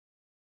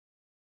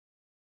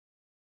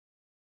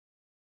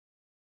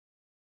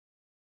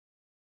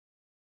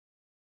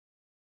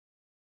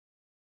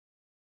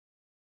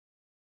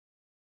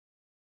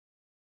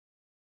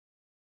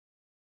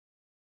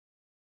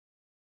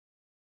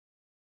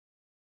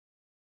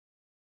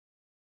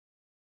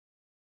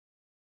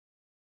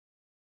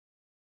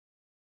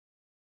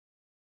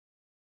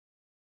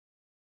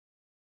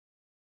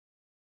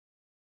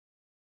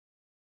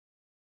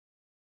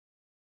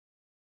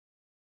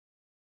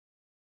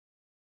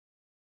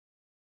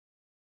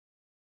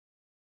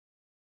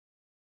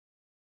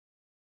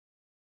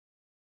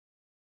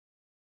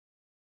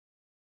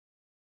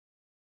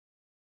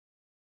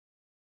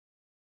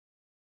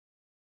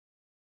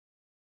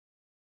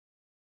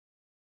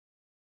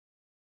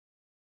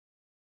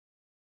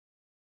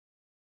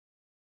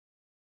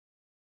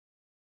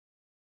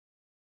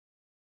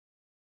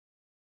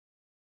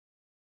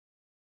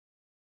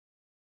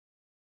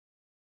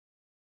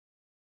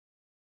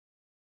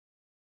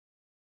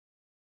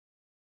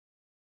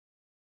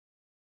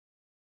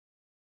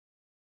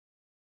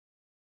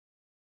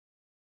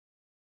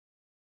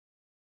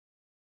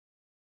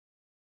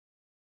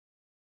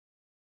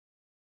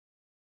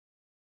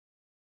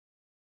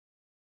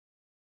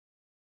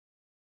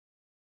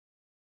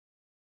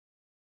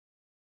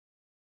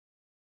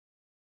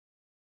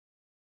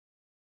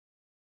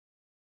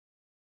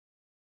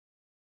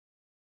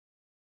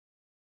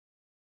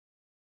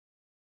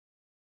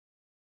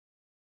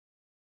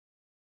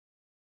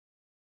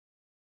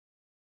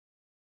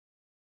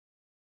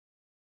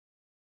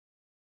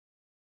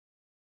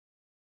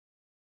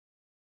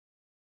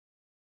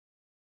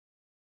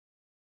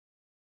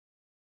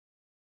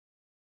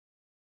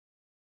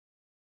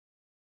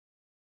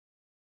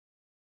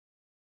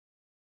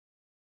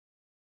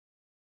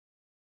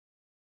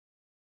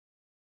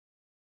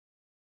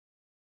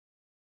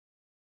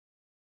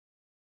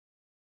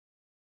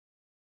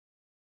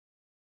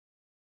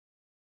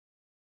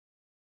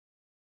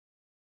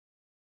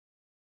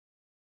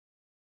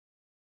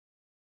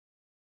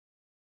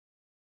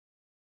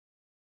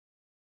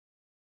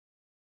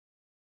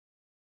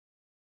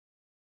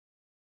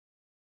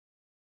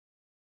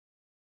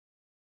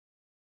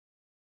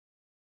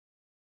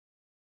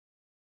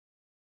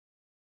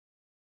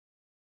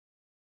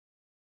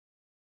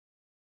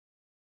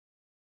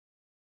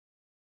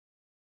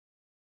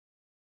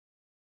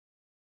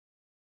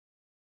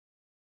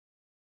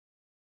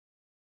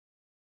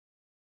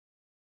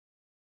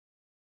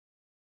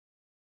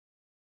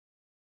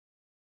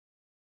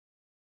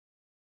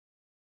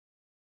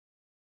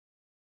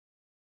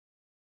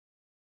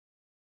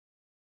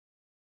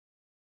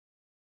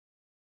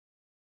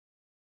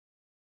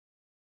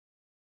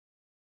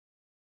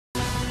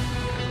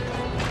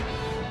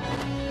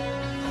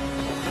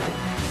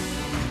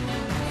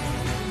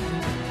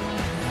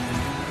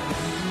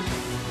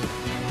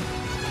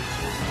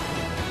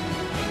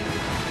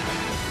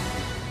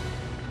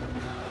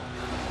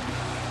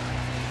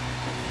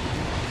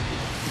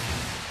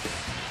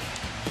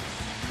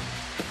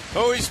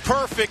Oh, he's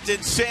perfect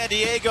in San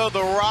Diego.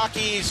 The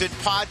Rockies and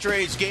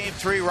Padres Game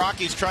 3.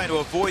 Rockies trying to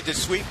avoid the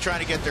sweep, trying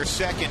to get their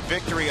second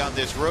victory on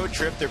this road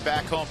trip. They're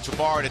back home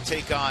tomorrow to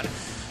take on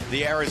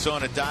the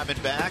Arizona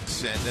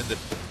Diamondbacks, and then the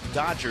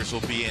Dodgers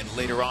will be in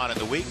later on in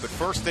the week. But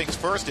first things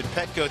first, at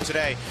Petco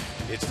today,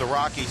 it's the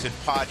Rockies and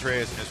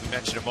Padres, and as we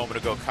mentioned a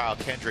moment ago, Kyle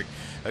Kendrick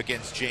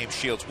against James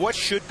Shields. What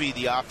should be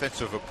the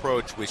offensive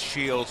approach with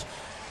Shields?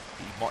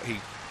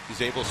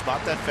 He's able to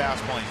spot that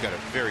fastball, and he's got a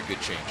very good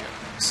changeup.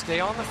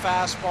 Stay on the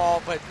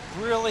fastball, but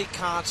really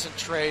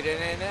concentrate.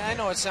 And I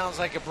know it sounds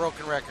like a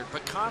broken record,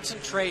 but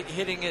concentrate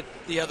hitting it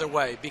the other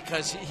way,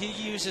 because he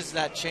uses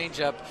that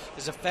changeup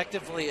as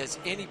effectively as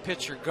any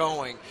pitcher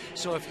going.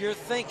 So if you're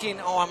thinking,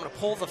 oh, I'm going to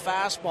pull the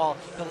fastball,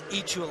 he'll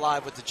eat you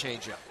alive with the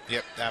changeup.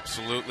 Yep,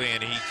 absolutely,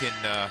 and he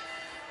can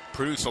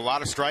produce a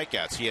lot of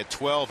strikeouts. He had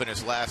 12 in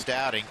his last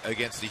outing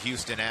against the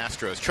Houston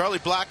Astros. Charlie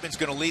Blackmon's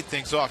going to lead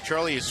things off.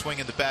 Charlie is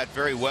swinging the bat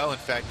very well. In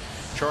fact,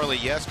 Charlie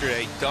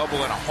yesterday double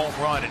and a home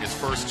run in his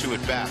first two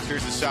at bats.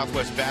 Here's the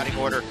Southwest batting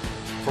order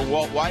for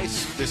Walt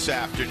Weiss this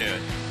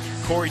afternoon.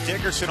 Corey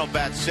Dickerson will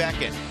bat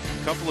second.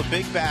 A couple of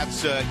big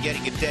bats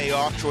getting a day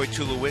off, Troy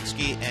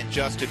Tulowitzki and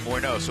Justin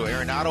Morneau. So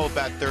Arenado will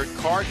bat third.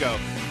 Cargo,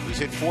 who's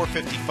hit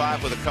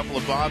 .455 with a couple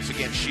of bombs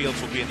against Shields,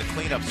 will be in the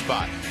cleanup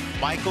spot.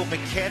 Michael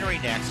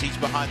McHenry next. He's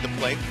behind the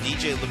plate.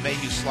 DJ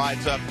LeMahieu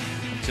slides up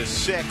to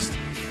sixth.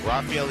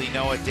 Rafael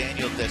Ynoa,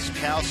 Daniel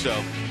Descalso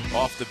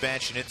off the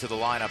bench and into the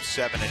lineup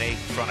 7 and 8 in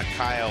front of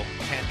Kyle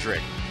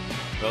Kendrick.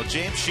 Well,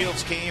 James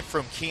Shields came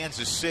from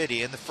Kansas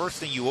City, and the first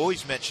thing you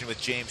always mention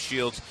with James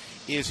Shields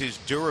is his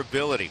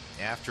durability.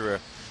 After a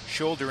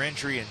shoulder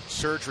injury and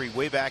surgery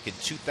way back in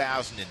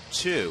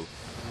 2002,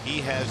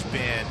 he has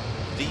been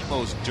the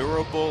most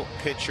durable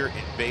pitcher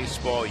in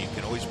baseball. You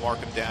can always mark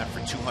him down for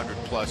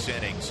 200-plus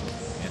innings,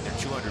 and they're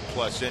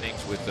 200-plus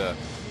innings with a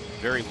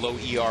very low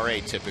ERA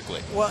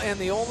typically. Well, and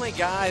the only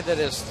guy that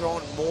has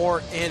thrown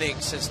more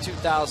innings since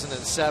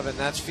 2007,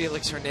 that's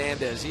Felix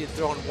Hernandez. He had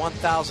thrown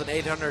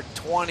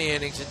 1,820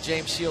 innings, and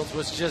James Shields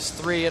was just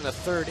 3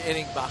 1/3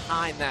 inning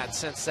behind that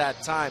since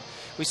that time.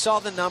 We saw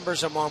the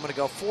numbers a moment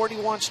ago.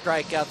 41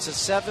 strikeouts, the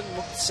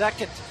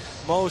second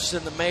most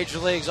in the major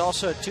leagues.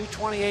 Also a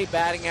 .228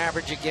 batting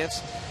average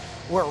against,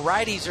 where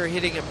righties are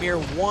hitting a mere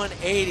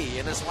 180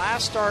 in his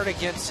last start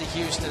against the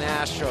Houston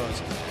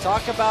Astros.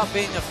 Talk about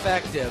being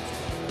effective.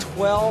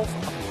 12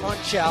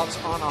 punch-outs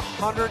on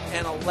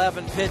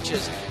 111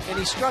 pitches, and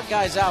he struck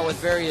guys out with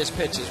various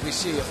pitches. We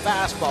see a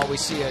fastball, we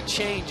see a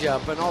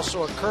changeup, and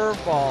also a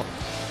curveball.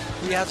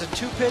 He has a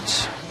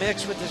two-pitch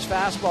mix with his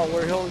fastball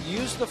where he'll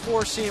use the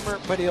four-seamer,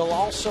 but he'll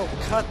also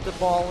cut the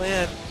ball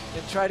in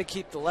and try to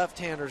keep the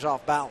left-handers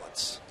off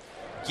balance.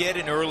 Get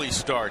an early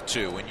start,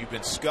 too. When you've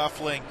been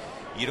scuffling,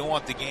 you don't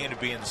want the game to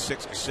be in the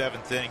 6th or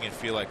 7th inning and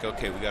feel like,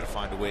 okay, we got to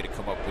find a way to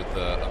come up with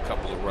a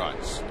couple of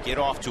runs. Get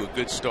off to a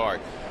good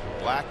start.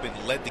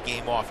 Blackmon led the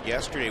game off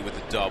yesterday with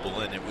a double,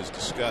 and it was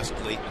discussed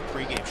late in the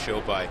pregame show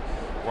by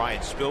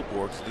Ryan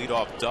Spilborgh's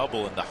leadoff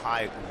double and the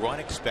high run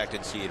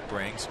expectancy it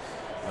brings.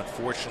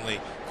 Unfortunately,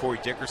 Corey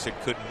Dickerson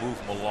couldn't move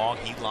him along.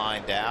 He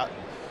lined out,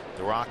 and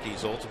the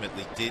Rockies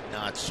ultimately did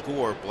not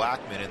score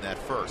Blackmon in that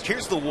first.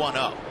 Here's the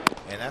 1-0,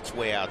 and that's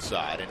way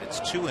outside, and it's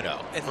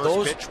 2-0.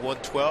 First pitch,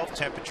 112,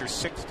 temperature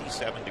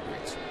 67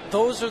 degrees.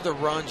 Those are the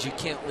runs you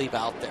can't leave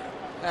out there.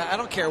 I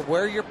don't care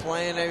where you're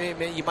playing. I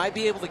mean, you might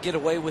be able to get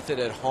away with it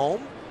at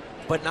home,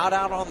 but not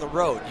out on the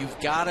road. You've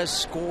got to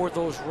score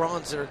those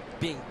runs that are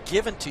being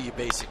given to you,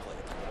 basically.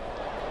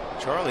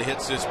 Charlie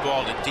hits this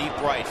ball to deep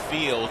right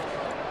field,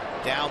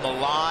 down the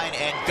line,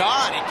 and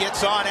gone. It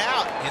gets on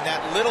out in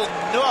that little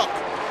nook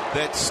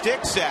that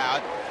sticks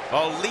out.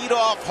 A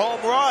leadoff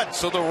home run.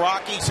 So the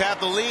Rockies have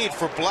the lead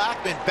for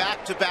Blackmon.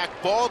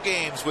 Back-to-back ball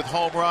games with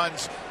home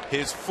runs.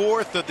 His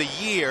 4th of the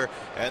year,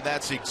 and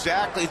that's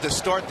exactly the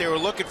start they were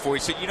looking for. He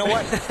said, you know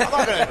what, I'm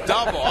not going to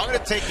double. I'm going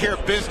to take care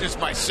of business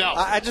myself.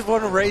 I just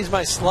want to raise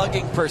my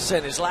slugging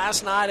percentage.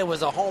 Last night it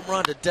was a home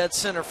run to dead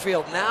center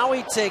field. Now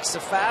he takes the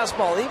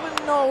fastball.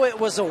 Even though it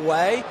was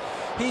away,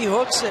 he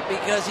hooks it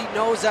because he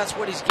knows that's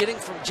what he's getting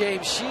from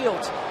James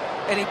Shields,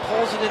 and he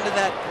pulls it into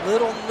that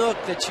little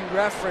nook that you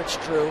referenced,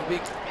 Drew.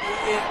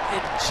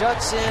 It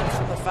juts in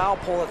from the foul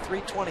pole at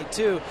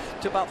 322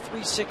 to about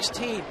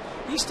 316.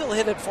 He still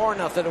hit it far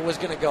enough that it was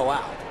going to go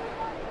out.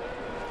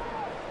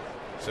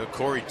 So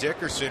Corey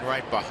Dickerson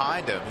right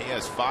behind him. He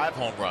has 5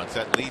 home runs.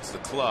 That leads the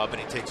club,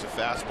 and he takes a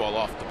fastball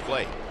off the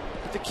plate.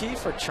 But the key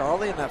for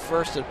Charlie in that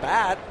first at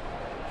bat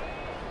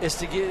is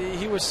to get.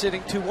 He was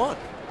sitting 2-1.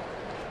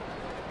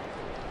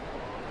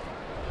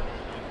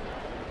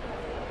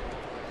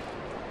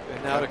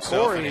 And now to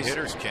Corey's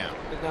hitters count.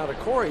 And now to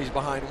Corey's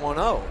behind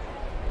 1-0.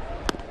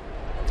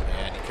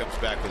 And he comes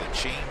back with a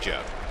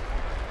changeup.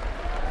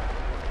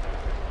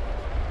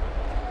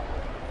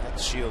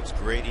 That's Shields'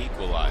 great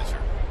equalizer.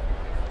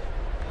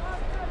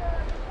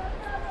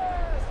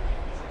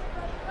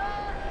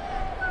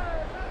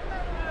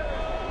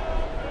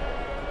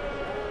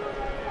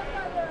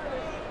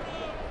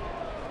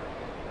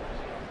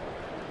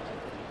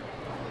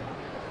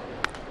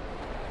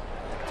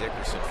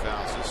 Dickerson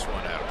fouls this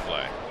one out of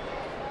play.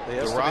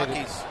 The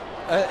Rockies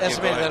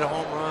estimated at a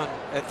home run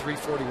at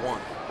 341.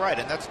 Right,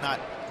 and that's not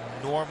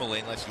normally,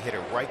 unless you hit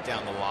it right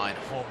down the line,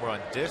 home run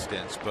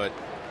distance, but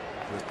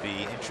with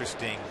the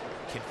interesting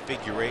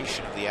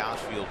configuration of the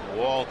outfield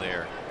wall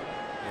there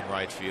in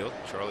right field,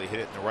 Charlie hit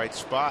it in the right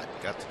spot,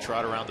 got to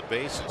trot around the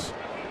bases.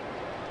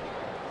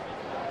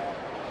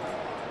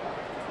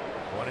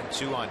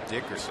 1-2 on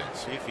Dickerson.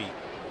 See if he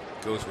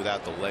goes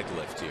without the leg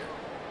lift here.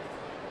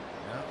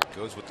 Yeah,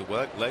 goes with the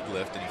leg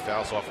lift, and he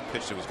fouls off a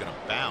pitch that was going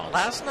to bounce.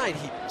 Last night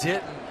he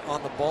didn't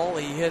on the ball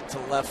he hit to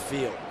left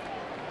field.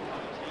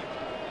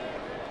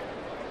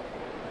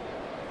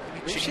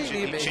 He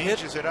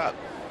changes it up.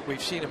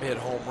 We've seen him hit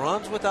home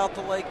runs without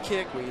the leg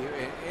kick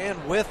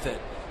and with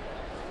it.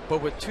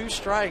 But with 2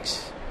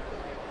 strikes,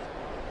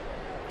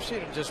 we've seen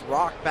him just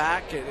rock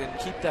back and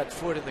keep that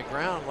foot in the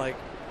ground like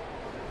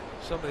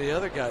some of the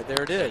other guys.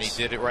 There it is. And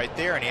he did it right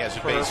there, and he has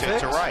a base hit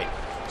to right.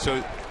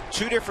 So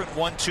 2 different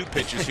 1-2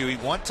 pitches.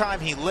 One time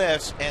he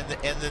lifts, and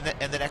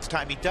the next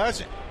time he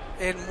doesn't.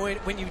 And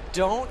when you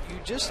don't, you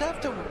just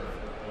have to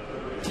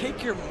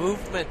take your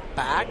movement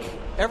back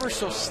ever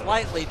so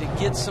slightly to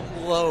get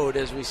some load,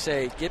 as we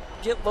say.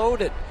 Get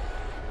loaded.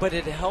 But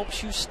it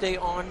helps you stay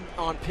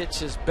on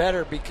pitches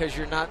better because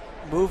you're not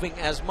moving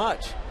as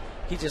much.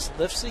 He just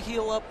lifts the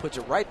heel up, puts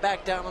it right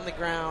back down on the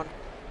ground.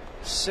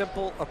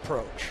 Simple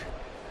approach.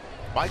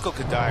 Michael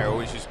Kadire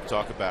always used to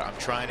talk about, I'm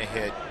trying to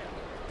hit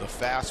the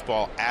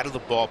fastball out of the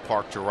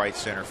ballpark to right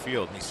center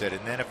field. And he said,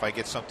 and then if I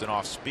get something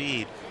off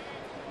speed,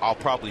 I'll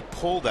probably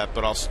pull that,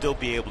 but I'll still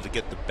be able to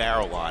get the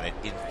barrel on it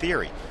in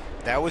theory.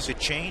 That was a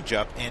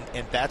changeup,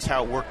 and that's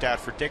how it worked out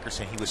for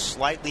Dickerson. He was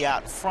slightly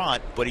out in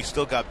front, but he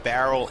still got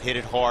barrel, hit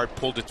it hard,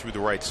 pulled it through the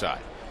right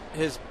side.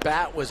 His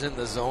bat was in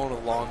the zone a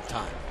long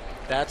time.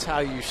 That's how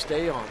you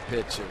stay on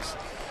pitches.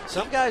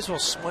 Some guys will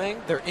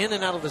swing, they're in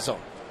and out of the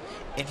zone.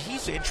 And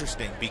he's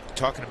interesting,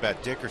 talking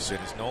about Dickerson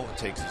as Nolan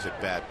takes his at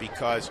bat,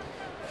 because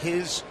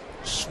his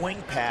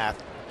swing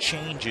path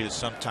changes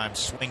sometimes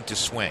swing to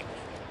swing.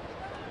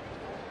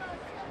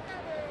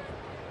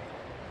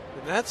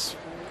 And that's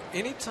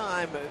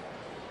anytime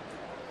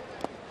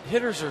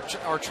hitters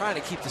are trying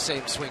to keep the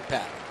same swing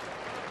path.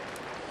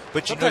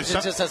 But sometimes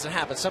it just doesn't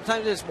happen.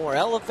 Sometimes it's more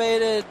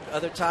elevated.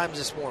 Other times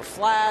it's more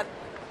flat.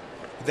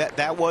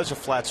 That was a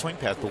flat swing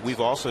path, but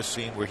we've also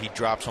seen where he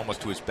drops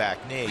almost to his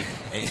back knee,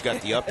 and he's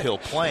got the uphill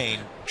plane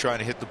trying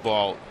to hit the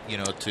ball,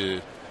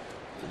 to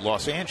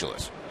Los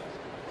Angeles.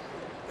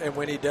 And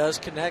when he does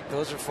connect,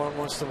 those are fun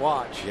ones to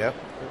watch. Yep.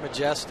 They're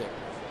majestic.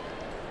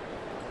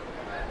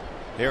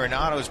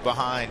 Arenado's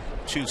behind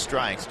 2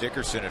 strikes.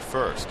 Dickerson at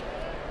first.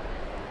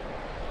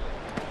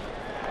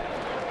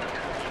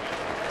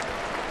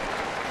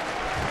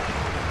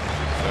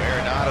 So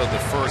Arenado the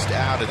first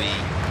out of the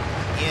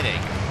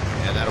inning,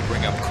 and that'll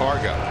bring up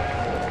Cargo.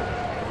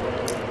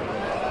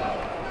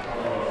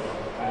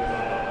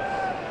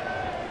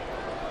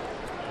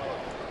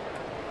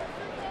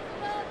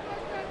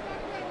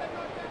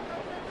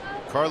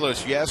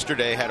 Carlos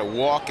yesterday had a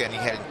walk, and he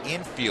had an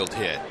infield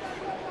hit.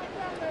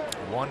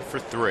 1 for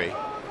 3.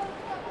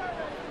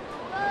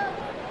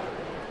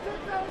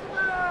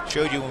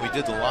 Showed you when we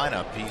did the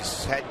lineup,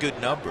 he's had good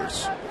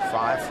numbers.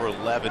 5 for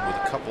 11 with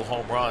a couple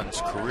home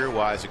runs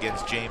career-wise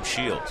against James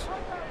Shields.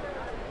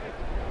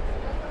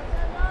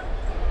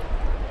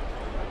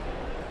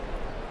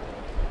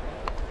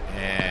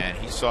 And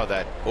he saw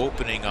that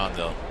opening on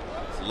the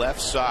left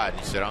side,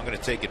 and he said, I'm going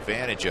to take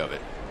advantage of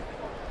it.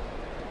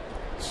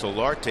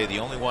 Solarte, the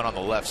only one on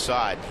the left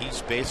side,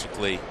 he's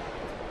basically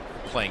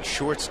playing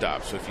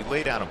shortstop. So if you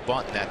lay down a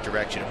bunt in that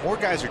direction, and more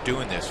guys are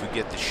doing this who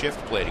get the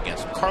shift played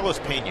against him. Carlos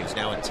Pena, who's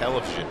now in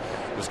television,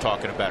 was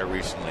talking about it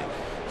recently.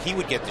 He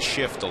would get the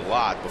shift a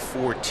lot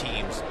before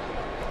teams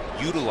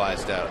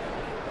utilized that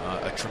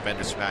a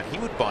tremendous amount. He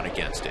would bunt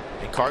against it.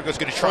 And Cargo's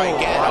going to try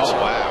again. Oh,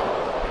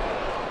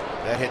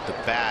 wow. That hit the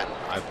bat,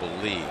 I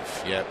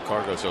believe. Yep,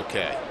 Cargo's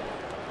okay.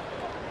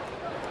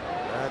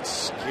 That's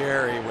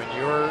scary when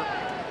you're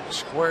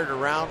squared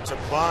around to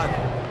bunt.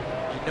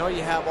 You know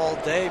you have all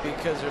day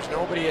because there's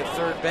nobody at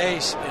third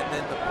base, and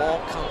then the ball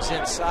comes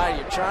inside.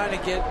 You're trying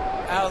to get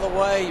out of the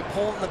way. You're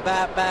pulling the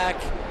bat back,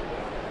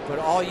 but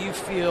all you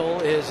feel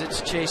is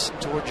it's chasing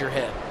towards your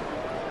head.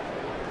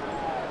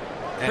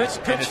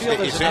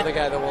 Pitchfield is another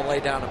guy that will lay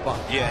down a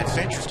bunt. Yeah, it's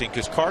interesting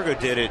because Cargo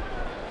did it,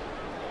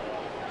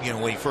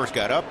 when he first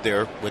got up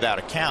there without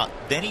a count.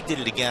 Then he did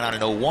it again on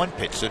an 0-1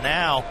 pitch. So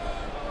now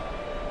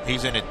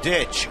he's in a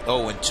ditch,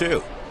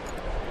 0-2.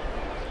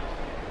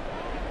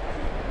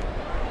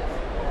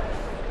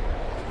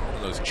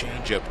 Those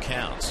change-up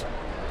counts.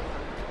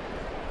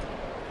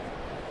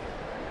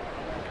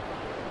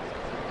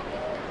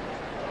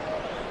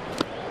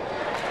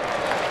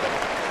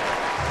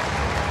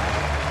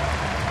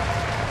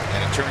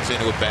 And it turns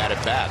into a bat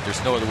at bat.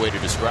 There's no other way to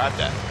describe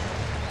that.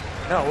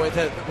 No,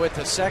 with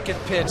the second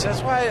pitch.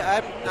 That's why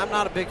I'm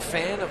not a big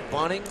fan of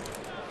bunting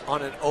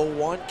on an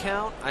 0-1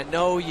 count. I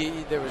know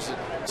there was a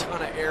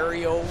ton of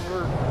area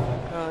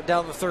over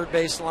down the third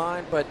base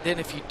line, but then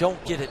if you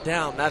don't get it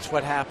down, that's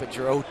what happens.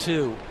 You're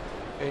 0-2.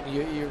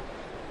 And you're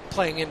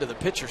playing into the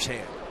pitcher's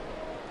hand.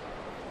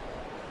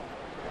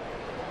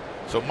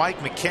 So Mike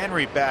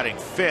McHenry batting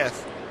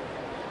 5th.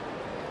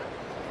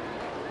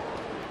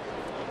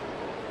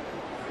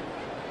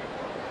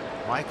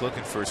 Mike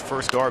looking for his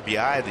first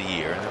RBI of the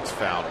year, and that's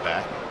fouled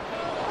back.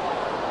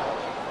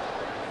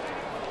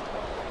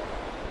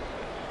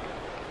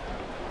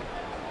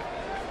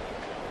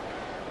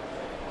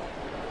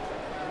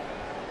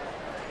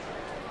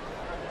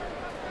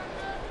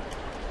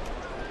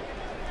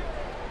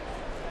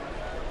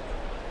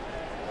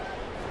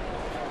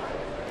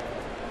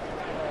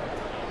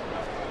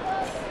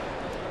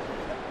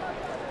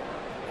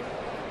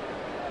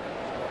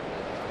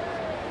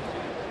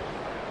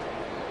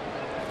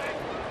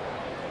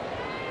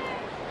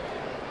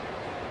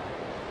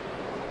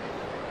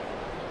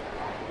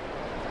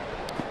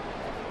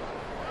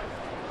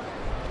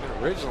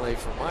 Originally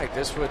for Mike,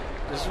 this would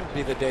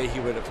be the day he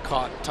would have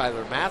caught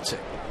Tyler Matzek.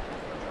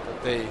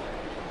 But they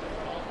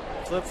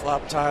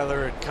flip-flop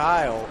Tyler and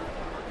Kyle.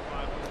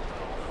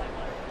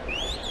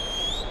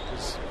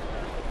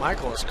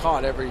 Michael has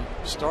caught every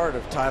start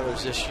of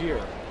Tyler's this year.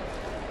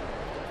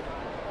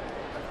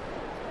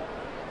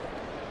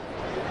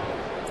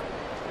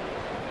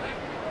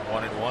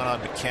 One and one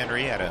on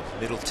McHenry at a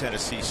Middle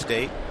Tennessee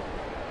State.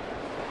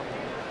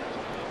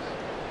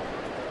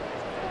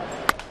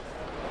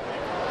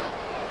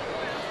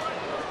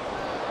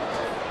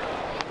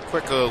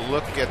 Quick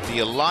look at the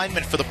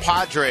alignment for the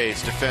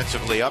Padres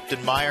defensively.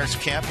 Upton, Myers,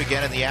 Kemp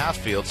again in the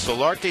outfield.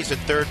 Solarte's at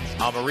third,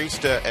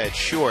 Amarista at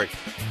short.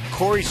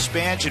 Corey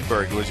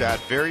Spangenberg, who was out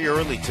very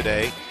early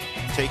today,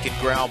 taking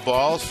ground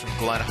balls from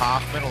Glenn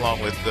Hoffman along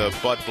with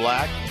Bud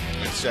Black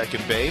at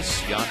second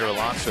base. Yonder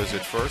Alonso's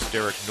at first.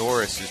 Derek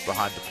Norris is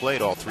behind the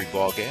plate all 3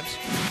 ball games.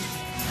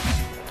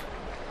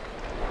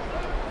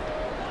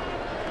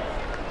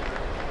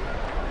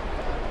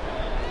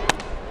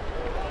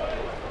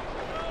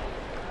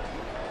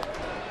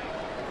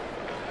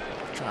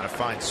 Trying to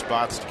find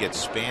spots to get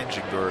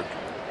Spangenberg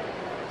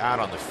out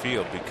on the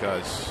field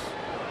because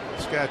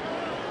he's got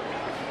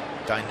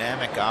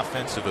dynamic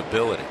offensive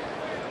ability.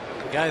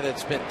 The guy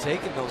that's been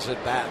taking those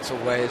at bats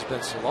away has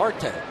been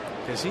Solarte,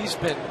 because he's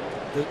been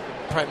the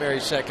primary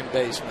second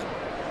baseman.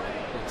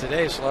 And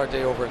today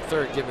Solarte over at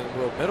third, giving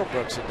Will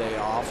Middlebrooks a day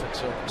off, and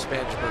so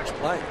Spangenberg's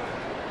playing.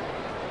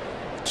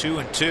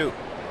 2-2.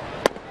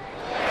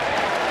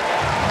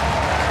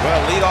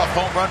 Well, leadoff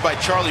home run by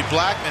Charlie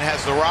Blackmon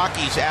has the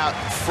Rockies out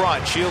in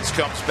front. Shields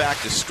comes back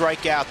to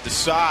strike out the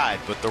side,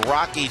 but the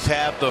Rockies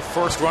have the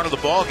first run of the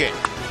ball game.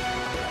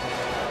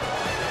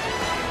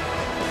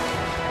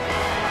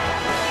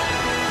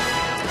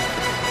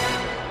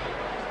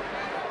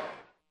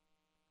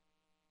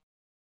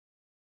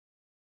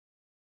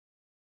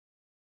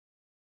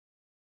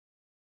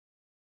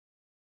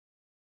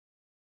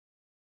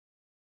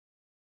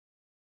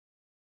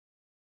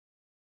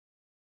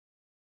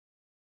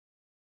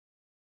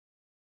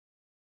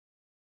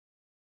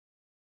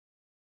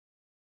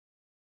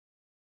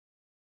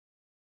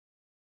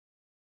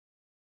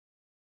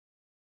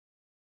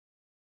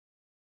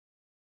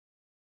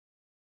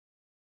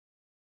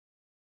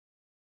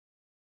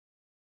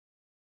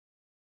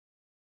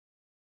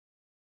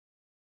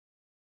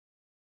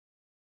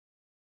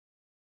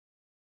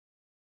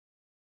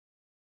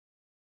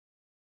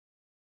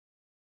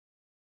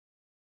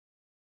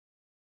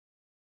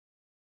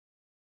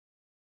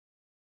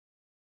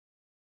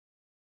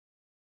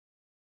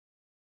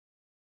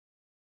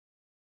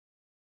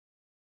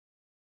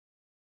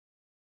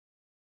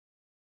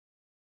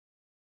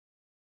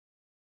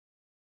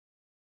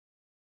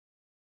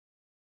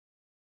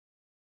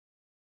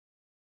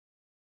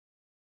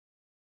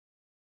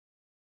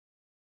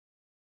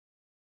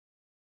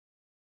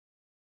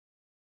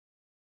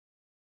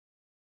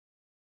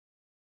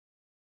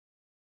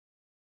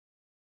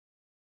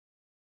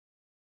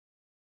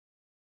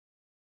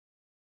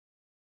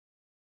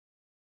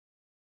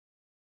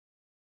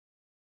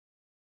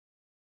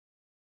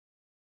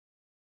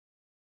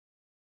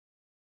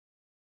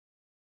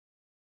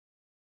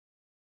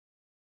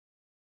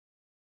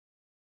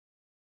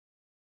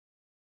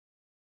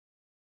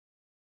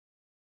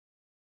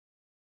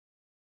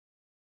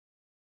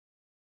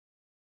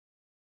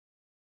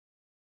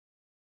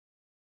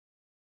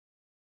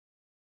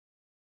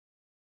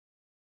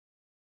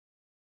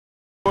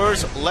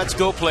 Let's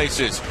Go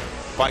Places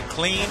by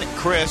Clean,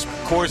 Crisp,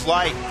 Coors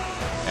Light,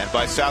 and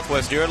by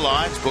Southwest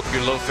Airlines. Book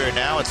your low fare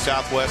now at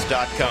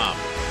southwest.com.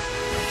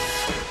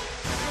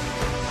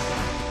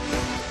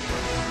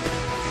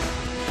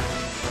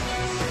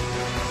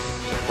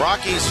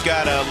 Rockies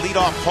got a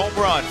leadoff home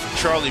run from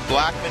Charlie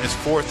Blackmon, his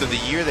 4th of the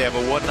year. They have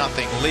a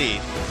 1-0 lead.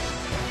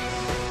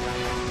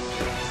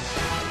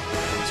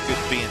 It's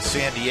good to be in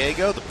San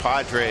Diego. The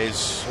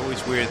Padres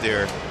always wear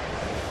their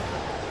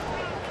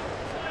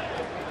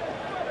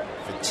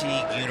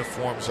fatigue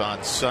uniforms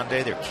on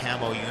Sunday. They're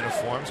camo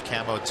uniforms,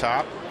 camo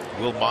top.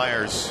 Will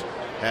Myers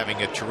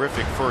having a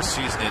terrific first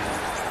season in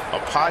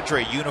a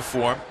Padre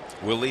uniform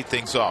will lead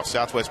things off.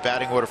 Southwest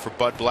batting order for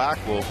Bud Black.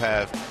 We'll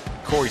have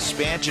Corey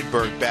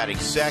Spangenberg batting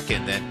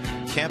second,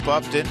 then Kemp,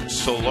 Upton,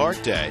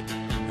 Solarte,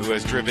 who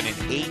has driven in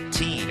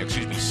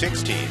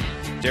 16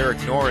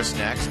 Derek Norris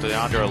next,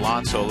 Leandro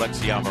Alonso,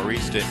 Alexi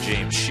Amarista, and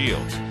James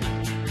Shields.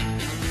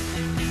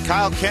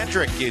 Kyle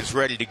Kendrick is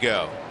ready to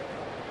go.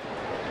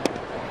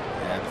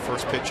 And the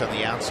first pitch on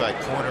the outside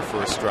corner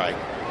for a strike.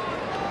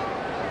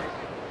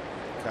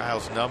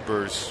 Kyle's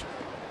numbers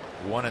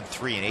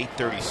 1-3 and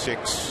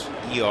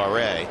 8.36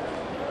 ERA.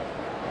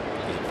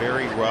 A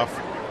very rough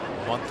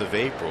month of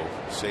April.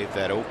 Saved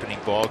that opening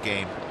ball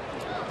game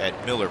at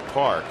Miller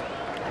Park.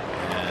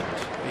 And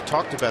we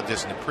talked about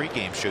this in the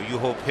pregame show. You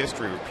hope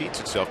history repeats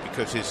itself,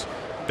 because his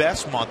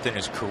best month in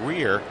his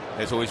career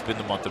has always been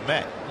the month of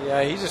May.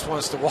 Yeah, he just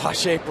wants to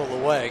wash April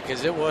away,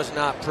 because it was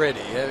not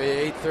pretty. I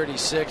mean,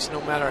 8.36,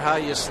 no matter how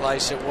you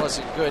slice it,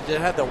 wasn't good. They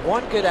had the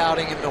one good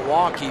outing in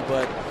Milwaukee,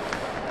 but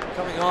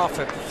coming off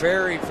a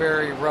very,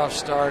 very rough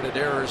start at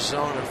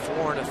Arizona,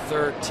 4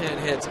 1/3, 10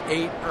 hits,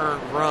 8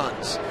 earned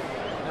runs.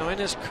 Now, in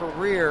his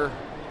career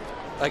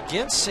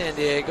against San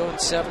Diego in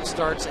 7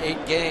 starts,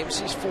 8 games,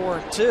 he's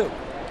 4-2.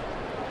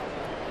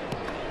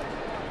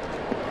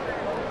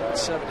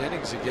 7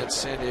 innings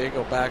against San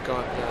Diego back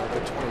on the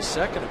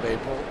 22nd of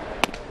April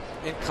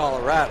in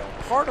Colorado.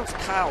 Part of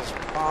Kyle's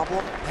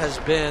problem has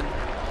been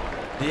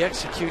the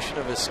execution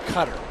of his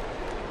cutter,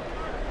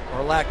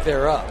 or lack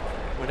thereof.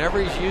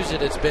 Whenever he's used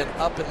it, it's been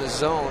up in the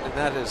zone, and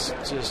that has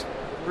just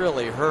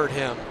really hurt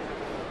him,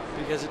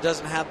 because it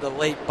doesn't have the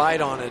late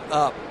bite on it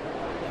up.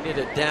 You need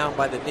it down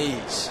by the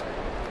knees.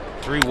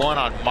 3-1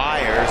 on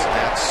Myers, and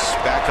that's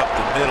back up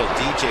the middle.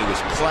 DJ was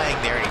playing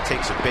there, and he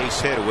takes a base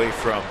hit away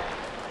from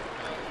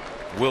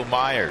Will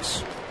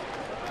Myers.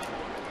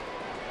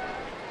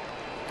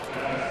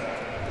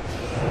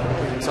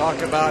 We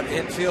talk about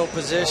infield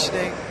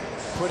positioning,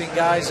 putting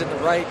guys in the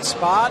right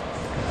spot.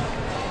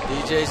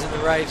 DJ's in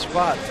the right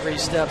spot. 3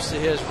 steps to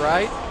his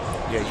right.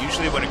 Yeah,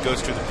 usually when it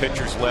goes through the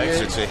pitcher's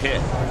legs, it's a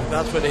hit.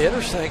 That's what the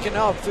hitter's thinking.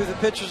 No, through the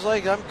pitcher's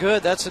legs, I'm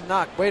good. That's a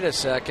knock. Wait a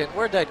second.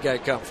 Where'd that guy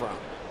come from?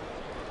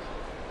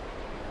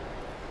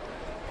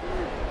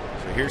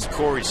 So here's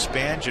Corey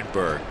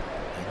Spangenberg.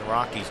 And the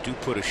Rockies do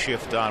put a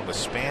shift on with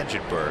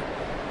Spangenberg.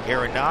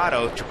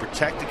 Arenado, to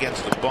protect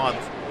against the bunt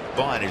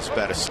is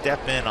about a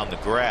step in on the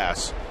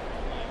grass.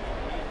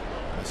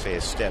 I say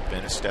a step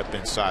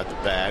inside the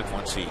bag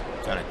once he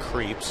kind of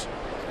creeps.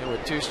 And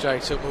with 2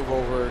 strikes, he'll move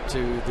over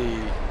to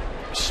the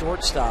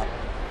shortstop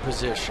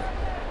position.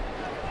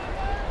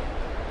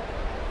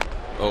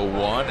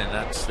 0-1, and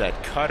that's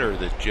that cutter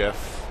that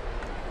Jeff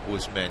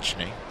was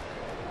mentioning.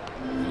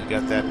 You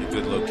got that in a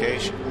good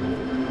location.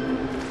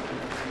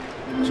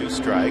 2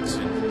 strikes,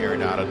 and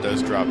Arenado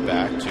does drop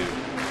back to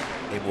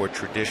a more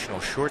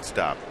traditional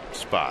shortstop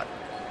spot.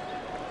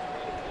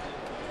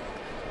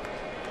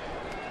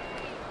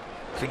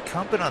 It's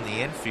incumbent on the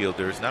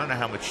infielders, and I don't know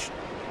how much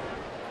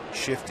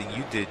shifting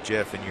you did,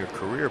 Jeff, in your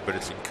career, but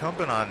it's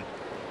incumbent on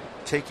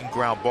taking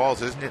ground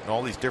balls, isn't it, in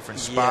all these different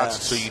spots,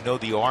 yes, so you know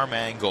the arm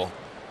angle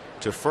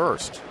to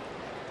first.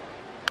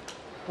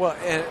 Well,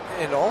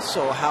 and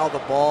also how the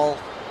ball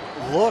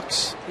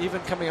looks even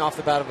coming off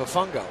the bat of a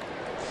fungo,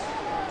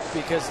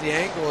 because the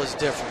angle is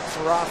different.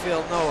 For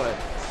Rafael Noah,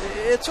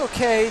 it's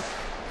okay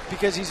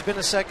because he's been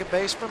a second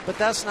baseman, but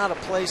that's not a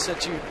place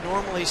that you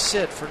normally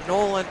sit. For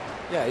Nolan,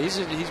 yeah, he's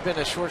been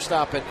a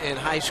shortstop in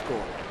high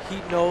school. He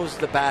knows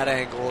the bat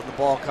angle and the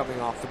ball coming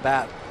off the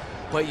bat,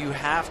 but you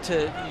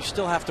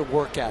still have to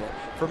work at it.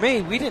 For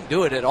me, we didn't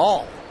do it at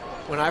all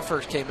when I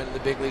first came into the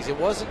big leagues. It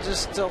wasn't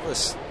just until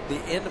the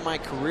end of my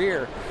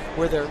career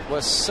where there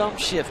was some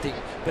shifting,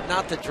 but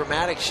not the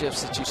dramatic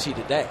shifts that you see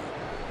today.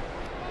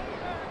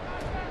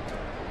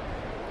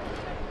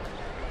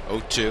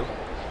 0-2.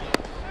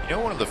 You know,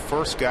 one of the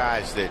first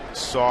guys that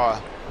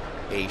saw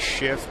a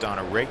shift on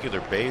a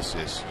regular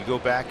basis, you go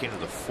back into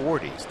the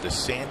 40s, the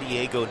San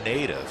Diego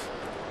native,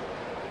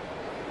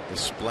 the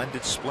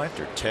splendid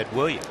splinter, Ted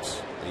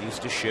Williams. They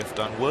used to shift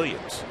on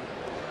Williams.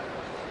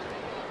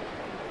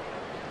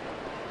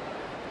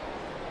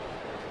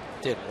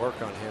 Didn't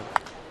work on him.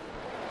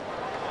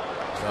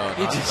 No,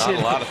 not a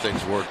lot of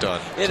things worked on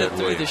Hit Ted it through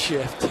Williams. the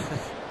shift.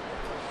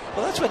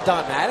 Well, that's what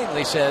Don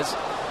Mattingly says.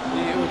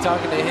 You were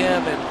talking to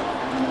him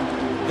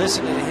and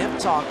listening to him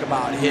talk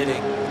about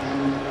hitting.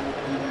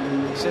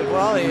 He said,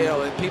 well, you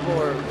know, people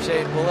are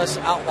saying, well, let's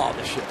outlaw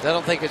the shift. I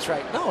don't think it's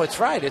right. No, it's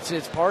right.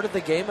 It's part of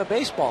the game of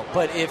baseball.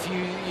 But if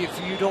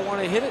you don't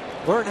want to hit it,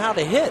 learn how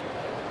to hit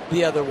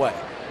the other way.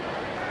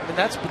 And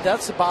that's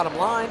the bottom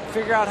line.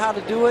 Figure out how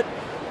to do it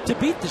to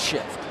beat the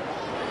shift.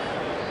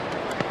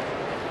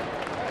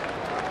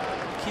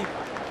 Keep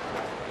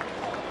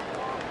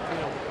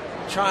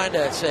trying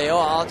to say, oh,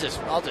 I'll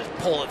just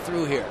pull it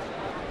through here.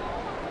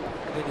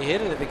 And then you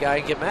hit it at the guy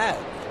and get mad.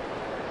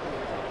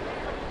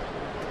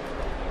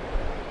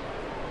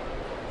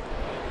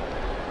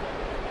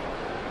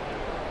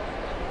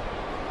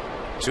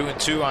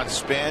 2-2 on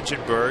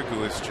Spangenberg,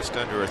 who is just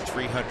under a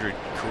 300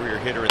 career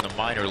hitter in the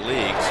minor leagues,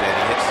 and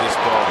he hits this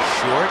ball to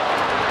short,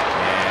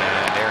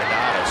 and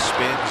Arenado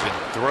spins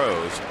and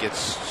throws and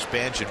gets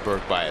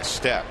Spangenberg by a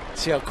step.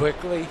 See how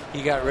quickly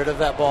he got rid of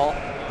that ball?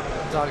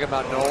 I'm talking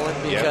about Nolan,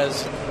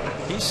 because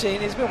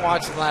he's been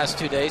watching the last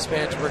 2 days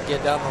Spangenberg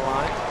get down the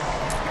line.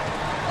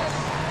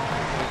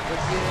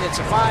 it's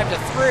a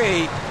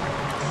 5-3.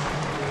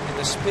 And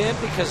the spin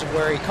because of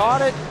where he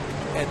caught it,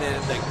 and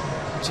then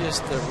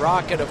just the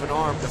rocket of an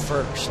arm to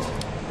first.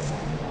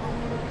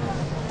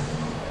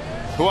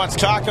 Who wants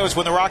tacos?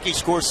 When the Rockies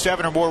score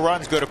 7 or more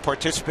runs, go to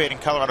participating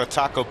Colorado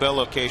Taco Bell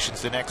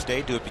locations the next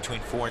day. Do it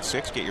between 4 and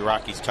 6. Get your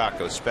Rockies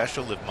taco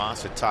special. Live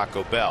Moss at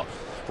Taco Bell.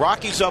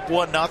 Rockies up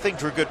 1-0.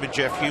 Drew Goodman,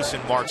 Jeff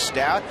Houston, Mark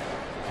Stout.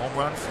 Home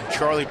run from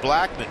Charlie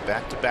Blackmon.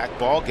 Back-to-back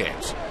ball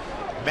games.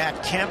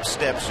 Matt Kemp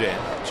steps in.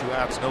 2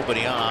 outs,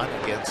 nobody on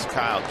against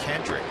Kyle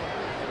Kendrick.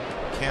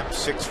 Kemp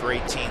 6 for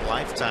 18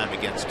 lifetime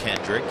against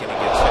Kendrick, and he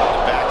gets hit in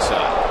the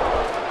backside.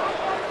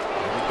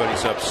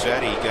 Everybody's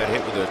upset. He got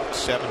hit with a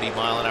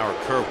 70-mile-an-hour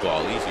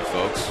curveball. Easy,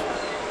 folks.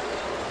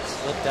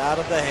 Slipped out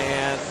of the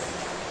hand.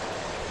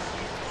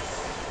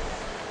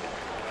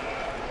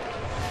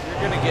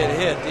 You're going to get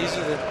hit. These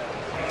are the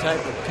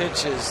type of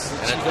pitches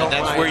that you don't and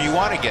that's mind. where you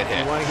want to get hit.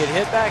 You want to get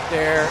hit back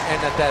there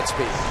and at that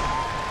speed.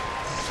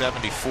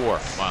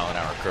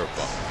 74-mile-an-hour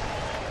curveball.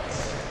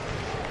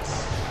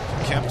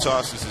 Kemp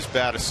tosses his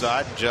bat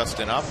aside, and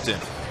Justin Upton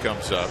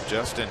comes up.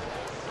 Justin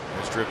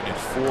has driven in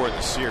 4 in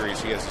the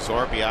series. He has his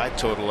RBI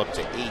total up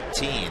to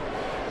 18.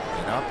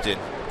 And Upton,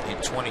 in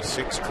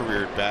 26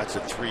 career at-bats, a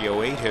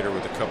 .308 hitter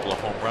with a couple of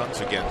home runs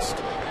against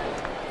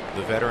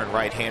the veteran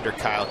right-hander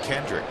Kyle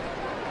Kendrick.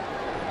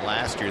 And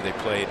last year they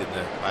played in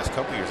the last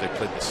couple years they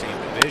played in the same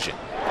division.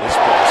 This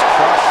ball's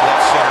crushed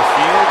left center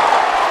field.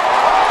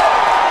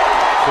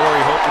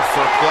 Corey hoping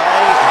for a play,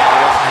 and it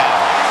doesn't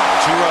happen.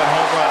 2-run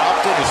home run.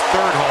 Upton, his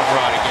 3rd home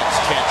run against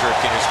Kendrick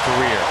in his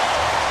career.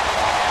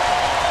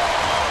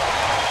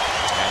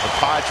 And the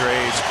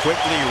Padres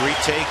quickly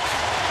retake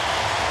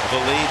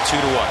the lead 2-1.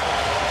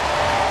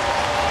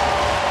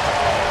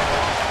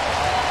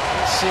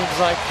 It seems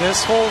like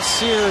this whole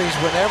series,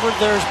 whenever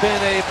there's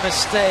been a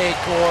mistake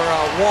or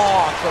a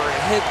walk or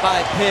a hit by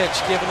pitch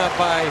given up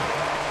by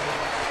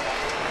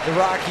the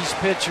Rockies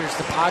pitchers,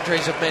 the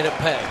Padres have made it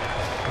pay.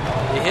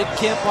 They hit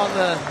Kemp on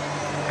the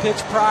pitch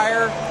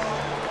prior,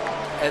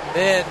 and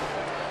then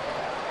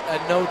a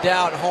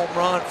no-doubt home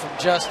run from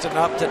Justin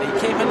Upton. He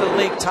came into the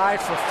league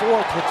tied for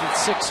 4th with his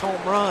 6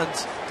 home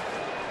runs.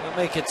 They'll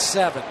make it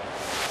 7.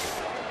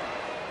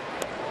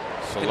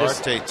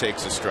 Solarte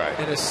takes a strike.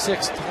 And his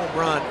 6th home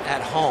run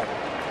at home.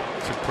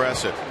 It's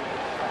impressive.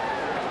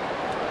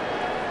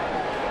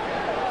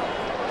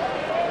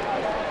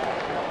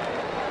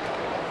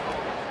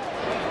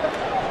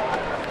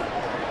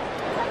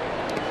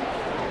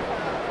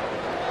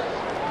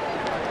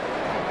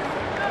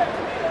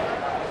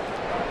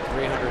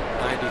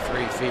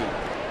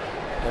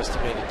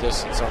 Estimated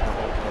distance on the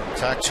home run.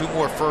 Tack 2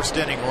 more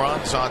first-inning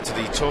runs onto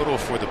the total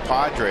for the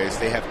Padres.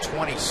 They have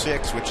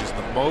 26, which is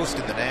the most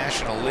in the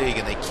National League,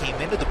 and they came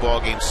into the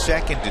ballgame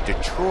second to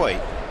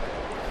Detroit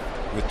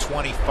with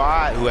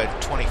 25, who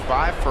had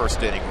 25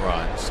 first-inning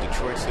runs.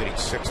 Detroit's leading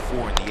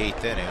 6-4 in the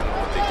 8th inning. I don't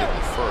know what they did in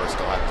the first.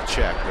 I'll have to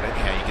check, but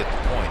anyhow, you get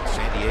the point.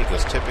 San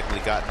Diego's typically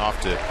gotten off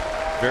to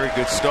very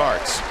good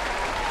starts.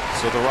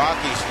 So the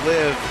Rockies'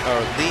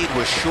 lead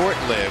was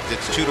short-lived.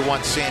 It's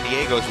 2-1 San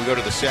Diego as we go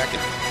to the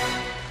second.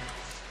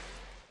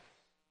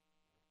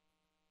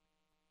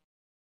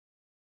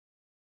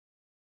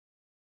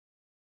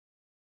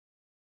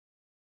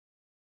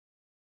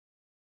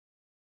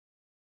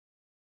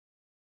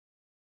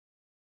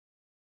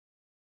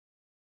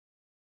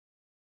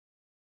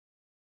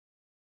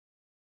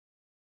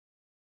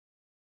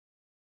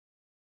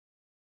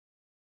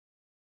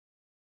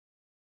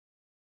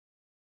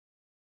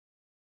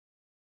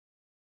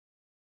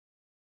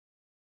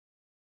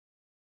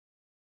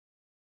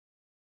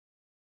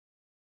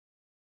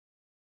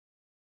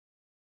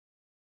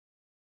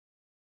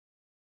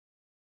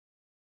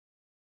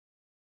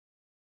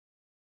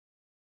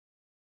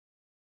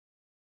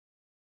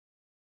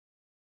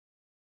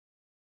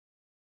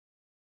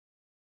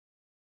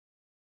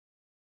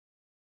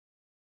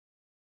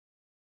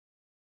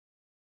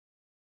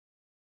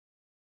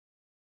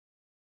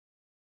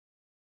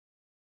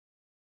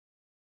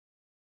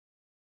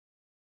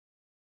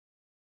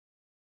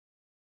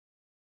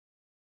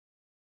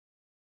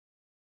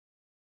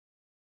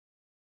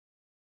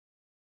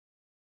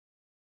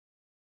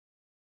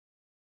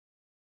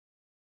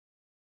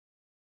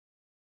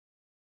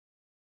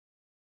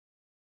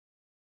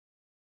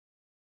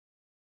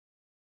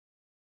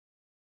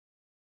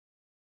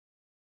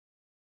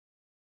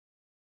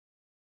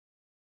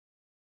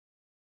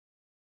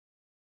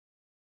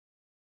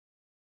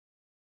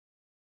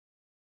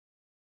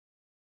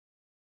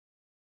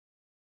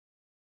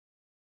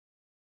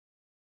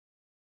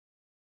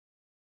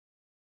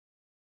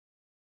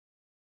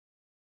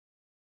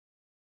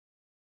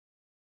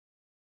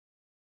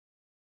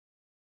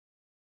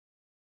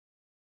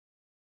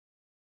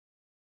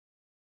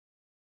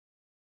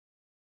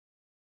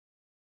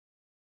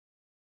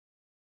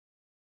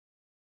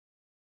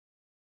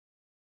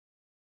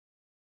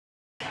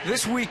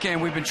 This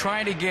weekend, we've been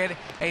trying to get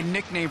a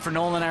nickname for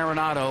Nolan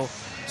Arenado,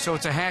 so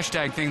it's a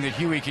hashtag thing that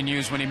Huey can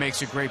use when he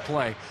makes a great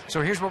play.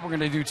 So here's what we're going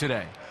to do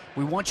today.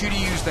 We want you to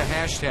use the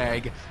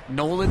hashtag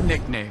Nolan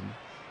nickname.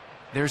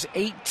 There's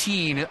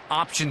 18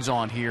 options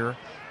on here.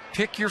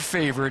 Pick your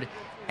favorite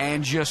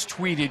and just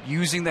tweet it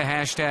using the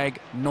hashtag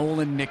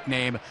Nolan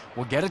nickname.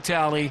 We'll get a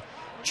tally.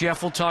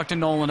 Jeff will talk to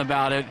Nolan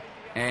about it,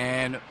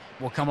 and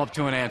we'll come up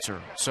to an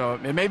answer. So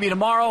it may be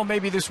tomorrow,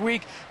 maybe this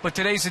week, but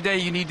today's the day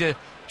you need to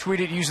tweet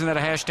it using that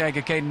hashtag,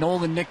 okay,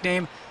 Nolan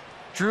nickname.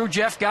 Drew,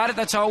 Jeff, got it?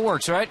 That's how it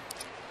works, right?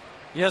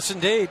 Yes,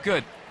 indeed.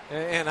 Good.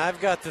 And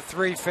I've got the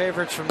 3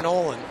 favorites from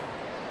Nolan.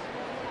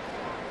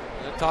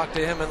 I talked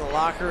to him in the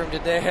locker room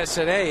today. I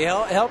said, hey,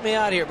 help me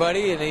out here,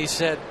 buddy. And he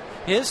said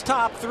his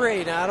top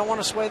 3, now I don't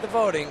want to sway the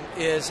voting,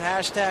 is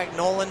hashtag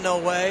Nolan No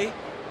Way,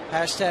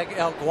 hashtag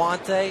El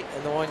Guante,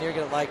 and the one you're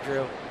going to like,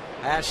 Drew,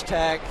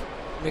 hashtag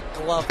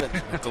McGlovin.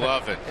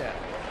 McGlovin. Yeah.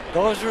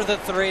 Those were the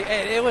 3.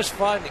 And it was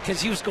fun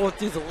because he was going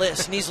through the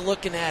list, and he's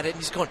looking at it, and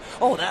he's going,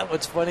 oh, that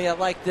one's funny. I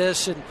like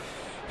this. And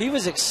he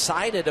was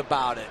excited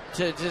about it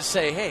to just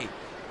say, hey,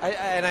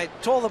 I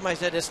told him, I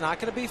said, it's not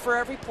going to be for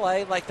every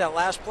play, like that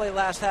last play,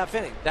 last half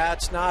inning.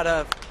 That's not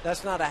a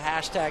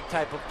hashtag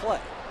type of play.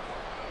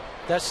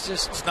 That's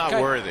just... It's not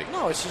worthy.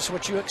 No, it's just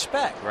what you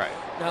expect. Right.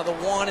 Now, the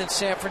one in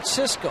San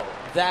Francisco,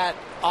 that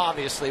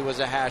obviously was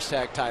a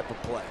hashtag type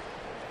of play.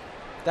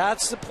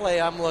 That's the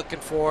play I'm looking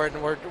for,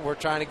 and we're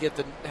trying to get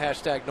the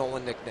hashtag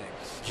Nolan nickname.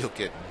 You'll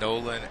get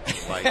Nolan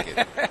and like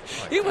it.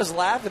 He was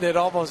laughing at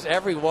almost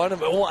every one of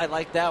them. Oh, I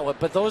like that one.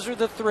 But those are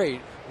the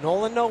 3.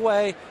 Nolan No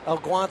Way, El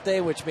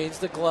Guante, which means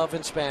the glove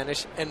in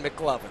Spanish, and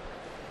McGlovin.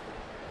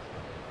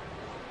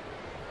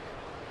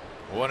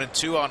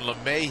 1-2 on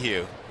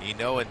LeMahieu.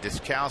 Eno and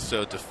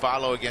Descalso to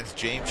follow against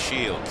James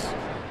Shields.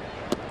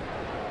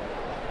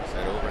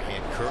 That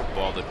overhand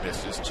curveball that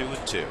misses.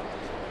 2-2.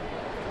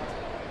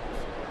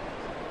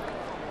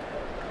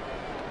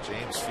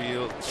 James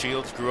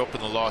Shields grew up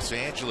in the Los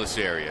Angeles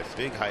area.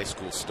 Big high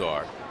school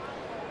star.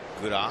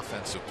 Good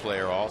offensive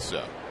player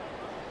also.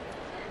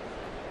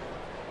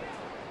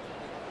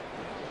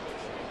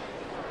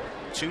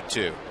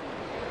 2-2.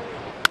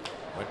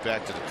 Went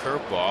back to the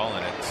curveball,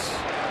 and it's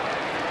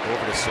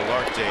over to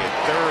Solarte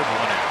at third,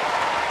 1 out.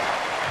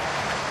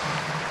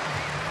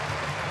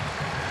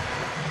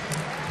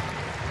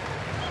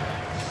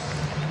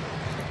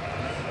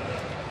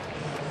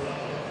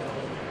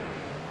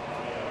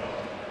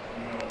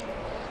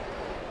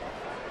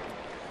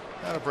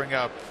 That'll bring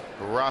up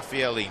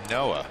Rafael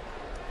Noah.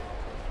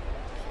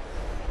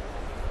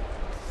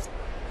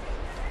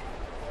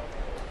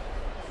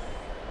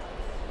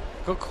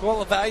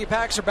 Coca-Cola value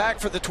packs are back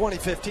for the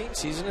 2015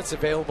 season. It's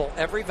available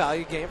every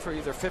value game for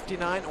either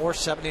 $59 or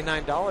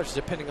 $79,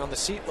 depending on the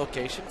seat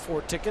location.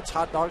 4 tickets,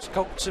 hot dogs,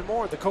 Cokes, and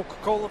more. The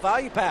Coca-Cola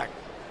value pack.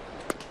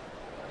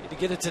 Need to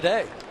get it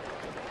today.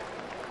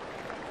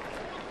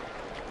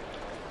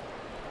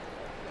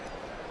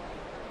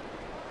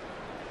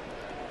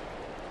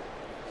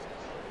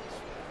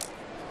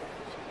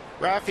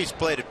 Rafi's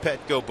played at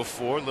Petco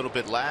before, a little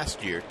bit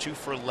last year. 2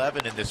 for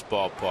 11 in this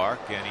ballpark,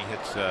 and he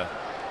hits a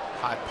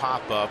high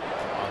pop-up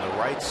on the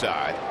right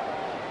side.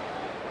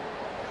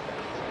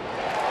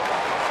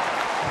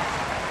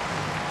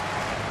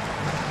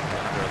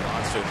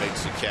 Alonso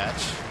makes a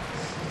catch.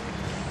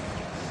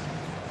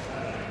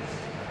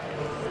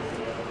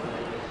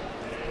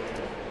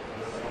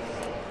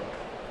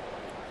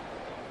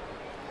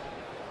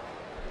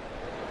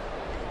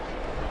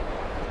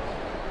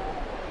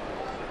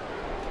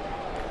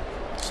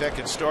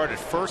 Second start at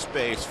first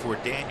base for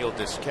Daniel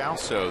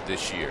Descalso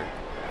this year.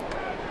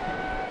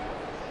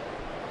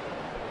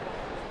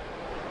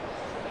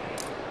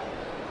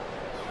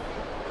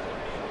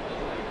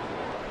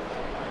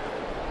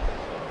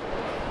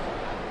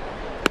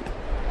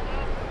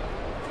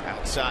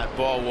 Outside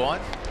ball 1.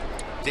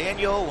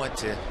 Daniel went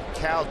to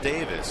Cal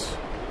Davis.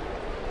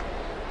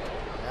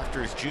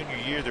 After his junior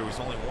year, there was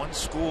only one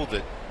school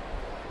that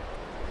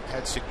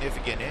had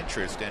significant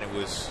interest, and it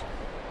was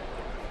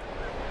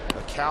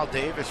a Cal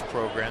Davis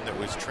program that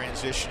was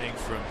transitioning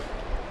from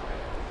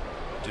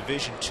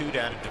Division II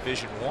down to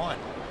Division I.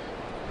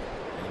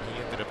 And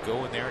he ended up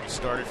going there, and he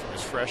started from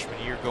his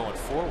freshman year going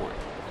forward.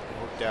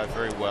 It worked out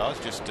very well. It's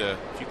just a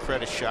few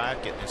credits shy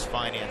of getting his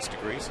finance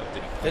degree,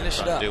 something he plans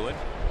on doing.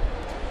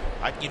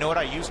 You know what?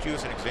 I used you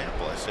as an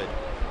example. I said,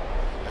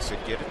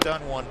 get it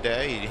done one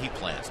day. He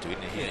plans to. He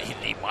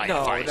didn't need my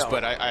advice,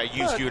 but I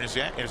used you as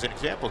an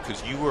example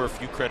because you were a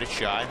few credits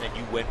shy, and then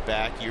you went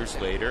back years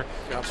later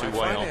to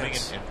Wyoming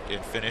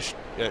and finished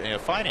a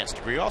finance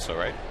degree also,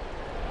 right?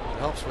 It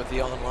helps with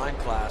the online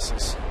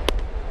classes.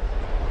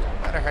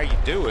 No matter how you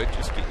do it,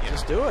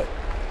 just do it.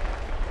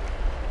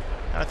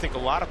 And I think a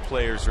lot of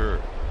players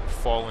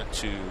fall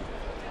into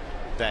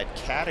that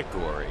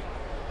category,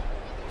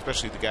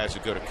 especially the guys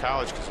that go to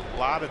college, because a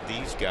lot of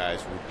these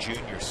guys were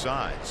junior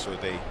signed, so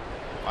they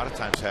a lot of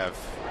times have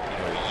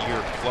a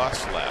year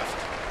plus left.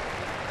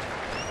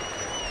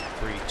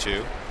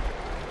 3-2.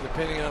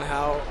 Depending on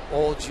how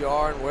old you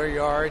are and where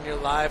you are in your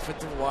life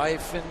with your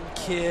wife and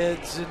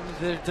kids and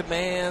the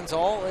demands,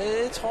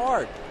 it's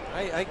hard.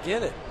 I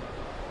get it.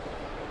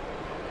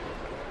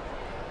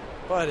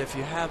 But if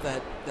you have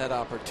that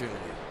opportunity,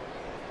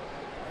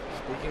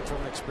 speaking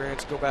from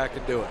experience, go back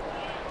and do it.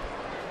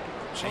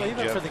 Well,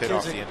 even for the hit kids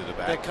off the end of the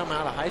bat. that come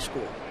out of high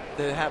school,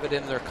 they have it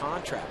in their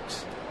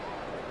contracts.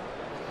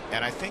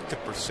 And I think the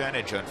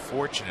percentage,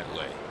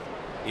 unfortunately,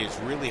 is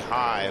really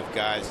high of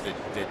guys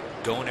that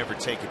don't ever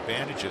take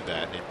advantage of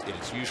that. And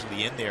it's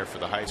usually in there for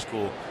the high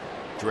school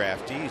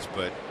draftees.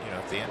 But, you know,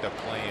 if they end up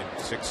playing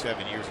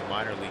 6-7 years of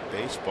minor league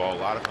baseball, a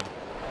lot of them,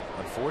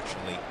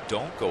 unfortunately,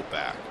 don't go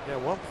back. Yeah,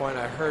 at one point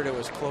I heard it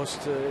was close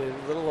to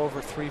a little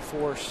over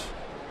 3/4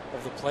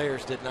 of the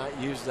players did not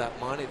use that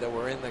money that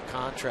were in the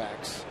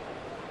contracts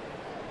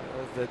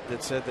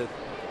that said that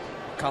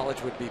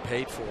college would be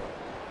paid for.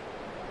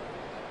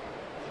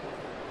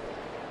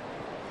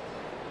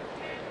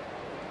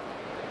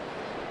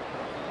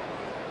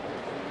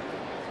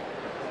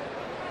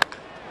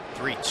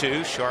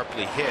 (3-2)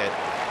 sharply hit,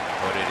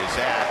 but it is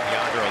at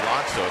Yonder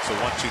Alonso. It's a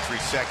 1-2-3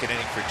 second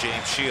inning for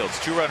James Shields.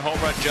 2-run home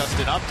run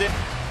Justin Upton,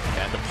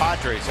 and the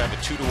Padres have a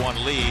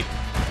 2-1 lead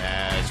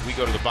as we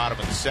go to the bottom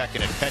of the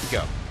second at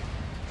Petco.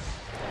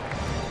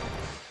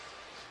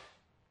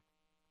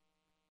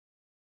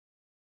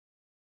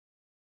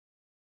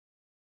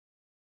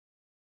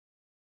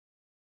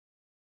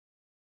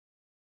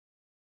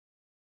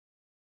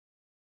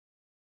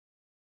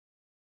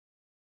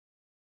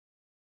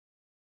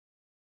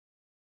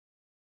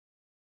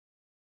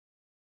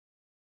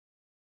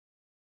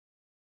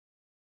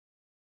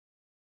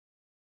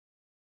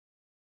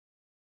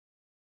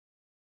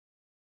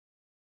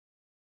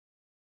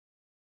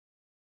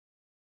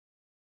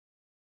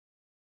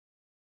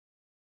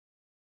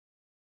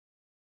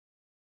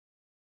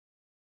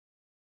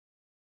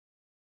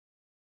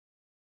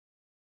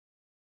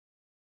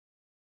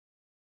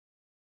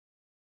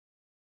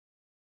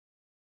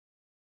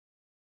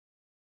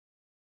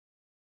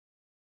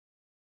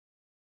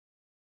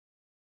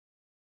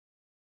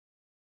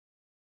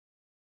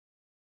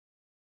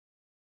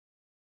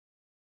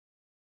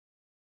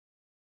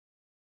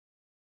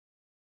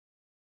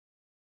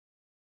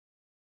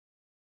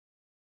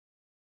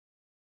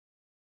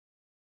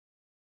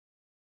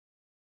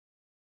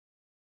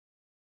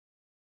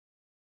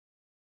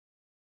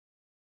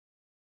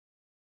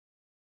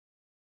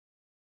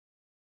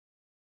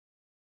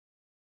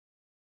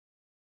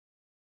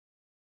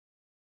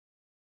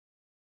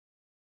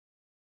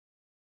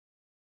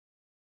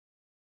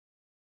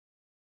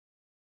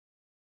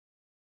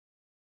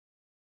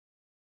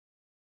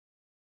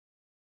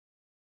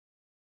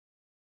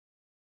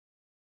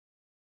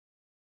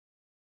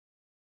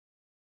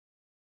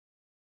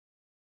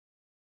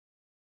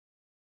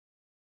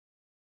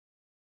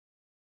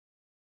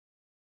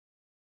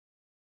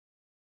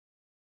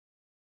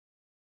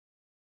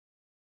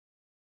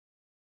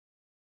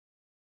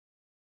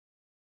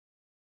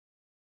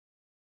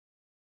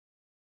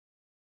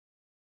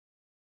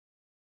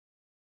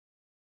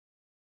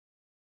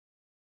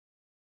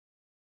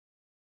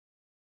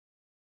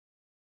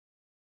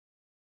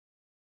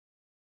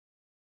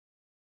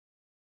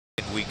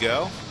 We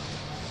go.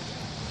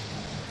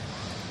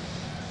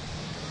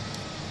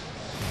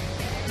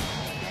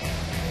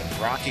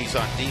 Rockies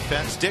on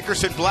defense.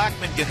 Dickerson,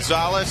 Blackman,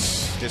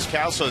 Gonzalez,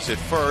 Descalso's at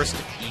first.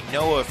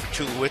 Enoa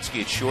for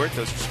Tulowitzki at short.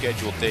 Those are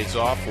scheduled days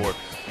off for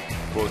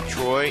both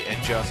Troy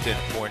and Justin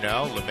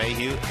Morneau.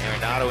 LeMahieu,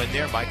 Arenado in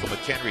there. Michael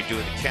McHenry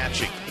doing the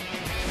catching.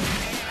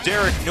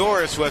 Derek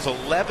Norris, who has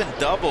 11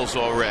 doubles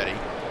already,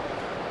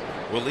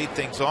 will lead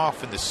things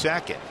off in the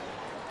second.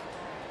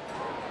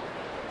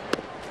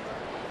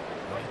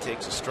 He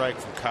takes a strike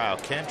from Kyle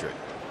Kendrick.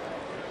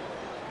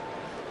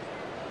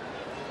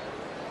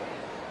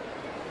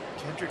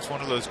 Kendrick's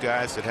one of those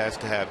guys that has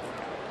to have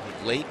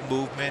late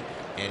movement,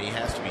 and he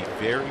has to be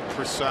very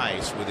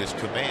precise with his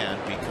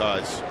command,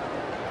 because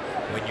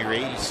when you're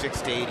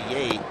 86 to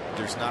 88,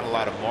 there's not a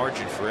lot of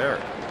margin for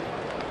error.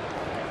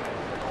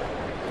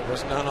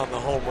 There's none on the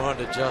home run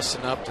to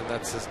Justin Upton.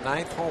 That's his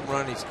 9th home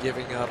run he's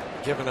given up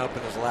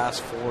in his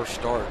last 4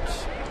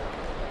 starts.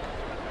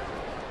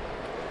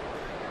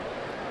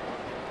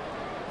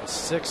 A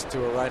 6th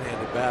to a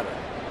right-handed batter.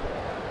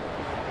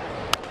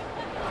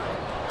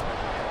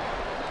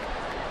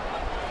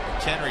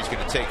 Henry's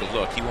going to take a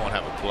look. He won't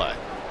have a play.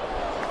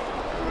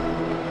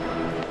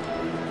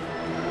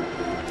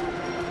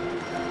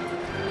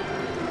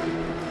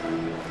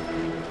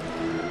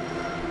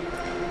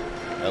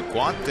 El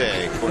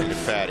Guante, according to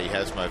Patty,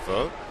 has my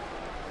vote.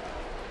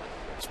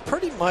 It's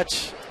pretty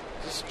much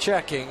just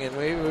checking, and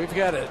we've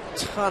got a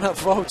ton of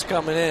votes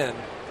coming in.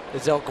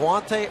 Is El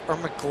Guante or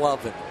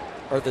McLovin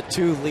are the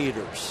 2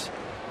 leaders?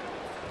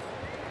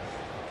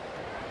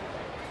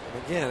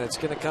 Again, it's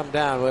going to come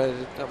down.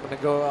 I'm going to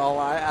go. I'll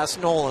ask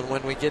Nolan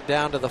when we get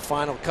down to the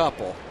final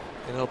couple,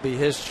 and it'll be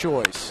his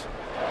choice.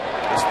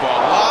 This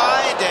ball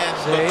wide, and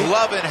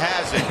McLovin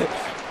has it.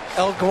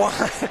 El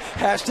Guante,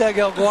 hashtag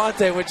El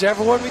Guante,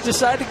 whichever one we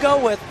decide to go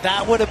with,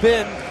 that would have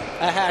been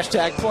a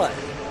hashtag play.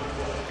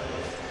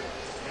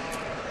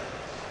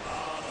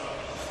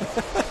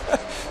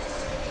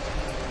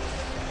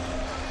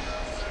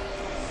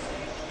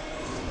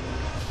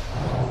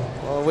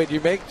 Well, when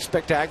you make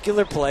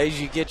spectacular plays,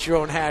 you get your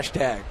own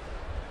hashtag.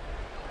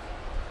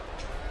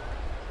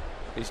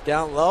 He's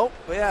down low.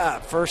 Yeah,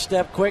 first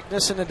step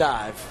quickness and a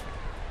dive.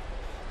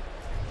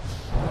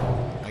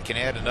 I can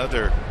add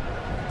another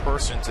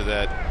person to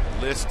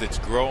that list that's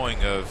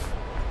growing of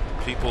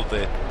people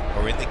that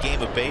are in the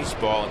game of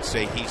baseball and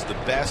say he's the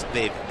best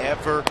they've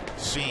ever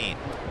seen.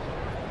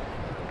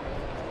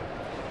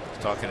 I was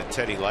talking to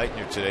Teddy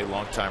Leitner today,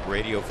 longtime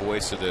radio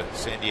voice of the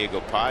San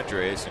Diego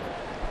Padres, and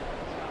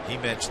he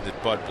mentioned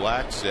that Bud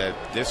Black said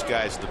this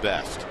guy's the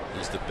best.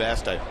 He's the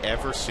best I've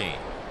ever seen.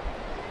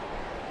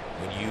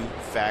 When you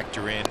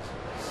factor in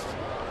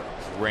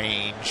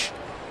range,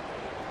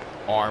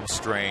 arm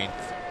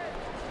strength,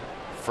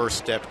 first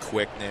step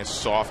quickness,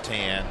 soft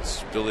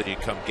hands, ability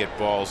to come get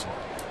balls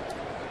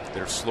that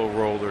are slow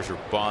rollers or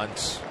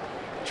bunts,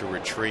 to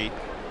retreat.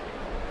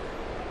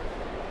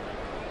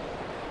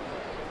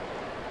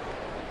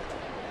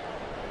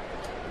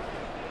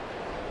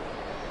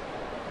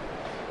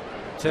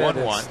 Ted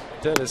 1-1.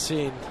 Ted has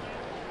seen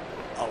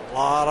a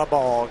lot of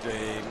ball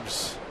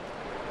games.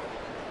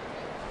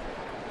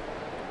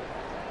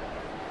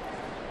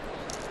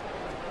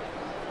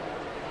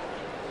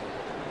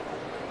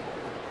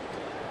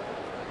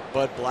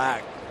 Bud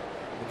Black.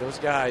 I mean, those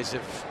guys,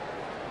 if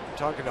I'm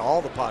talking to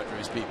all the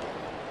Padres people.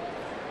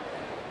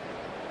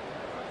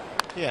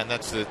 Yeah, and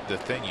that's the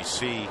thing you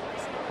see.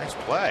 Nice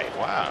play.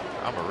 Wow.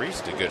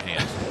 Amarista, good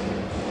hands.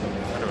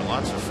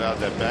 Alonso fouled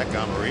that back.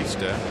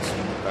 Amarista. It's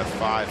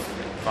about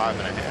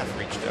 5.5.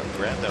 Reached up,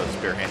 grabbed that with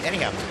his bare hand.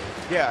 Anyhow,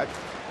 yeah,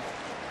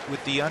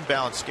 with the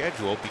unbalanced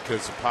schedule,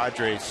 because the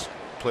Padres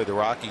play the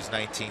Rockies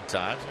 19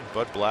 times, and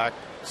Bud Black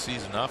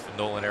sees enough in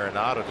Nolan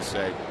Arenado to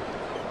say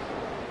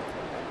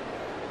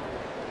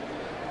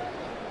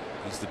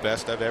he's the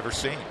best I've ever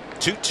seen.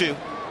 2-2.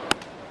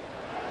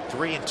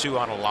 3-2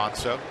 on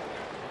Alonso.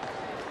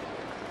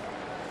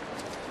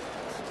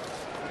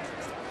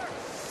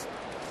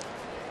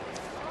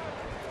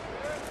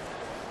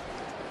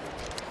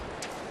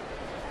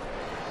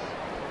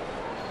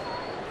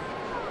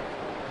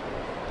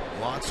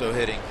 Alonso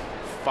hitting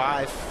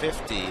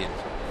 .550 in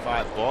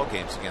 5 ball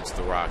games against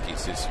the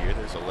Rockies this year.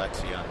 There's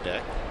Alexi on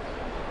deck.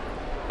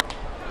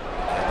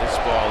 And this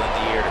ball in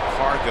the air to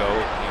Cargo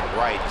in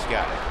right. He's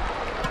got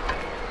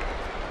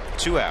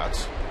 2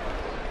 outs.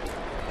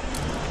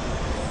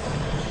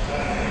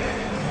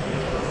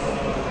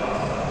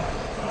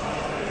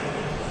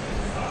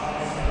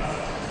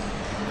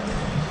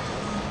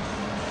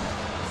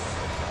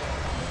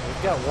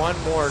 We've got one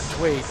more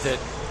tweet that,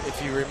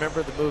 if you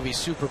remember the movie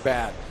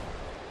Superbad.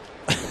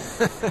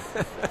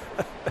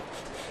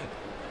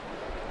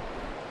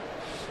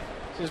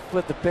 Just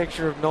put the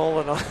picture of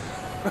Nolan on.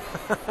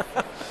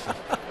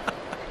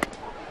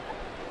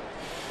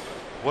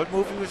 What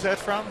movie was that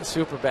from?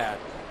 Superbad.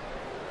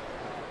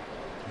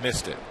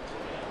 Missed it.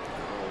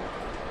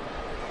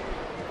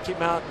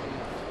 Came out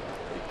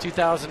in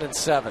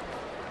 2007.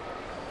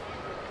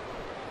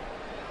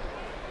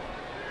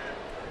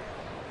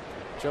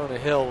 Jonah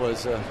Hill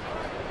was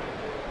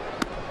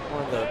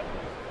one of the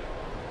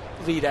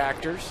lead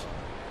actors.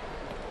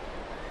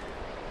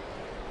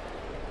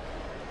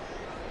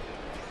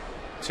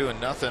 2-0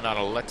 on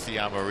Alexi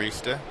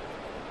Amarista.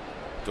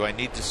 Do I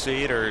need to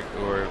see it, or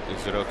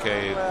is it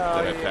okay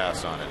that I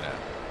pass on it now?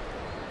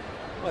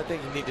 Well, I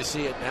think you need to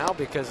see it now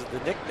because of the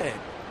nickname.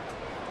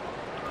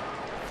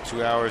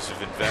 2 hours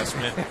of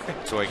investment,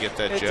 so I get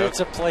that joke. It's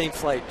a plane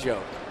flight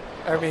joke.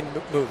 I mean,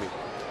 movie.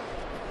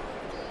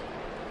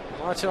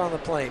 Watch it on the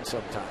plane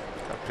sometime.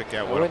 I'll pick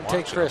out I what wouldn't I'm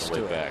take watching Chris on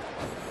the to way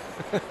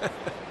it. back.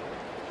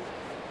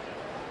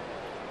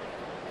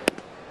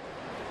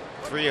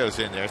 3-0's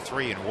in there,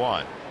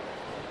 3-1.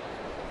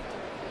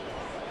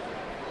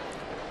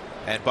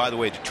 And by the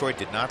way, Detroit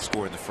did not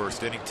score in the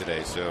first inning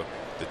today, so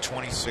the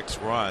 26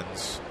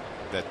 runs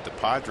that the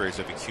Padres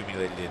have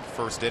accumulated in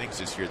first innings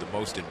this year, the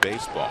most in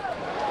baseball.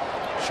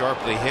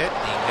 Sharply hit.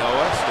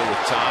 Noah still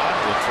with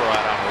time. Will throw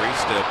out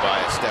Amarista by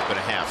a step and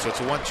a half. So it's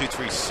a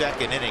 1-2-3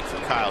 second inning for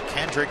Kyle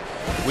Kendrick.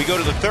 We go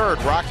to the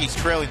third. Rockies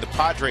trailing the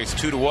Padres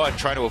 2-1,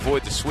 trying to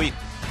avoid the sweep.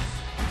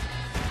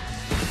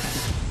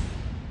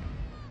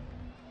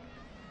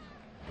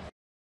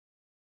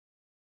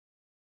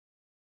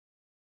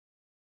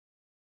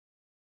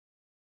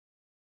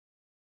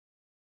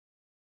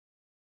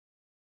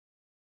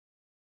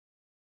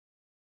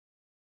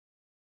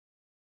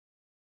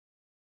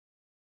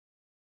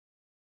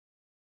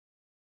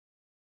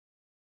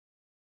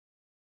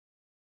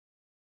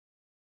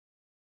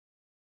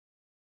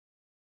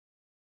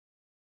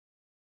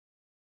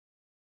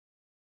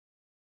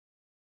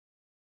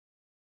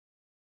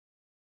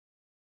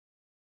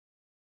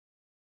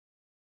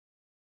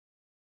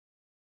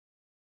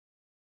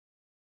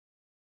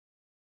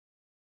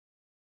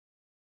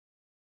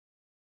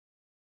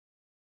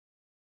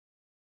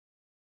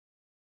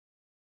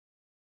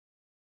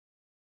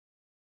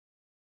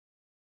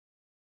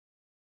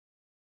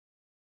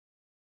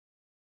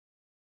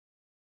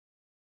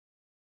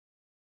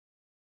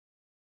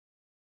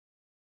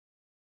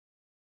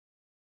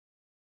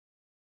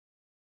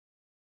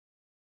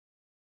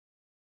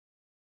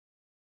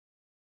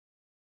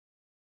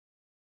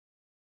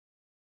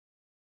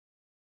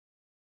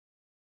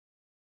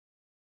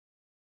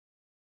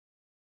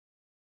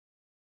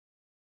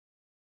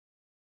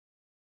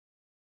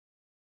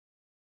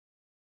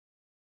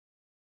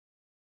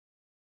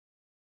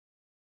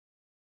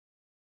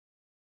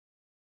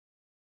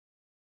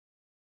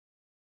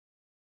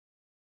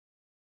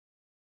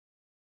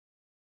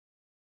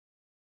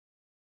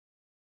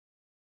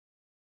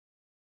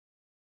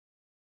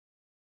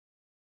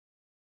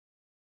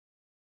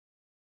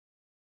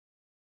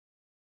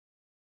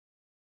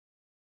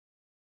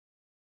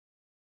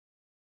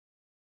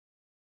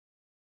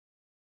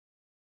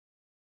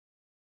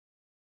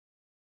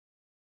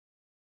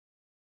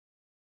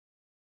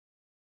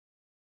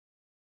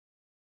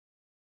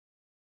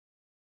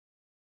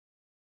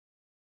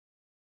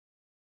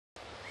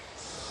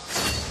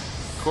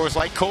 Coors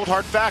Light Cold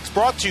Hard Facts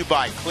brought to you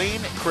by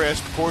Clean,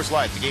 Crisp Coors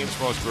Light, the game's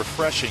most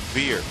refreshing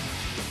beer.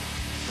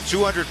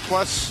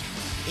 200-plus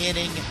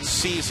inning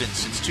season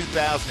since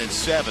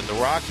 2007. The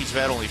Rockies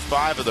have had only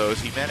 5 of those.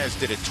 Jimenez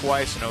did it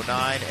twice in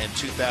 09 and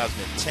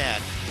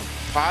 2010.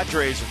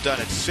 Padres have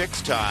done it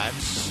 6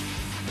 times.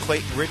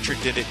 Clayton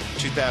Richard did it in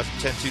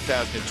 2010,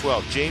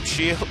 2012. James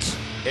Shields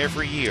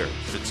every year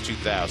since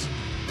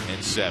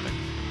 2007.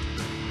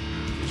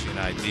 Gives you an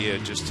idea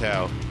just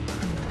how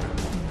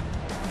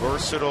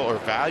versatile or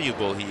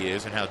valuable he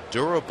is and how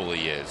durable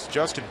he is.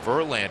 Justin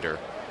Verlander,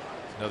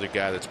 another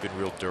guy that's been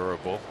real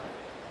durable.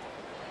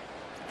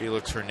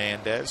 Felix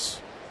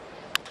Hernandez.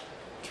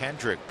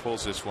 Kendrick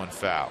pulls this one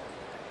foul.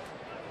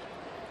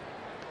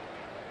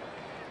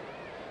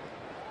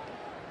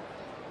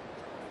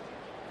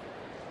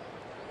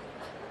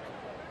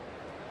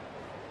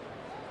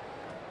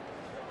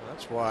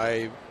 That's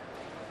why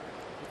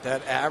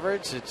that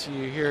average,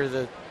 you hear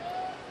the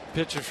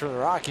pitchers from the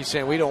Rockies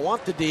saying we don't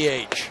want the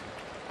DH.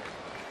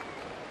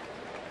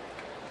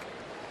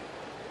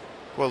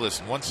 Well,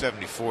 listen,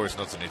 174 is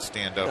nothing to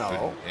stand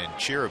up and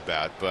cheer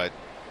about, but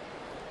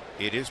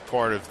it is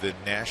part of the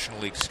National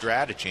League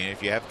strategy. And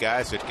if you have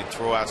guys that can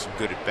throw out some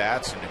good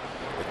at-bats and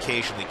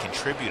occasionally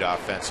contribute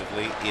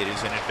offensively, it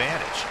is an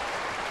advantage.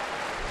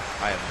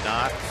 I am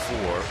not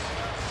for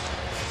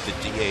the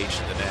DH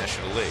in the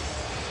National League.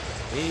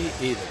 Me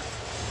either.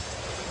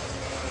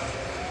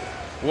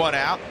 1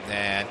 out,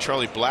 and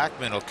Charlie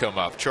Blackmon will come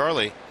up.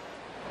 Charlie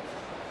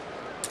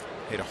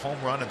hit a home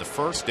run in the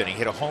first inning,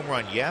 hit a home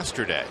run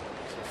yesterday.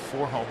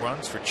 4 home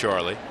runs for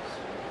Charlie.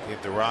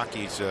 Gave the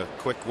Rockies a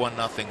quick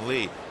 1-0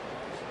 lead.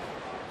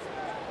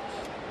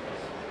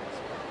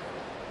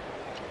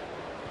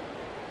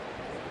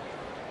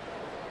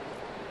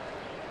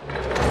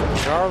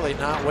 Charlie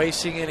not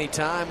wasting any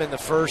time in the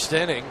first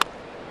inning.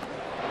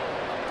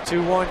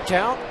 2-1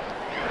 count.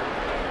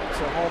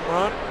 It's a home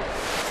run.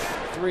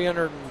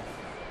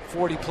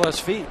 340 plus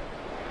feet.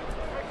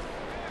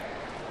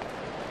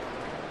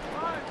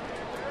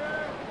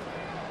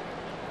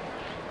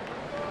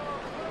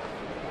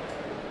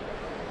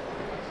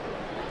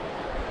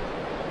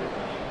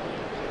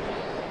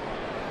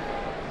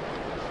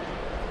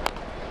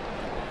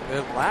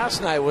 And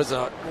last night was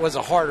a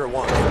harder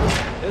one.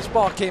 This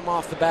ball came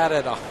off the bat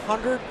at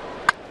 100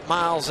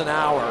 miles an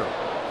hour,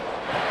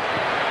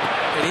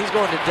 and he's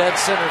going to dead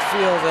center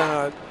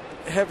field,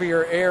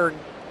 heavier air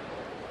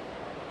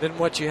than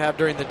what you have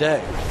during the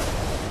day.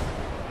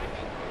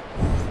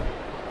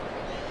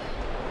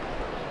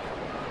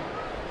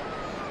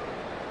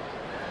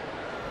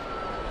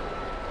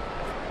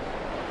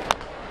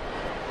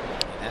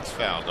 And that's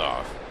fouled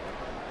off.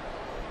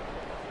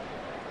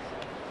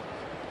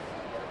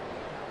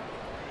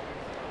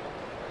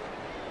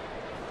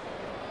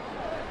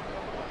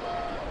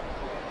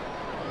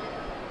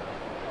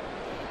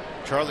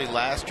 Charlie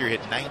last year hit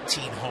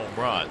 19 home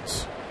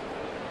runs,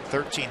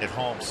 13 at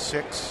home,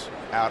 6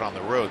 out on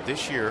the road.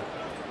 This year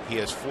he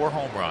has 4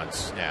 home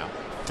runs now,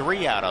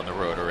 3 out on the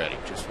road already,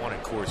 just 1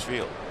 at Coors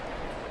Field.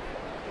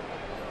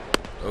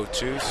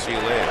 0-2, see you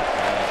later.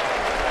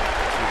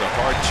 Through the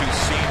hard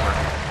 2-seamer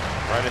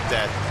right at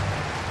that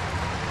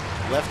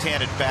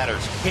left-handed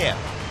batter's hip,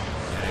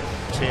 and it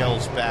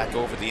tails back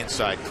over the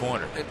inside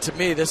corner. And to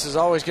me, this is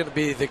always going to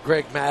be the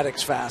Greg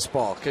Maddux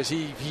fastball, because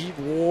he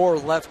wore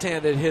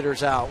left-handed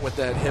hitters out with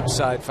that hip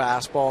side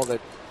fastball that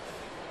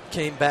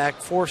came back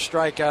 4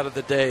 strikeout of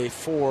the day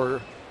for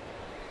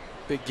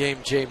big game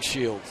James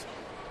Shields.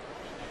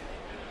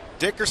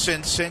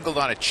 Dickerson singled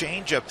on a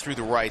changeup through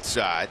the right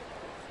side.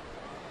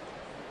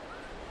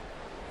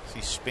 See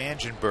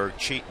Spangenberg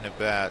cheating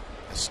about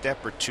a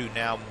step or 2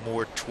 now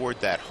more toward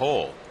that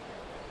hole.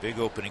 Big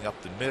opening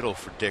up the middle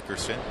for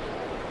Dickerson.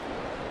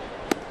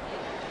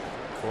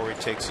 Corey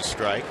takes a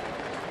strike.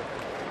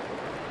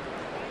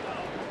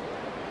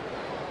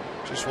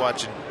 Just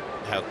watching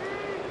how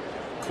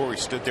Corey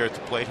stood there at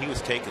the plate. He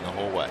was taken the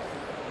whole way.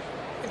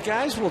 And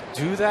guys will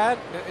do that,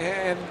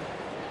 and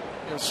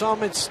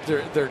some it's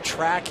they're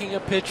tracking a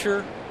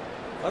pitcher.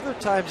 Other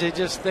times they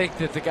just think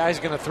that the guy's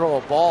going to throw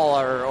a ball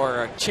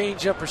or a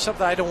changeup or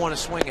something I don't want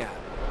to swing at.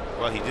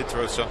 Well, he did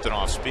throw something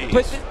off speed.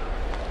 But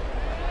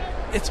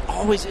it's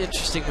always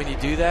interesting when you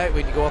do that,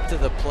 when you go up to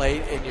the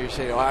plate and you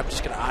say, I'm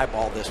just going to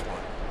eyeball this one.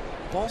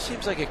 The ball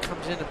seems like it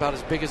comes in about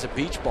as big as a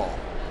beach ball.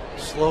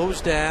 Slows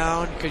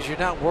down because you're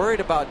not worried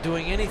about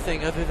doing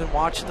anything other than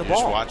watching the ball.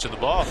 Just watching the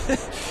ball.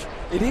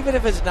 And even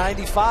if it's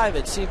 95,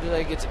 it seems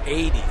like it's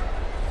 80.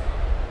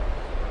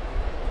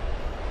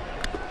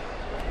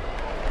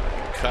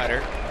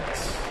 Cutter.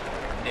 It's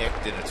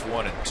nicked, and it's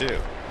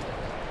 1-2.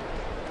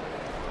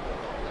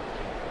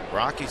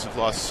 Rockies have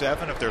lost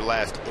 7 of their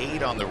last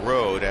 8 on the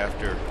road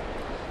after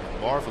a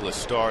marvelous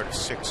start of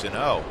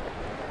 6-0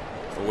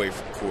 away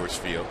from Coors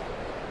Field.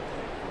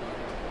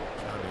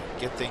 Trying to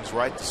get things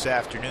right this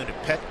afternoon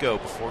at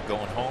Petco before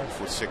going home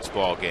for 6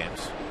 ball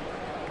games.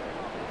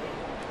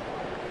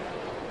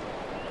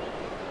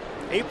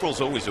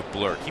 April's always a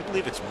blur. Can you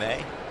believe it's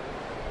May?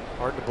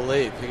 Hard to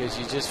believe because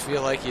you just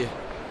feel like you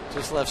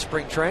just left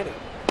spring training.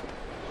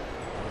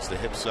 was the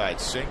hip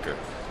side sinker.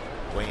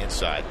 Way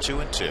inside,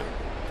 2-2.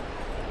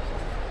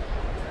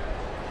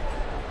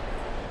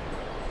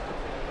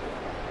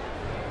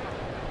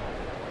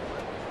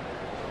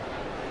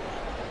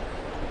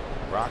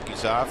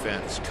 Rockies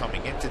offense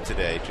coming into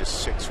today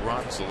just 6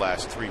 runs the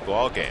last 3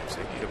 ball games.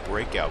 They need a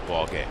breakout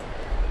ball game.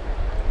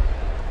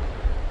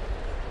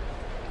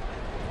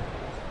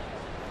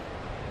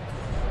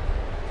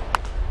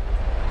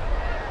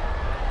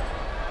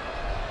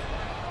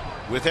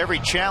 With every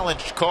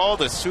challenge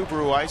called, a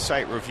Subaru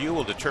eyesight review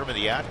will determine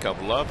the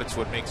outcome. Love, it's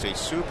what makes a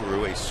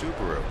Subaru a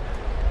Subaru.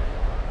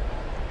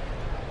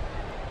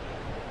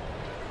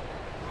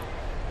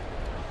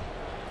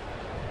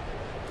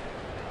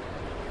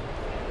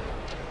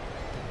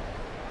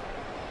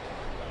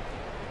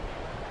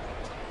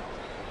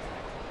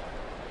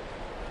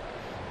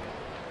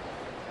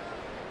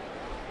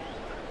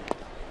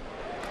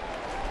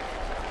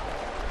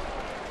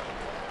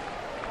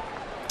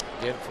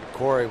 Again from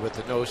Corey with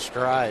the no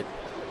stride.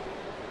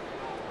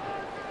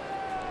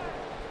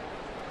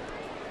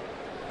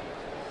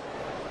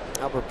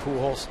 Albert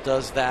Pujols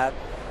does that.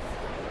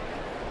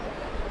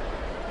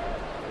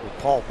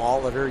 Paul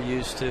Molitor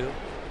used to.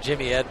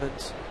 Jimmy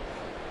Edmonds.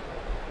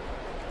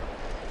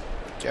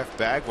 Jeff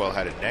Bagwell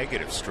had a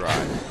negative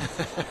stride.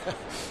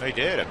 He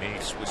did. I mean, he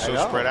was so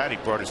spread out, he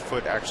brought his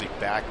foot actually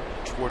back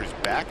toward his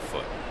back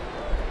foot.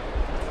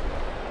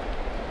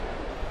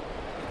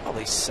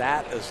 Probably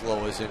sat as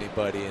low as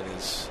anybody in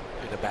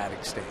a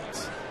batting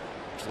stance.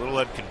 It's a little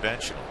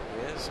unconventional.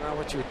 Yeah, it's not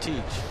what you would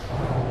teach.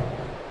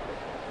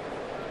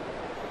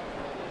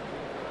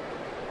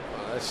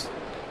 That's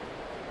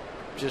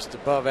just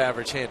above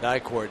average hand-eye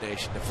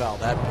coordination to foul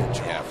that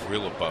pitch off.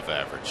 Real above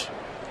average.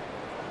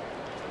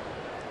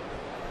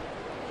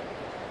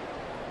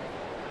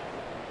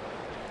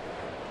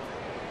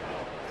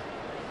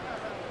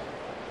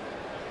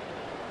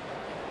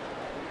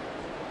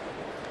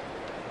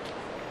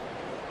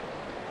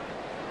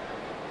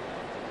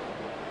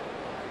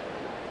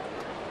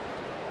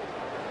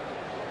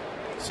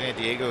 San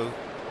Diego,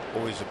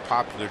 always a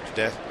popular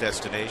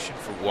destination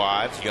for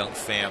wives, young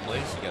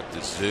families. You got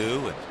the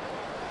zoo and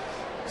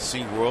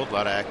SeaWorld, a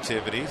lot of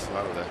activities. A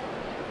lot of the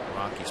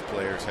Rockies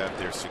players have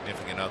their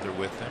significant other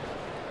with them.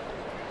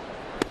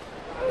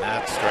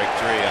 That's strike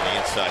 3 on the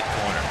inside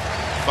corner.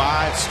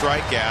 5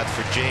 strikeouts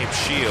for James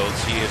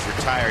Shields. He has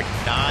retired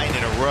 9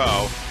 in a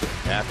row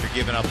after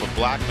giving up a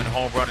Blackmon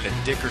home run and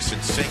a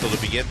Dickerson single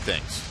to begin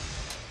things.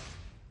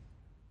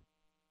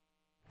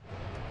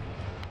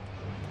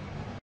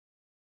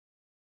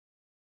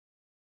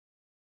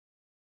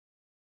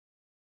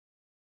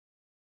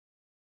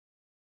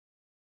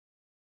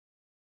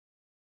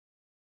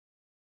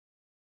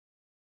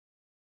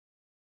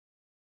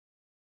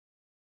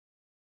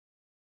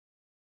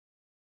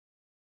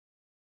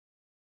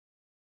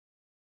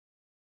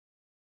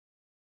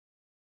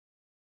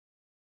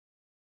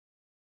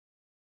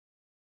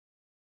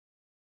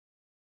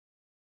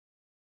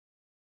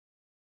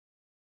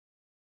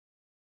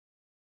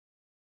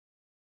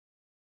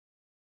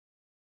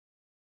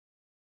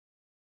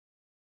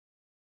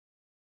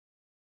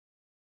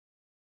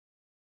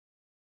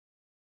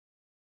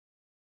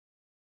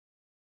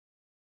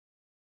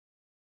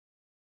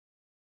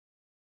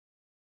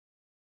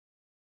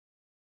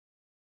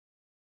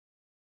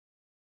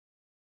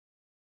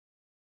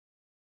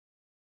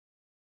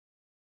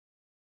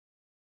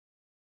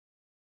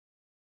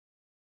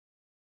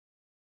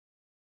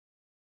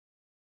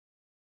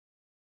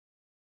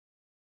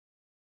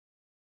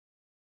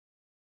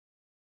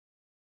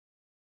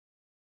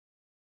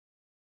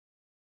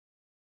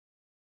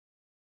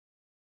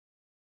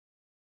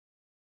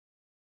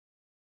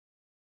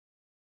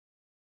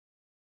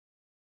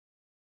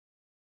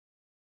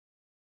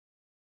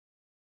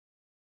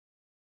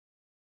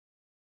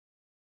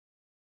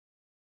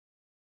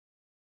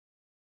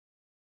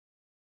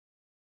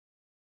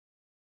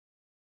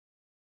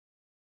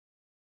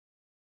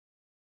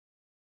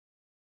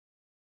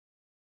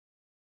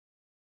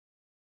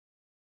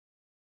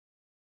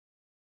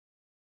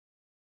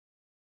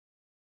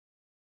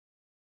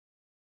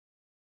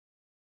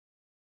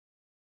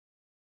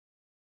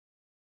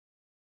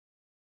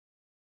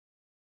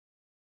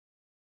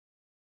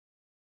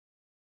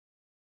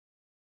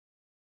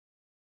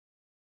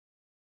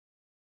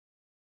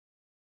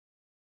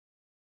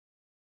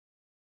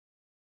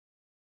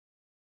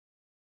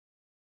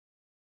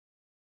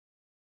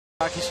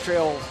 Rockies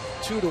trail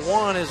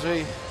 2-1 as we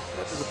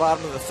get to the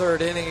bottom of the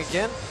 3rd inning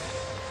again.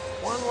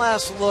 One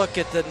last look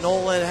at the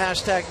Nolan,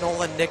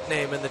 #Nolan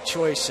nickname and the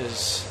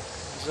choices.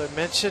 As I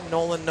mentioned,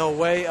 Nolan No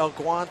Way, El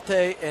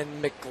Guante,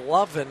 and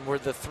McLovin were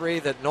the 3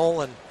 that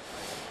Nolan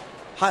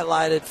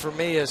highlighted for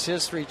me as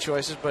his 3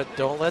 choices, but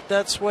don't let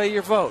that sway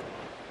your vote.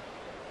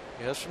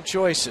 He has some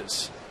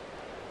choices.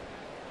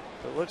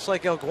 It looks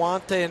like El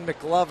Guante and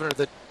McLovin are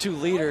the 2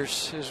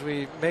 leaders as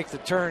we make the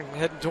turn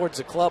heading towards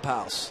the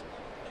clubhouse.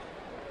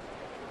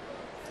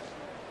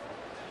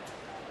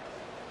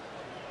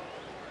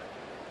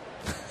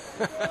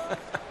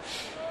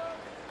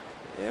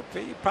 Yeah,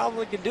 you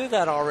probably can do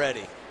that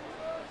already.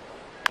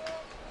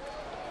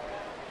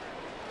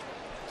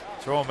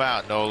 Throw him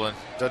out, Nolan.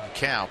 Doesn't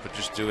count, but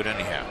just do it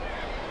anyhow.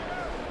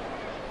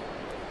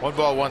 1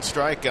 ball, 1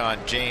 strike on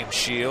James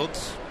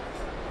Shields.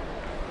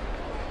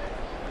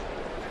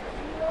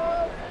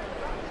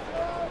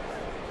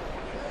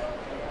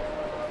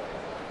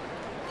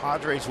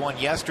 Padres won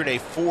yesterday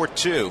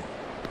 4-2.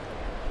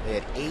 They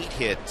had 8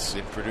 hits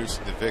in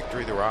producing the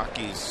victory. The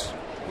Rockies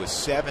with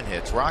 7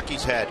 hits.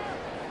 Rockies had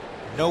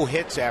no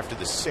hits after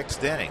the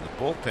 6th inning.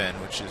 The bullpen,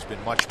 which has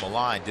been much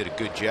maligned, did a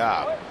good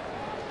job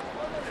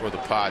for the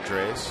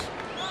Padres.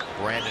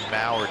 Brandon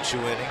Maurer 2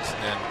 innings,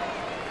 and then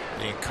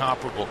the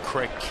incomparable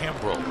Craig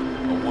Kimbrell,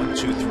 a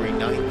 1-2-3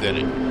 ninth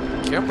inning.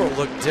 Kimbrell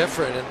looked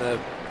different in the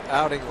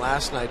outing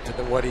last night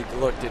than what he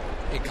looked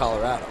in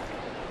Colorado.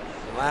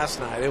 Last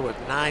night it was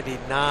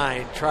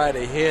 99. Try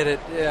to hit it.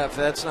 Yeah, if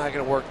that's not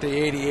going to work, the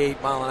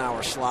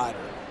 88-mile-an-hour slider.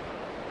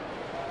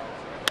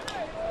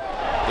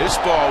 This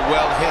ball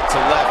well hit to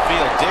left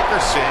field.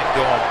 Dickerson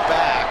going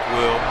back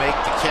will make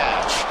the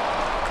catch.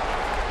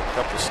 A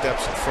couple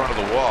steps in front of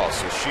the wall.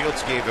 So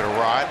Shields gave it a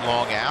ride.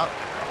 Long out.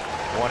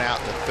 1 out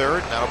in the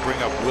 3rd. And that'll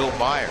bring up Will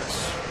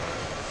Myers.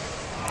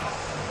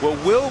 Well,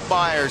 Will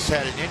Myers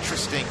had an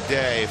interesting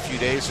day a few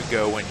days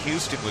ago when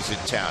Houston was in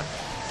town.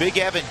 Big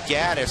Evan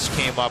Gattis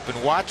came up,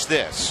 and watch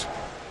this.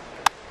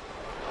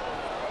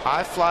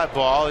 High fly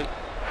ball,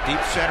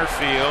 deep center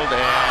field,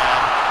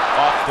 and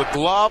off the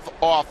glove,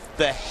 off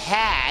the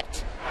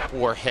hat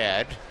or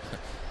head,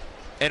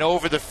 and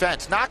over the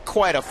fence. Not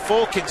quite a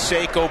full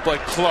Canseco, but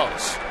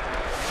close.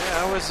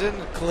 Yeah, I was in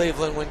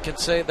Cleveland when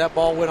that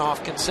ball went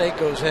off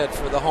Canseco's head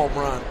for the home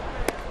run.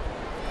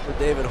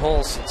 David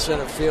Holtz in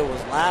center field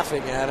was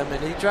laughing at him,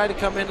 and he tried to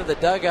come into the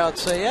dugout and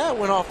say, "Yeah, it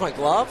went off my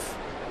glove."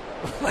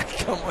 Like,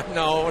 come on,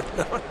 no,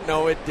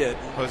 it didn't.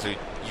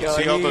 You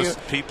see all those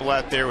people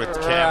out there with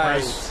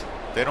cameras?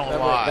 They don't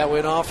lie. That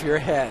went off your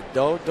head.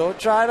 Don't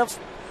try to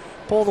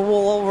pull the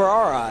wool over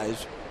our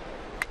eyes.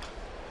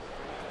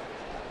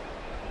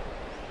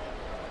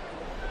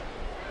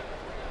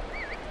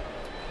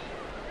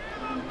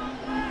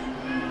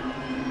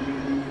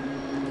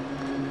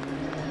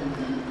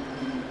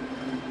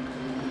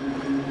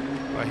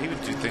 Well, he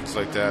would do things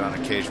like that on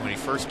occasion. When he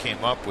first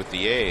came up with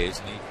the A's,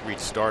 and he reached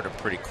stardom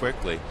pretty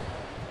quickly,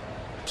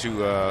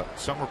 to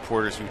some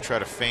reporters who try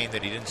to feign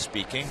that he didn't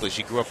speak English,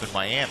 he grew up in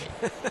Miami.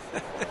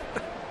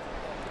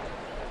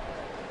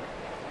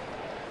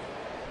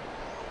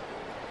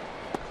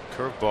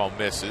 Curveball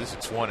misses.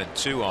 It's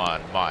 1-2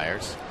 on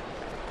Myers.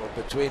 Well,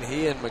 between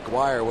he and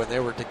McGuire, when they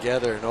were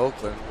together in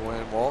Oakland,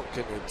 when Walt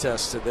can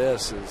attest to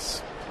this,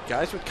 is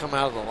guys would come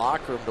out of the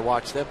locker room to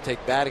watch them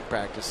take batting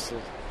practice.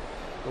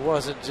 It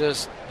wasn't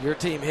just your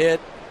team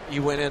hit,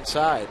 you went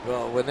inside.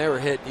 Well, when they were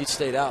hit, you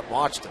stayed out and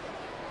watched them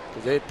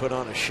because they'd put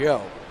on a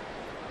show.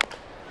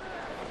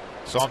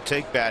 Saw him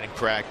take batting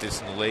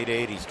practice in the late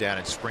 80s down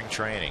in spring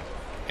training,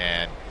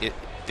 and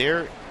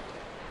the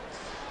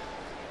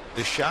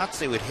shots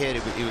they would hit,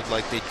 it would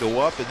like they'd go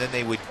up and then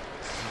they would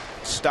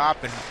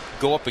stop and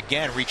go up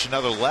again, reach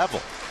another level.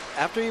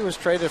 After he was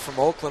traded from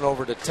Oakland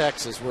over to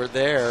Texas,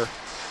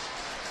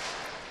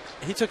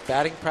 he took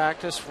batting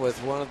practice with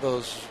one of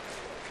those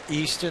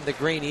the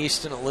green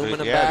Easton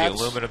aluminum bats. Yeah, the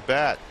aluminum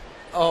bat.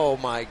 Oh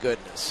my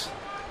goodness,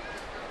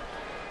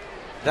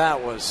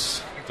 that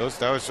was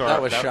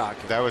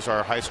shocking. That was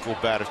our high school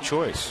bat of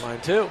choice. Mine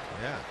too.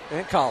 Yeah.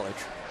 And college.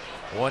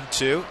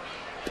 1-2.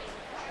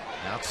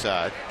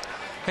 Outside.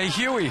 Hey,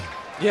 Huey.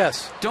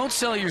 Yes. Don't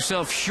sell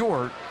yourself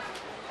short,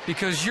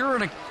 because you're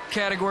in a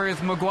category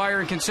with McGuire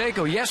and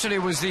Canseco. Yesterday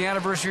was the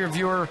anniversary of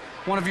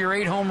one of your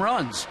 8 home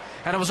runs,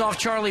 and it was off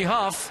Charlie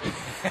Huff.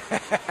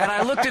 And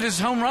I looked at his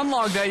home run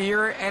log that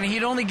year, and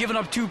he'd only given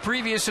up 2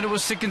 previous, and it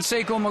was to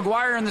Canseco and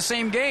McGuire in the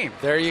same game.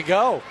 There you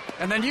go.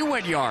 And then you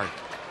went yard.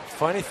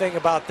 Funny thing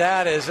about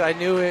that is I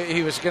knew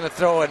he was going to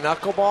throw a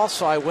knuckleball,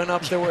 so I went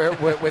up there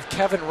with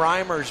Kevin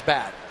Reimer's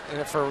bat.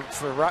 And for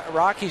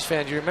Rockies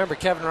fans, you remember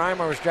Kevin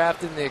Reimer was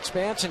drafted in the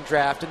expansion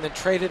draft and then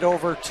traded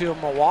over to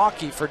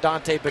Milwaukee for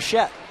Dante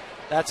Bichette.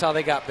 That's how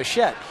they got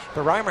Bichette.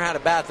 But Reimer had a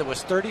bat that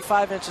was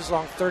 35 inches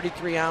long,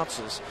 33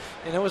 ounces,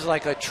 and it was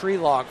like a tree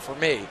log for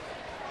me.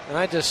 And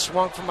I just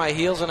swung from my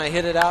heels and I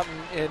hit it out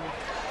in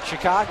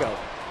Chicago.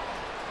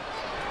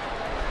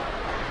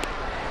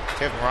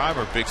 Kevin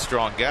Reimer, big,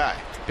 strong guy.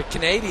 Big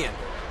Canadian.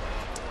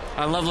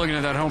 I love looking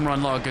at that home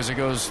run log because it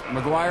goes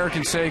McGuire,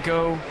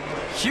 Canseco,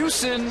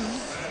 Houston.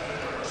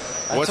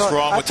 What's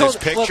wrong with this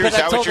picture? Is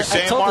that what you're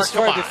saying, Mark? I told the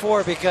story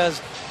before because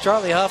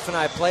Charlie Huff and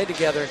I played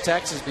together in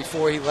Texas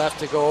before he left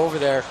to go over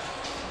there.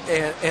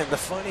 And the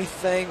funny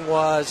thing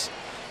was,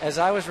 as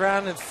I was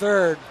rounding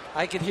third,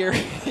 I could hear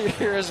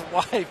his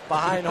wife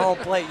behind home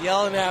plate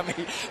yelling at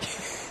me,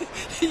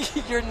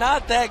 "You're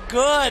not that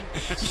good."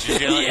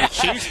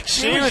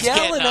 She was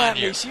yelling at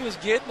me. She was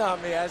getting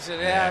on me. I said,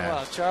 "Yeah,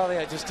 well, Charlie,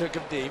 I just took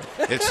him deep."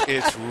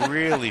 It's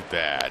really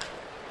bad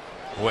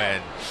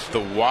when the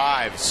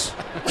wives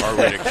are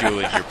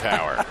ridiculing your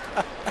power.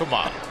 Come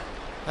on.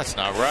 That's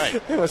not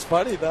right. It was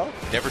funny, though.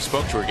 Never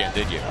spoke to her again,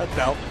 did you?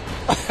 No.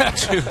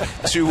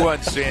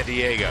 2-1 San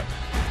Diego.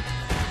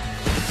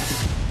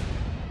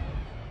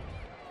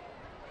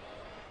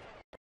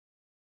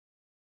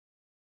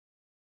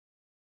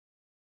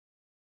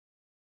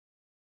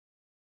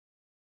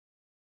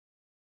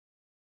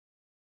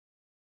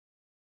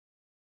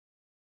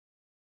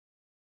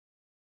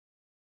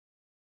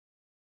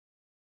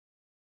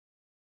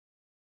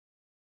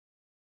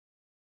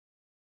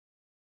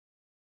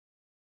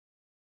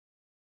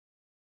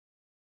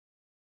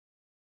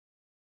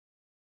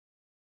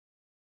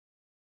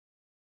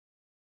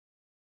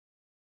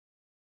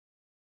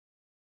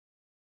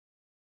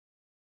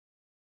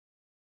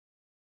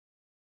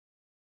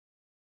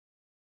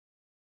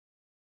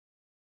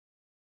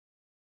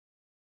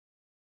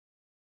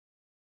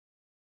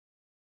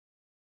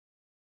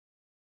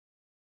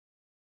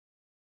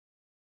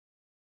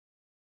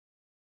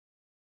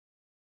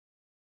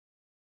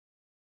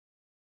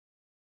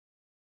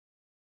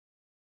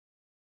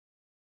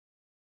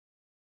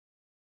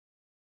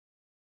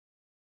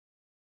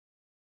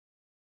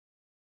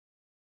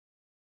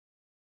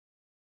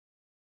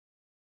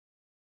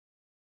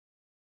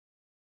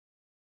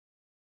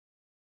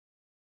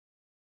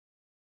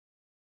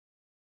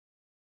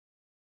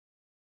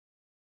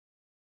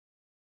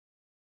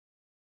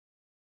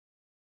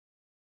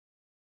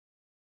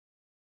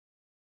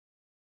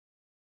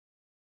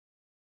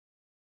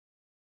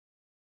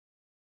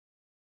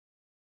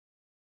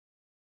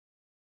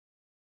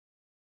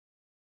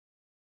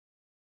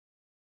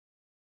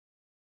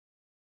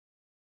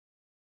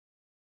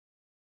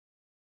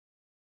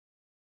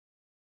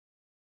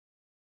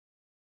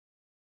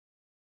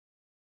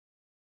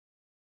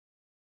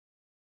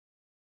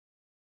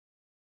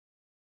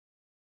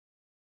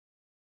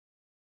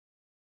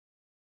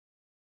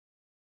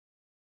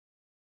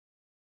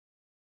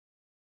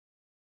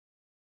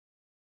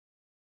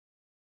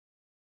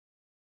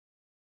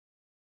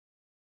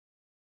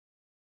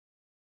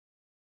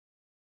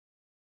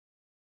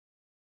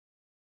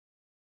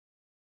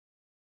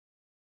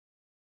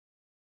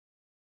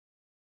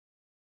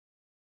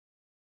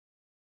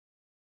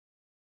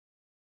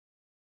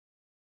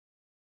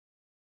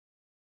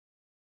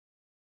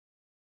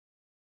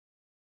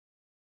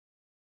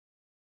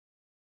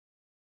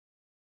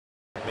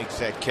 makes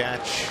that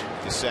catch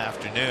this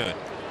afternoon.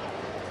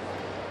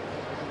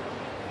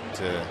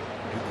 A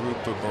new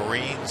group of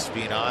Marines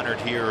being honored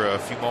here a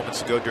few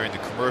moments ago during the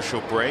commercial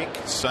break.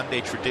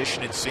 Sunday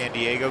tradition in San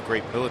Diego,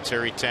 great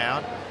military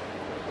town.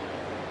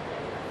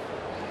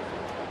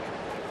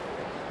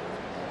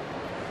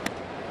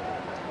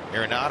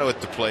 Arenado at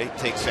the plate,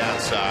 takes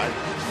outside.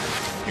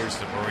 Here's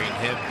the Marine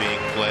hymn being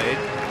played.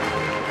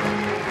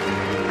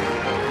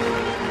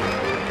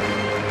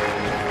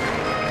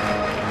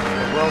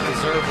 A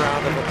well-deserved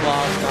round of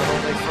applause, not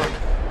only from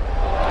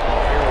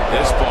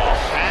this ball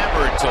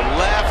hammered to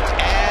left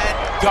and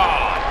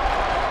gone.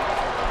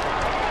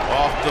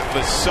 Off the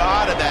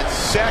facade of that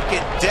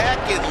second deck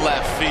in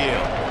left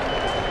field.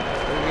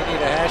 We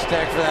need a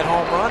hashtag for that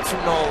home run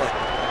from Nolan.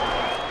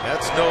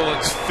 That's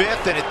Nolan's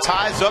 5th, and it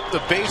ties up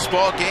the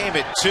baseball game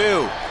at 2.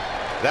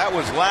 That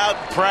was loud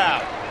and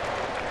proud.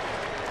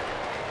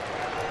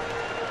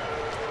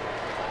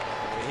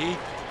 He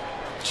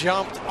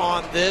jumped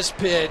on this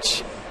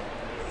pitch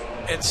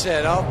and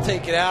said, I'll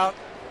take it out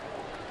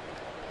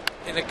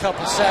in a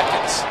couple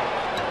seconds.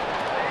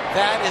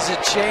 That is a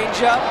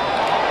changeup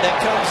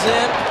that comes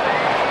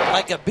in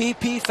like a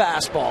BP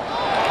fastball.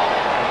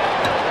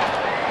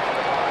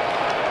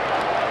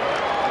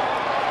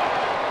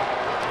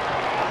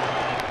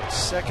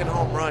 Second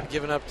home run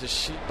given up to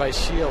by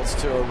Shields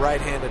to a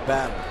right-handed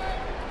batter.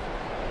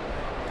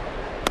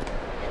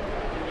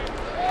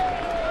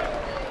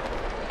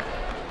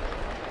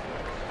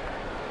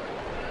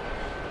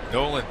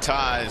 Nolan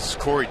ties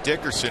Corey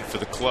Dickerson for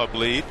the club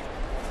lead.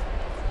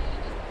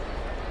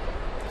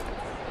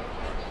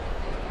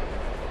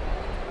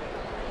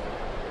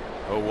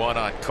 Oh, 1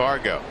 on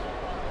Cargo.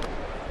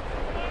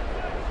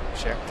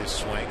 Check this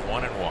swing,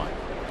 1-1.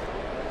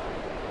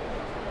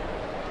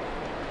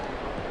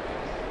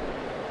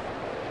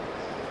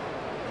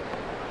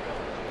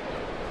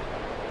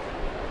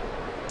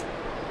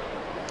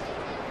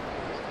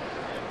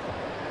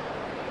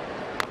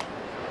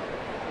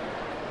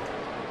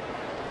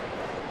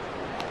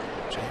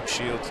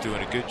 Shields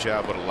doing a good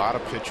job, what a lot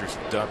of pitchers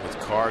have done with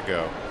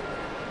Cargo.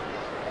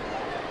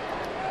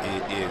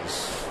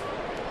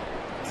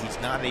 He's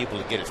not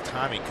able to get his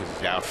timing because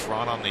he's out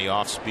front on the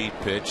off-speed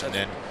pitch, and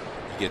then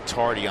you get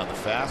tardy on the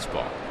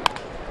fastball.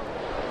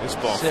 This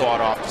ball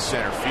fought off to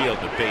center field,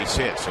 the base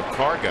hit. So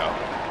Cargo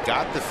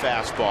got the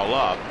fastball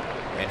up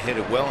and hit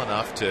it well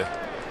enough to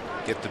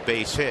get the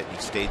base hit. He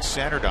stayed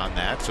centered on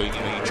that, so you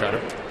try to.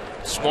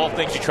 Small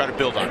things you try to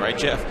build on, right,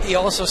 Jeff? He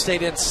also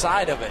stayed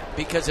inside of it,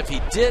 because if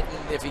he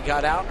didn't, if he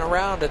got out and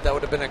around it, that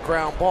would have been a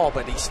ground ball.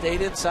 But he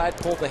stayed inside,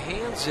 pulled the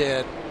hands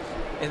in,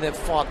 and then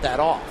fought that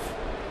off.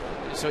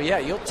 So, yeah,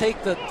 you'll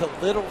take the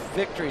little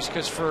victories,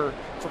 because for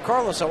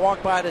Carlos, I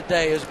walked by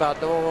today, it was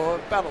about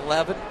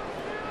 11,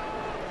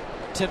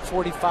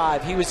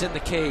 10:45. He was in the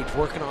cage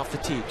working off the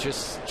tee,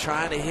 just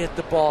trying to hit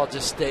the ball,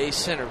 just stay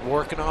centered,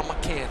 working on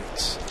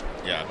mechanics.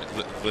 Yeah, I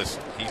mean,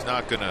 listen, he's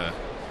not going to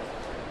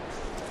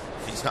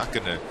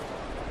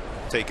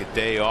take a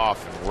day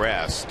off and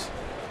rest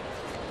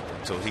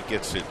until he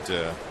gets it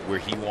where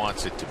he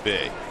wants it to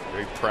be.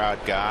 Very proud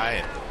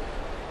guy, and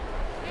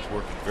he's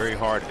working very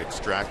hard at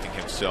extracting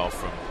himself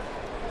from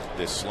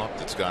this slump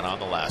that's gone on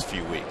the last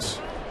few weeks.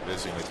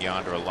 Visiting with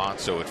Yonder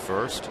Alonso at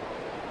first.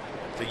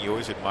 The thing you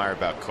always admire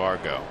about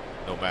Cargo,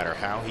 no matter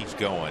how he's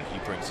going, he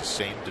brings the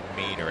same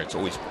demeanor. It's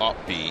always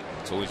upbeat.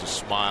 It's always a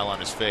smile on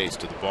his face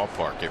to the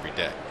ballpark every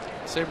day.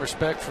 Same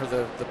respect for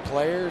the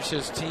players,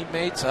 his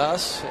teammates,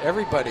 us,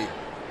 everybody.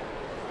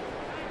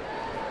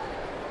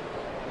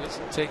 He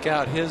doesn't take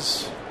out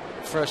his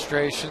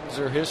frustrations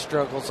or his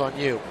struggles on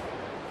you.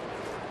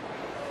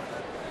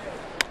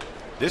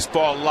 This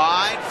ball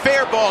line,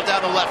 fair ball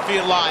down the left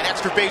field line.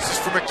 Extra bases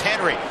for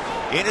McHenry.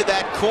 Into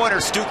that corner,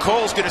 Stu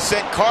Cole's going to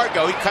send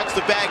Cargo. He cuts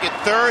the bag at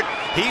third.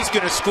 He's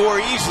going to score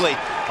easily.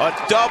 A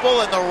double,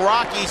 and the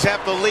Rockies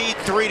have the lead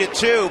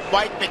 3-2.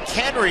 Mike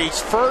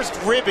McHenry's first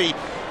ribby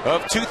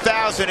of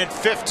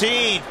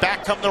 2015.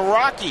 Back come the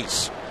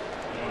Rockies.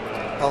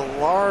 A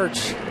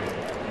large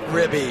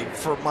ribby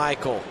for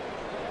Michael.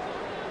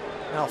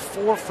 Now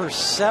 4 for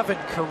 7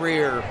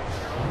 career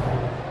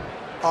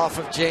off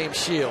of James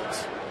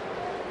Shields.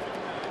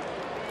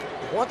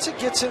 Once it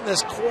gets in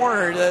this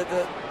corner,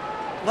 the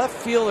left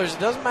fielders, it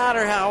doesn't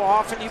matter how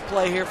often you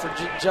play here for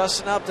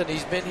Justin Upton.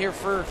 He's been here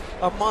for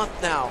a month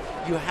now.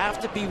 You have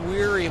to be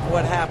weary of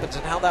what happens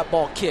and how that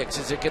ball kicks.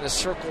 Is it going to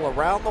circle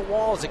around the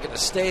wall? Is it going to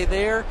stay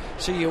there?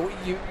 So you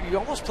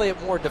almost play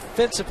it more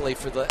defensively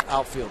for the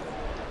outfielder.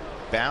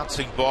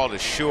 Bouncing ball to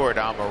short.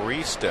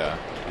 Amarista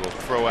will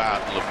throw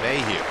out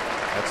LeMahieu.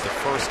 That's the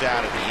first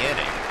out of the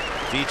inning.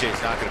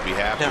 DJ's not going to be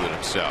happy with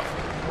himself.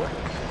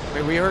 I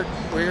mean, we heard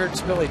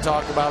Spilly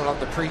talk about it on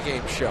the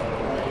pregame show.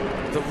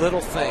 The little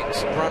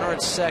things. Runner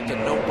at second,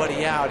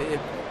 nobody out.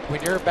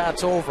 When your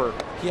bat's over,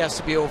 he has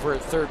to be over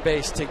at third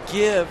base to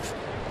give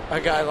a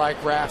guy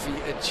like Raffy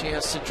a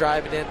chance to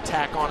drive it in,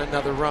 tack on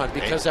another run,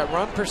 because that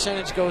run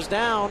percentage goes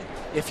down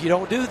if you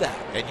don't do that.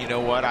 And you know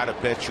what? I'd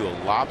have bet you a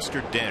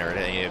lobster dinner,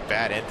 and the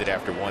bat ended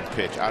after one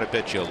pitch. I'd have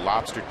bet you a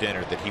lobster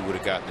dinner that he would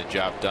have gotten the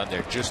job done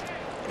there. Just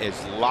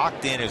as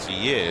locked in as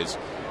he is,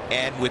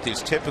 and with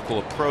his typical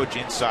approach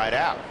inside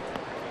out.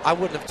 I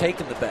wouldn't have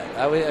taken the bet.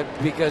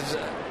 Because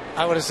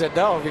I would have said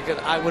no, because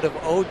I would have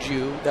owed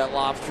you that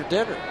lobster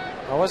dinner.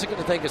 I wasn't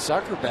going to take a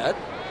sucker bet.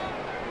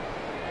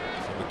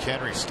 So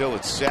McHenry still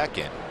at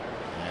second,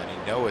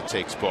 and Noah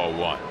takes ball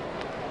one.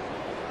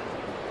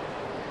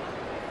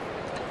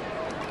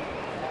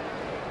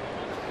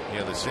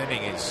 This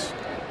inning has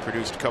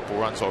produced a couple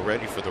runs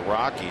already for the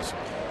Rockies.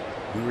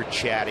 We were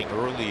chatting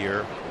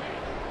earlier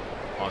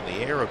on the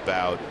air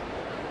about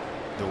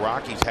the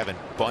Rockies haven't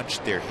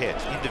bunched their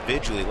hits.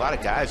 Individually, a lot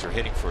of guys are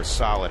hitting for a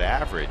solid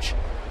average,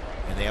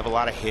 and they have a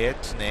lot of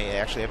hits, and they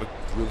actually have a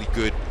really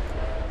good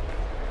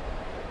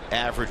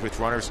average with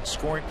runners in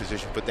scoring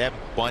position, but they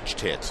haven't bunched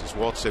hits. As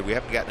Walt said, we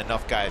haven't gotten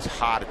enough guys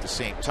hot at the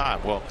same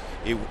time. Well,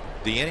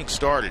 the inning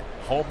started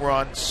home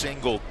run,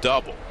 single,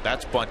 double.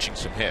 That's bunching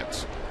some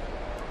hits.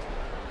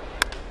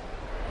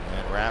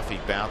 And Raffy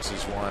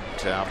bounces one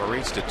to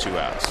Almarista, 2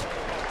 outs.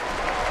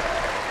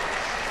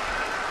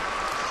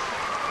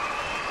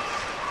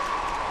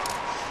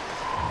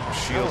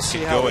 Shields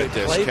can go at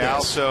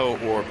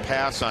Descalso or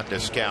pass on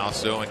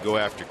Descalso and go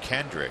after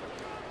Kendrick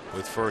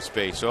with first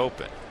base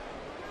open.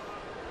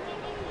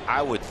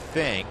 I would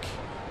think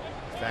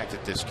the fact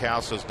that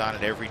Descalso's not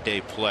an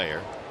everyday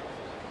player,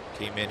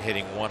 came in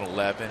hitting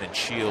 111, and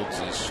Shields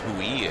is who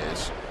he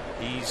is.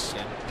 He's,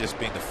 and this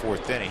being the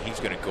 4th inning, he's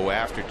going to go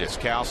after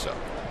Descalso.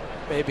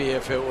 Maybe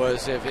if it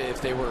was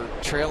if they were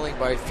trailing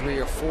by 3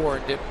 or 4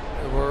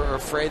 and were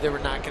afraid they were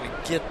not going to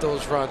get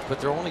those runs, but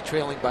they're only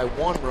trailing by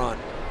 1 run.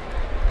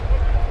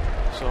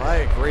 So I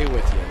agree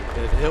with you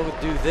that he'll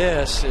do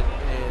this, and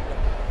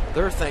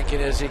their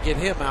thinking is you get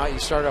him out, you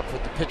start up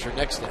with the pitcher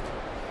next to him.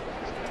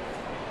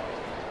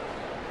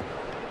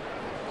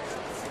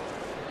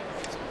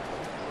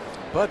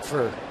 But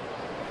for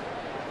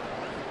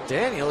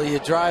Daniel, you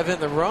drive in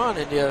the run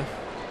and you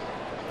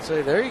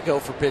say, there you go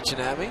for pitching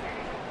at me.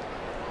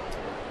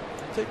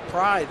 Take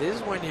pride. This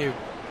is when you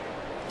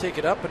take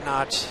it up a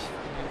notch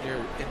in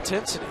your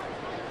intensity.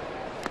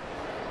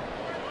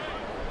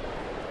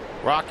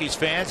 Rockies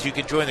fans, you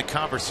can join the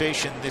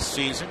conversation this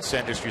season.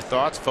 Send us your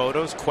thoughts,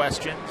 photos,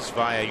 questions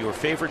via your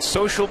favorite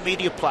social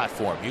media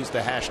platform. Use the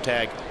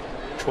hashtag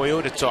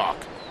ToyotaTalk.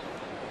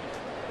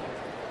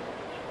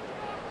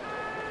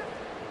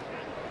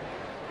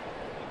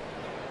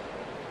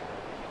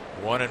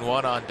 One and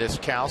one on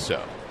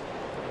Descalso.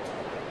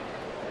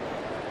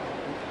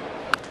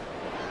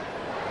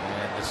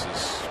 And this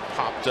is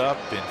popped up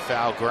in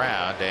foul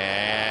ground,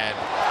 and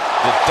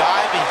the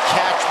diving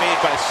catch made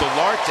by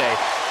Solarte.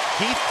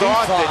 He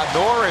thought that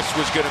Norris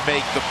was going to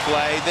make the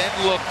play, then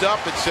looked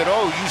up and said,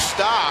 oh, you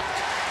stopped.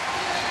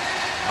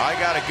 I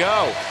got to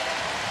go.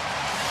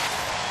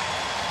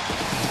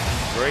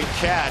 Great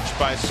catch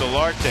by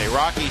Solarte.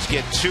 Rockies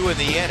get 2 in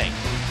the inning.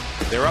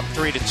 They're up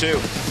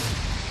 3-2.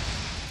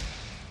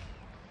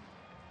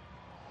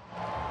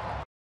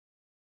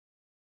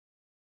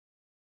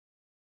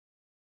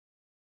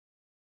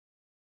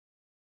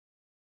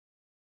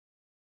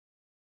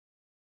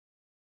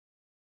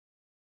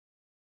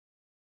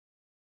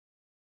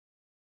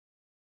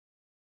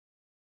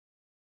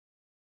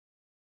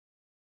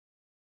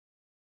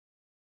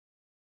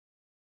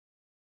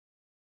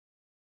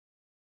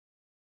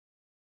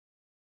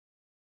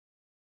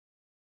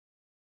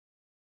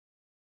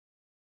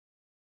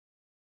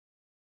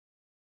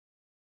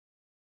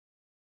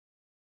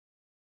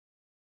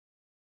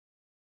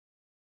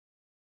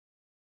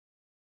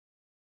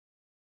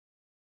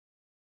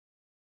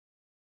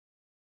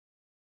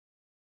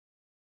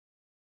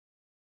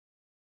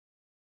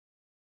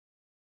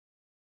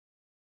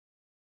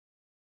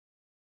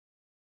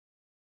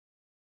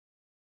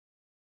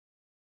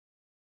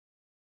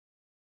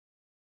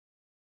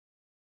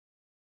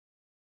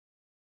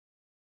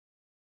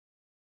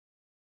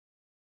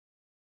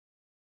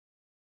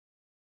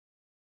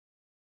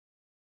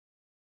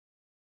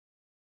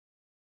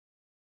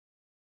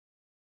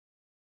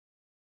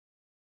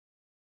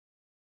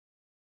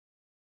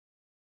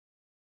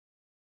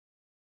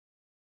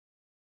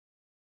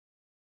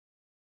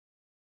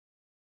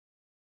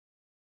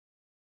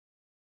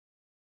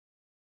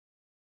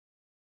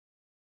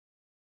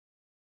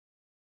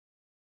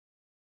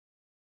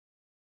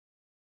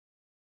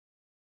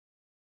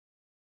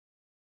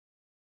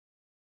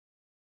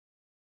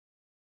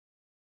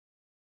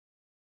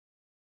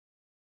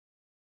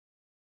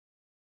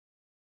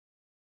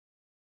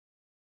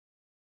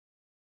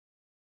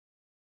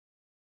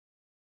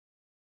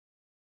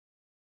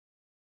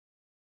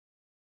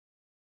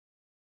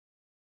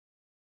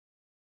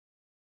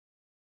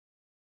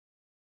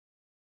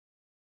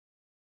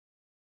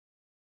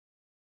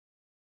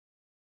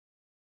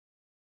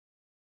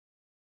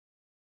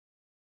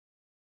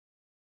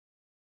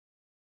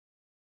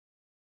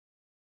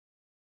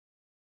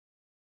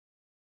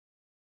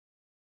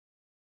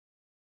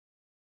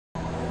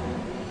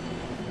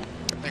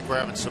 I think we're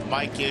having some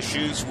mic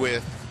issues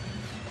with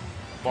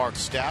Mark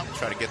Stout.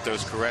 Try to get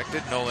those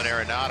corrected. Nolan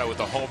Arenado with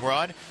a home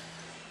run.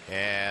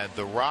 And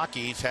the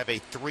Rockies have a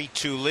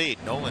 3-2 lead.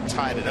 Nolan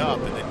tied it up,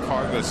 and then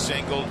Cargo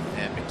singled,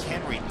 and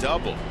McHenry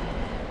doubled.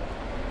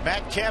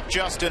 Matt Kemp,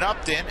 Justin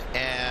Upton,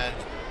 and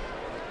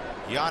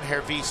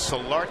Yangervis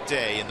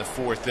Solarte in the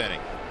 4th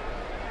inning.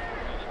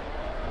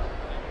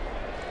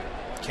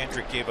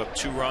 Kendrick gave up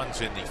 2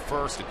 runs in the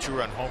first, a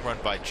 2-run home run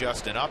by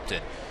Justin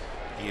Upton.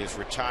 He has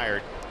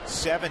retired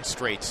 7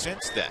 straight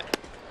since then.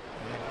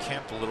 And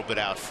Kemp a little bit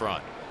out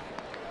front.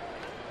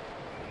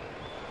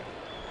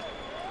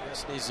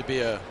 This needs to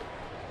be a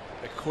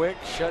quick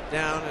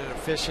shutdown and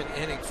efficient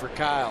inning for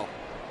Kyle.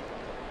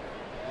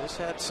 Just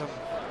had some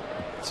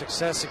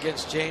success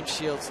against James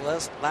Shields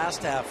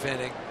last half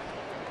inning.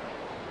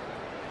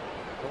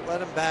 Don't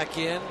let him back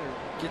in or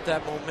get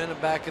that momentum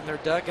back in their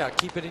dugout.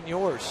 Keep it in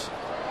yours.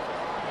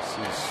 This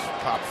is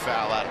pop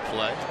foul out of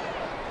play.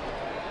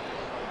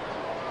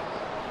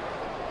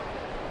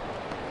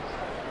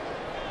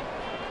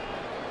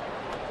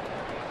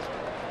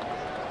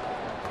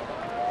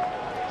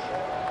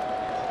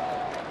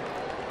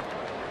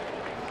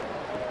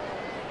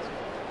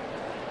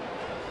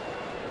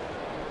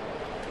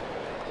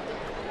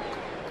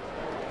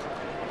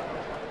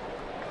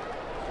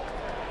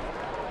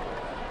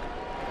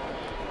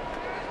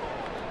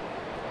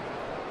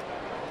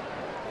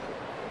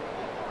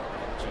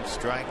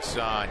 Strikes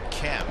on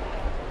Kemp.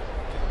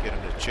 Didn't get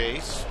him to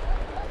chase.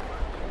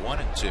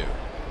 1-2.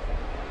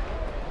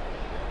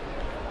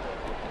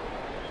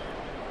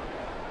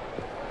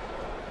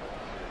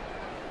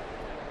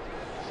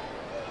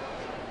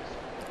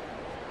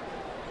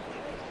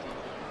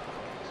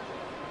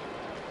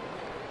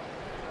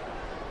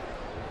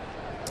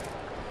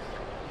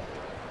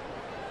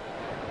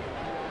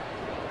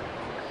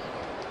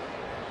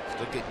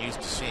 Still getting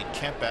used to seeing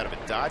Kemp out of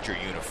a Dodger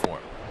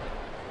uniform.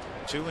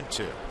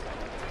 2-2.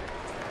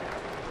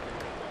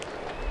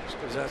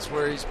 Because that's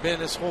where he's been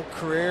his whole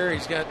career.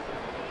 He's got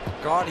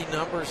gaudy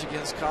numbers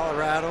against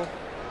Colorado,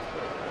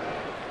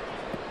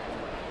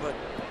 but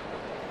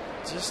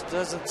just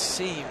doesn't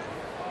seem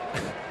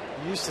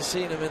used to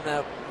seeing him in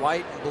that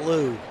white and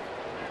blue.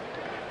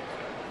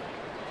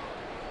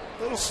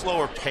 A little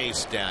slower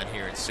pace down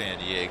here in San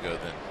Diego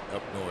than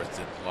up north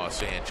in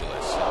Los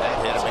Angeles. And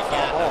that hit him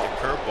again. Another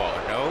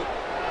curveball.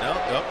 No,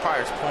 the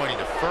umpire's pointing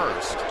to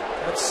first.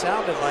 That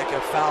sounded like a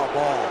foul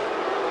ball.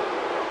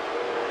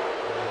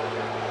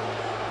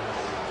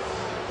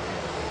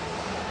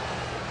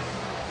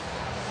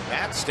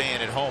 Matt's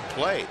staying at home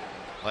plate.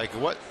 Like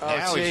what? Oh,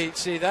 now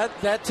see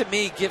that to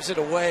me gives it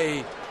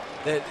away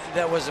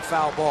that was a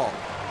foul ball.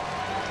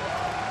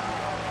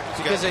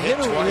 Because a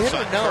hitter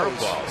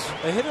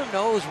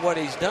knows what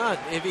he's done.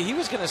 If he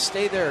was going to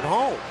stay there at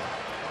home.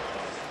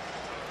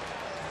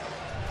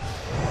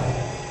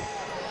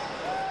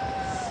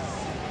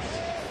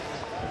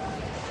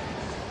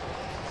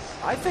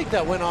 I think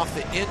that went off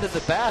the end of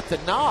the bat, the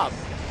knob.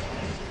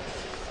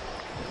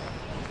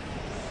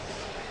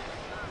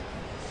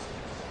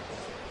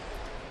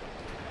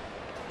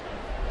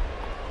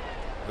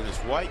 With his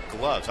white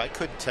gloves, I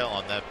couldn't tell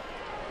on that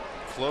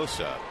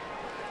close-up.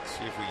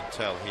 See if we can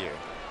tell here.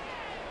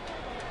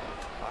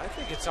 I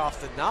think it's off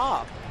the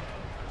knob.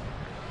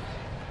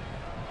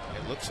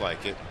 It looks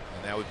like it,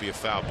 and that would be a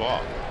foul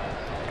ball.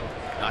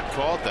 Not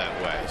called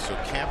that way, so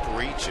Kemp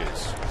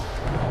reaches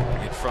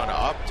in front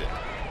of Upton.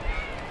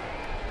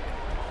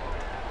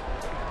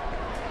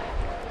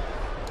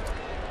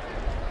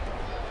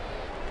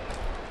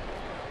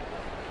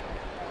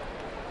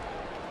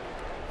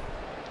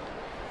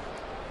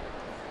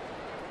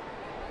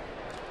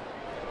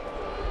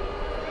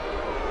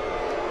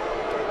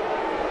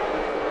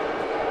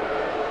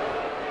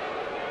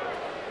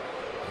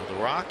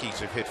 Rockies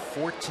have hit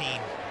 14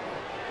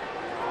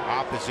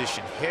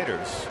 opposition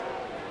hitters,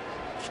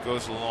 which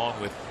goes along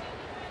with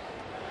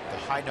the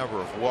high number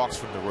of walks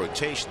from the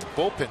rotation. The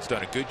bullpen's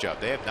done a good job.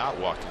 They have not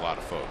walked a lot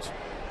of folks.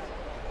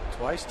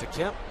 Twice to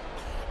Kemp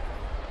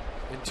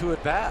in 2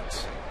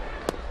 at-bats.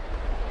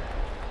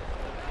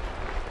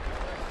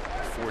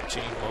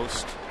 14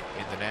 most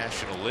in the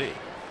National League.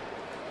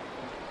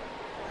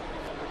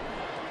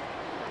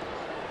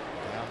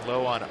 Down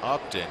low on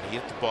Upton. He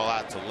hit the ball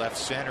out to left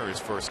center his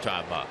first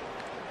time up.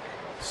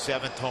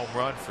 7th home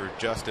run for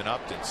Justin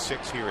Upton,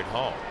 6 here at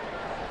home.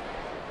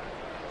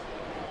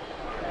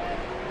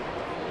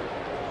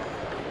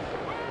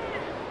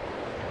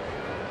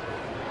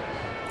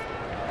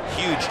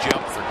 Huge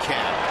jump for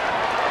Kemp.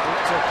 He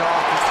took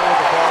off before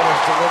the ball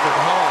was delivered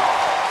home.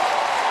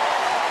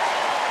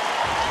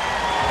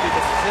 It'll be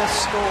the 5th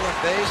stolen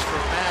base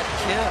for Matt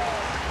Kemp.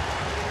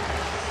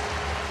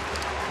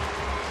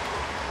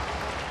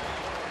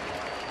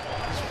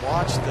 Just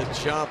watch the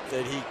jump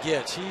that he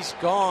gets. He's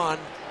gone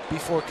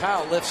before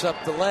Kyle lifts up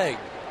the leg.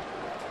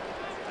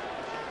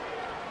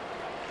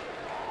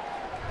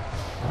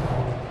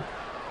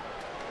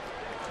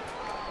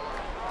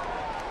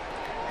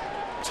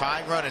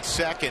 Tying run at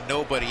second,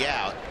 nobody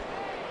out.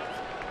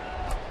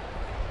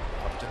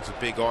 Upton's a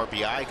big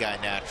RBI guy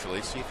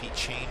naturally. See if he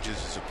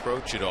changes his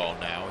approach at all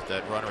now with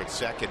that runner at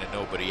second and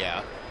nobody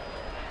out.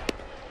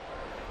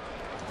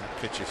 And that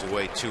pitch is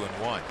away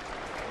 2-1.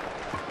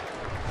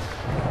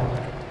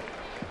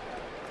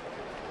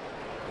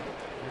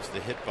 There's the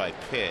hit by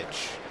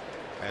pitch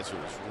as it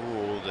was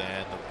ruled,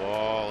 and the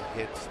ball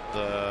hit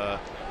the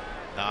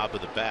knob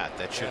of the bat.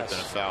 That should have been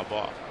a foul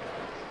ball.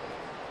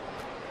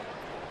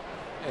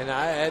 And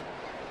I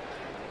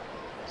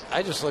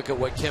just look at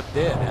what Kemp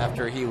did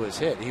after he was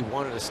hit. He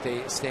wanted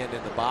to stand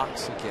in the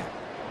box again.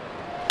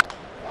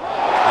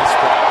 This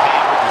ball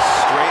hammered to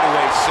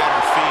straightaway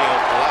center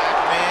field.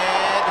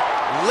 Blackman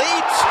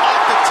leaps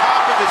off the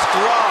top of his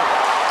glove.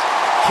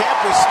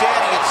 Kemp was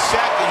standing at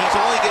second. He's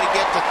only going to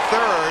get to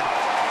third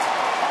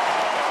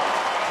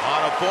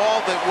on a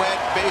ball that went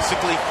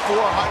basically 400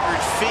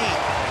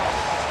 feet.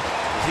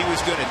 He was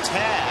going to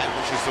tag,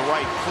 which is the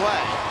right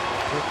play.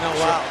 With no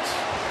outs.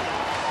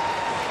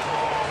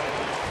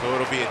 So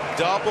it'll be a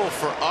double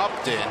for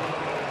Upton.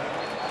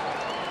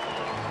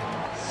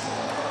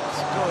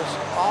 This goes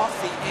off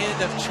the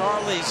end of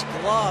Charlie's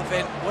glove,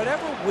 and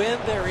whatever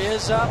wind there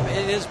is up,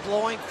 it is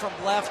blowing from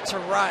left to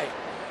right.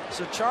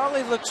 So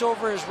Charlie looks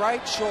over his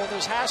right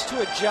shoulders, has to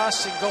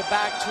adjust and go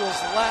back to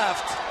his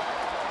left.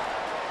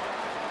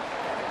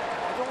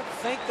 I don't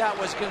think that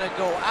was going to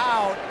go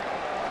out.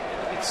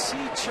 And you can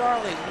see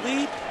Charlie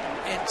leap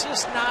and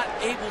just not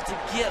able to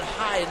get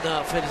high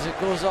enough as it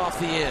goes off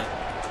the end.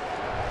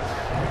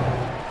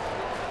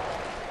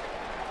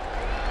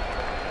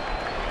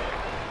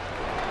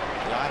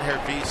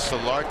 Hervé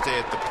Solarte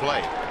at the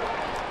plate.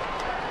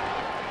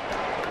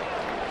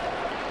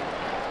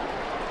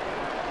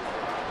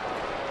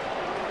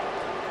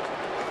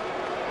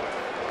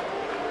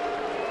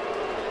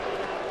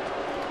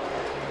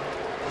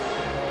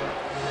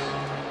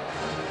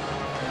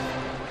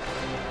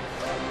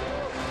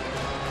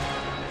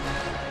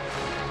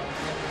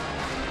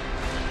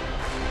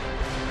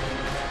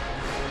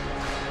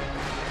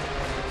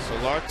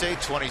 Solarte,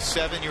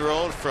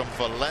 27-year-old from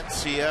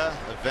Valencia,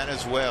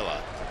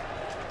 Venezuela.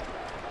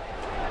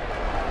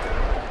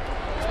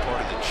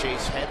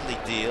 Chase Headley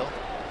deal.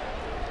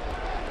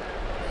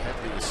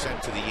 Headley was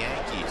sent to the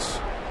Yankees.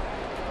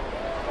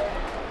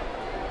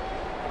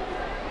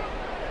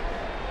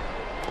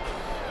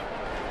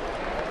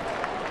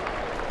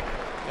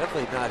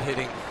 Headley not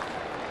hitting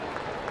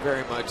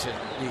very much in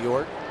New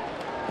York.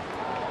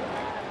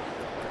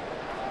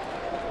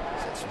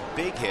 He's had some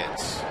big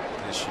hits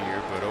this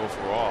year, but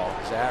overall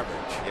it's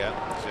average.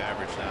 Yeah, it's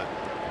average, not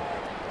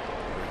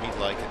where he'd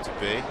like it to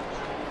be.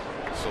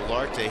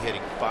 Solarte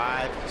hitting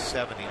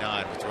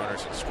 .579 with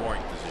runners in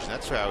scoring position.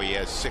 That's how he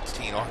has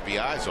 16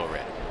 RBIs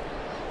already.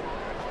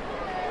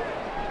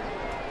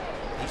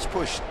 He's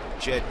pushed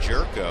Jed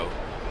Jerko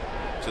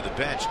to the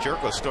bench.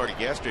 Jerko started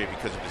yesterday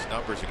because of his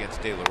numbers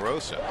against De La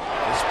Rosa.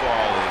 This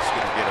ball is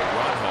going to get a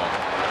run home.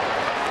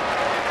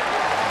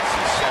 It's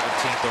his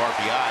 17th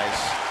RBIs.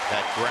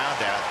 That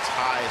ground out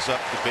ties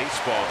up the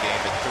baseball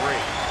game at 3.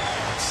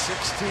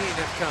 16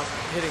 have come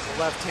hitting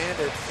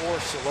left-handed for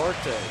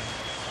Solarte.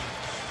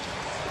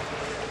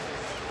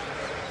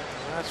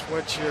 That's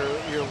what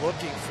you're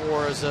looking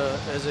for as a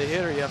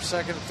hitter. You have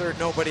second and third,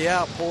 nobody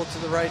out. Pull it to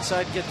the right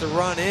side, get the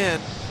run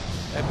in,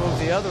 and move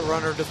the other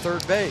runner to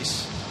third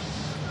base.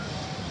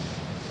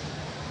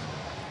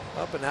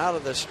 Up and out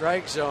of the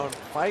strike zone,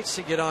 fights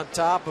to get on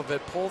top of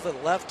it. Pull the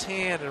left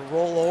hand and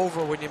roll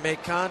over when you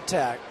make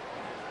contact.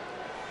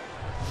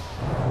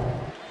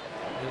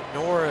 And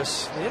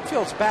Norris, the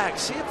infield's back.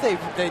 See if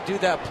they do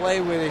that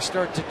play where they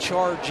start to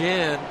charge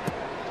in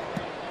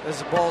as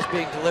the ball's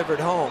being delivered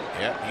home.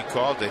 Yeah, you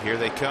called it. Here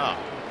they come.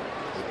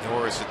 With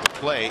Norris at the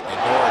plate, and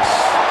Norris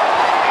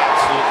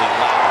absolutely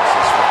ladders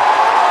this one.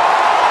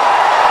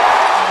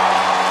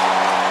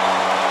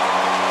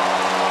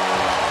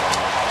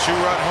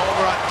 Two-run home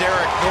run.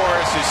 Derek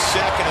Norris is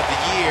second of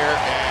the year,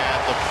 and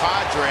the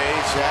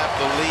Padres have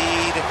the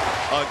lead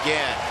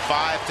again,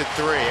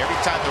 5-3. Every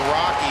time the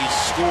Rockies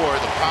score,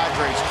 the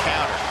Padres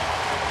counter.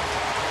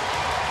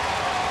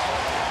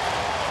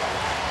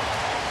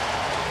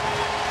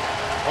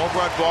 Home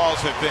run balls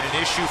have been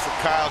an issue for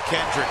Kyle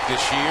Kendrick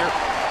this year.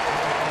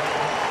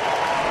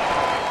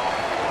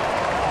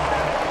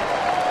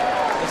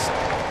 It's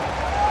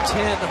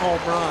 10 home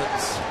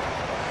runs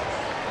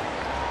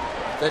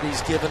that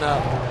he's given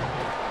up.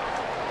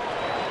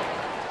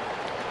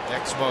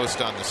 Next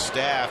most on the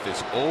staff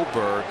is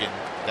Oberg, and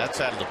that's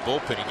out of the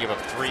bullpen. He gave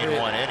up 3 in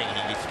one inning,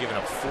 and he's given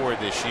up 4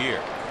 this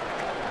year.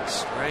 The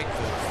strength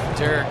of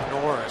Derek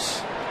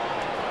Norris.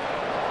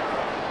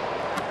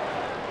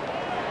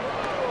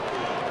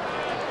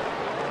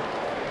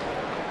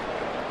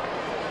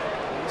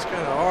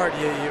 Kind of hard.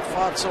 You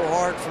fought so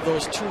hard for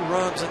those 2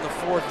 runs in the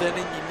 4th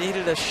inning. You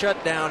needed a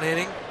shutdown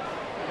inning.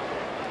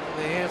 And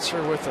they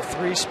answer with a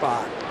 3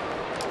 spot.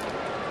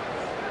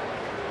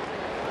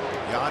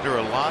 Yonder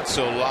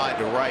Alonso line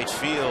to right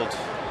field.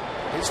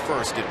 His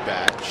first at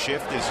bat.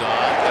 Shift is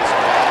on.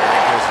 Doesn't matter.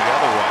 He goes the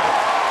other way.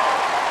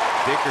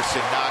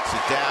 Dickerson knocks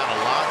it down.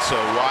 Alonso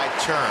wide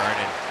turn,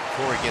 and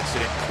Corey gets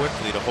it in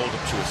quickly to hold him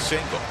to a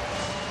single.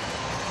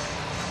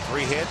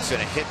 3 hits and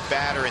a hit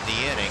batter in the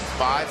inning.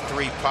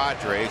 5-3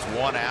 Padres,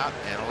 1 out,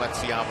 and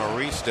Alexi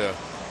Amarista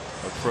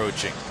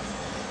approaching.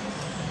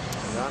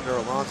 Yonder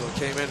Alonso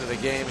came into the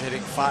game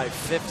hitting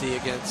 .550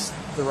 against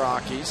the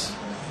Rockies.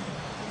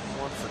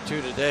 1 for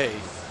 2 today.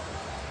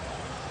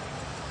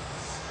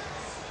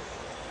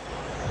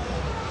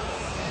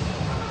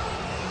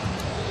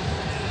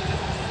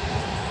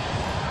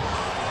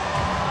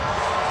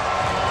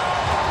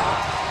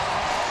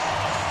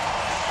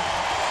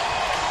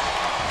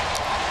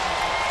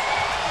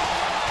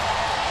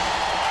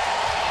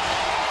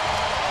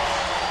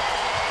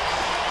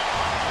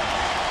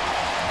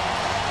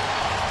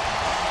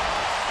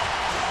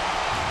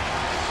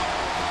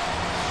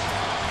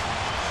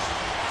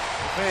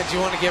 Fans, you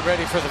want to get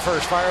ready for the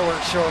first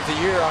fireworks show of the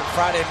year on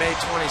Friday, May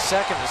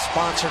 22nd. It's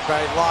sponsored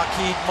by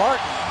Lockheed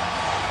Martin.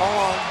 All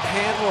on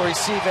hand will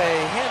receive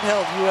a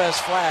handheld U.S.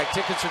 flag.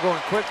 Tickets are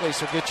going quickly,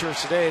 so get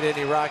yours today at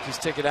any Rockies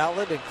ticket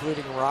outlet,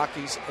 including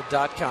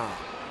Rockies.com.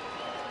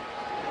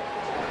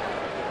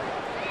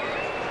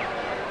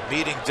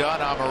 Meeting done.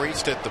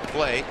 Amarista at the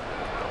plate.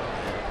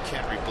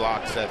 Henry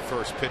blocks that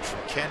first pitch from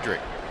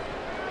Kendrick.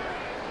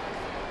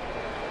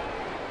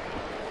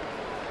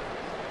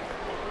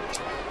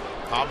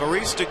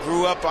 Amarista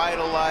grew up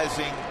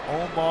idolizing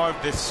Omar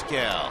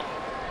Vizquel.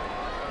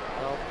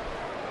 Well,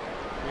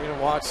 you're going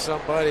to watch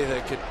somebody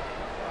that could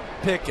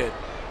pick it.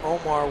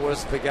 Omar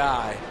was the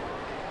guy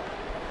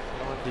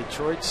on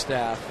Detroit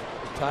staff,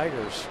 the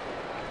Tigers.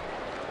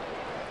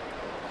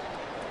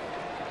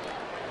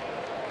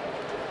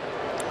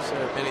 I've said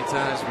it many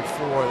times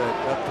before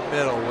that up the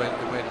middle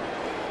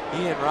when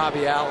he and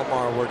Robbie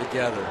Alomar were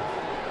together,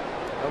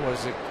 that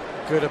was as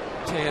good a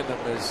tandem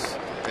as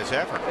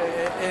ever.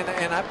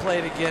 And I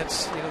played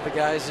against the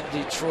guys in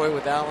Detroit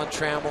with Alan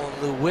Trammell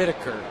and Lou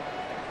Whitaker.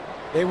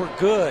 They were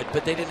good,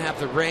 but they didn't have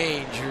the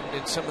range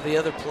in some of the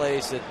other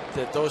plays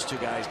that those two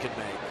guys could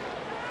make.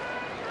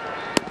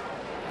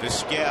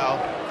 Vizquel,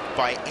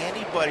 by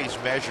anybody's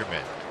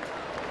measurement,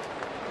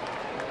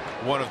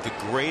 one of the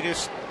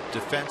greatest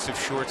defensive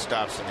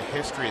shortstops in the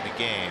history of the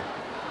game.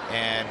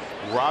 And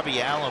Robbie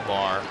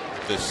Alomar,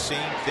 the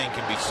same thing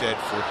can be said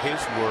for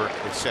his work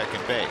at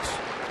second base.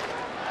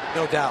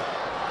 No doubt.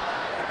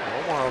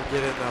 Omar will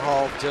get in the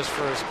Hall just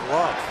for his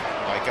glove.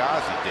 Like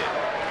Ozzie did.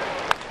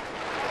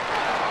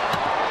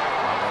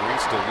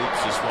 Amarista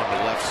loops this one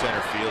to left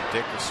center field.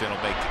 Dickerson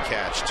will make the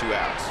catch. 2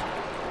 outs.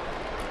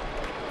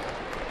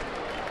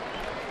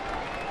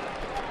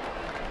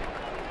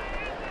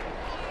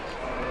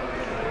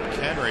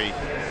 Henry,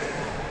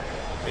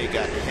 he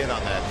got hit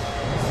on that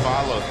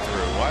follow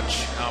through.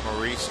 Watch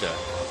Amarista.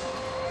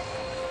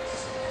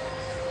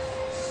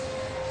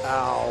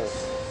 Ow.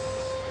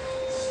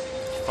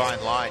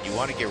 Fine line. You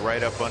want to get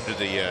right up under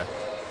the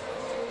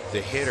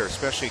hitter,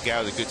 especially a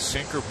guy with a good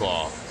sinker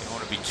ball. You don't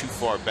want to be too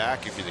far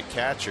back if you're the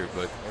catcher,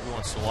 but every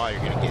once in a while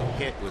you're going to get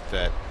hit with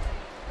that.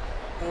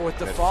 Well, with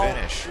the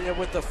finish. Yeah,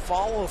 with the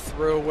follow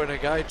through, when a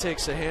guy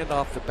takes a hand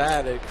off the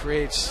bat, it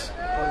creates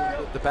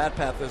the bat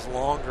path is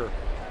longer.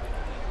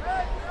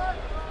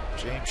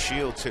 James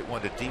Shields hit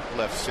one to deep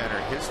left center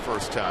his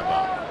first time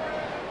up.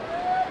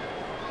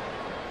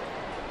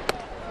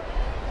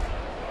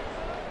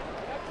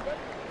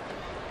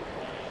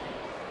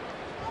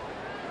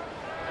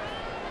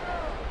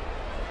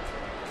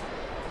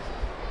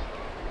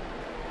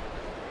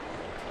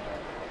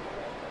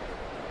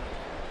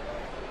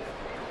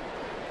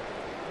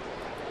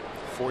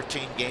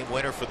 Game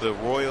winner for the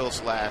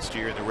Royals last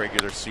year in the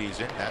regular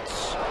season.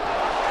 That's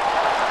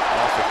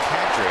off of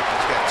Kendrick.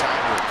 He's got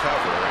time to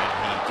recover,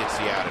 and he gets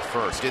the out at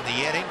first. In the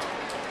inning,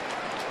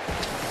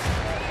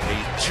 a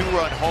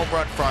 2-run home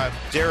run from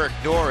Derek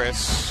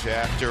Norris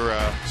after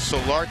a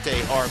Solarte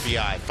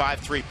RBI.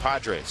 5-3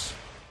 Padres.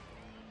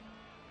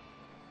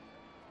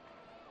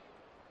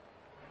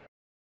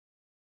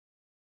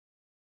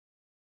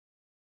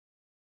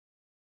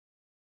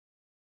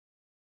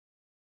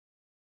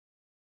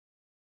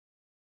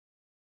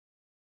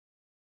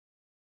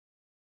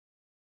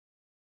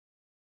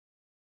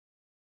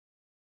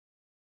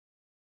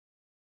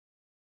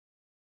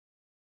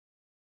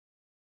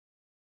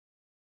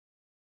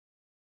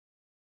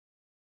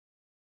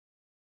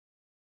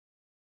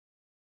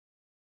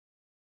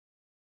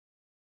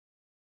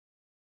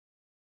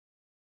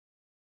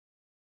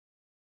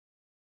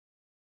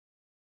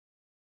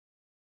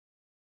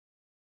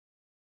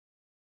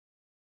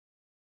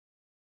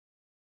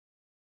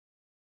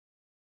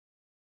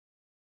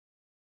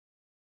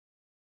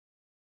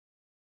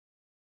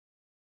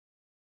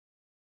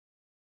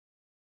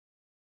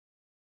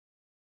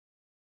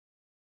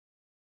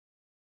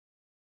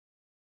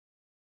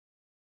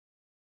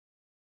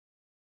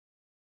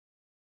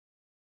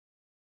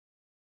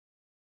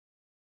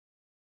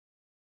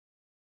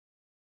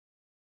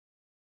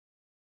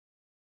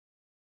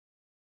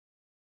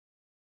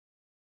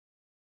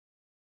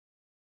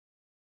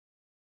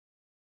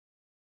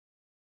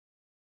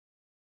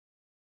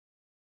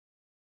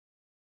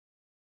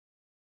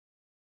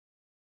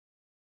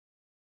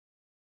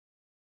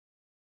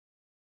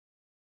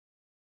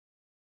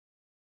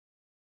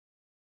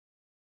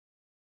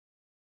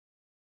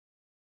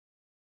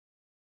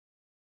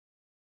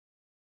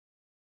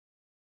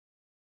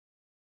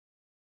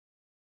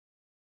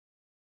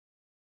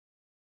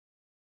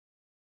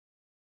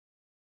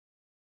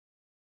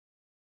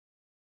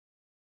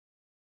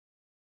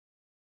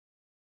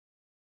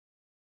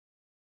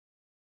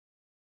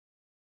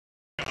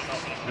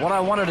 What I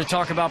wanted to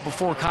talk about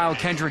before Kyle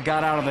Kendrick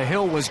got out of the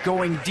hill was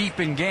going deep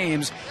in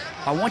games.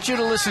 I want you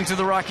to listen to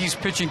the Rockies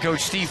pitching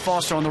coach Steve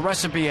Foster on the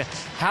recipe of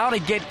how to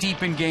get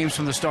deep in games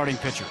from the starting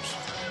pitchers.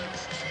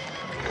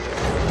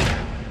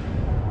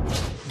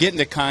 Getting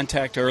to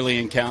contact early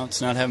in counts,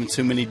 not having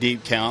too many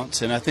deep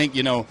counts. And I think,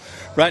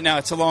 right now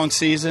it's a long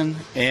season,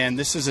 and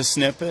this is a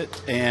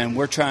snippet, and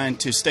we're trying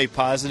to stay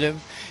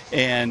positive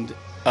and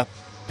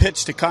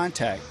pitch to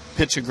contact,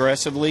 pitch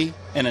aggressively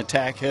and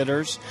attack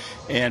hitters.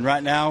 And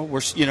right now we're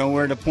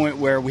at a point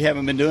where we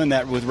haven't been doing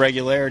that with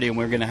regularity, and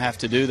we're going to have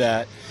to do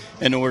that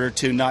in order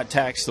to not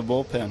tax the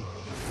bullpen.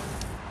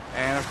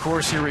 And, of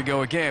course, here we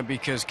go again,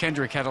 because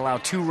Kendrick had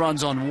allowed 2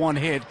 runs on 1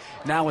 hit.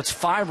 Now it's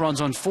 5 runs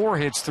on 4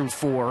 hits through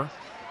 4.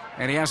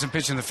 And he hasn't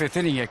pitched in the 5th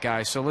inning yet,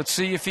 guys. So let's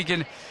see if he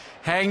can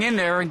hang in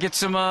there and get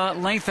some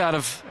length out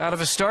of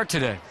his start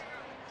today.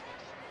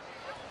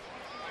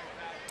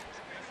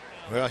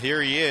 Well,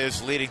 here he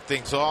is leading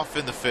things off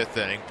in the 5th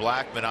inning.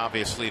 Blackman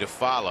obviously to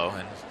follow,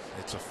 and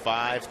it's a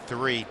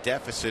 5-3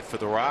 deficit for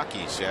the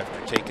Rockies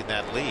after taking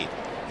that lead.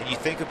 And you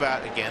think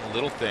about, again,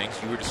 little things.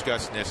 You were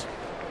discussing this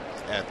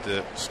at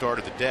the start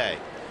of the day.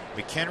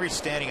 McHenry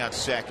standing on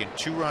second.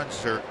 2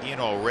 runs are in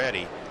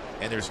already,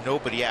 and there's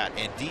nobody out.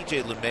 And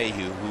DJ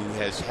LeMahieu, who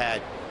has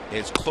had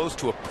as close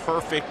to a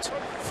perfect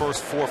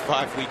first 4 or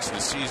 5 weeks of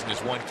the season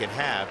as one can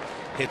have,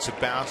 hits a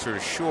bouncer to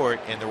short,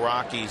 and the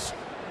Rockies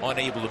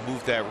unable to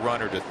move that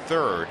runner to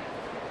third.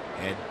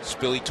 And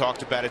Spilly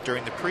talked about it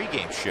during the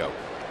pregame show.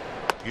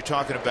 You're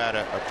talking about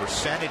a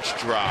percentage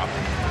drop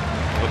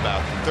of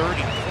about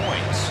 30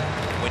 points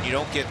when you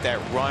don't get that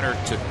runner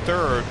to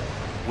third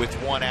with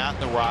 1 out,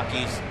 and the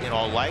Rockies, in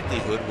all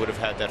likelihood, would have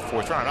had that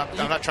 4th run.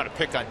 I'm not trying to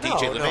pick on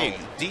DJ LeMahieu.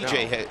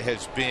 DJ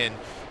has been,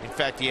 in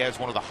fact, he has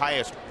one of the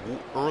highest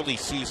early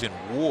season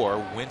WAR,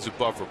 wins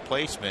above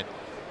replacement,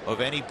 of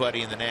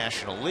anybody in the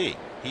National League.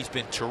 He's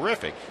been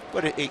terrific.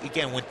 But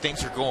again, when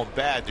things are going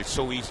bad, it's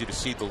so easy to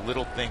see the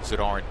little things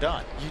that aren't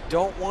done. You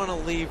don't want to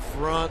leave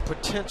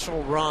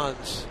potential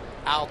runs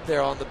out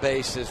there on the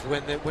bases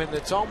when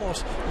it's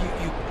almost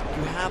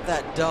you have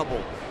that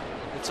double.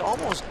 It's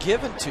almost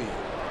given to you.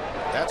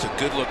 That's a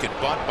good-looking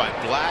bunt by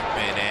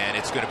Blackman, and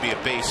it's going to be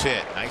a base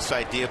hit. Nice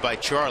idea by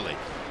Charlie.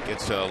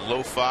 Gets a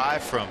low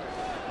 5 from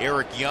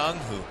Eric Young,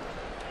 who,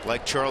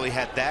 like Charlie,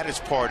 had that as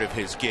part of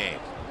his game.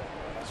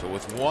 So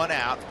with 1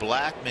 out,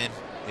 Blackman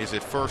is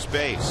at first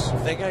base. I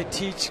think I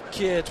teach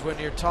kids when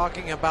you're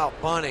talking about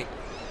bunting,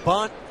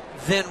 bunt,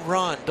 then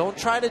run. Don't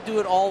try to do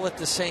it all at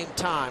the same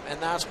time,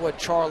 and that's what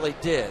Charlie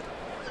did.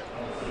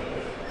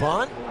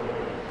 Bunt,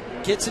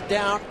 gets it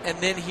down, and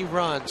then he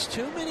runs.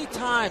 Too many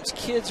times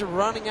kids are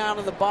running out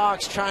of the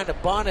box trying to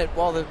bunt it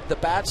while the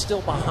bat's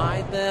still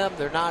behind them.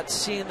 They're not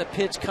seeing the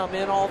pitch come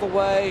in all the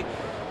way,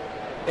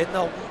 and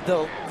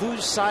they'll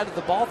lose sight of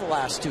the ball the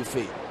last 2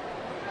 feet.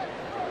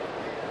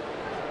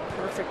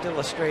 Perfect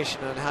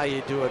illustration on how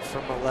you do it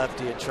from a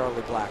lefty at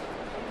Charlie Blackman.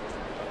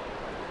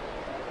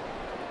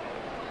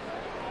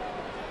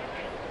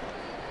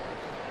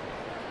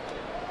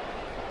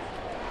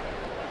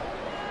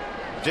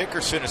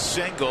 Dickerson a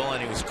single,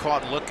 and he was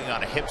caught looking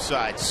on a hip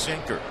side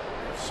sinker.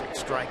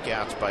 6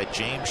 strikeouts by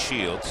James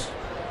Shields.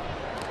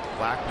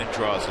 Blackman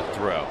draws a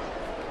throw.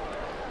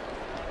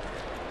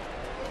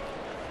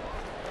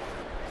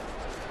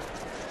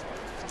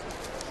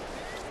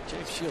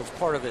 James Shields,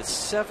 part of a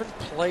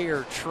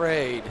 7-player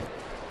trade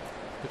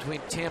between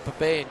Tampa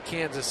Bay and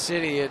Kansas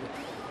City, and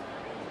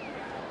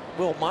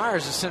Will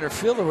Myers, the center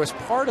fielder, was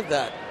part of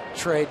that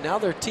trade. Now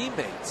they're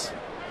teammates.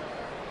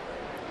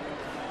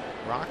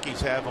 Rockies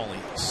have only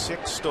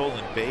 6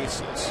 stolen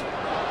bases.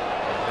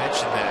 I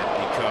mention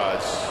that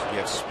because you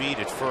have speed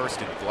at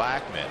first in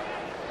Blackman.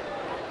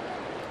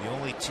 The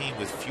only team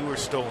with fewer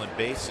stolen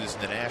bases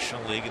in the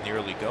National League in the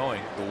early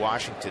going, the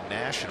Washington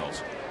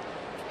Nationals.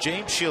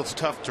 James Shields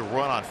tough to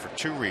run on for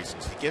 2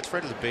 reasons. He gets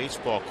rid of the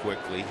baseball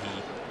quickly.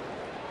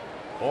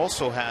 He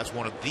also has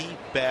one of the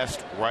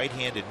best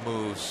right-handed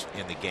moves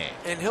in the game.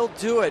 And he'll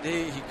do it.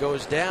 He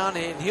goes down,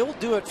 and he'll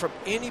do it from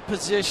any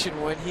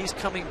position when he's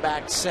coming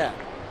back set.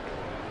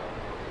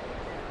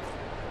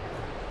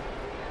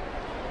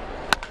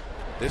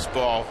 This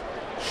ball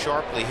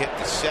sharply hit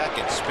the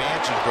second.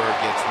 Spangenberg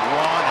gets 1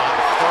 on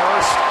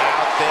first,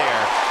 out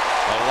there.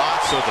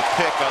 Alonso the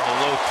pick on the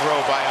low throw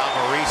by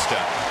Amarista.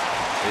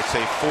 It's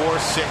a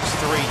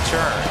 4-6-3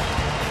 turn.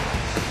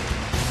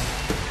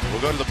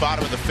 We'll go to the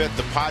bottom of the 5th.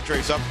 The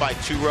Padres up by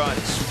 2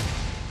 runs.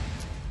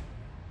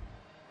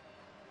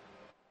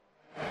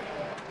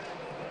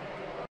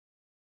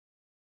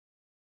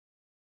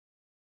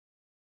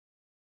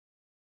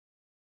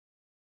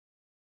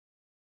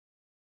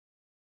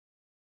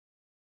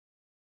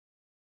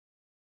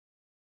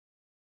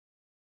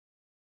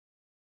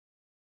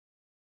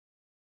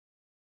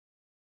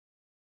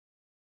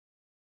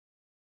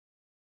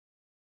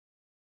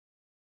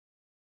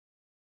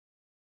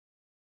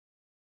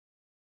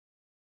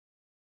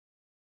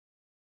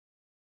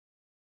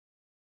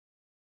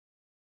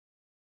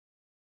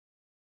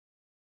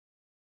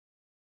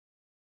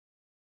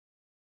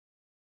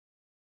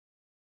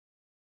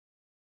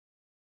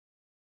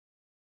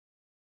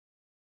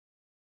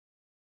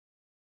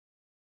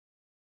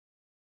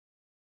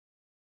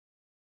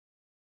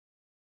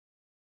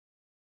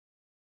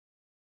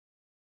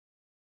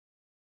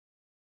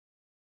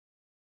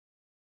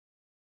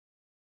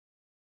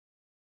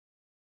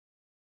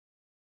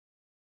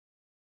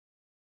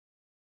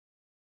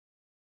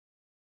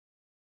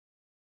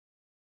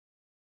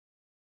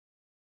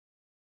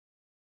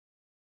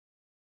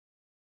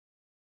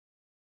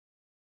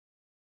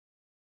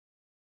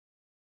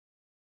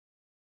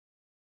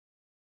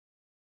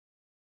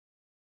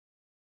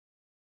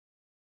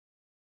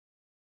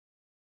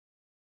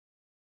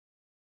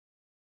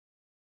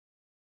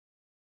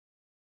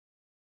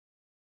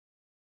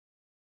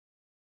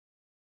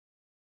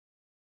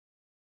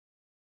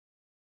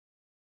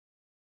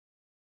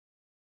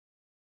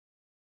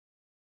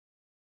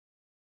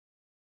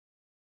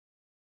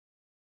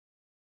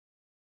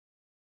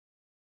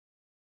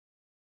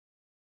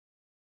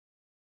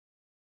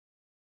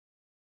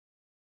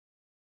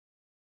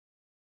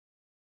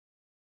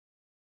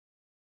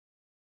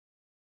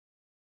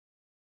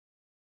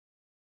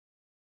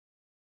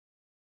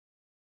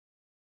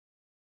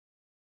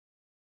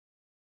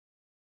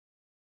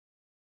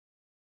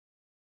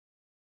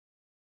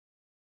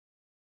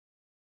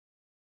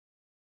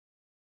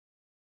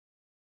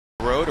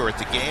 road or at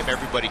the game,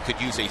 everybody could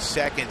use a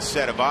second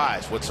set of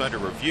eyes. What's under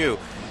review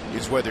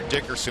is whether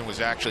Dickerson was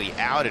actually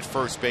out at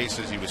first base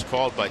as he was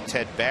called by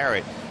Ted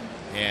Barrett.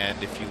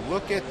 And if you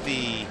look at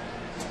the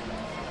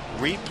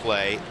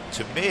replay,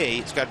 to me,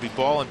 it's got to be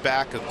ball in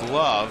back of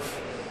glove.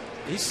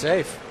 He's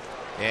safe.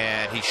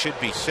 And he should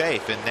be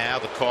safe. And now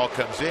the call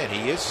comes in.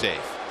 He is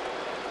safe.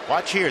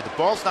 Watch here. The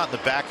ball's not in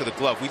the back of the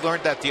glove. We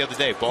learned that the other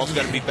day. Ball's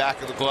got to be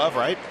back of the glove,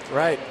 right?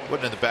 Right.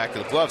 Wasn't in the back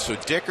of the glove. So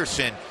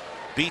Dickerson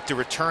beat the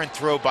return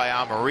throw by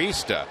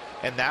Amarista.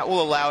 And that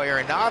will allow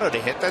Arenado to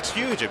hit. That's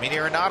huge. I mean,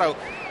 Arenado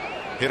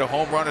hit a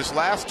home run his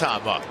last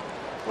time up.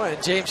 Well,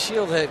 James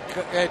Shield had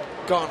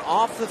gone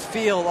off the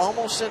field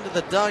almost into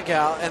the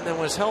dugout and then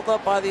was held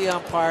up by the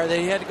umpire.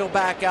 They had to go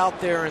back out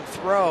there and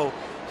throw.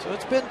 So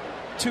it's been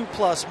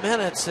 2+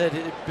 minutes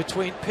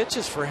between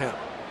pitches for him.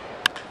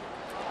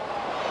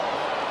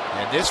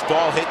 And this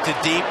ball hit to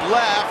deep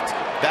left.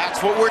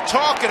 That's what we're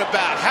talking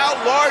about. How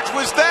large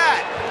was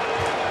that?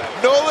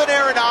 Nolan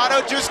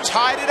Arenado just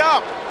tied it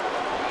up.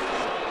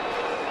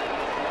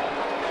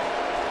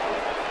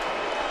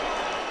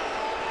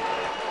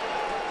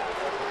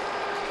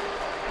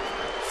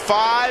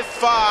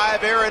 .55.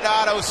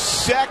 Arenado's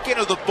second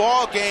of the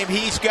ball game.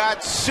 He's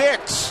got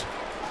 6.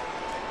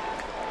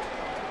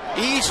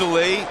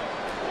 Easily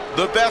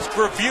the best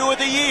review of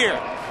the year.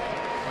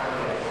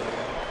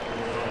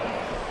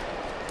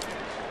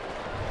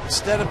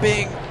 Instead of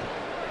being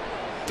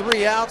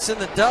 3 outs in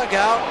the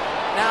dugout,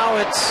 now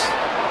it's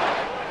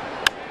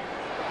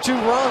 2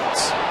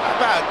 runs. How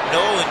about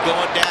Nolan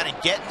going down and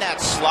getting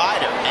that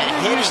slider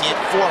and hitting it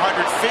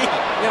 400 feet?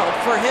 You know,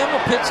 for him,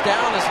 a pitch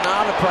down is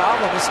not a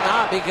problem. It's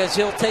not, because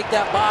he'll take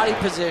that body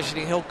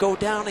positioning. He'll go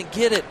down and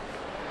get it.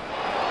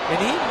 And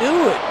he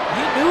knew it.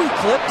 He knew he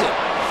clipped it.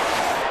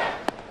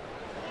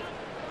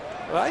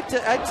 Well,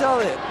 I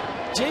tell you,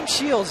 James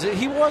Shields,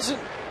 he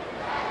wasn't.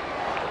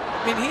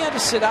 I mean, he had to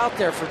sit out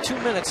there for 2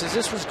 minutes as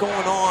this was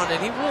going on,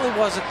 and he really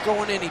wasn't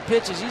throwing any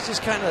pitches. He's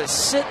just kind of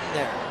sitting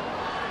there.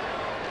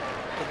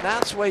 And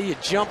that's where you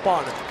jump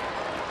on him.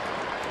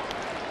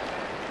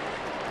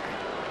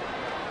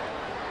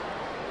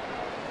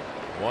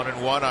 One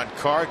and one on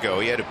Cargo.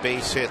 He had a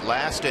base hit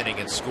last inning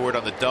and scored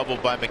on the double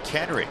by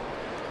McHenry.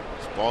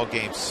 This ball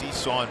game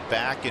seesawing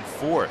back and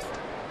forth.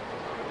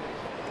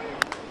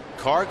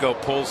 Cargo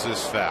pulls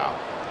this foul.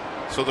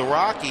 So the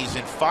Rockies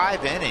in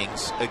 5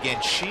 innings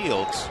against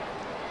Shields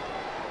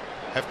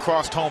have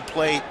crossed home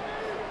plate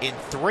in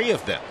 3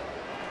 of them.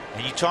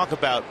 And you talk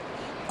about,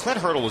 Clint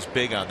Hurdle was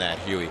big on that,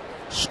 Huey.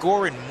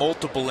 Score in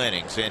multiple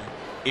innings. And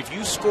if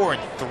you score in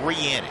 3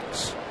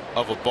 innings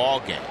of a ball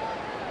game,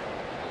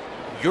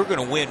 you're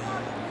going to win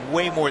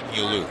way more than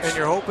you lose. And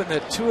you're hoping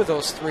that 2 of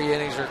those 3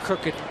 innings are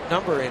crooked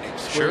number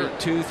innings. Sure.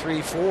 2,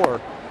 3,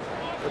 4.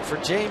 But for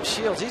James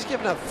Shields, he's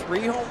given up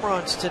 3 home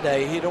runs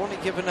today. He'd only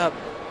given up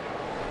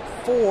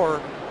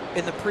 4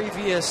 in the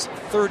previous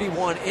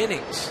 31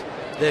 innings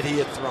that he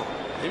had thrown.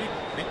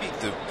 Maybe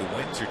the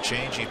winds are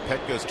changing.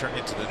 Petco's turned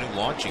into the new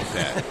launching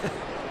pad.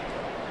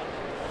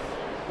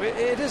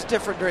 It is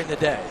different during the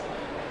day.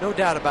 No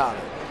doubt about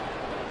it.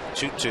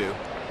 2-2.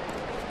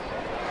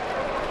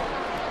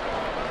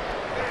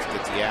 Let's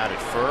get the out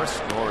at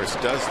first. Norris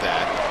does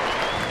that.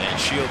 And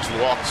Shields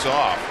walks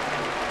off.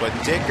 But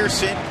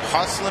Dickerson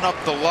hustling up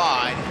the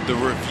line. The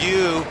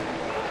review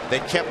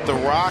that kept the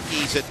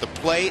Rockies at the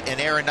plate, and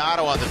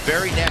Arenado on the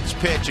very next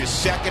pitch, his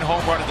second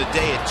home run of the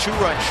day, a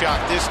 2-run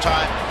shot this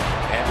time,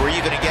 and we're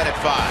even again at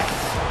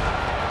 5.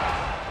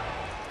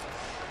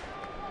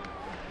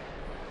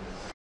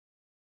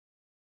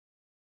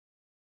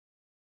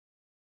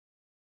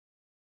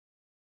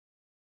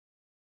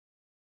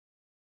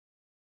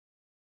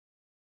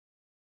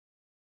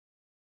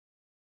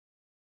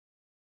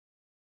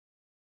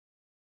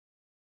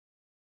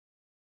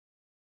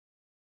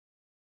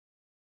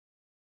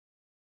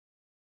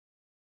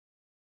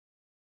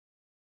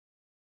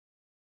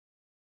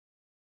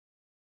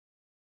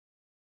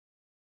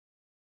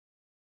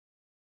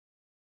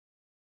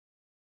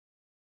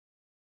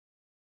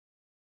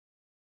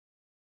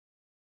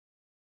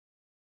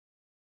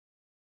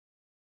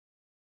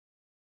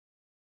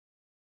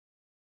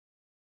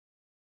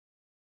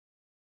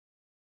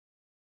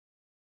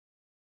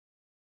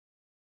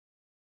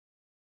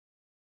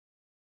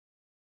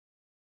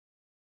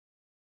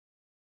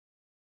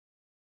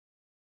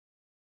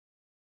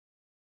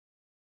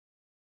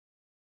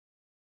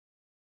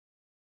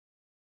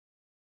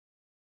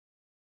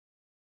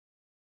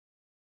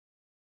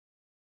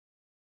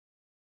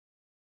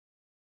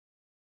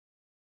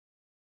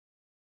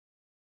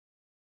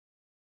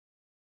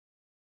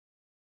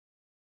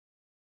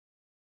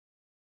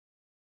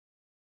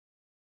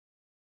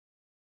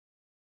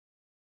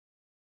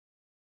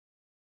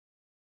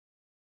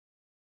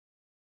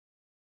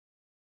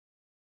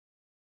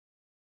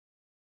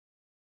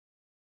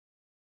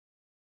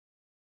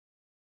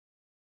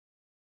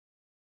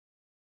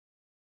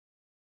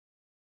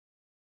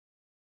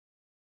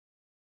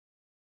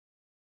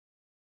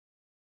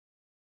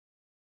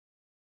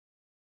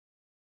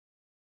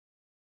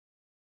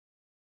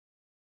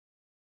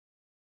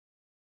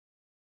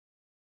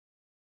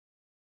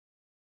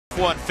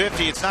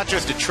 F-150. It's not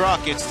just a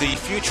truck, it's the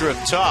future of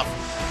tough.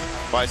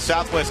 By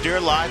Southwest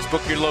Airlines.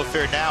 Book your low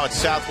fare now at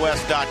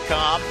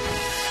southwest.com.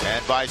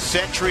 And by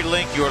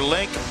CenturyLink, your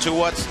link to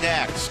what's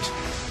next.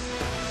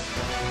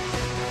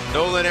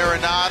 Nolan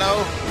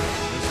Arenado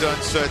has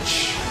done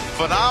such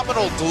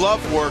phenomenal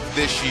glove work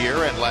this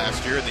year and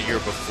last year and the year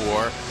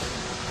before.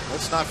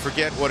 Let's not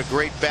forget what a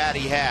great bat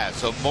he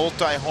has. A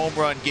multi-home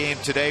run game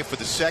today for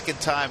the second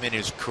time in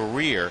his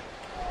career.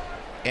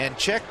 And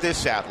check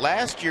this out.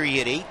 Last year he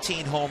had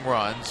 18 home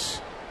runs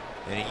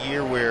in a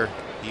year where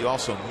he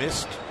also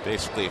missed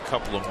basically a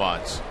couple of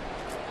months.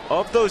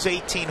 Of those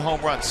 18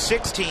 home runs,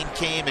 16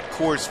 came at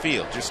Coors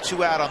Field, just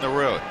 2 out on the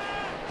road.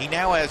 He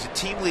now has a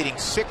team-leading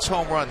 6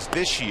 home runs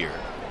this year.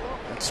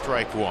 That's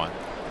strike 1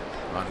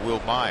 on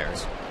Will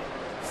Myers.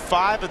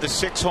 5 of the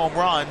 6 home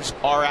runs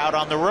are out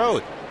on the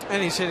road.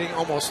 And he's hitting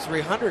almost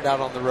 300 out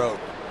on the road.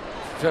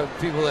 So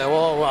people say,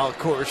 well,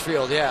 Coors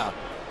Field, yeah.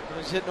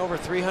 He's hitting over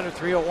 300,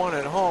 301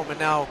 at home, and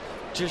now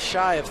just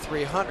shy of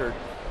 300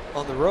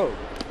 on the road.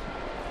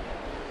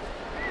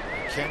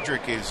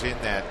 Kendrick is in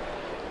that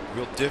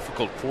real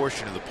difficult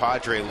portion of the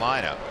Padre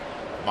lineup.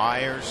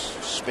 Myers,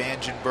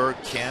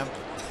 Spangenberg, Kemp,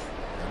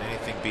 and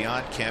anything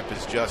beyond Kemp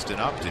is Justin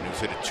Upton,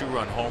 who's hit a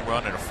 2-run home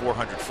run and a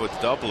 400-foot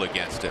double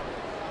against him.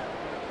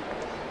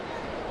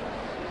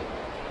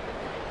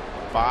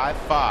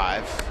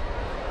 5-5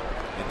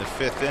 in the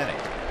 5th inning.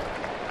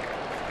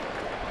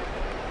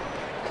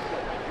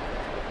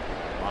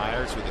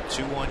 Myers with a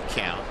 2-1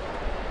 count.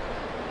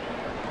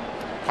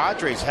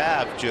 Padres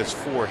have just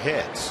 4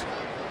 hits.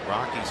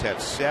 Rockies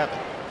have 7.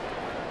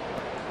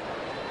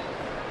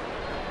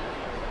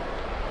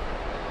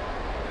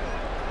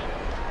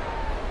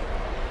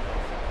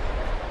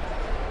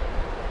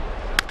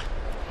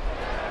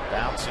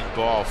 Bouncing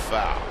ball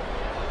foul.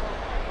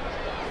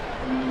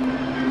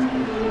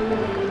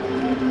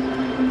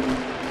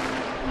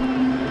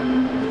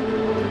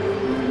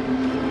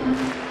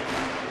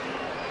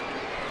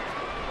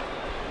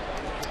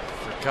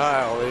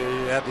 Kyle,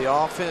 you had the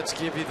offense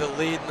give you the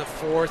lead in the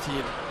 4th.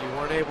 You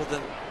weren't able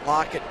to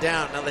lock it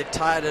down. Now they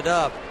tied it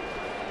up.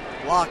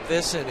 Lock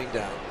this inning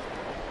down.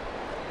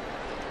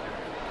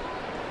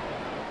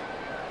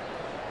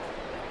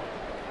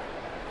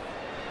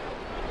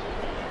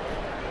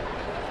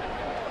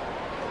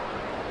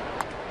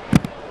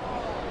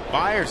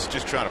 Myers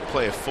just trying to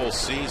play a full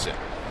season.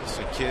 He's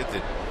a kid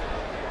that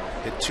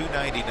hit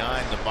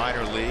 .299 in the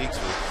minor leagues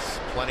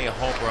with plenty of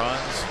home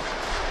runs.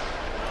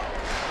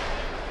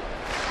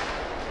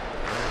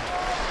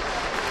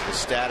 His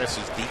status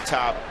as the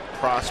top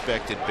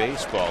prospect in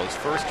baseball. His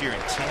first year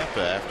in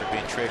Tampa after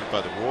being traded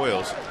by the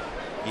Royals,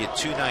 he had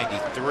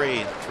 .293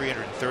 and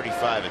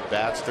 335 at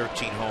bats,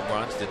 13 home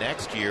runs. The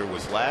next year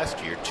was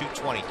last year,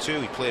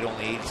 .222. He played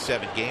only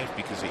 87 games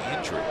because of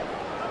injury.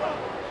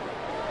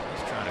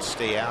 He's trying to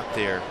stay out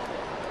there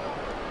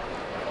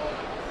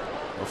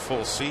a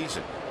full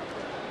season.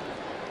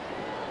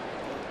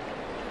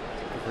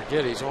 You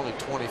forget he's only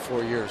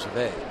 24 years of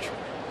age.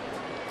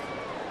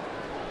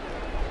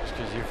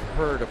 Because you've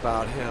heard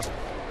about him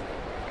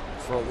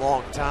for a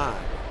long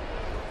time.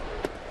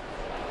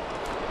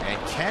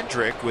 And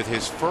Kendrick with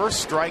his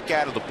first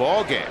strikeout of the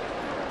ball game.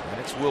 And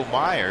it's Will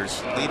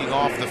Myers leading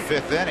off the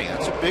 5th inning.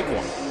 That's a big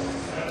one.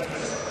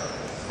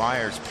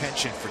 Myers'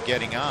 penchant for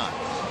getting on.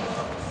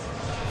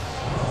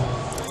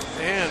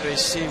 And we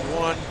see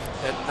one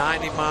at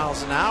 90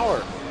 miles an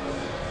hour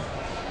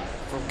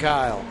from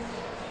Kyle.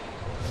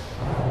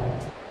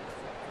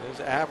 His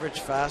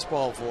average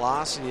fastball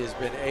velocity has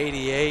been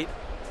 88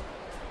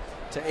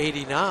 to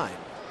 89.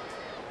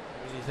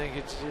 You think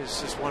it's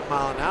just 1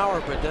 mile an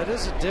hour, but that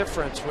is a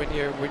difference when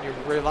you're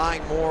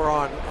relying more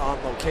on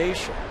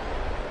location.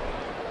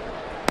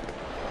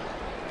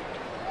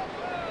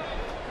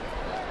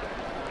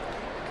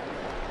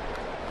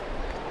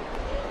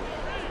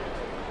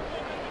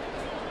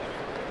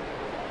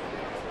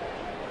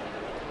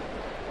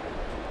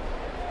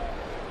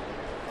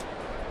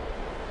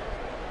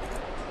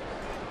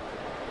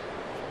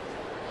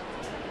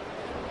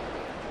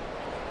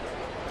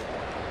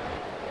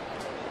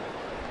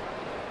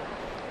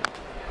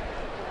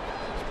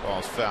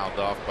 Ball's fouled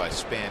off by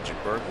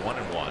Spangenberg,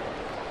 1-1.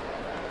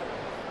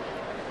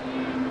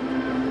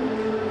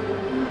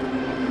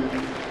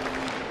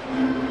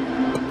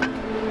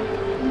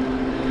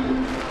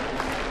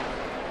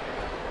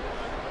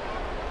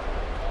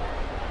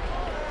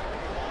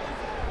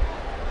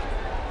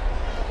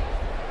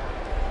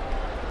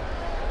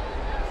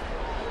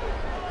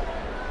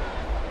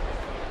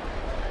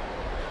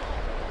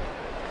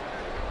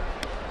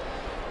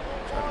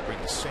 Try to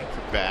bring the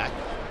sinker back.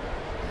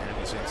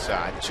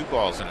 Inside, 2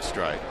 balls and a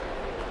strike.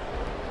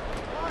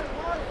 And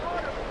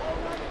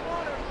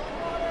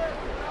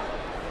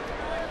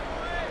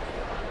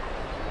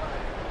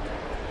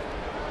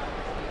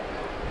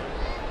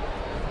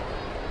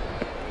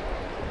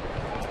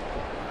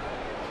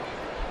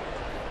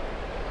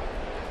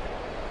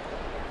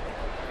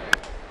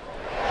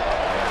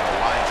a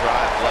line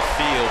drive left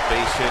field,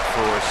 base hit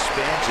for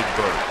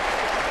Spangenberg.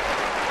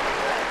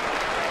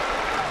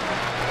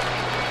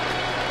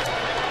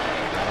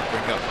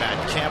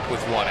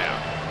 with 1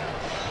 out.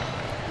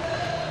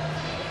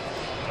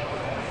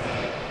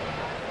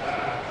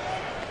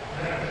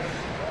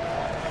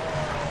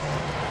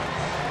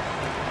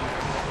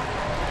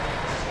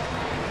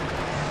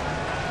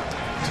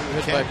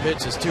 Hit by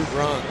pitches, 2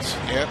 runs.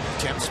 Yep,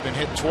 Kemp's been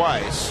hit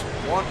twice.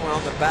 One went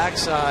on the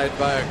backside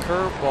by a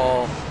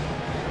curveball.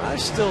 I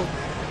still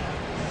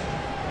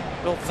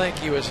don't think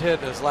he was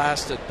hitting his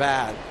last at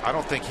bat. I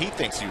don't think he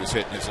thinks he was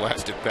hitting his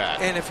last at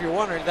bat. And if you're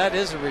wondering, that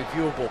is a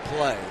reviewable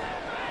play,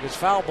 because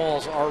foul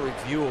balls are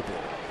reviewable.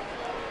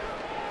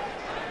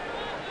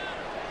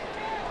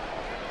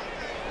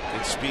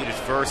 Good speed at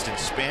first, and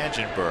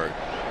Spangenberg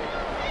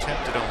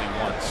attempted only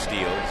 1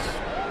 steals.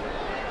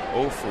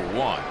 0 for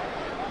 1.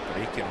 But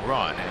he can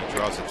run, and he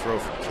draws a throw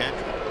from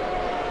Kendrick.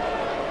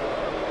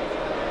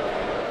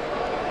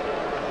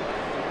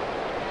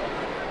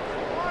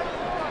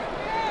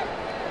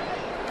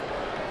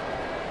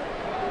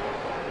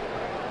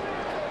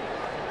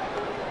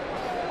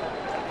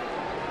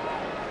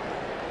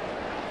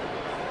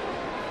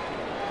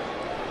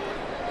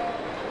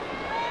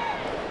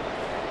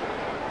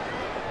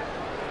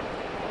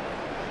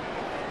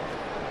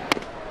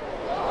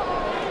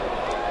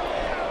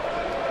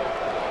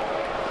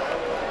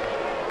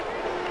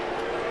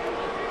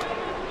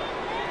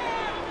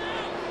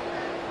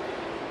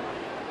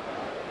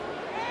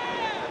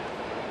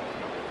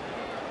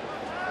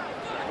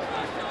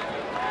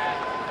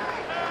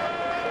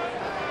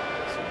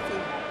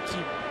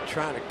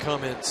 Trying to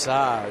come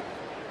inside.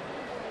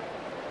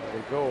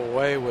 They go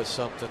away with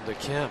something to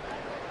Kemp.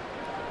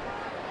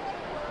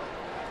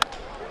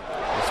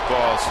 This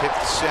ball's hit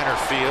the center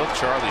field.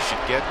 Charlie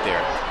should get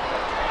there.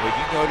 Well,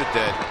 you noted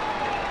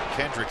that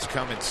Kendrick's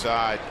come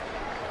inside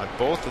on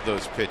both of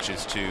those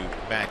pitches to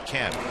Matt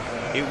Kemp.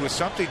 It was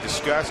something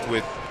discussed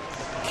with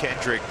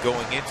Kendrick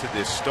going into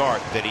this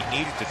start that he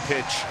needed to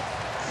pitch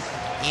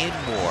in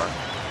more.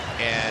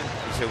 And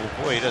he said,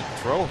 well, boy, he doesn't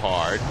throw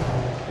hard.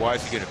 Why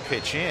is he going to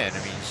pitch in? I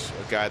mean, he's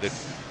a guy that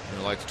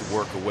likes to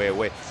work away.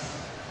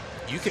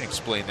 You can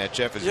explain that,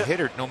 Jeff. As a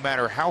hitter, no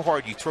matter how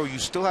hard you throw, you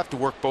still have to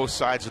work both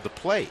sides of the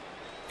plate.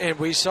 And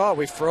we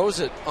froze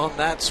it on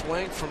that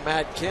swing from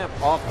Matt Kemp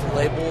off the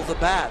label of the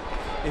bat.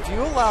 If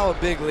you allow a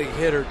big league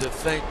hitter to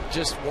think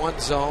just one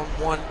zone,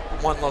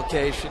 one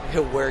location,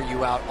 he'll wear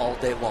you out all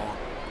day long.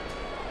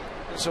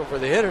 And so for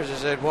the hitters, they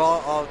said,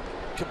 well, I'll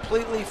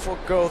completely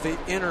forego the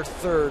inner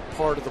third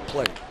part of the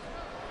plate,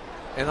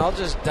 and I'll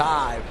just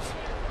dive,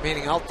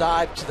 meaning I'll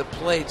dive to the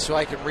plate so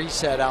I can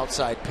reset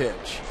outside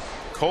pitch.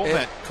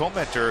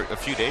 Comenter a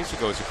few days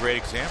ago is a great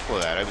example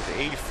of that. It was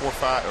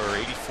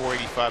 84,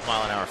 85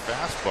 mile an hour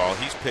fastball.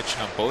 He's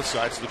pitching on both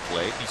sides of the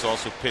plate. He's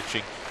also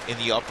pitching in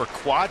the upper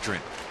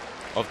quadrant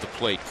of the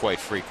plate quite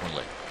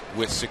frequently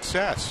with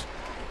success.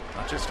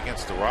 Not just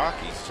against the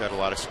Rockies. He's had a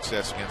lot of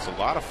success against a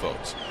lot of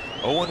folks.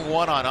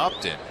 0-1 on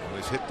Upton, who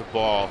has hit the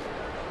ball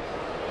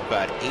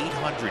about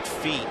 800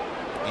 feet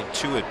in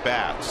 2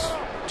 at-bats.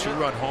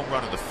 2-run home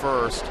run in the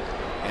first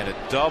and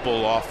a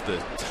double off the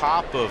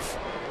top of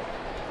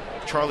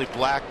Charlie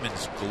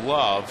Blackmon's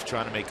glove,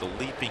 trying to make a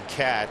leaping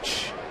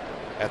catch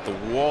at the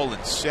wall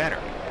in center.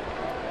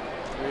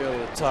 3 of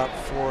the top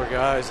 4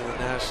 guys in the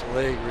National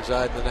League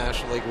reside in the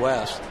National League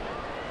West.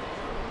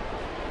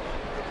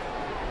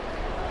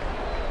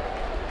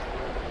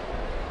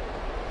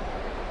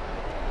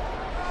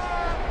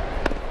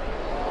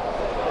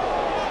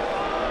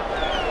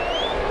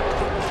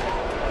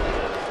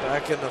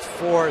 Back in the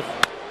 4th.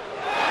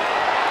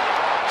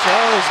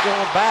 Charlie's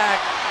going back.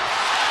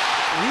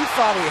 He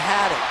thought he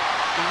had it.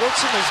 He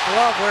looks in his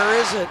glove, where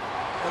is it?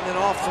 And then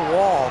off the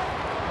wall.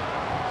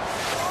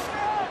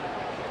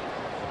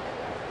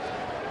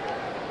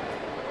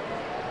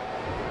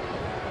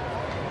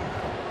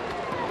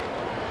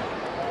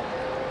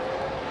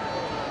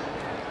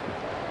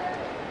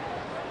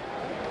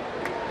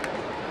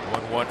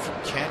 One from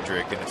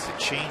Kendrick, and it's a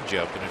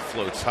changeup, and it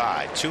floats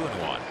high.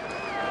 2-1.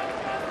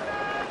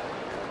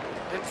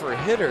 And for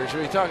hitters,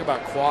 we talk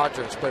about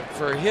quadrants, but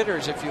for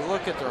hitters, if you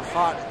look at their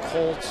hot and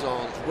cold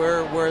zones,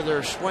 where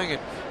they're swinging,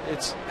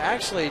 it's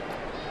actually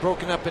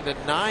broken up into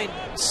 9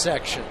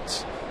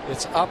 sections.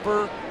 It's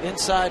upper,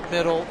 inside,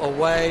 middle,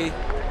 away,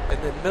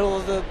 and then middle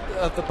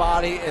of the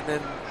body, and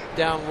then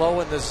down low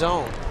in the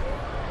zone.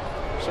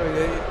 So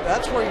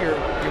that's where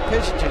you're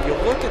pitching to. You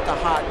look at the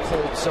hot and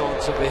cold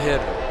zones of a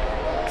hitter,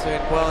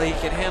 saying, well, he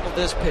can handle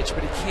this pitch,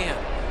 but he can't.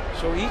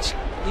 So each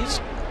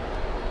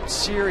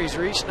series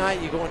or each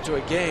night you go into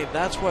a game,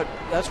 that's what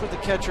the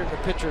catcher and the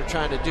pitcher are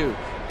trying to do,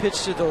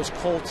 pitch to those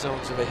cold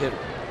zones of a hitter.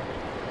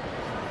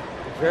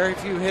 Very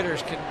few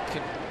hitters can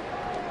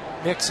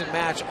mix and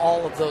match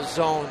all of those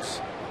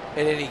zones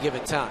at any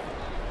given time.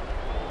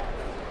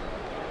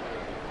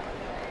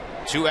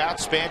 2 out,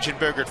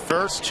 Spangenberg at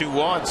first,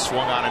 2-1,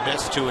 swung on and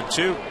missed,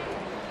 2-2.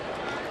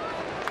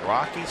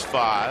 Rockies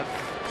 5,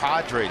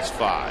 Padres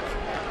 5.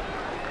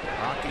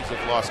 Rockies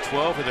have lost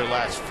 12 of their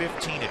last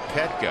 15 at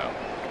Petco.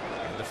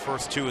 The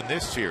first 2 in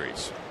this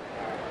series.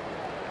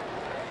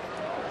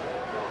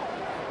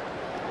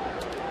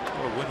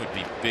 Well, a win would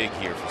be big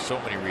here for so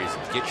many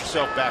reasons. Get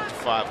yourself back to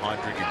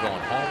 500. You're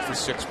going home for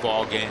 6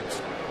 ball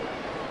games.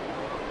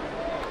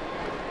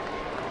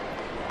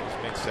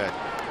 This makes that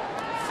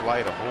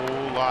flight a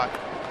whole lot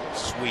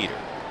sweeter.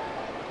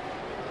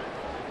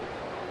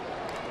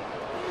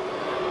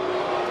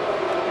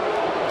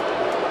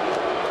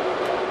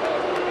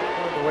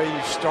 The way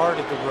you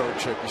started the road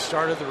trip. You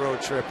started the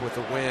road trip with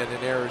a win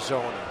in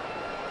Arizona.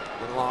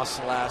 Then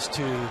lost the last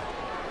 2.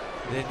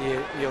 Then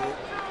you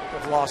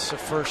have lost the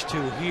first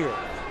 2 here.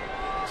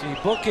 So you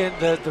bookend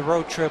the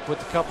road trip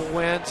with a couple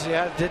wins.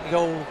 Yeah, it didn't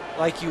go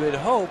like you had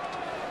hoped,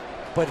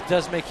 but it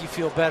does make you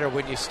feel better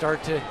when you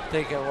start to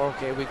think, oh,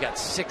 okay, we've got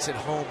 6 at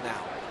home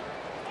now.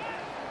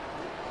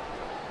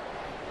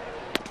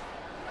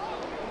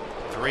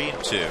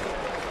 3-2.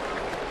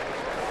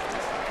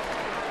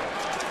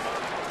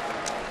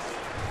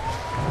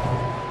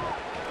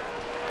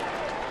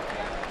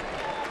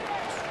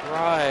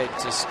 Tried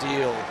to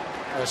steal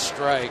a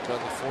strike on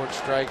the 4th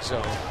strike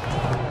zone.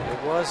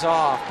 It was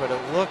off, but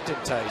it looked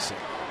enticing.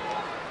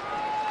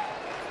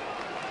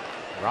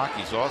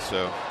 Rockies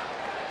also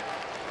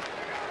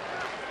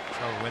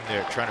trying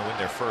to win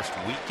their first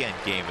weekend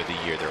game of the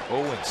year. They're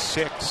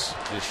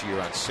 0-6 this year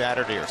on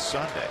Saturday or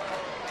Sunday.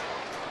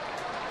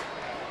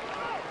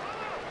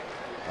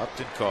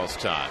 Upton calls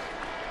time.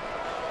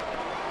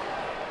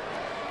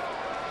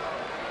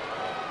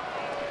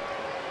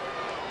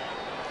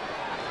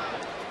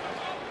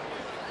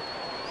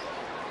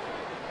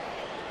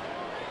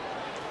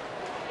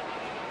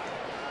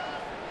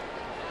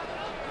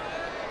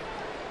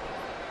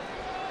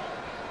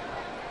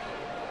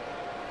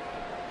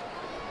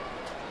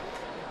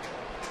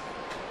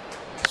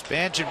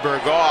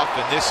 Spangenberg off,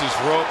 and this is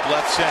rope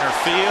left center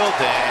field,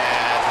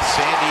 and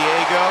San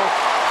Diego,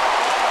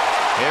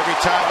 every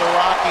time the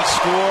Rockies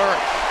score,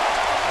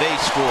 they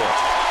score.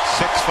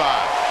 6-5.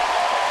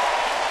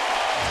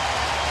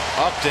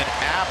 Upton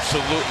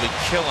absolutely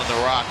killing the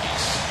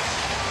Rockies.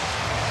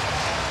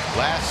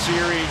 Last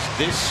series,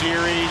 this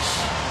series,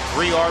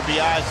 3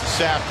 RBIs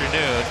this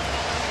afternoon.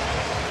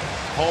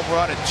 Home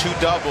run and 2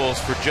 doubles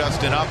for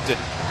Justin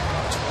Upton.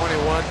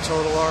 21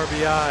 total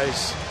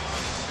RBIs.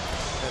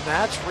 And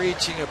that's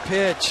reaching a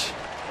pitch,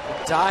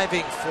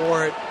 diving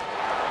for it,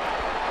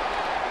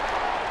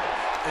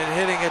 and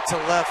hitting it to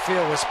left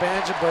field. With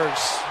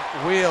Spangenberg's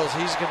wheels,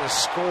 he's going to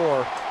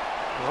score.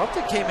 Well,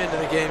 Upton came into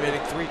the game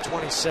hitting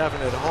 .327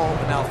 at home,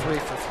 and now 3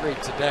 for 3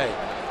 today.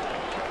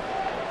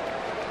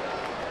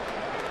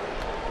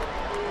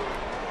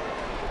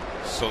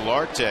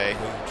 Solarte,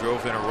 who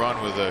drove in a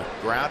run with a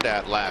ground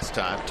out last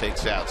time,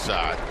 takes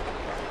outside.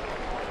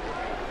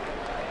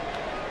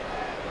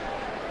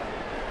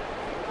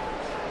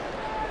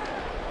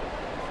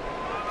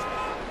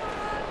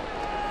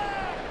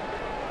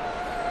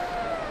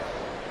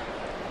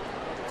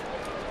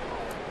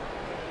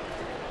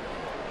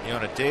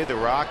 On a day the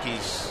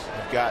Rockies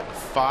have gotten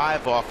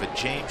 5 off of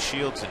James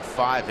Shields in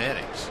 5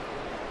 innings.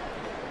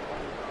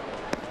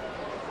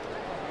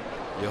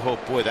 You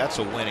hope, boy, that's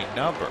a winning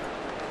number.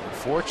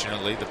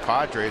 Unfortunately, the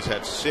Padres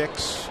have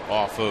 6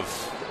 off of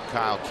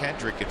Kyle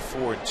Kendrick in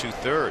 4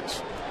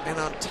 2/3. And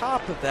on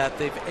top of that,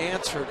 they've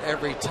answered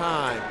every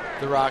time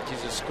the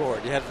Rockies have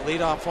scored. You had the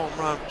leadoff home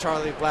run,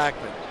 Charlie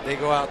Blackmon. They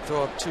go out and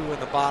throw up 2 in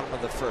the bottom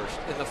of the 1st.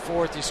 In the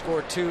 4th, you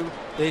score 2.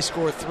 They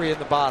score 3 in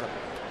the bottom.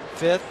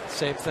 5th,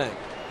 same thing.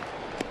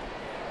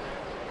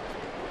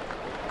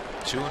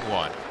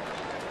 2-1.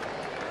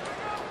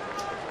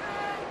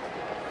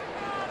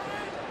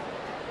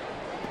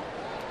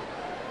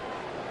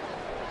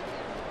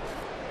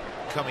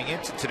 Coming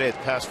into today, the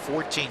past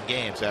 14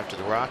 games after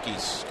the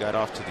Rockies got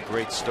off to the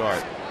great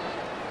start,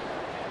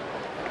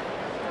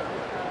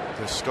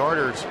 the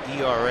starters'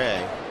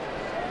 ERA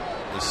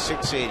is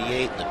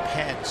 6.88 and the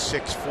pen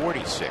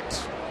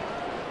 6.46.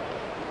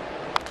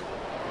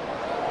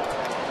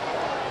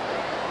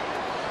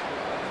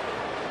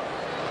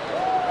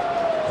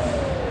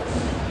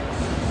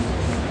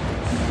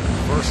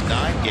 First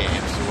 9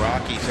 games, the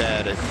Rockies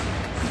had a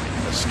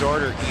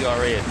starter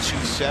ERA at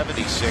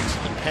 2.76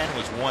 and the pen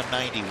was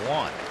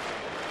 1.91.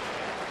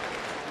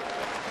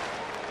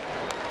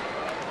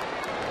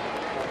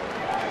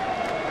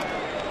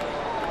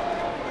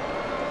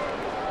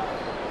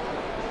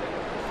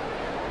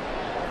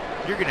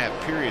 You're going to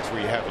have periods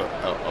where you have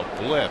a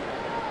blip,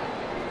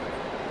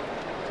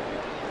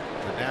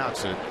 but now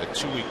it's a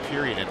 2-week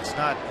period, and it's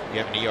not you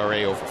have an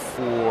ERA over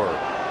 4.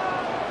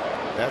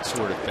 That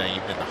sort of thing,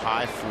 even in the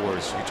high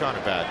 4s, you're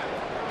talking about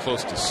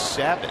close to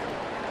 7.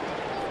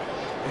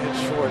 And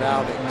short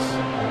outings.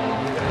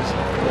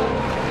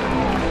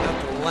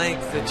 Not the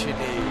length that you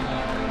need.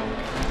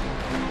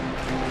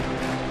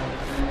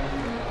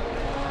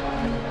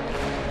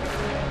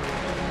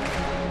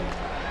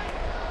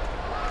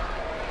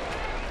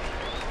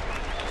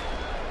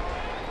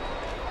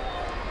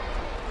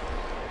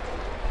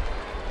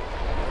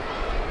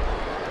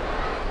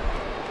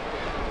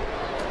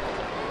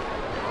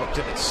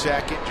 Upton at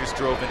second, just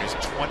drove in his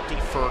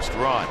 21st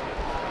run.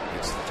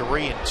 It's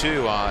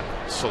 3-2 on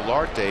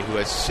Solarte, who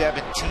has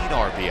 17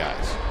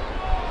 RBIs.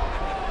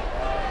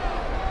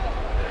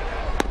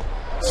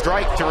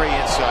 Strike 3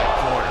 inside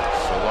corner.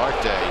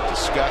 Solarte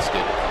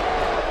disgusted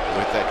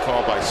with that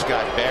call by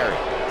Scott Barry.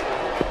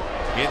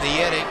 In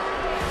the inning,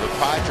 the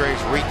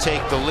Padres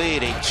retake the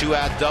lead. A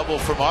 2-out double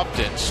from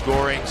Upton,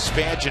 scoring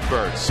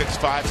Spangenberg.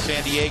 6-5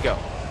 San Diego.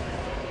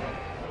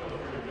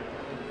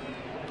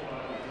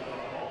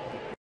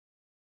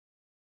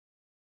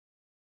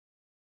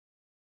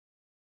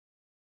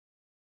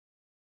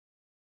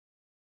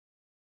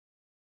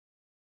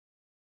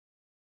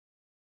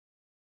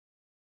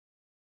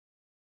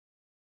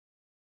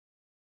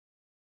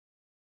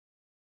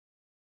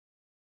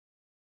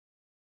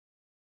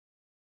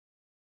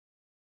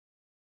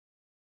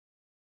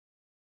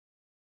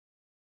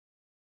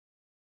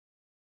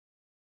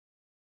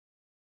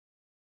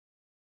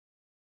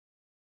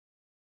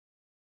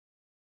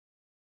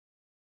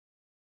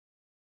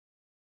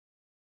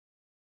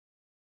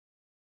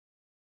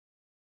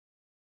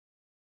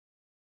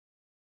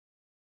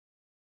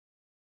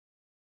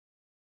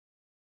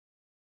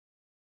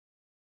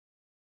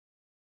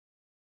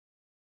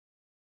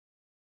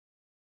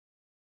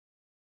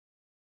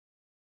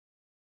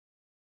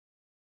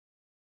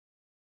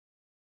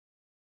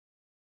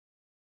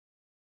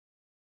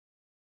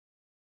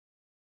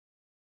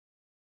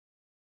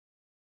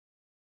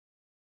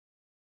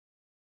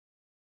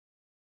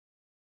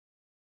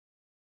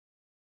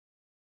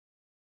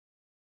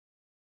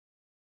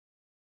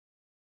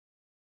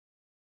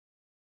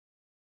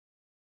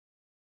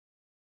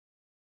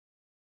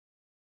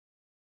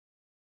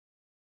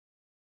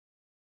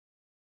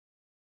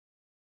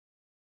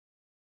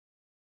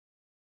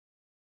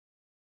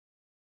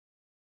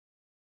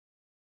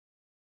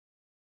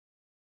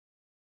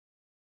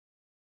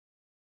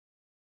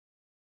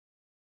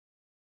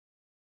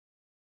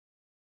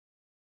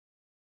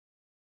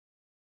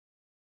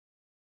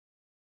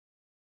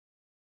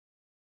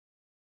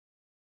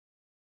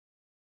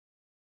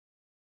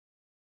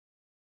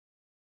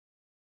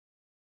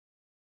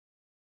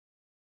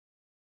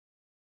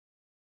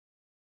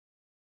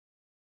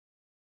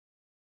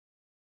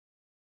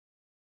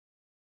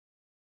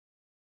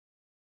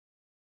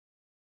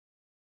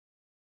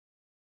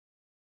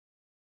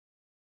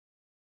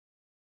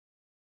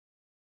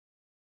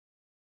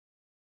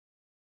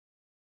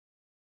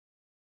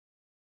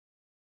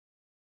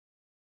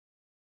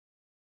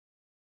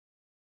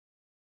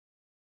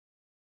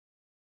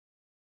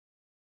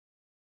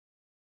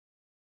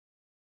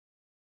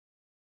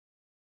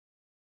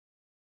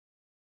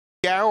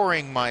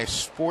 Scouring my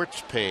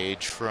sports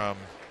page from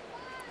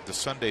the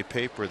Sunday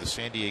paper, the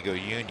San Diego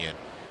Union,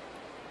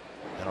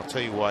 and I'll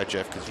tell you why,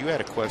 Jeff, because you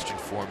had a question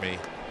for me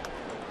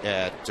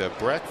at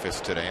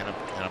breakfast today, and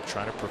I'm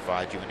trying to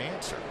provide you an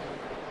answer.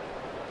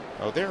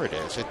 Oh, there it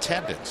is.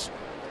 Attendance,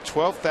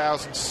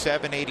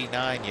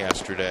 12,789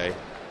 yesterday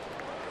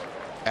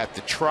at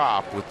the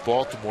Trop, with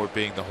Baltimore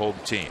being the home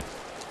team.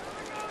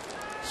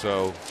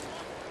 So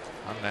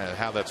I don't know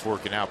how that's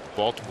working out, but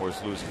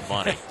Baltimore's losing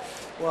money.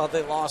 Well,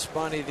 they lost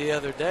money the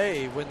other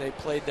day when they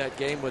played that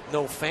game with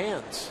no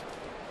fans.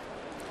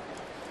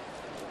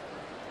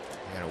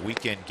 And a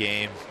weekend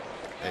game,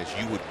 as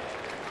you would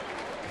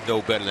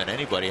know better than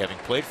anybody, having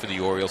played for the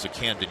Orioles at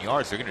Camden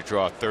Yards, they're going to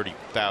draw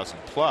 30,000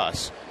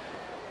 plus.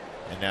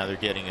 And now they're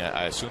getting,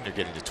 I assume they're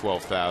getting to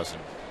 12,000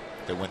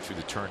 that went through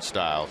the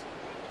turnstile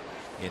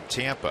in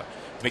Tampa.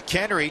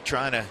 McHenry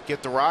trying to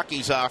get the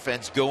Rockies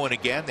offense going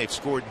again. They've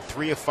scored in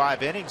 3 of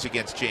 5 innings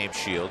against James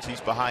Shields. He's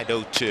behind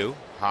 0-2,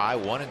 high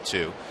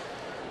 1-2.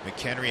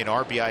 McHenry an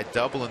RBI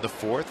double in the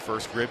 4th,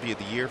 first ribby of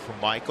the year from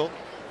Michael.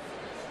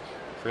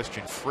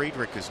 Christian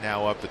Friedrich is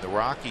now up in the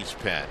Rockies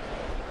pen.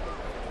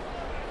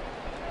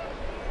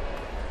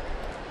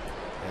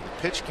 And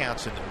the pitch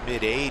count's in the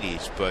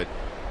mid-80s, but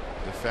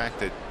the fact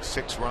that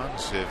 6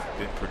 runs have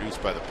been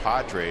produced by the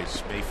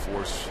Padres may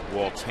force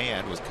Walt's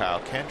hand with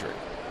Kyle Kendrick.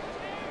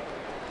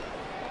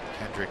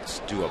 Kendrick's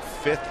due a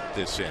 5th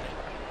this inning.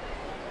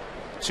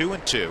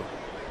 2-2.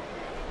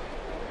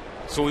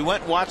 So we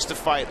went and watched the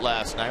fight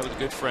last night with a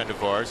good friend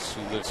of ours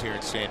who lives here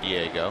in San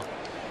Diego.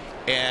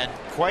 And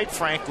quite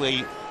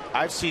frankly,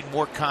 I've seen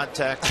more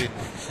contact in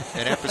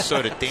an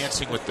episode of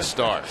Dancing with the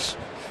Stars.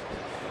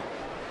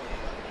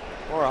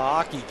 Or a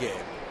hockey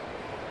game.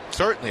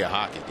 Certainly a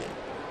hockey game.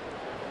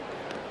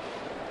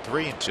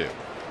 3-2.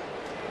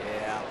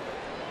 Yeah.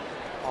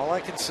 All I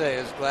can say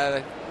is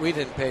glad we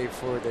didn't pay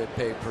for the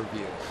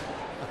pay-per-view.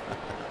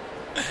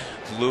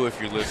 Lou,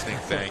 if you're listening,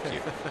 thank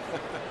you.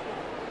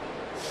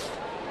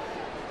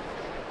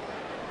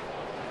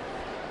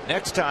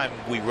 Next time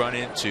we run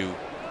into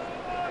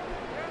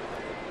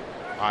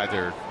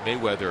either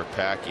Mayweather or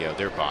Pacquiao,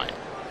 they're buying.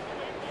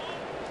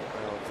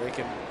 Well, if they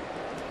can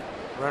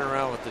run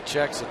around with the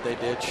checks that they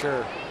did,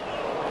 sure.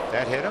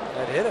 That hit him?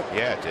 That hit him.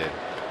 Yeah, it did.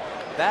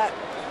 That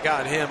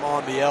got him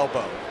on the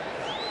elbow.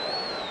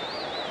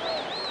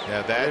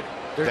 Yeah,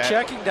 they're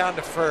checking down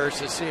to first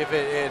to see if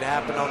it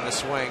happened on the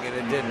swing, and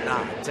it did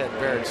not. Ted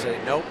Barrett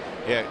said nope.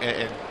 Yeah,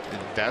 and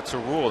that's a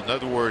rule. In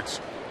other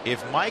words,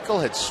 if Michael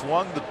had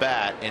swung the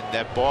bat and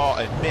that ball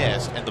and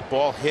missed and the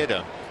ball hit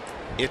him,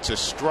 it's a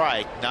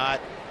strike,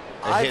 not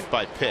a hit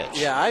by pitch.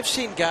 Yeah, I've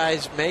seen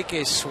guys make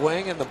a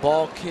swing and the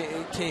ball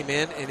came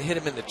in and hit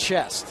him in the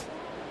chest.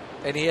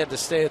 And he had to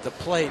stay at the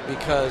plate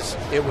because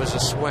it was a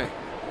swing.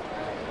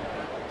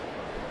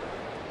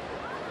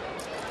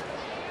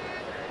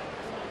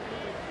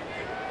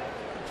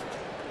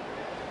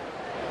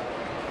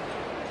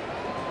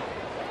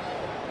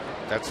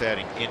 That's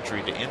adding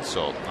injury to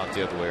insult, not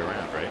the other way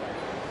around, right?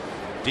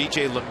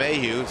 DJ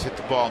LeMahieu has hit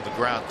the ball on the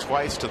ground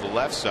twice to the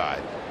left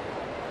side.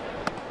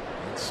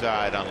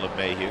 Inside on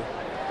LeMahieu.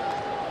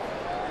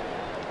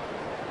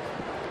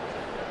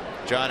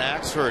 John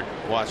Axford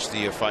watched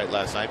the fight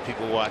last night.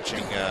 People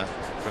watching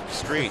from the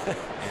street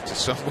into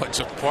someone's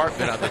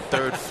apartment on the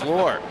 3rd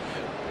floor.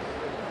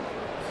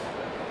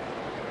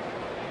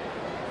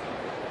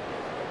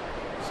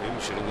 See,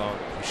 we should have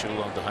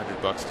loaned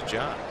 $100 to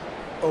John.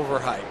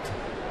 Overhyped.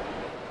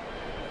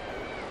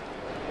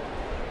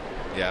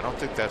 Yeah, I don't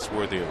think that's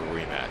worthy of a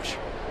rematch.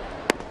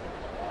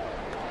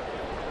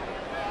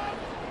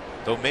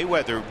 Though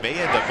Mayweather may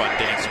end up on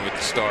Dancing with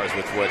the Stars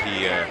with what he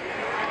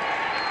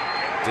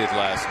did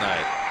last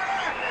night.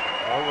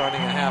 Or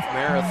running a half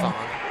marathon.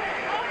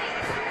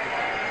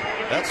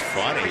 That's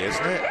funny,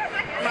 isn't it?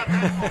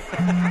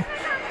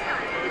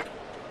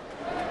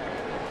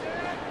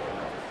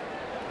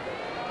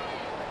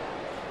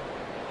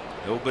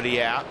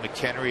 Nobody out.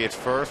 McHenry at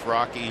first.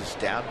 Rockies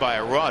down by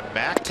a run.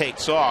 Mack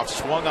takes off,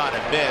 swung on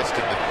and missed,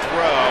 and the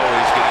throw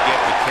is going to get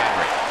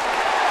McHenry.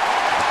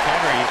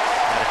 McHenry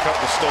had a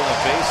couple stolen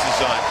bases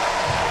on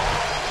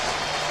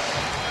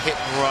hit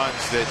and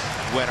runs that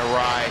went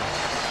awry.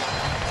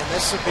 And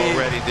this will be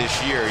already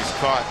this year. He's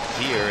caught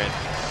here and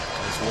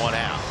is 1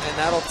 out. And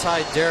that'll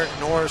tie Derek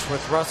Norris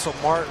with Russell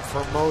Martin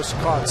for most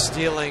caught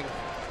stealing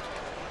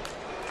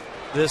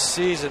this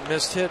season.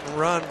 Missed hit and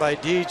run by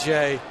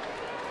DJ.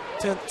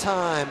 10th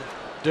time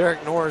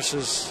Derek Norris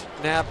has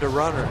nabbed a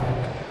runner.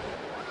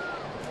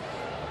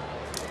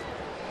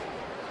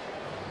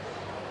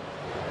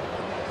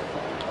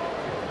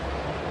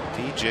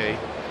 DJ,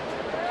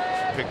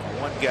 if you pick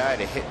one guy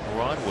to hit and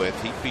run with,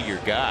 he'd be your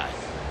guy.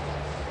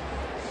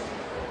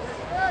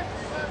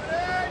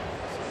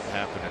 What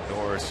happened to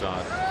Norris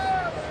on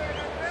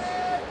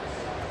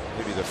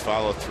maybe the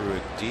follow through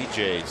at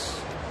DJ's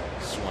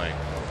swing.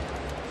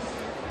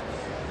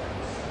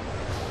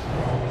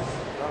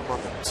 On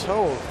the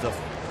toe of the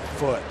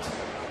foot.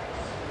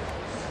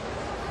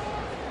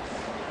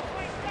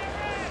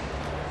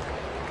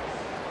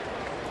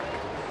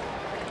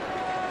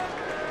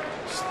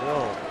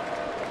 Still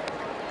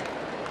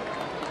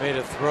made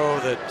a throw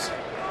that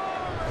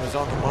was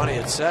on the money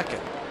at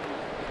second.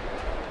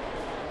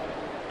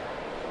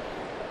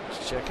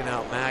 Just checking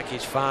out Mack.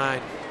 He's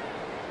fine.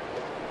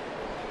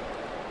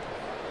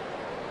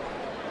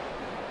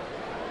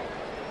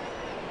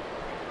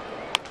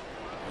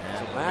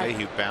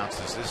 Mayhew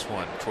bounces this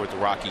one toward the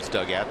Rockies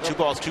dugout. 2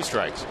 balls, 2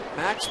 strikes.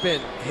 Mack's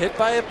been hit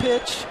by a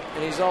pitch,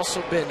 and he's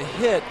also been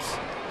hit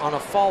on a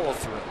follow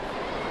through.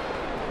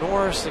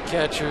 Norris, the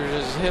catcher,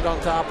 is hit on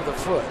top of the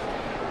foot.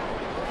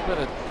 It's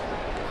been a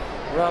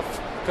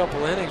rough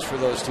couple innings for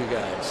those two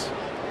guys.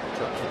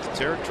 Comes with the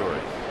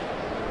territory.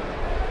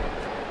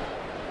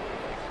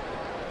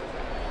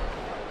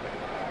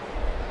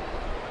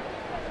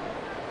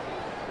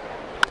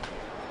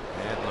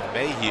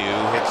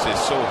 Mayhew hits this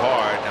so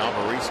hard, now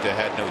Marista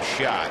had no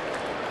shot.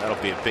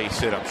 That'll be a base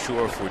hit, I'm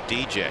sure, for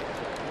DJ.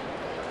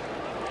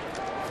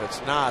 If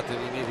it's not, then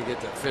you need to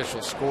get the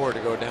official score to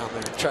go down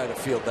there and try to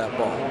field that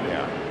ball.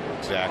 Yeah,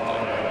 exactly.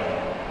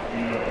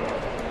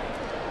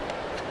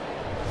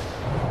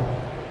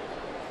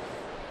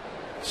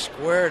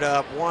 Squared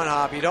up, one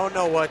hop. You don't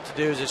know what to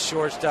do as a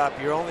shortstop.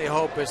 Your only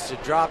hope is to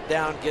drop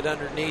down, get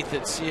underneath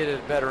it, see it at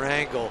a better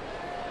angle.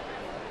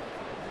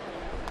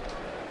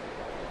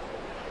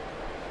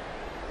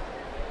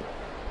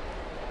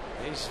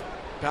 He's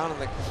pounding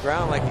the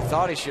ground like he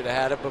thought he should have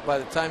had it, but by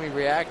the time he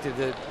reacted,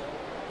 the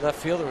left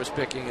fielder was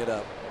picking it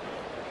up.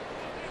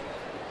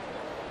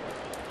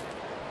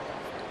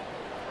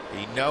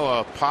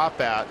 A pop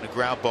out and a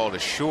ground ball to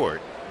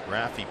short.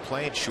 Raffy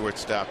playing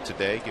shortstop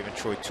today, giving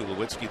Troy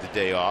Tulowitzki the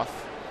day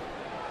off.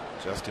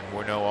 Justin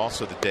Morneau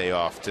also the day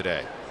off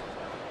today.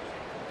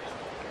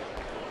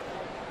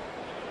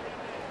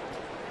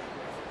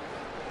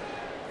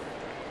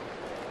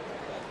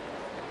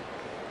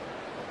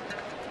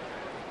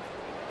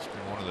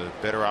 The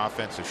better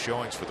offensive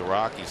showings for the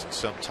Rockies in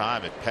some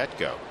time at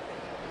Petco.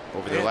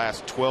 Over their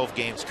last 12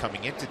 games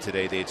coming into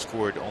today, they had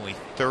scored only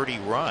 30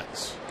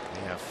 runs.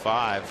 They have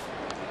 5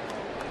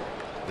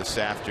 this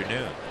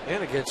afternoon.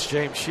 And against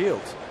James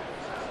Shields.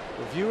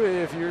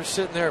 If you're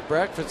sitting there at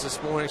breakfast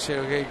this morning saying,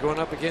 okay, you're going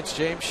up against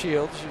James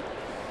Shields,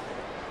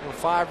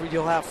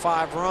 you'll have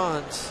 5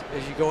 runs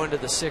as you go into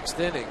the 6th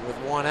inning with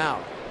 1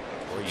 out.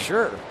 Well,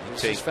 sure,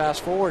 just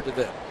fast forward to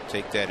them.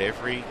 Take that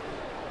every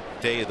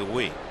day of the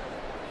week.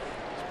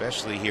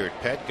 Especially here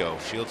at Petco.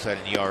 Shields had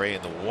an ERA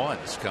in the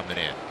 1s coming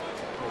in.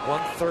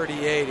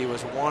 138. He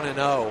was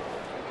 1-0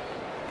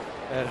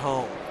 at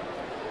home.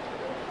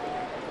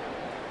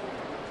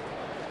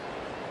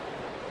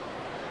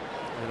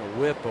 And a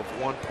whip of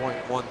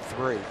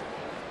 1.13.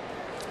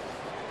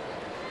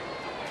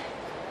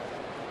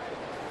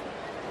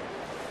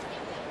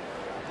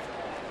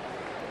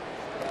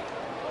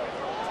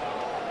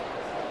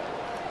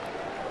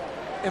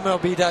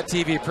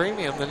 MLB.TV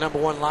Premium, the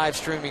 #1 live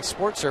streaming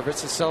sports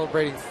service, is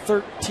celebrating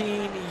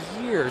 13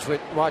 years.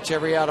 Watch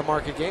every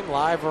out-of-market game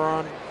live or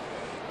on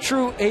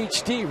True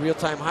HD.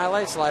 Real-time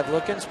highlights, live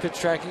look-ins, pitch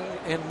tracking,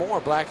 and more.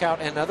 Blackout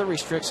and other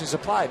restrictions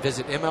apply.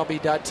 Visit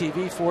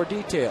MLB.TV for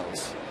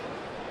details.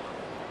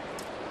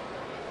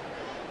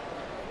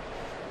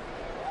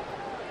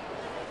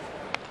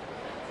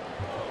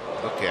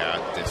 Look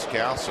out,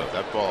 Descalso.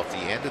 That ball at the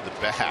end of the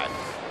bat.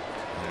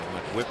 And it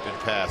went whipping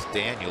past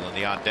Daniel in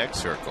the on-deck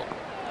circle.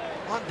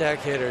 On-deck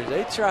hitters,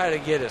 they try to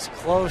get as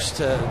close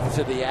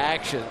to the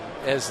action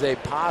as they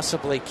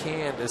possibly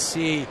can to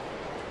see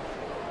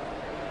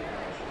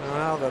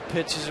how the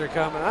pitches are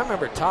coming. I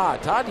remember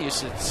Todd. Todd used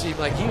to seem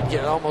like he would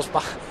get almost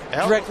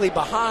directly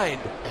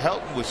behind.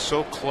 Helton was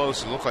so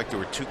close, it looked like there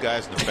were two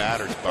guys in the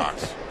batter's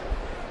box.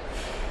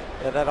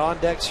 Yeah, that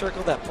on-deck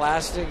circle, that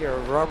plastic or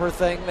rubber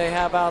thing they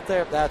have out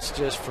there, that's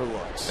just for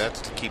looks.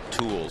 That's to keep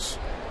tools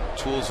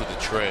of the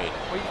trade.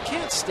 Well, you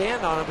can't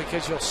stand on them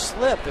because you'll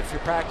slip if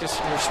you're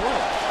practicing your swing.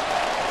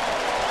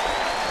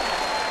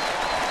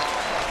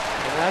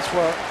 And that's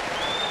what,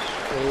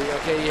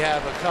 okay, you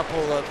have a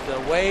couple of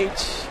the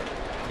weights,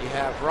 you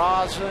have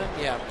rosin,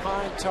 you have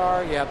pine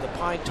tar, you have the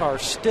pine tar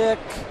stick.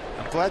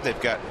 I'm glad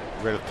they've gotten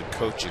rid of the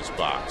coach's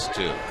box,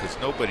 too, because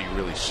nobody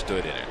really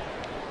stood in it.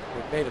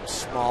 It made them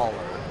smaller.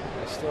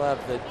 They still have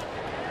the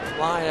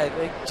line, I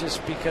think,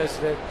 just because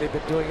they've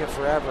been doing it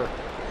forever.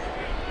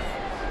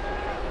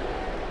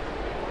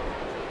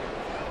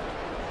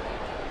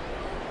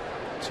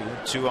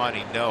 2-2 on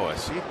Inoa.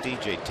 See if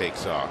DJ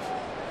takes off.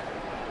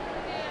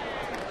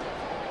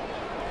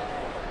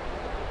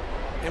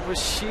 And with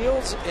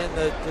Shields and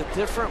the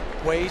different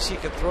ways he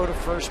can throw to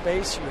first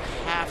base, you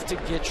have to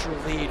get your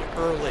lead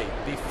early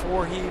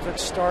before he even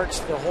starts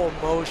the whole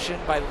motion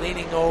by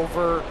leaning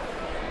over,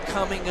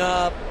 coming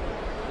up.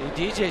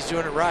 DJ's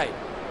doing it right.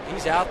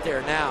 He's out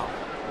there now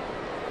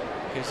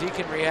because he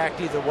can react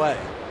either way.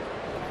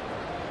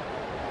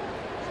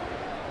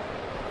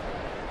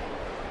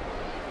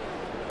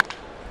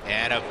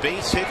 And a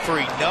base hit for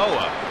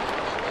Inoa.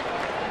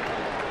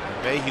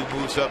 Mayhew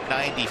moves up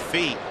 90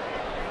 feet.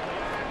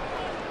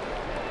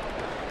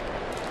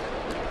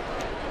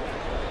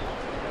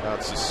 Now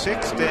it's the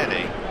 6th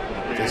inning.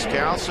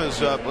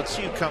 Descalso's up. Let's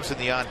see who comes in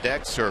the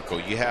on-deck circle.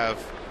 You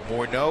have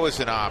Morneau as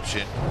an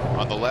option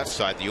on the left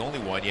side, the only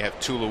one. You have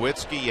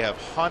Tulowitzki, you have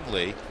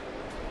Hundley,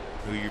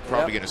 who you're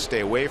probably going to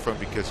stay away from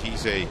because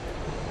he's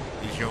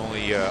your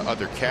only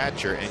other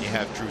catcher, and you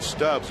have Drew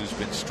Stubbs, who's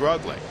been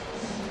struggling.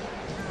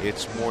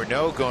 It's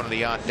Morneau going to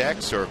the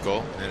on-deck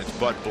circle, and it's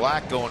Bud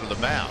Black going to the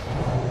mound.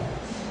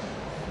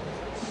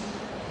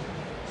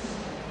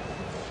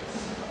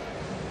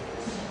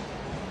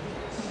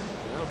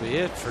 That'll be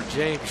it for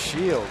James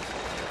Shields.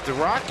 The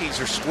Rockies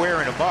are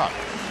squaring him up.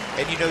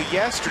 And you know,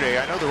 yesterday,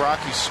 I know the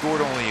Rockies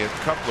scored only a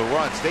couple of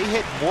runs. They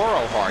hit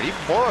Morrow hard. Even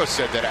Morrow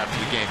said that after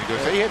the game. He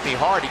goes, they hit me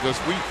hard. He goes,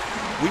 we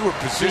were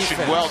positioned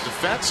well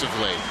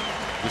defensively.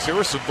 Because there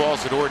were some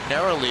balls that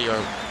ordinarily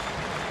are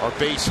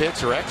base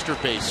hits or extra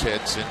base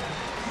hits. And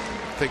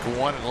I think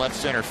one in left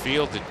center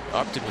field that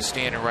Upton was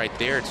standing right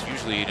there. It's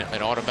usually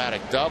an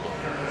automatic double.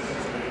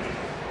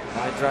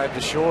 Line drive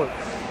to short.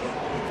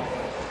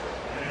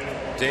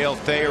 Dale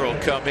Thayer will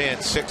come in.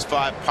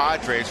 6-5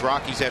 Padres.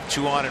 Rockies have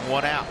 2 on and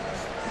 1 out.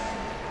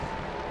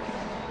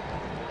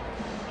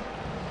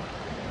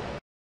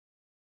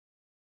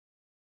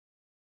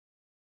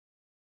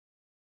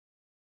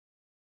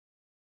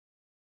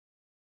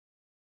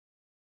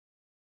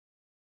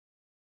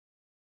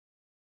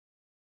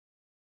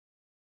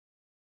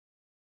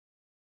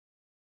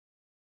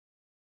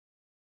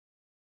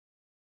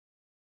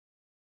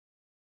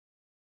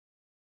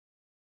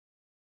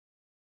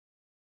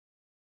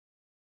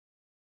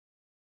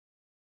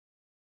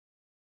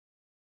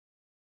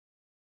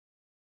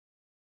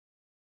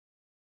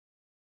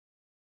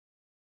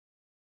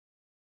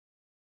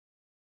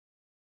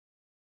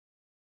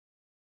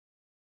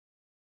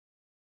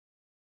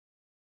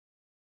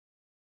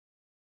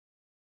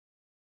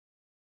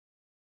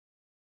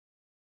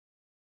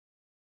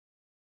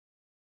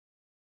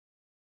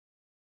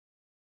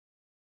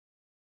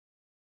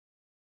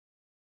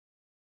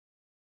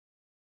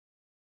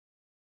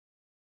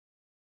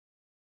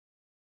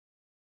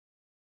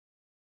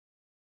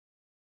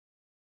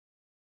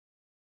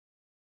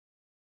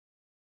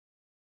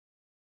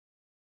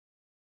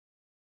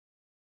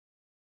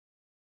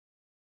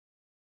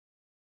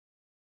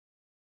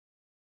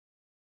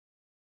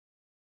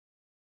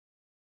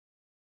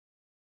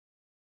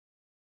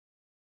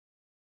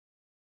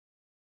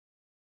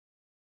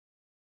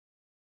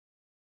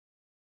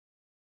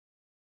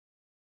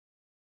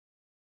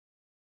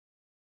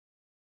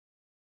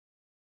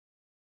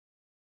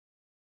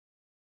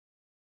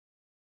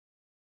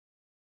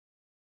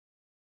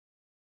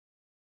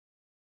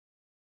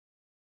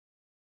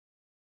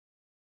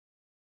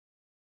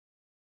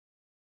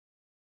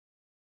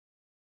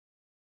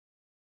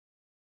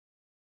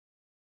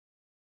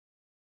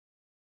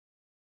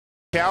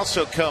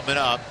 Also coming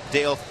up,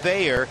 Dale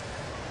Thayer,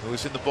 who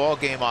was in the ball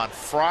game on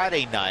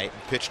Friday night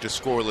and pitched a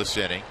scoreless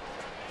inning.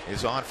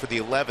 is on for the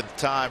 11th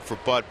time for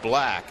Bud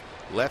Black.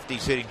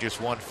 Lefties hitting just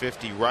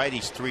 150,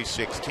 righties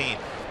 316.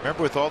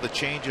 Remember, with all the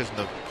changes in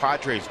the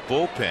Padres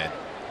bullpen,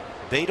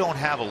 they don't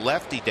have a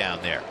lefty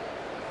down there.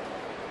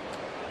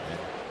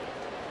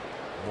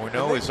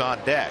 Morneau is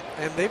on deck.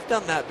 And they've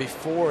done that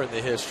before in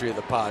the history of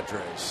the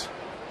Padres.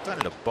 Done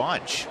it a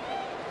bunch.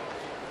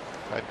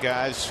 Got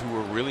guys who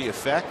were really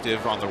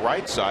effective on the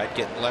right side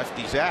getting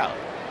lefties out.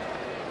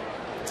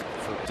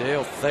 For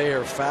Dale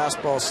Thayer,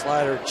 fastball,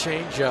 slider,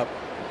 changeup.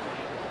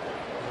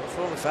 They'll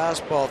throw the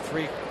fastball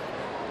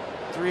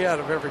three out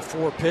of every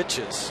 4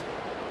 pitches.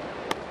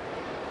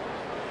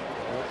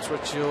 That's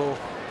what you'll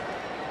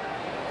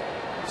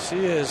see.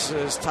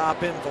 His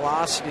top end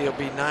velocity will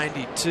be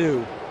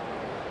 92.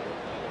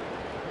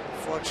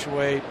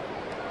 Fluctuate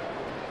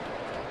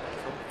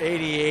from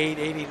 88,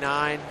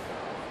 89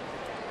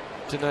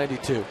 to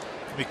 92.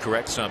 Let me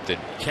correct something.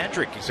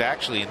 Kendrick is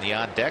actually in the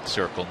on deck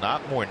circle,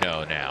 not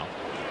Morneau now.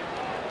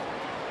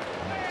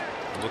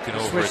 Looking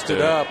over switched at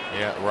it up.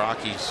 Yeah,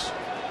 Rockies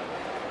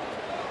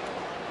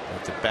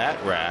at the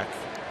bat rack.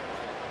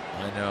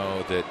 I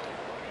know that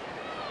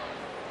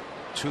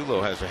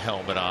Tulo has a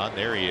helmet on.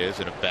 There he is,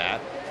 and a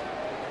bat.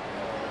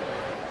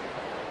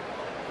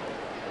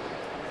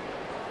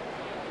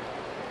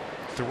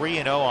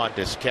 (3-0) on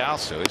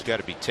Descalso. He's got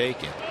to be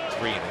taken.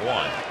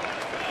 3-1.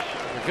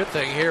 The good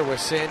thing here with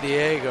San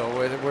Diego,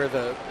 where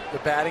the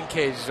batting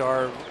cages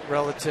are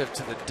relative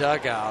to the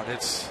dugout,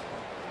 it's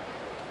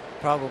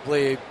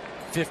probably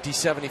 50,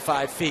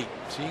 75 feet.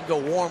 So you can go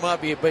warm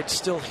up, but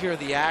still hear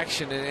the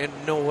action and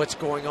know what's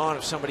going on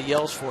if somebody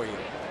yells for you.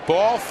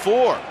 Ball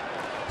 4.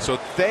 So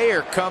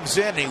Thayer comes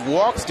in and he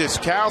walks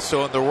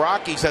Descalso, and the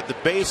Rockies had the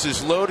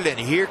bases loaded, and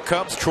here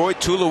comes Troy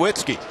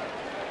Tulowitzki.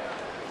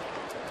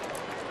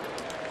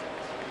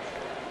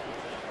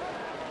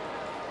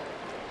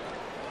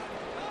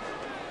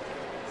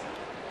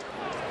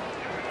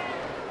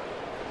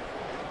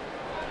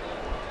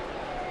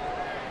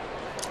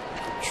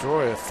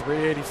 Troy, a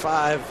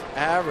 385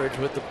 average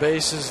with the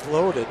bases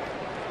loaded.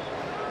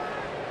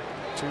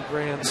 2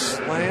 grand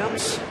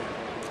slams,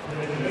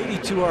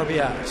 82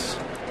 RBIs.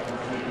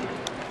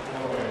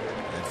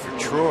 And for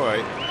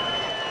Troy,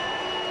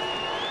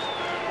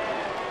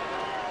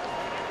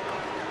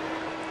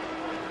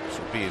 this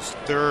will be his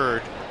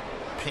 3rd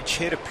pinch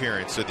hit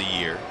appearance of the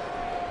year.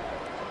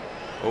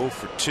 0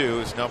 for 2,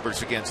 his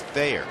numbers against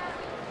Thayer.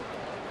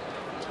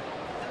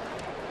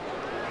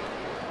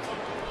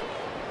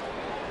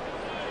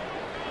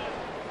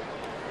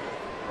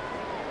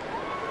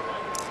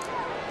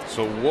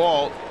 So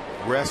Walt,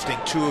 resting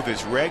 2 of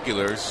his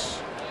regulars,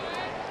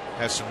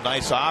 has some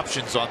nice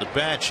options on the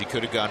bench. He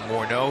could have gone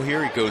Morneau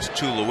here. He goes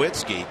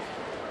Tulowitzki.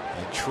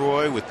 And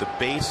Troy with the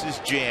bases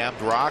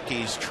jammed.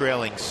 Rockies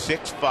trailing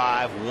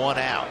 6-5, 1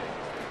 out.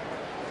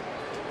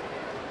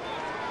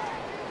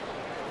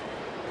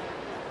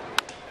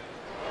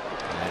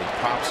 And he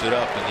pops it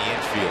up in the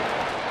infield.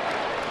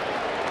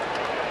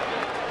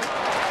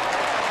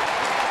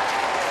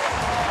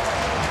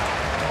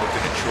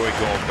 Looking at Troy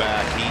going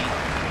back.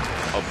 He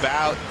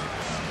about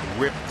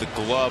ripped the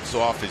gloves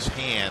off his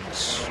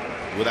hands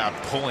without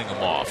pulling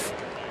them off.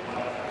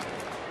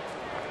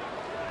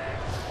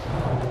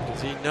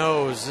 He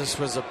knows this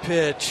was a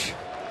pitch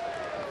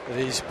that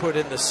he's put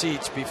in the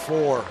seats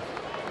before.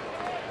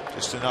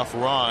 Just enough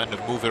run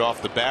to move it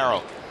off the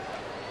barrel.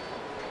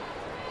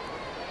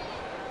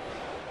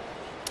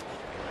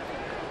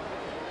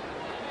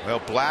 Well,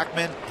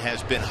 Blackmon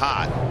has been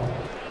hot.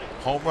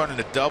 Home run and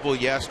a double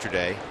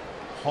yesterday.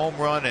 Home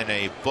run and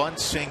a bunt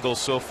single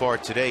so far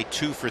today,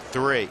 2 for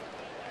 3.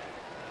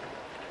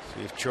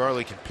 See if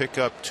Charlie can pick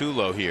up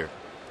Tulo here.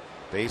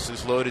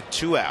 Bases loaded,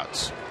 2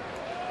 outs.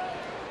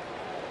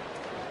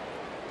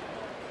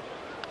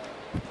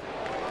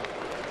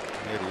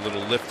 He had a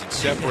little lift and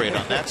separate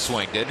on that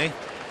swing, didn't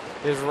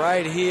he? His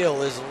right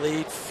heel, his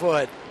lead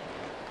foot.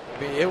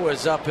 I mean, it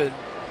was up or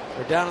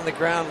down on the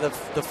ground. The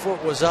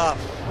foot was up.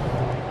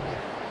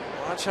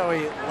 Watch how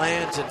he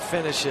lands and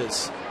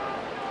finishes.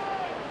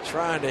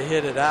 Trying to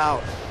hit it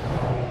out.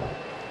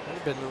 Might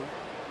have been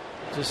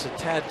just a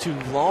tad too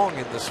long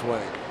in the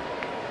swing.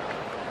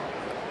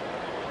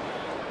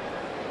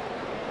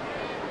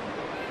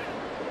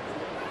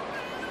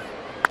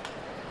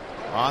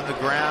 On the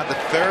ground to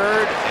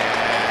third,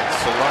 and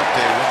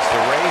Solarte wins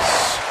the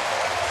race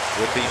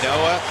with the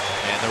Noah,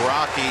 and the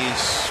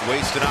Rockies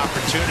waste an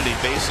opportunity.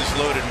 Bases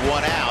loaded,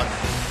 1 out.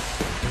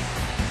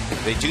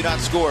 They do not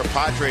score.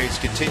 Padres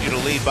continue to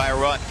lead by a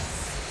run.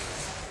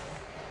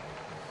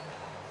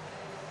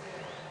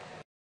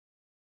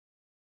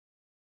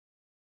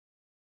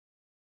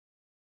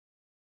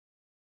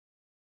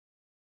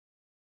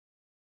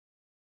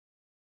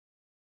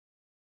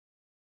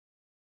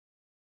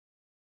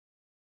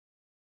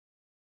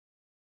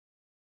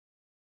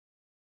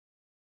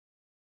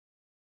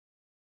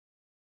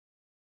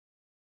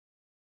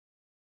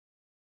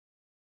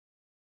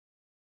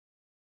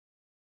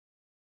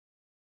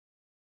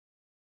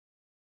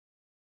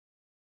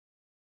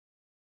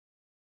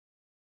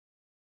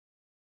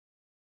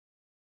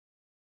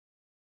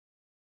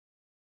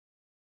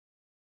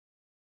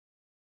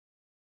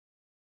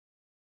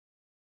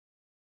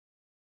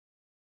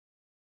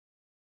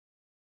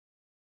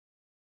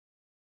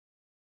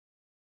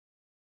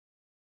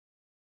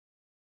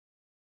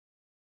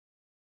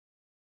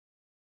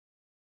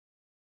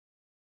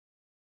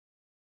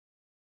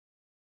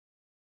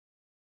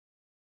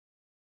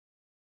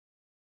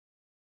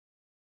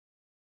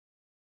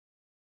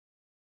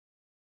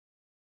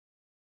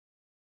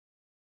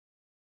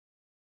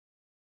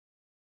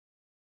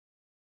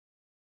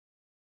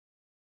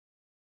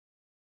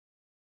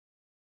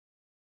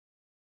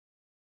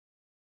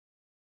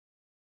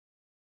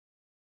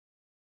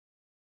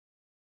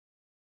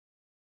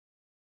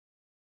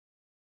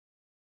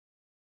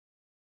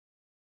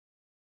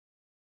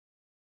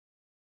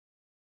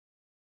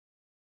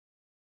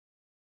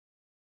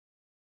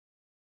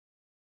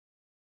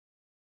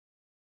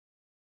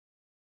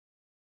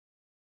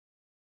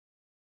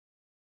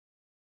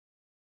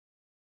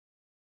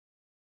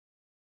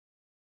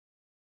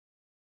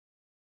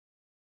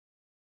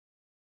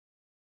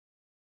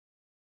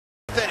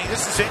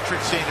 This is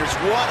interesting. There's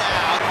one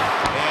out,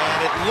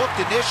 and it looked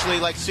initially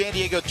like San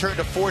Diego turned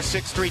a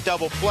 4-6-3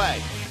 double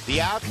play. The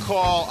out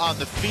call on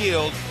the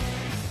field,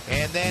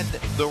 and then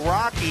the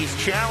Rockies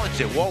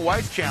challenged it. Walt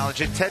Weiss challenged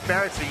it. Ted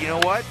Barrett said, you know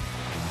what?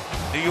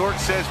 New York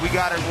says we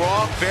got it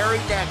wrong. Very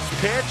next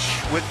pitch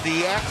with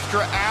the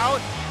extra out.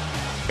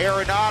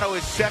 Arenado,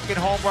 his second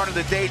home run of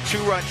the day,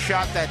 2-run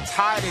shot that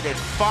tied it at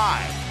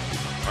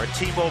 5. Our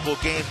T-Mobile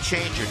game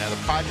changer. Now the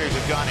Padres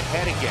have gone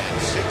ahead again,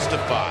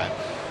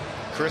 6-5.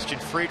 Christian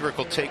Friedrich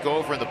will take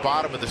over in the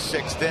bottom of the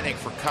 6th inning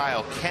for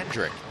Kyle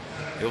Kendrick.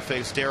 He'll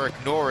face Derek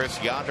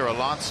Norris, Yonder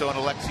Alonso, and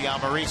Alexi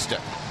Amarista.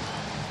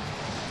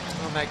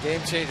 On that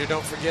game changer,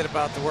 don't forget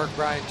about the work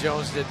Brian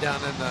Jones did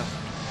down in the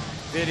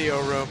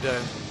video room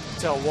to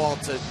tell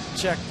Walt to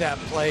check that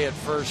play at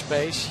first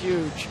base.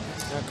 Huge.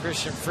 Now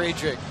Christian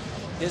Friedrich,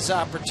 his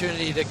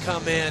opportunity to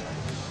come in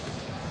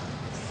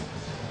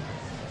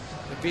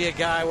and be a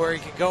guy where he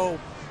can go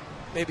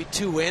maybe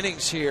 2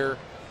 innings here.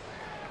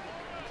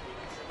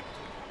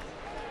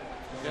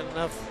 Got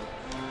enough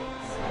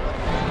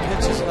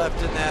pitches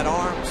left in that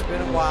arm. It's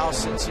been a while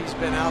since he's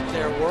been out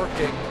there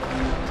working.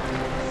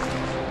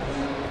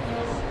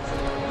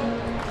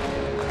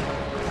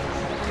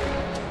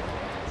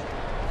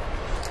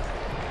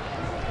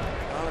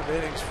 A lot of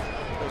innings,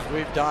 as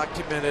we've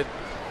documented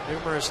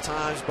numerous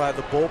times by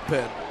the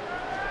bullpen.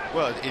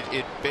 Well,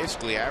 it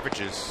basically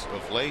averages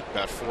of late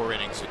about 4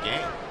 innings a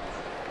game.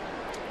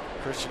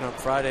 Christian on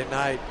Friday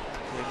night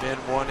came in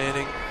 1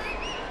 inning,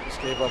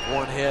 just gave up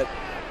 1 hit.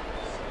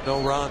 No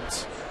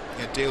runs.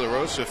 And De La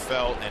Rosa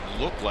felt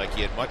and looked like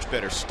he had much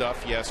better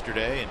stuff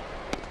yesterday. And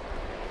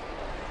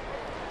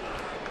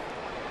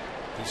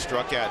he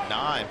struck out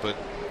 9, but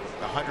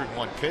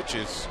 101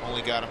 pitches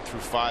only got him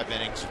through 5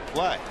 innings of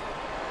play.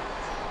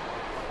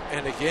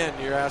 And again,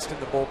 you're asking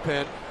the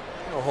bullpen,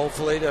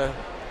 hopefully to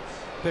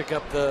pick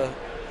up the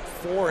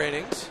 4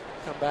 innings,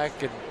 come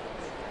back and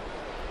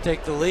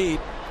take the lead,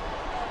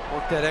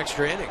 work that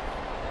extra inning.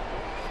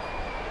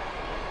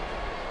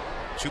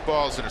 2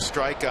 balls and a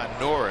strike on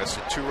Norris.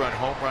 A 2-run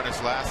home run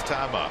his last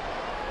time up.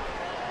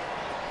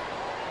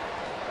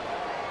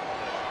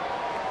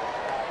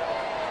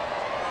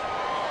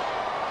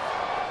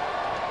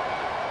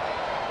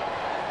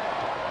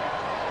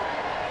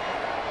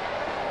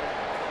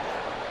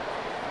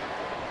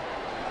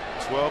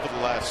 Twelve of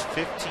the last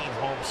 15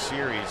 home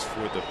series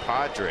for the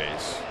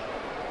Padres,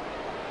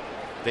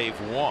 they've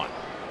won.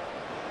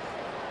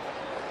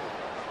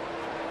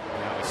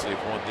 Obviously,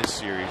 they've won this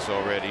series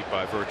already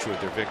by virtue of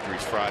their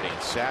victories Friday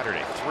and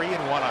Saturday.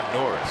 3-1 on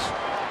Norris.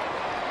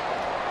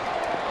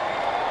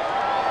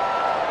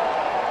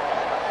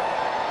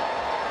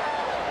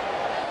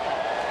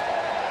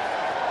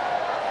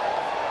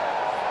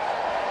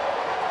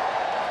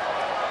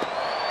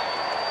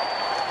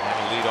 And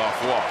a leadoff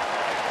walk.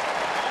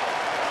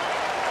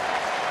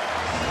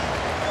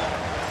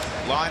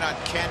 Line on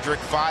Kendrick,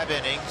 5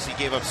 innings. He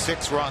gave up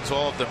 6 runs,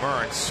 all of them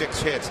earned,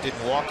 6 hits,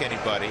 didn't walk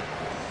anybody.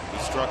 He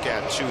struck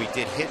out 2. He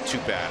did hit 2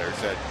 batters.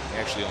 That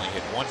actually only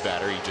hit 1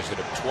 batter. He just hit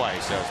him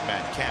twice. That was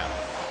Matt Kemp.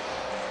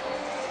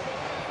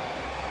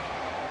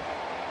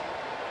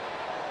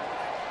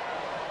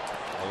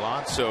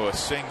 Alonso a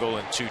single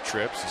in 2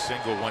 trips. A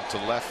single went to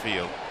left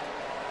field.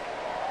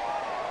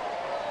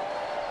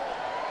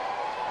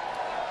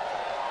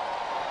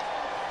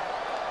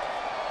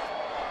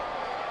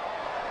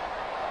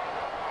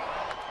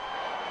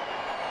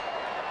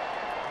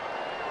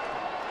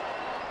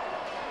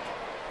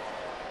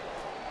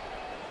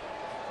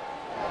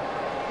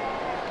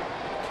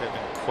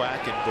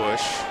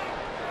 Quackenbush.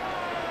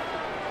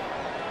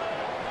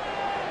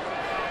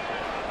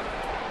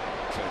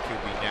 So it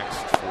could be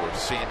next for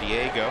San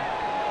Diego.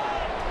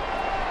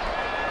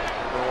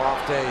 No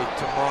off day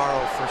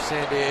tomorrow for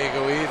San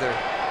Diego either.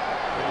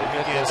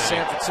 We'll begin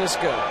San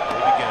Francisco. They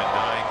begin a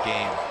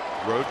 9-game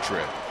road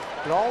trip.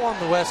 But all on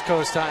the West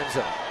Coast time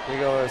zone. They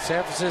go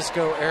San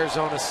Francisco,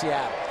 Arizona,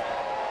 Seattle.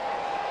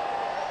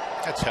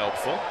 That's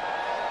helpful.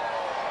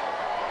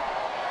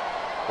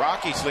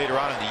 Rockies later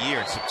on in the year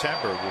in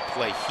September will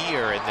play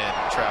here and then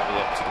travel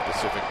up to the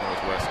Pacific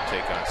Northwest and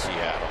take on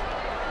Seattle.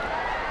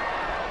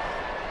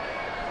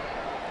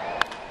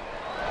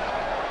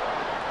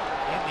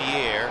 In the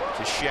air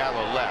to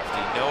shallow left.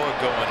 Noah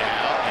going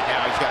out, and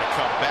now he's got to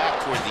come back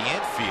toward the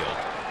infield.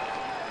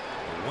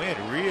 The wind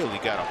really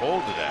got a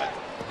hold of that.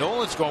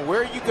 Nolan's going,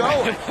 where are you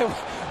going?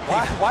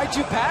 Why'd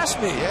you pass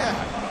me? Yeah.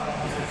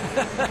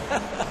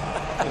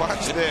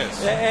 Watch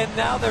this. And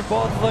now they're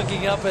both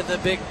looking up at the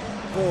big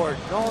board.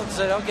 Nolan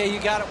said, okay, you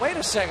got it. Wait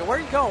a second, where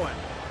are you going?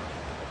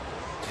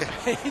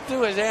 He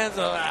threw his hands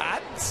up.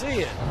 I didn't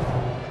see it.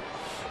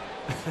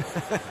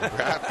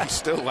 He's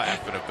still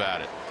laughing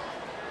about it.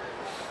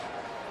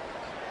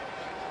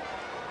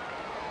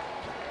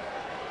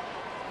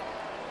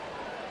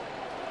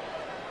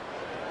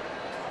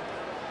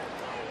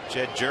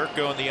 Jed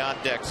Jerko in the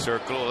on-deck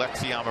circle.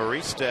 Alexi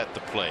Amarista at the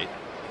plate.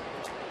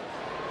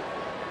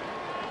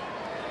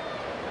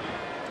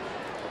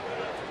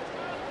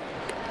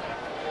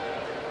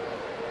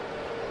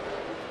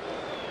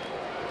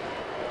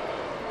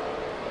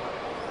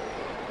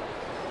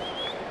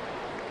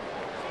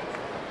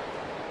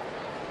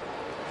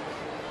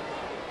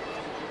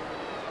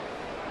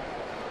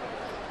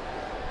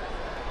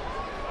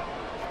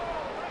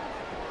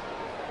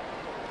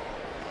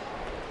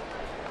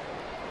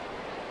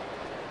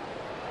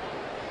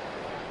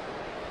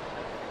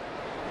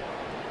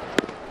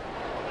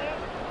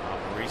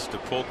 to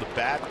pull the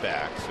bat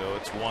back, so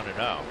it's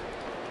 1-0.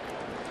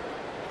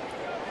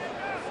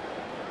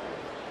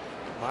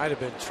 Might have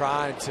been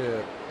trying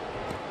to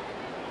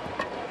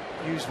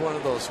use one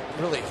of those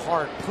really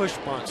hard push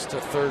bunts to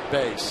third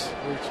base,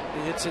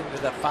 which gets into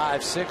the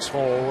 5-6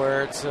 hole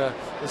where it's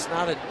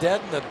not a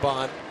dead in the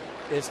bunt,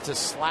 it's to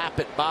slap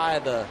it by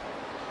the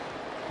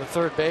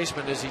third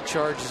baseman as he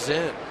charges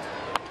in.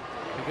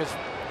 Because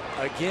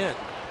again,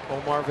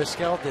 Omar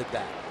Vizquel did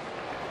that.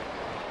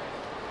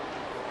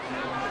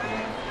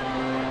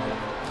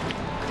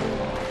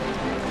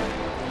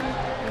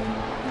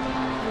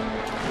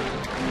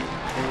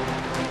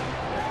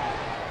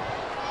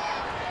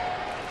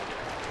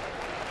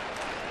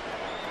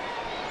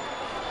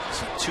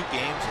 Two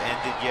games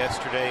ended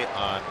yesterday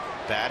on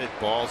batted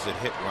balls that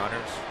hit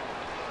runners.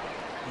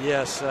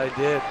 Yes, I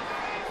did.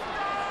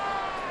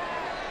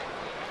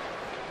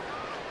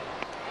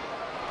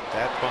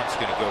 That bunt's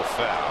going to go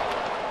foul.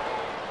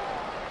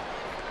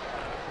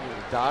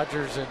 The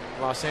Dodgers in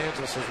Los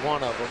Angeles was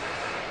one of them.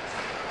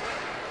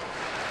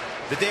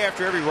 The day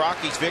after every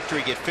Rockies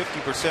victory, get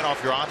 50%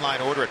 off your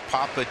online order at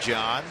Papa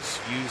John's.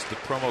 Use the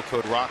promo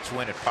code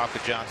ROCKSWIN at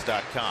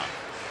papajohns.com.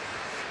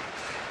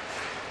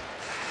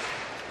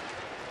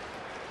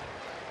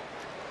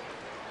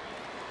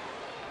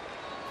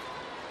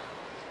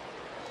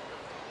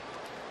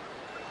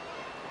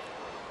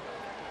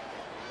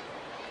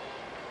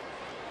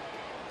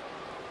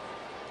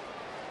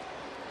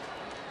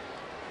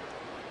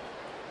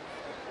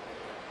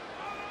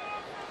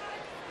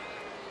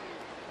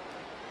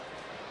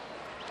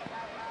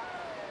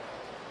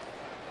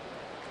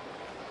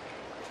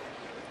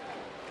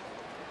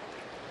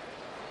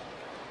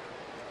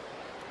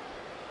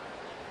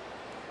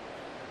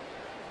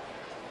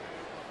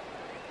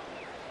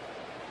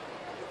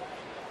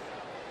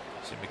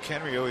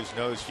 McHenry always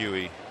knows,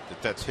 Huey,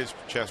 that's his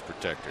chest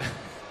protector.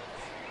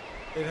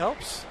 It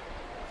helps.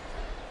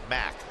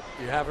 Mac.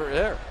 You have her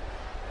there.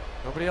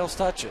 Nobody else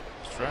touch it.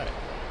 That's right.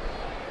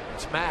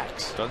 It's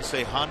Max. Doesn't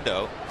say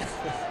Hondo.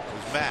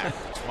 It's Mac.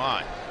 It's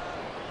mine.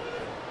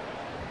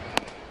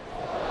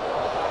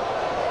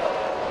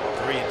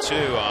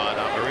 3-2 on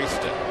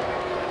Amarista.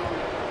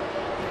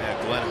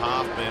 Now Glenn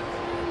Hoffman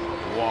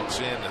walks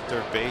in, the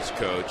third base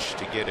coach,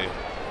 to get an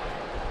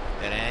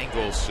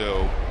angle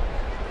so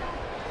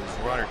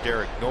his runner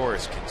Derek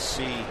Norris can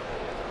see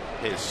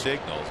his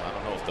signals. I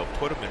don't know if they'll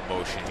put him in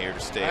motion here to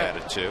stay out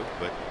of 2,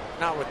 but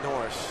not with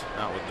Norris.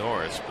 Not with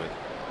Norris, but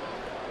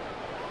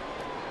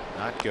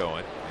not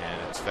going,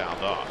 and it's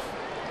fouled off.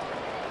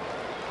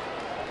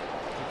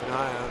 Keep an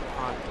eye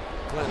on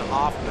Glenn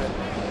Hoffman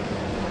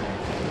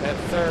at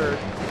third.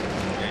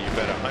 Yeah, you're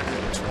about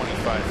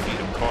 125 feet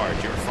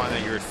apart. You ever find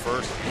that you're at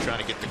first and you're trying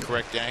to get the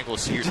correct angle,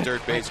 see your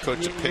third base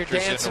coach, the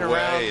pitcher's in the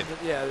way.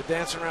 Yeah, they're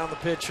dancing around the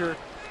pitcher.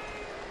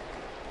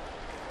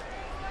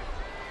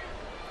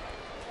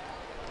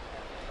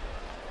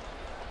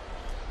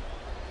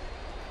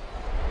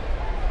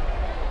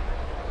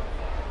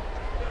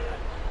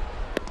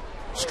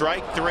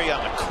 Strike 3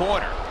 on the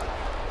corner.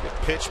 Good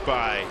pitch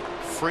by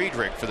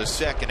Friedrich for the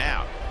second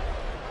out.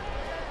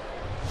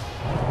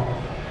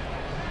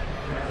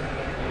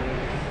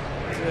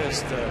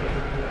 Just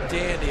a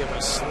dandy of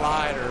a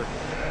slider.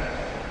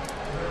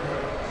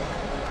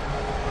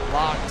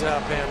 Locked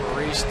up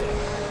Amarista.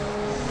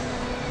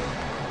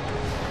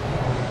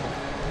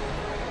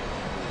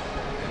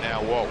 And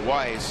now Walt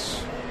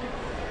Weiss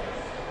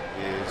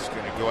is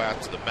going to go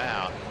out to the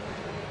mound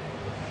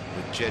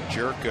with Jed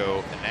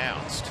Jerko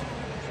announced.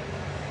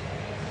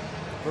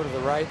 Go to the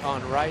right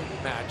on right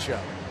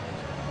matchup.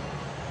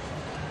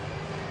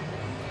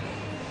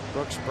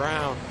 Brooks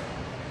Brown.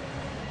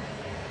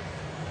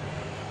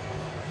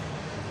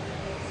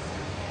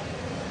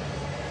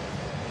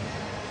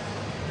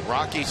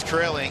 Rockies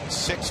trailing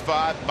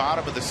 6-5,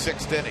 bottom of the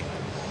 6th inning.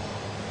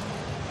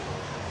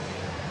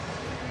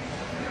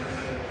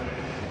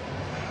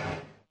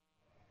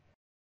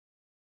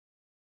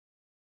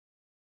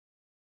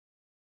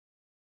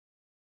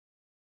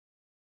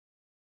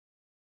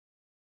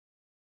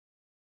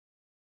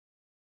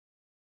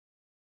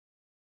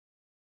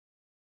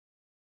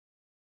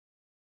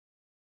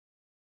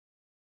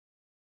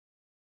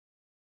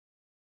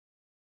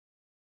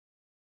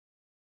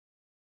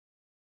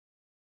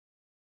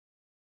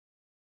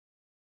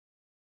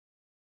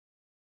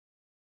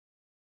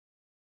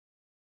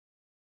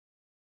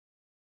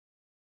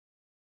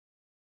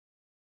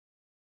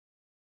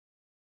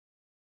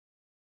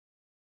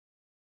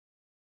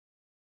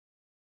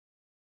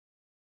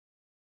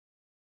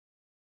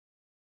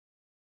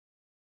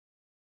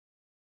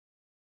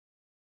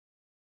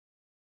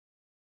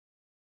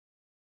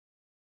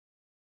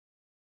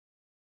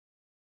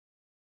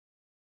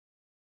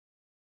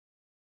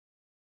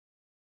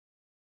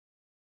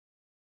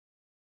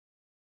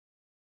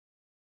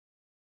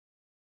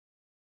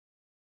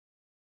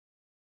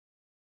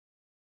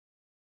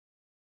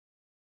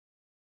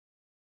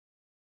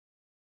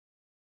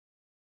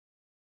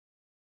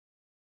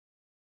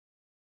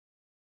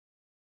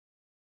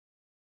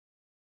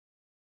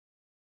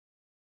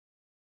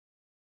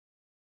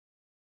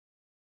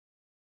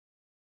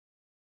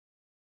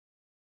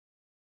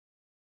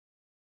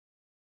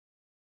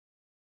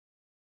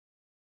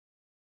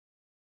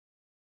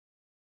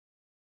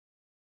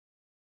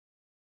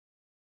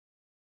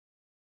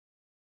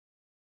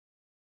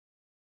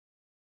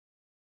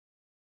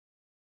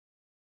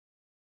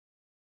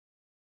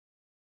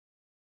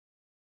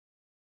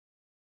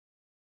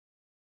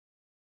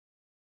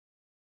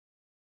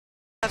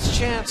 Last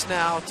chance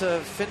now to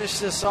finish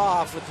this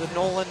off with the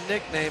Nolan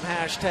nickname.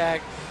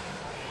 Hashtag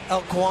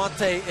El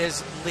Guante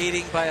is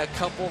leading by a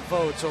couple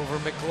votes over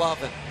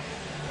McLovin.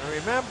 Now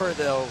remember,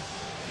 though,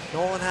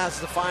 Nolan has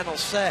the final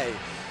say,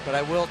 but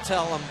I will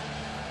tell him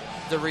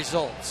the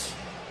results,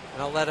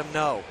 and I'll let him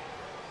know.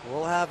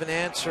 We'll have an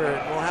answer,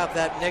 and we'll have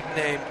that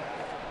nickname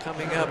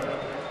coming up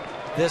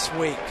this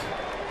week.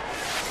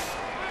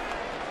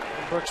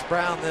 Brooks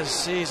Brown this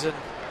season,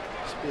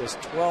 this will be his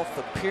 12th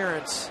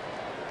appearance.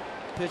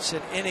 Pitched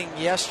an inning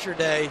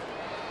yesterday,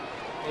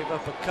 gave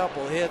up a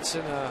couple hits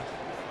and a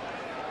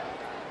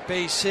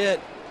base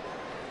hit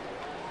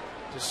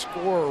to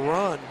score a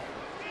run.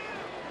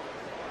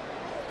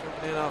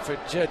 Coming in off of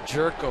Jed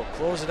Jerko.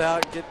 Close it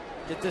out,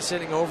 get this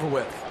inning over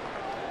with.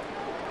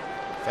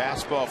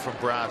 Fastball from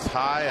Brown's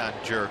high on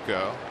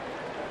Jerko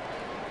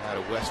out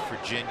of West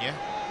Virginia.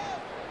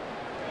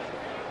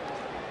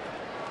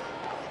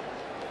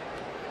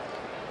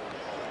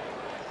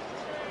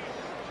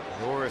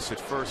 Norris at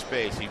first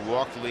base. He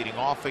walked leading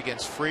off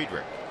against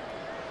Friedrich.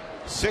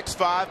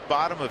 6-5,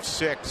 bottom of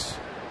 6.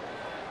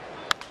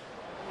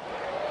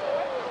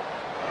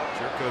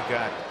 Jerko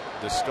got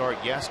the start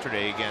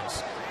yesterday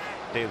against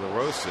De La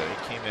Rosa.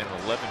 He came in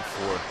 11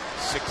 for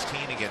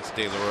 16 against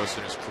De La Rosa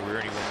in his career,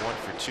 and he went 1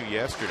 for 2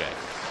 yesterday.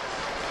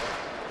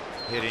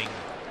 Hitting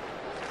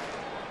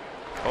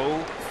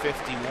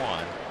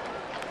 .051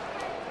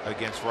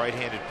 against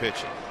right-handed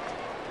pitching.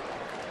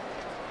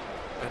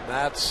 And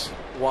that's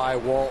why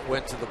Walt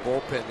went to the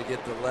bullpen to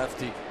get the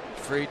lefty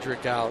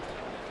Friedrich out,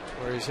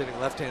 where he's hitting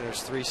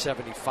left-handers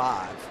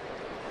 .375.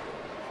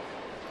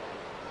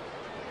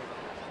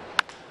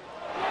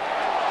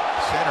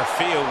 Center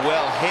field,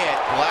 well hit.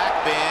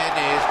 Blackman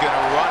is going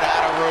to run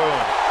out of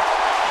room.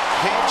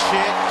 Pinch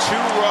hit,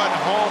 2-run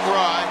home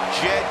run,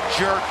 Jed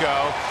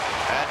Jerko.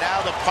 And now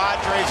the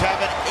Padres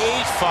have an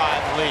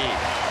 8-5 lead.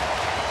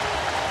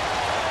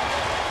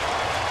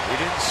 He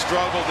didn't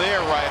struggle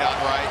there right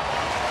on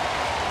right.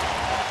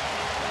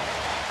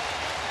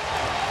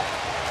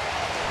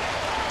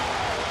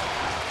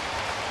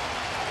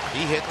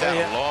 He hit that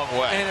a long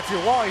way. And if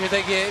you're Walt, you're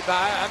thinking,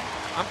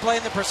 I'm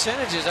playing the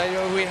percentages.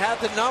 We had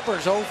the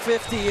numbers.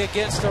 .050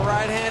 against a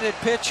right-handed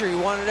pitcher. He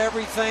wanted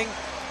everything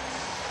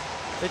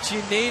that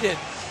you needed,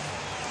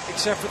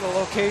 except for the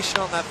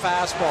location on that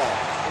fastball.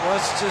 It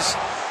was just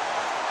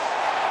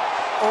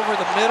over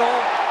the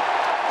middle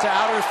to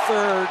outer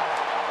third,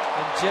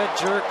 and Jed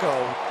Jerko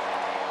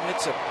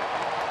hits a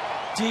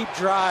deep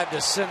drive to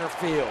center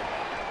field.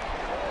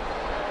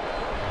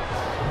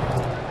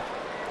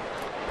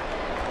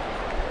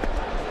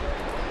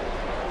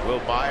 Will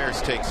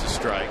Myers takes a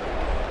strike.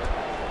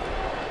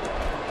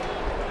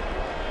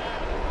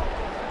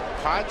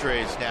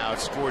 Padres now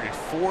have scored in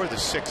 4 of the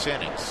 6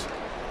 innings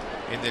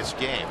in this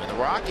game, and the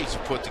Rockies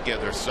have put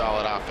together a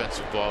solid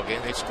offensive ball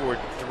game. They scored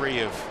 3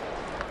 of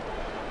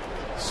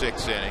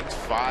 6 innings,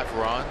 5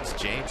 runs.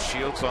 James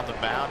Shields on the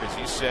mound, as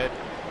you said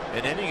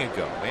an inning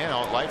ago. Man,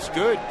 life's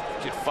good.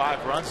 Get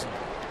 5 runs.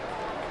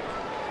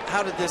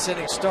 How did this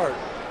inning start?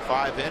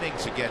 5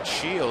 innings against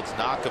Shields,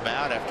 knock him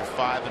out after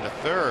 5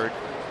 1/3.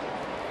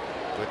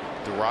 But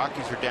the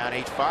Rockies are down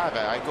 8-5.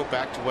 I go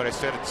back to what I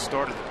said at the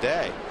start of the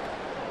day.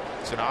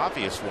 It's an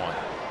obvious one.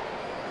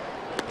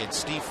 And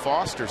Steve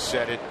Foster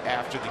said it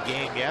after the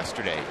game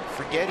yesterday.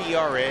 Forget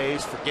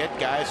ERAs, forget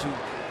guys who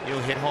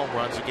hit home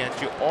runs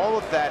against you. All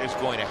of that is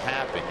going to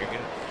happen.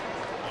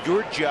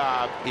 Your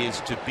job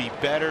is to be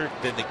better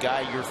than the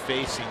guy you're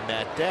facing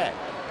that day.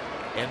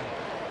 And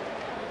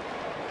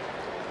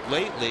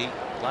lately,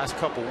 last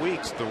couple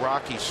weeks, the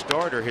Rockies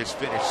starter has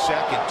finished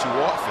second too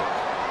often.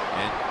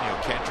 And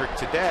Kendrick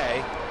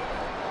today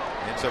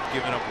ends up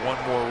giving up 1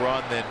 more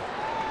run than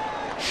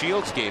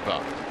Shields gave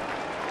up.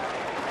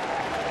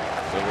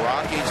 The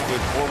Rockies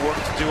with more work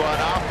to do on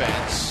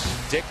offense.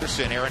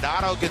 Dickerson,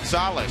 Arenado,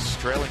 Gonzalez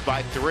trailing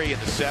by 3 in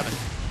the 7th.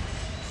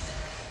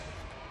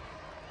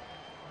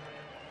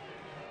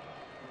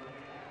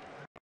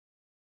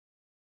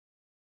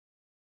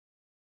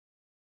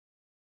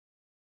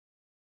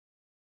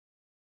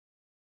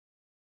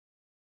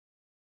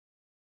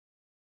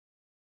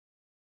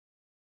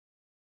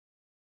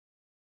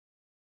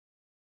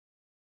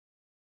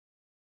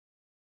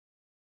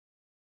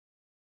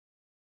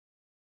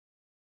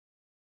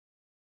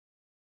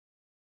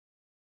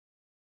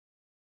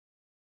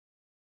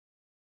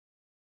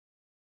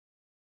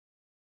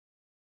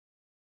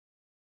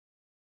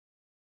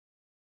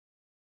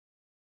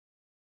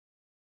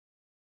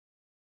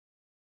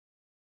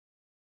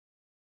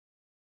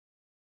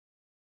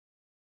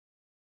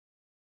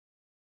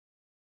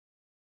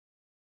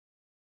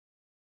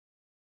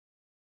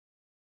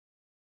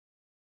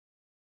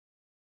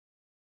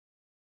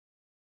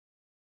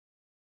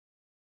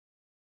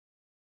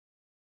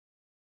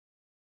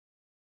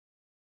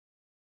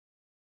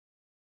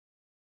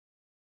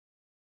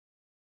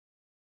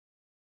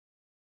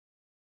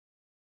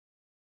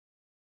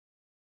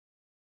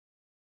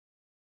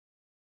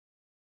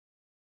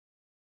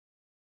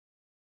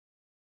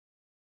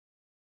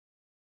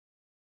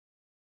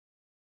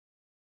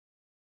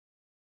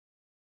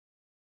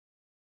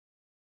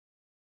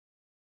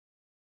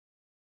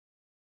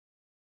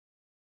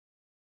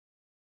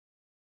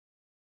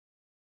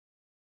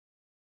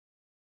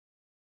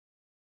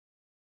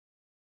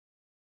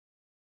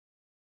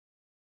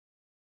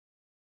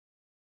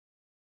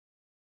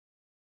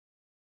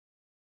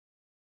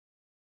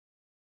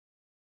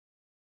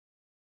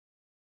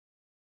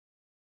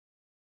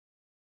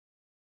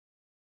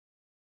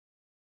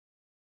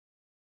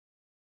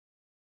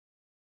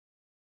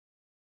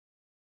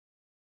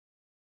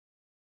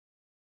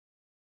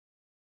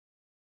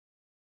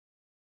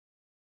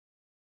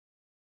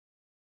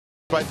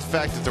 Despite the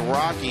fact that the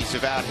Rockies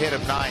have out-hit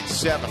him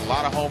 9-7. A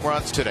lot of home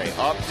runs today.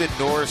 Upton,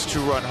 Norris,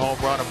 2-run home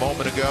run a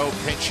moment ago.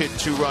 Pinch hit,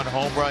 2-run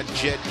home run,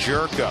 Jed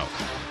Jerko.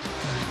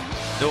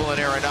 Nolan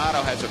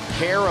Arenado has a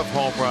pair of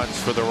home runs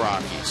for the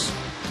Rockies.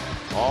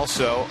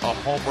 Also, a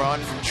home run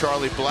from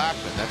Charlie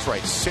Blackmon. That's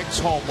right, 6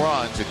 home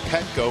runs at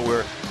Petco,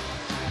 where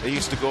they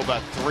used to go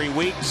about 3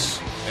 weeks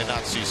and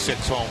not see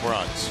 6 home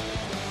runs.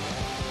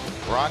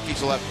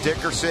 Rockies will have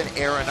Dickerson,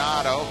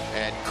 Arenado,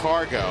 and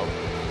Cargo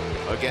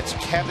against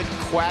Kevin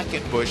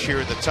Quackenbush here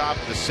at the top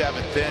of the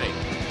 7th inning.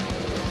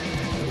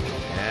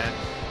 And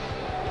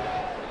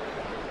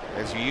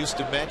as you used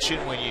to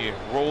mention when you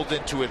rolled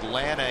into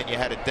Atlanta and you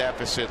had a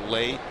deficit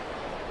late,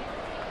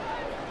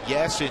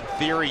 yes, in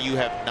theory you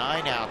have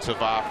 9 outs of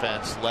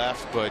offense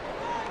left, but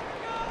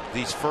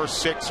these first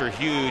 6 are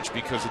huge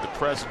because of the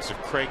presence of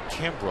Craig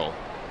Kimbrell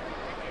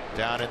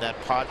down in that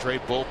Padre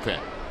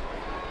bullpen.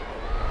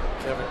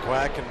 Kevin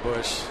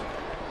Quackenbush,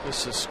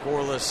 this is a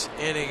scoreless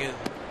inning in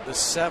the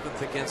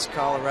 7th against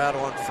Colorado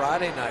on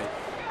Friday night.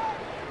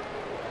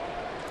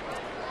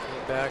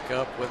 Came back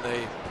up when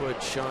they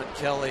put Sean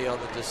Kelly on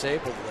the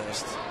disabled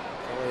list.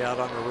 Kelly out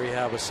on a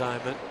rehab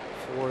assignment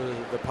for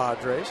the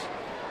Padres.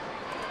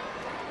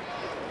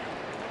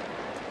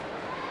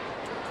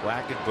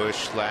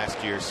 Quackenbush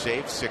last year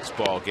saved 6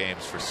 ball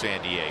games for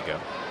San Diego.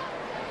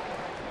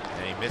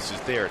 And he misses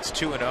there. It's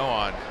 2-0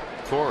 on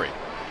Corey.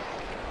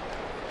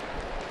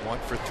 1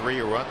 for 3,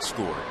 a run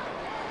scored.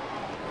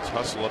 Let's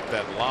hustle up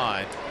that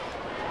line.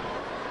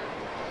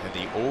 And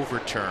the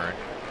overturn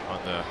on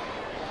the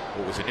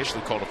what was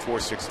initially called a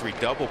 4-6-3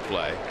 double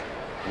play.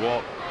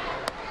 Walt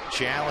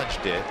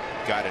challenged it,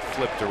 got it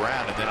flipped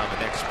around, and then on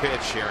the next pitch,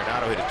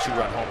 Arenado hit a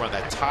 2-run home run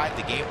that tied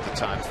the game at the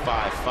time,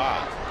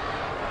 5-5.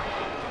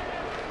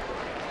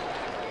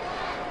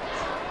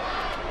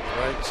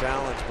 Right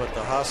challenge, but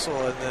the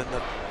hustle and then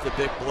the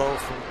big blow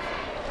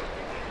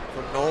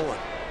from Nolan.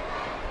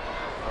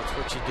 That's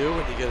what you do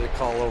when you get a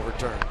call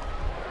overturned.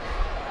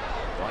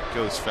 One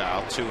goes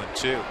foul,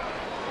 2-2.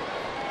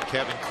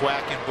 Kevin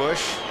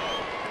Quackenbush,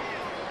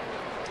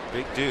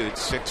 big dude,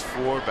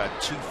 6'4",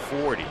 about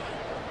 240.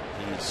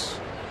 He's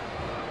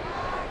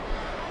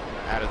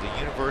out of the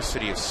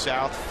University of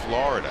South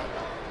Florida.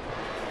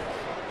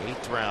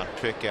 8th round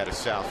pick out of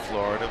South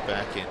Florida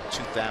back in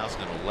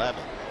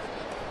 2011.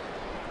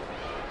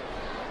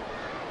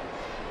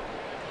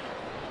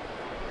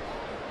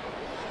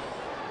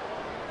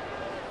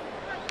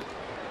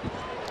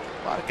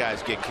 A lot of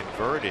guys get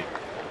converted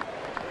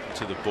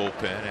to the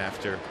bullpen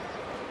after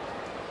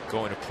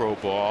going to pro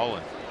ball,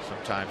 and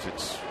sometimes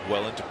it's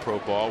well into pro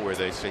ball where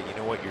they say, you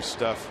know what, your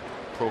stuff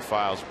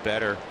profiles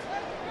better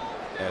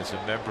as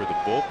a member of the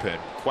bullpen.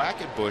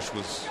 Quackenbush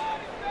was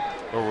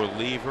a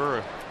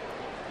reliever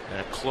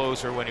and a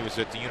closer when he was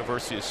at the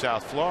University of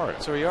South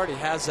Florida. So he already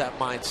has that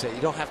mindset.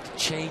 You don't have to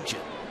change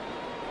it.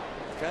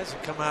 Guys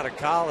that come out of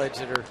college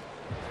that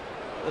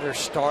are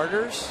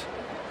starters,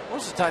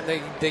 most of the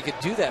time they could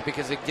do that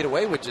because they can get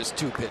away with just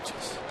 2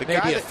 pitches,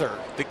 maybe a third.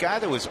 The guy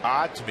that was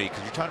odd to me,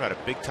 because you're talking about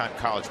a big-time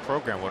college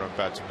program, what I'm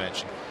about to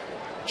mention,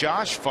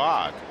 Josh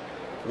Fogg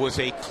was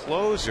a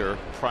closer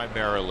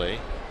primarily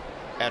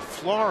at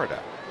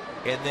Florida.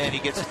 And then he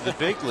gets to the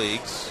big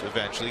leagues,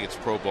 eventually gets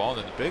pro ball, and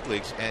then the big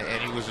leagues, and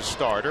he was a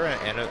starter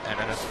and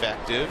an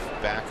effective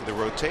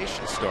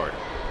back-of-the-rotation starter.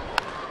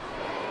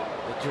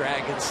 The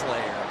Dragon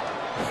Slayer.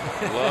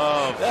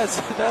 That's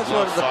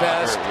one of the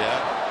best.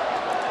 Yeah.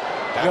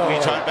 We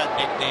talked about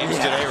nicknames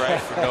today,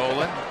 right? For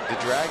Nolan, the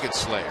Dragon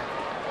Slayer.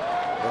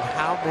 And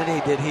how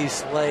many did he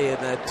slay in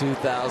that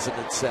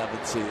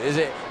 2007 season? Is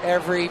it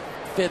every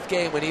 5th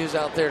game when he was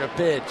out there to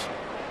pitch?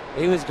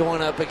 He was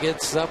going up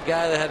against some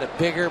guy that had a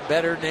bigger,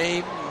 better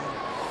name,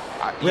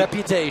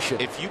 reputation.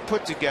 If you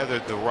put together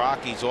the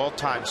Rockies'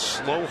 all-time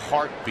slow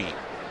heartbeat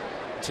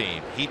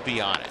team, he'd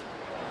be on it.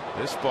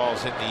 This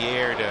ball's in the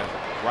air to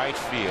right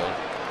field.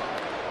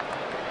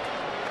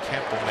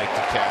 Kemp will make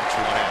the catch.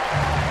 1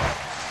 out.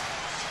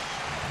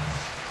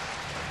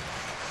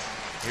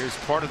 Here's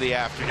part of the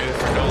afternoon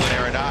for Nolan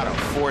Arenado,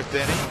 4th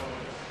inning.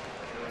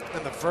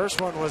 And the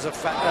first one was a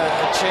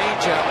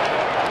changeup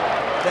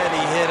that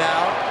he hit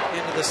out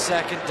into the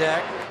 2nd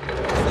deck.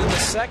 And then the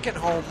second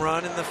home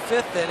run in the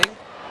 5th inning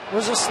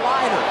was a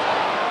slider.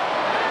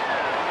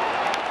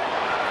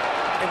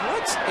 And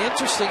what's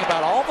interesting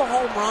about all the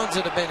home runs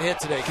that have been hit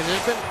today, because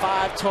there's been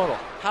 5 total.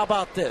 How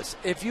about this?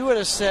 If you would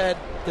have said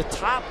the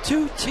top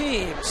 2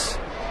 teams,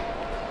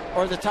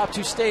 or the top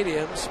 2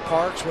 stadiums,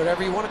 parks,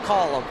 whatever you want to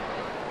call them,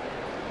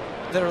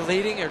 that are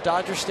leading are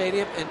Dodger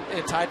Stadium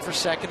and tied for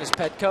 2nd is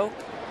Petco.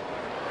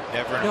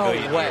 Never in a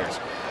million years.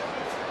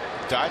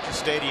 Dodger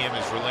Stadium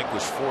has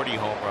relinquished 40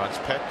 home runs.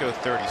 Petco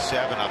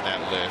 37 on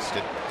that list.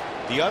 And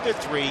the other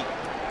 3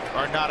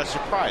 are not a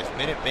surprise.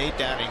 Minute Maid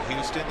down in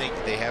Houston,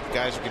 they have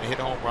guys who can hit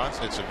home runs.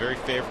 And it's a very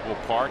favorable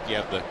park. You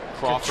have the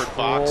Crawford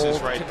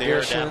boxes right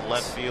there down the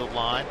left field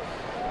line.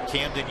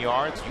 Camden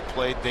Yards, you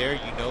played there.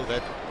 You know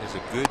that is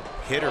a good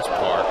hitter's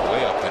park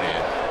way up and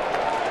in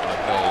on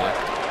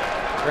Nolan.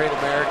 Great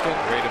American.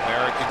 Great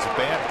American's a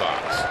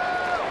bandbox.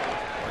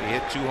 You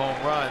hit 2 home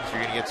runs,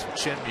 you're going to get some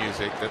chin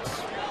music.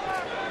 That's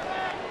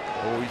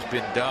always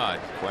been done.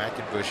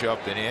 Quackenbush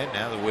up and in.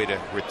 Now the way to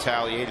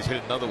retaliate is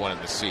hit another one in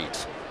the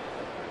seats.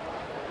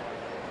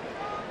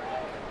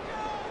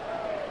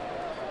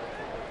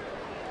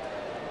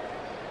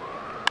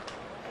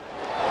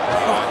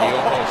 He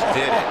almost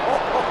did it.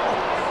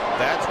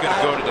 That's going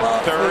to go to the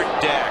third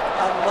deck.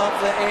 I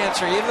love the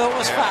answer, even though it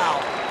was foul.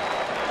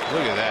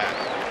 Look at that.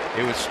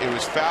 It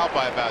was fouled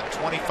by about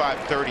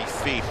 25-30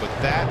 feet, but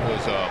that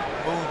was a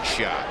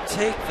moonshot.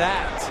 Take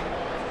that.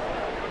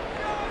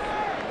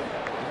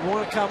 You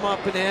want to come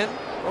up and in?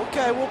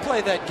 Okay, we'll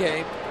play that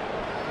game.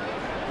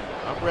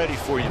 I'm ready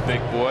for you,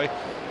 big boy.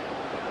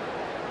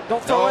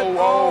 Don't throw it.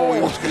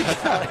 Oh,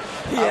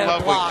 he had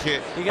a block.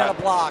 He got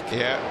a block.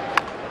 Yeah.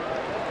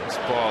 This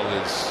ball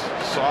is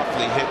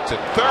softly hit to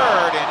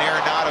third, and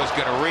Arenado's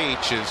going to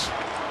reach as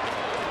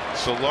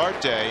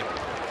Solarte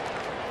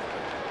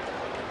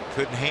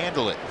couldn't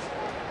handle it.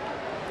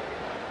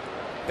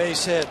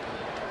 Base hit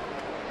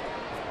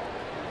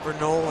for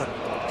Nolan.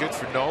 Good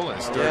for Nolan.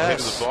 His third hit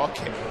of the ball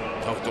game.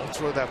 Oh, don't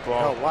throw that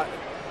ball. No, what?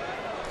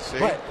 See?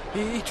 But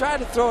he tried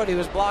to throw it. He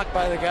was blocked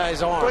by the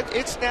guy's arm. But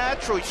it's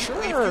natural.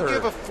 Sure. If you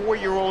give a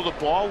 4-year-old a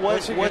ball,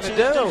 what's he going to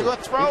do? He's going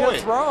to throw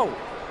it. Throw.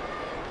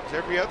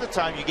 Every other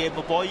time you gave him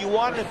a ball, you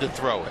wanted him to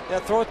throw it. Yeah,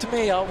 throw it to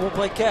me. We'll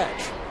play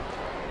catch.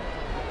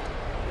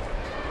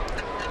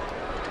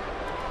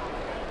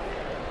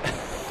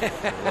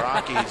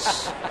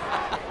 Rockies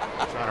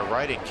trying to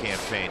write-in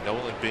campaign.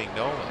 Nolan being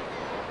Nolan.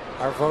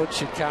 Our vote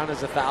should count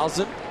as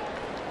 1,000.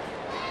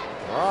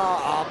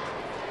 Well,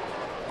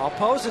 I'll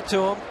pose it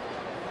to him.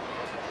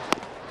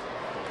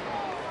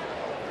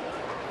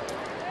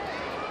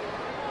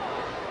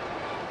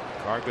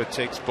 Cargo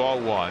takes ball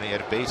 1. He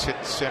had a base hit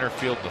in center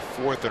field in the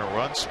 4th and a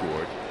run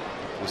scored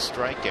with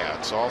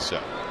strikeouts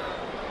also.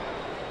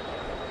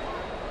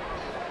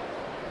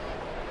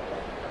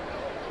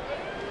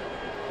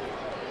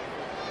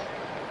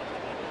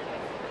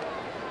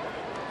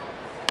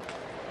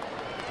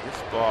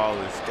 This ball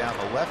is down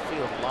the left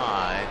field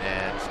line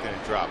and it's going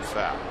to drop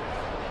foul.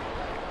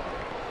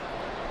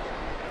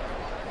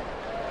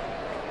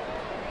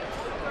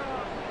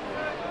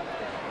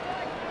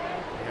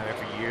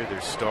 Every year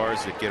there's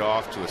stars that get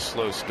off to a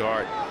slow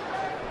start.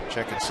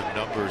 Checking some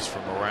numbers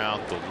from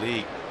around the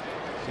league.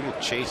 See what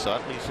Chase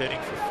Utley's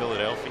hitting for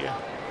Philadelphia?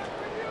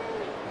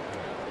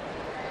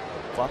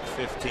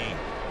 $115.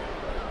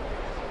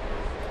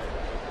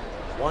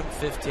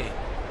 115.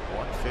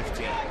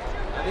 115.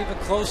 Not even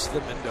close to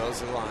the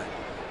Mendoza line.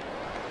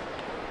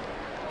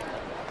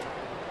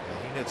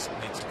 He needs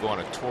to go on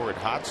a torrid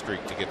hot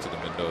streak to get to the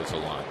Mendoza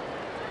line.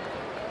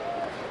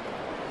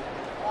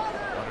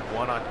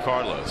 1-1 on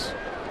Carlos.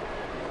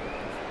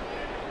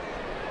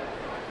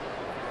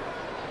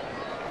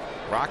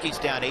 Rockies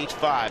down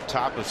 8-5,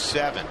 top of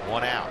 7,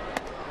 1 out.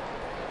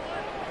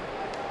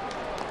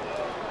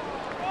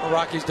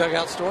 Rockies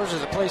Dugout Stores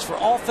is a place for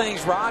all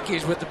things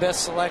Rockies with the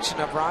best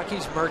selection of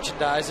Rockies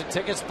merchandise and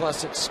tickets,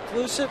 plus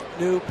exclusive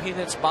new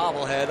Peanuts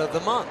bobblehead of the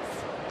month.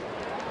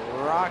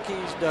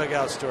 Rockies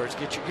Dugout Stores.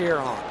 Get your gear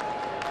on.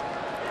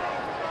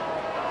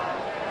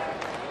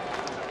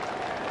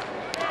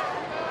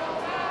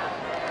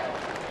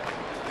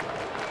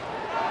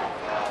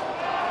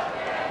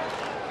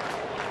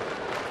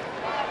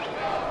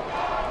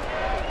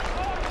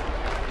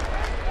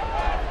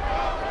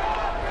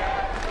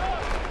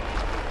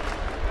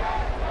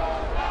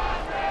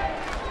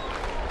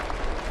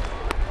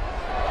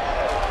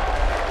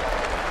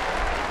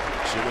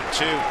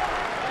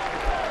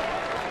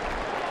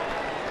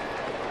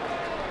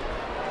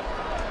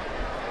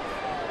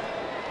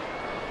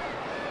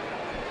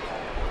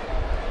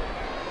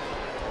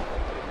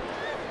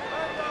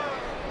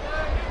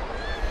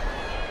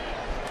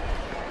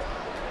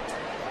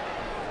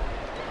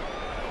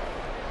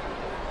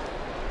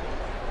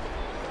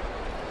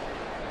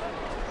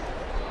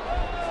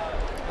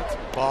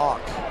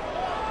 Balk.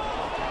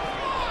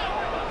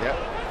 Yep.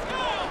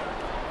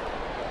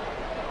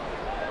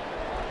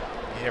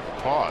 He never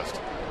paused.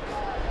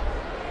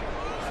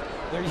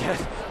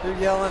 They're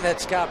yelling at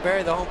Scott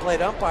Berry, the home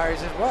plate umpire. He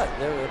says, what?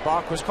 The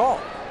balk was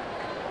called.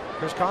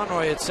 Chris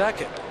Conroy at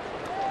second.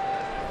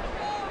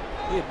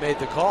 He had made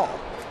the call.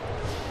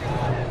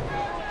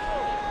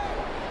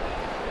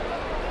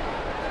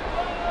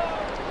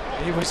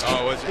 He was.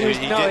 Oh,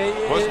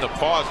 it wasn't the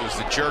pause. It was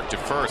the jerk to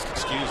first.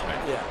 Excuse me.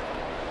 Yeah.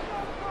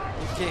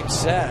 He came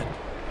sad.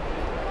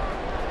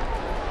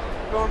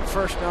 Going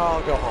first. No,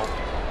 I'll go home.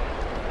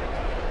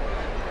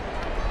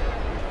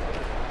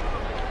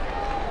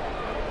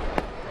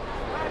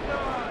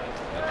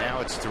 And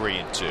now it's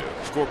 3-2.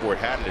 Scoreboard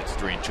had it. It's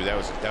 3-2. That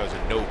was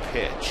a no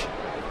pitch.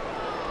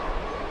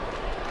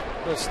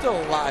 But it's still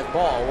a live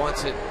ball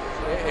once it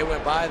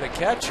went by the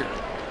catcher.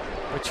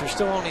 But you're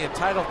still only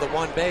entitled to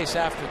one base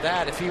after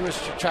that. If he was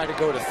to try to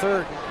go to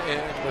third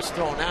and was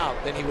thrown out,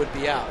 then he would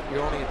be out.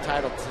 You're only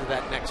entitled to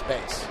that next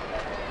base.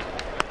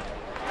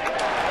 On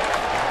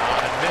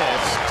and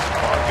missed.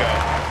 Cargo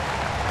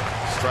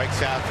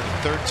strikes out for the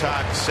third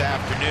time this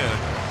afternoon,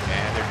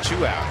 and they're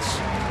 2 outs.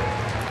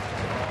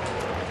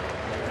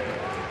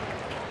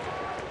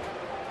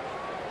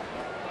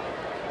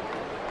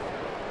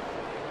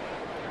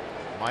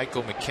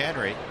 Michael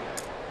McHenry.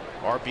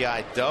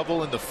 RBI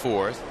double in the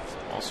fourth.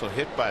 Also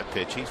hit by a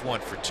pitch. He's 1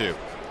 for 2.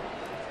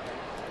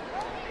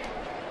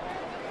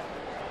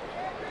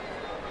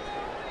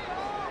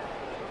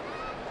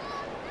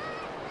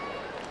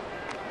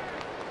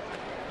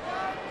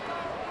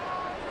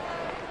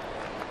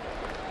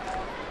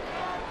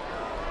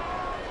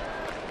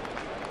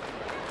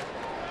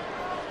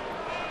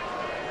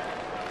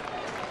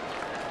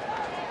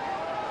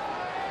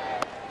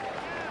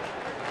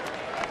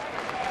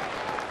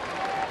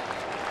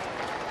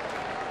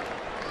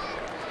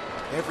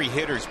 Every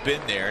hitter's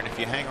been there, and if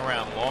you hang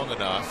around long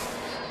enough,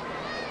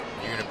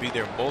 you're going to be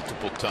there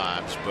multiple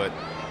times, but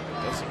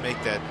it doesn't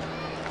make that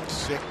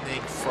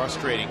sickening,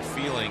 frustrating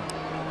feeling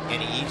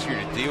any easier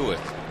to deal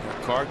with.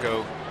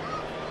 Cargo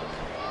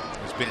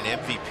has been an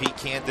MVP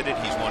candidate.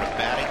 He's won a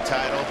batting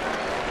title,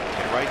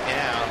 and right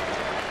now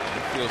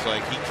it feels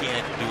like he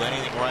can't do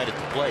anything right at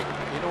the plate.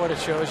 You know what it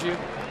shows you?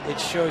 It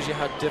shows you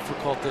how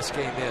difficult this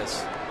game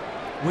is.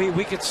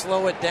 We could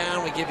slow it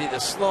down. We give you the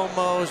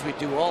slow-mos. We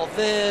do all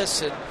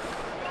this, and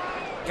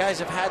guys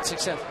have had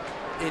success.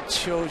 It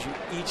shows you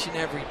each and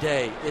every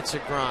day it's a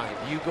grind.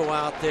 You go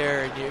out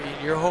there and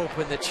you're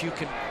hoping that you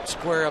can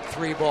square up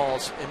 3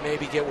 balls and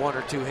maybe get 1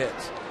 or 2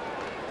 hits.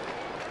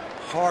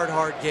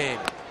 Hard game.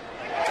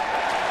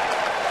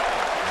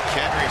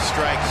 Henry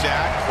strikes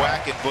out.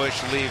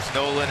 Quackenbush leaves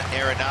Nolan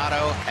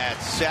Arenado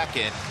at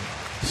second.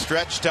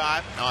 Stretch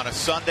time on a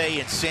Sunday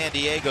in San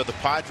Diego. The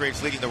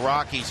Padres leading the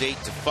Rockies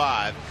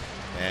 8-5,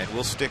 and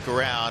we'll stick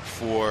around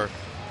for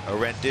a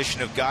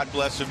rendition of God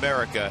Bless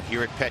America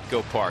here at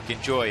Petco Park.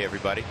 Enjoy,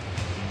 everybody.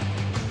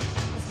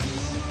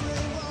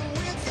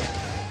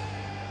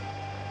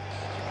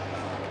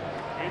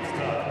 It's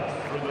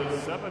time for the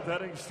 7th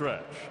inning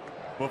stretch.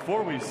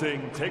 Before we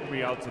sing Take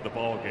Me Out to the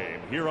Ball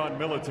Game here on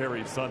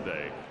Military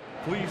Sunday,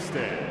 please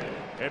stand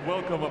and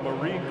welcome a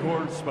Marine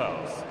Corps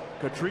spouse,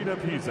 Katrina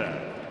Pizat,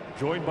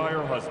 joined by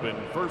her husband,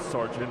 First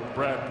Sergeant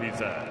Brad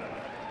Pizat.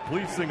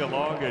 Please sing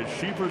along as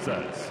she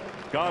presents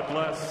God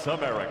Bless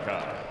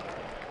America.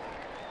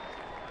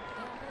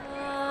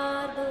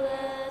 God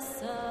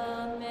bless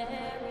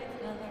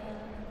America,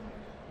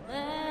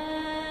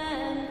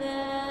 land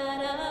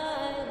that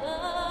I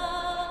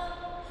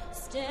love.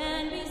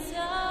 Stand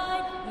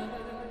beside her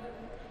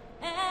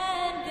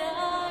and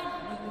guide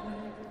her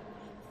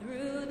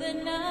through the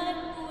night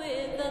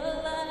with a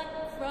light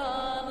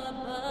from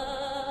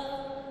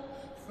above.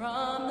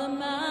 From the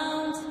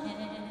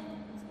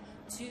mountains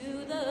to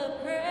the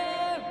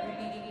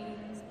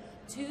prairies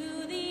to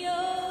the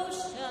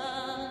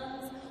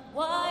oceans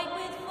white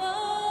with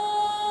foam.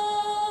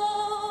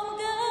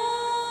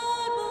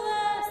 God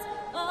bless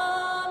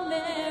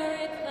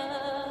America,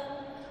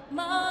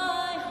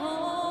 my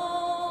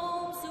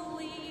home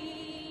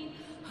sweet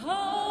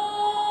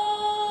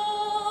home.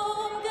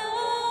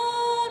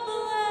 God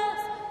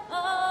bless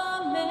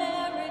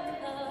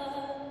America,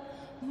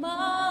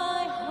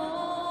 my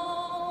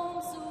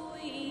home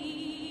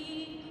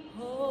sweet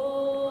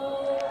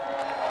home.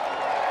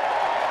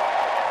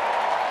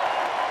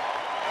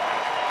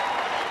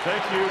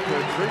 Thank you,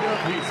 Katrina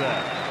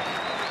Pizat.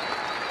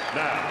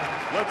 Now,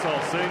 let's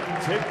all sing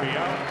Take Me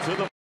Out to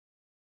the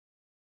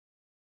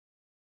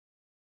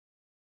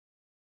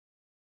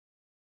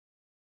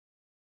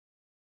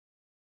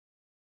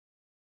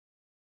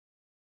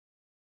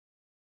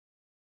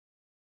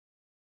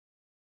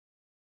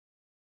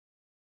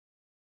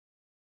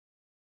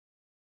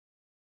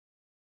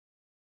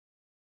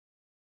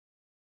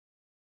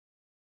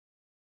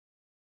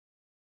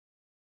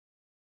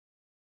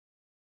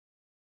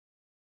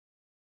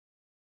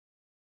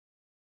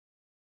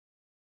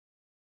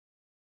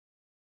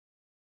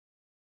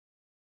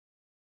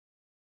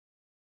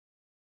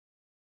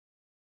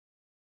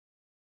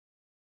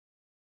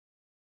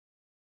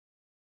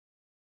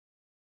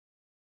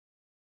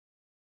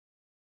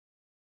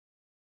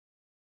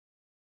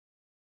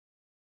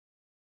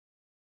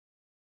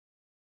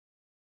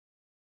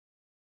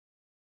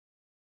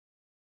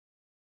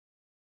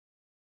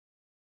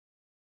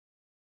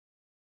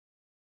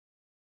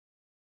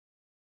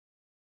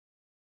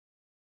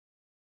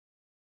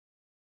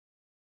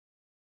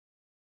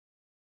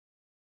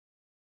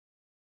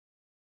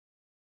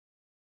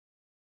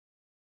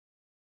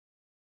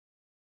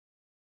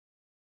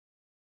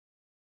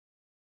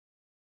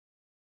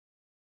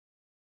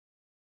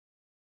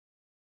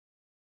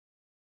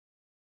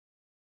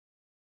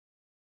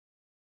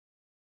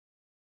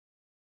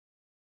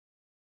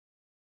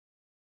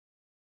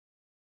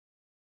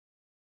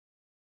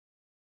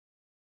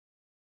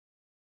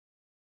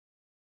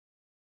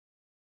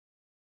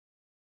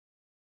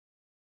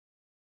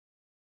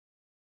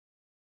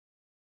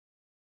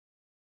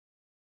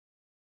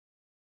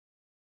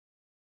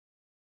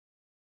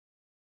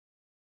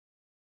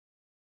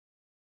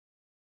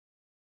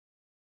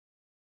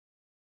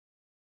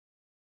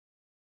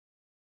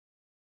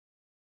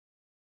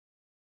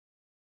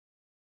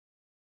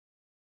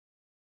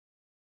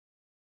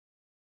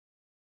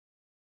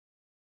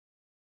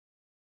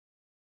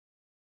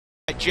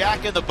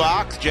Jack in the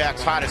Box.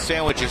 Jack's hottest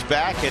sandwich is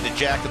back. Head to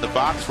Jack in the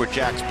Box for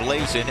Jack's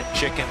Blazing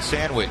Chicken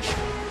Sandwich.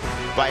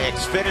 By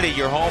Xfinity,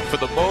 your home for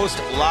the most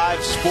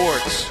live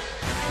sports.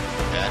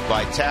 And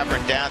by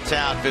Tavern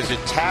Downtown, visit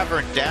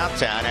Tavern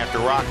Downtown after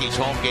Rockies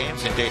home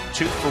games and get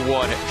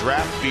 2-for-1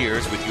 draft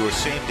beers with your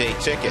same-day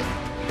ticket.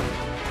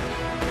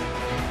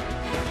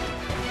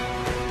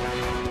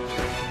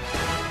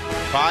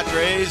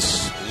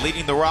 Padres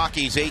leading the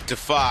Rockies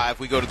 8-5.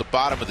 We go to the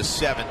bottom of the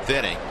 7th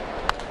inning.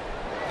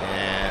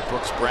 And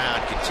Brooks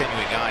Brown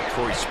continuing on.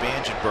 Corey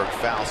Spangenberg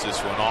fouls this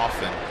one off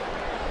and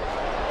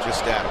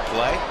just out of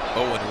play.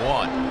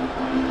 0-1.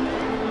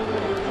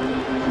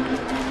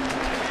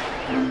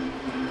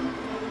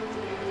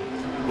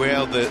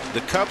 Well,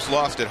 the Cubs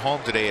lost at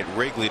home today at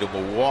Wrigley to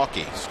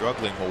Milwaukee,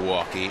 struggling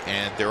Milwaukee,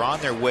 and they're on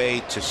their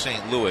way to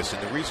St. Louis.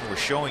 And the reason we're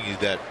showing you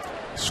that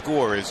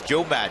score is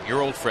Joe Madden,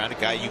 your old friend, a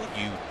guy you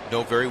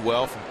know very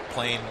well from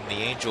playing in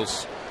the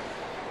Angels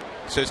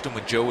system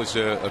when Joe was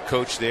a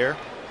coach there.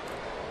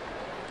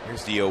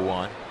 Here's the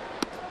 0-1.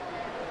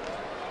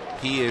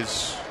 He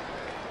is,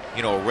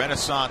 a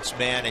Renaissance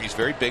man, and he's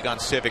very big on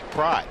civic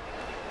pride.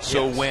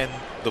 So yes, when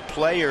the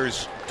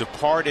players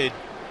departed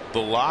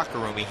the locker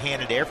room, he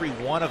handed every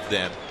one of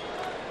them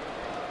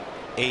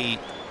a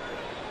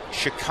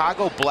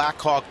Chicago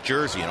Blackhawk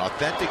jersey, an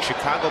authentic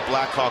Chicago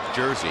Blackhawk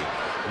jersey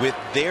with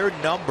their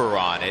number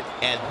on it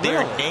and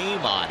their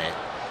name on it,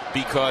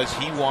 because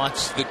he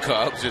wants the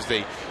Cubs, as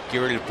they get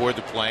ready to board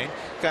the plane,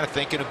 kind of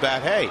thinking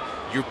about, hey,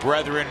 your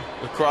brethren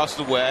across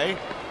the way,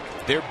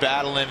 they're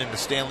battling in the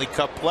Stanley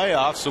Cup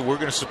playoffs, so we're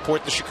going to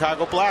support the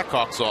Chicago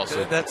Blackhawks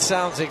also. That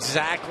sounds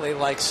exactly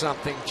like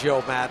something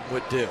Joe Madden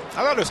would do. I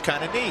thought it was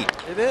kind of neat.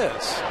 It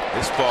is.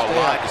 This ball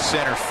lined to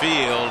center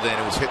field,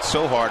 and it was hit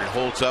so hard it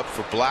holds up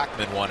for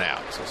Blackman, 1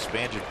 out. So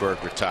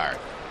Spangenberg retired.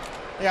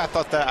 Yeah, I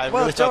thought that. I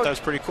really thought that was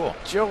pretty cool.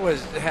 Joe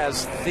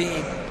has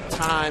themed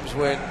times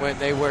when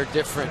they wear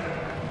different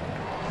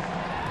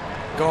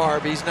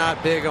garb. He's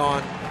not big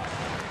on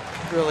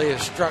really a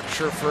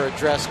structure for a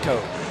dress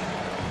code.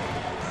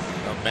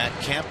 Matt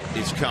Kemp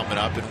is coming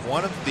up, and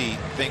one of the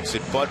things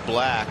that Bud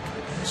Black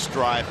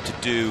strived to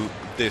do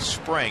this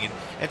spring,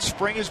 and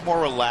spring is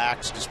more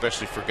relaxed,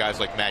 especially for guys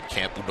like Matt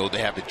Kemp who know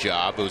they have a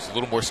job. It was a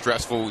little more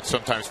stressful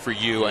sometimes for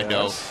you,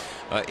 yes.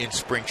 I know, in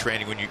spring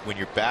training when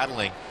you're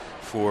battling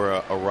for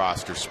a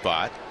roster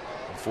spot.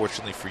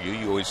 Unfortunately for you,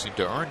 you always seem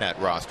to earn that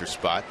roster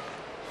spot.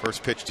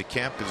 First pitch to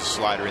Kemp is a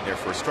slider in there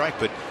for a strike.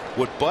 But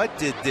what Bud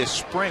did this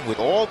spring with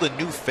all the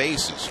new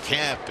faces,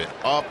 Kemp and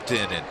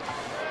Upton and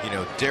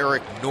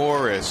Derek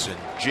Norris and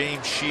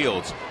James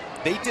Shields,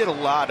 they did a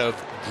lot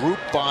of group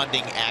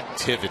bonding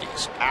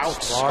activities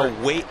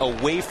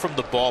away from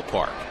the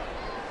ballpark.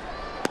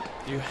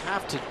 You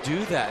have to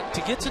do that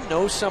to get to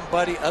know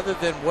somebody other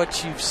than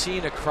what you've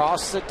seen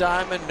across the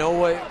diamond, know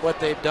what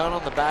they've done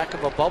on the back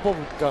of a bubble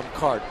gum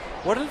card.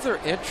 What are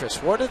their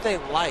interests? What do they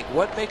like?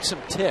 What makes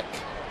them tick?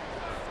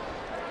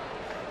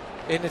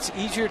 And it's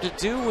easier to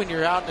do when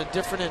you're out in a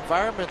different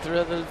environment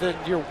rather than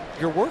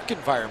your work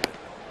environment.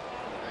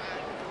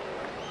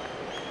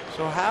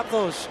 So have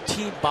those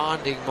team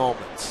bonding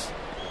moments.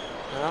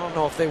 I don't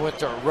know if they went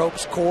to a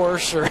ropes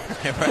course or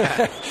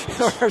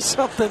or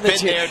something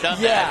that Been there,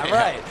 done that. Yeah,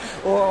 right.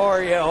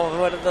 Or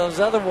one of those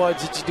other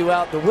ones that you do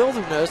out in the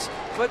wilderness.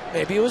 But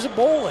maybe it was a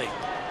bowling.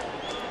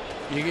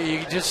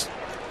 You just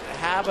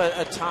have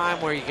a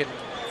time where you can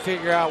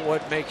figure out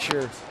what makes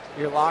your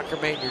locker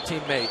mate and your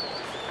teammate.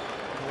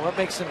 What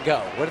makes them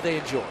go? What do they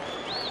enjoy?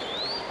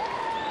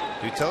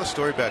 Did we tell a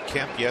story about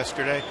Kemp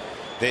yesterday?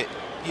 The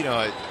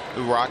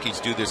Rockies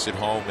do this at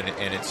home,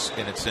 and it's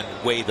in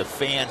a way the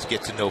fans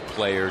get to know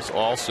players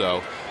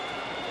also.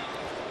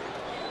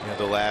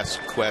 The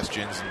last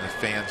questions, and the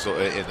fans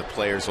and the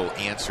players will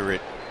answer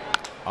it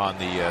on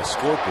the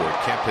scoreboard.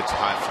 Kemp hits a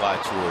high fly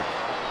toward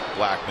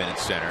Blackman at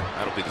center.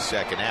 That'll be the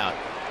second out.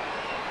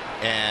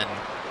 And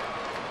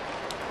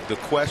the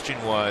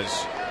question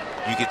was,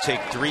 you could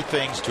take 3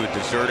 things to a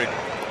deserted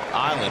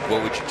island.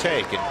 What would you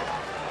take? And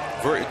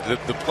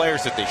the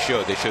players that they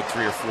showed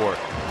 3 or 4.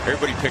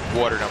 Everybody picked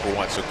water number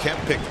 1. So Kemp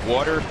picked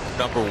water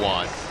number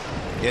 1.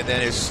 And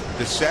then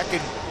the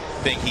second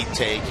thing he'd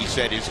take, he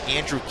said, is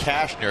Andrew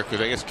Kashner,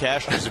 because I guess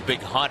Kashner's a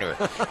big hunter.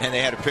 And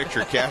they had a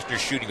picture of Kashner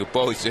shooting a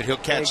bow. He said, he'll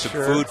catch some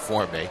food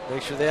for me.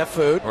 Make sure they have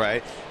food.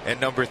 Right.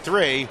 And number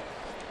 3,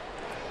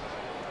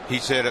 he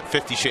said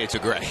 50 Shades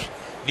of Grey.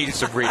 Needed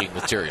some reading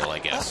material, I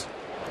guess.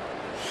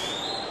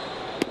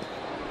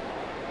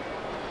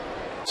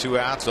 2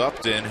 outs.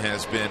 Upton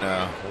has been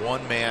a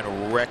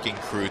one-man wrecking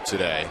crew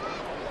today.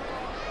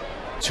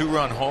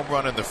 2-run home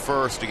run in the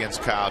first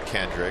against Kyle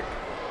Kendrick.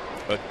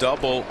 A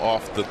double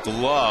off the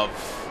glove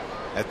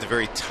at the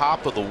very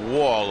top of the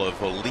wall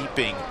of a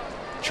leaping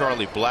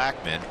Charlie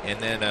Blackman, and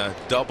then a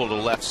double to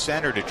left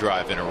center to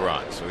drive in a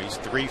run. So he's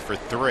 3 for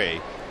 3.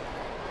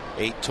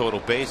 8 total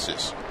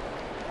bases.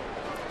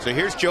 So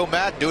here's Joe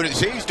Madden doing it.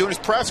 He's doing his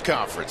press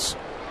conference.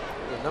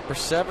 Number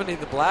 70,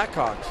 the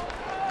Blackhawks.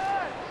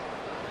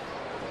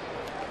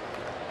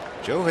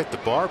 Joe hit the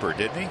barber,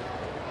 didn't he?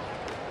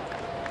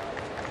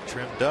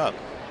 Trimmed up.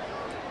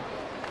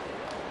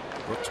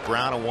 Brooks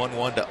Brown a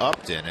 1-1 to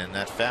Upton, and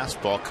that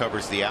fastball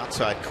covers the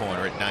outside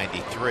corner at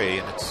 93,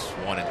 and it's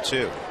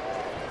 1-2.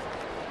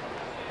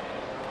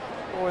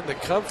 When the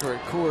Cubs were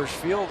at Coors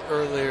Field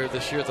earlier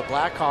this year, the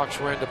Blackhawks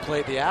were in to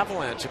play the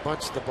Avalanche. A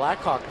bunch of the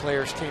Blackhawk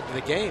players came to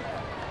the game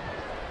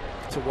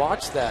to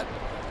watch that.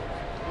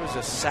 It was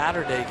a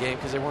Saturday game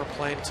because they weren't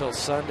playing until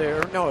Sunday.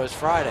 Or no, it was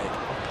Friday.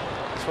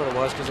 That's what it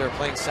was, because they were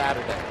playing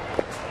Saturday.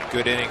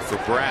 Good inning for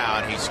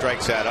Brown. He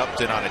strikes out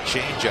Upton on a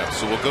changeup.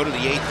 So we'll go to the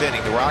 8th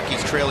inning. The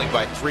Rockies trailing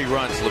by 3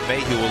 runs.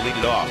 LeMahieu will lead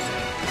it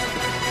off.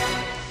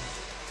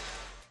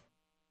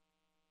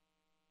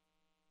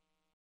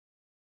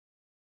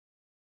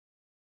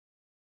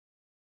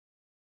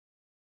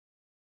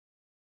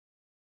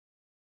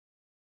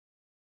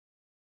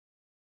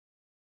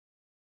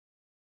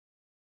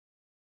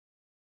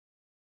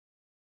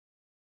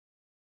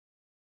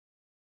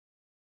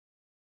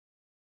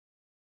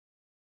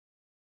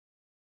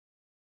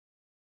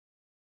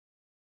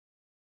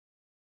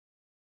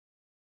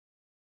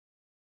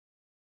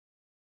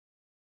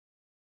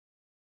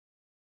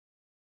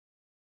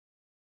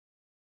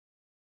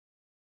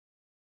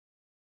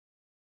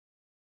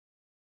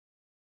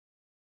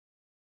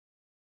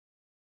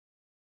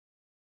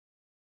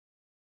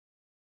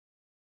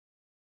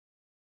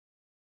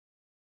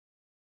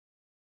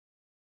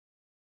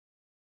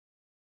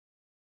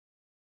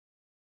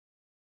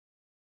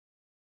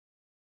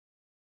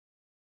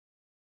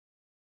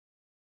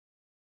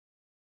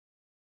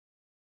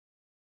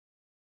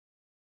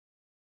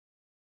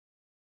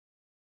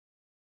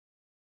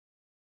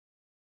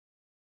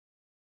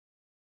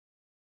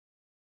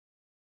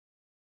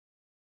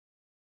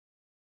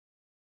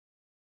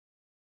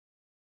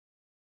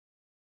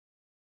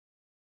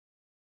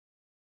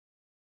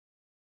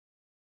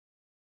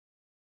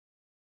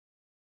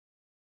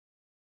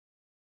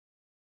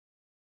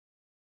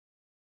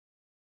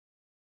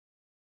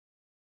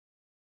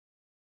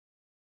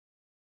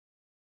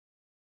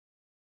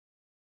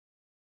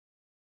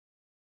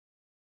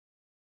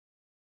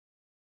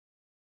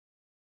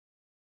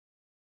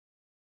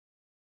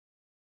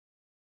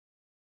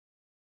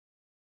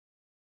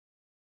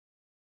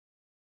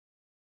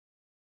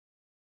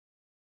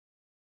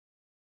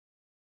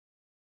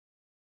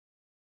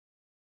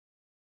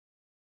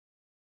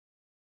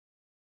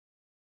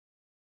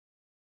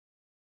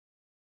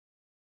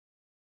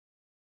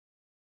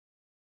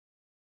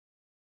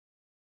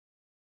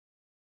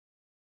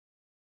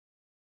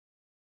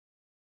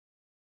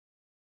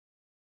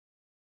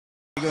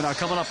 Now,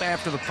 coming up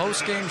after the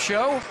post-game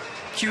show,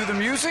 cue the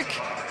music.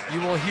 You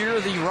will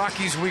hear the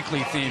Rockies Weekly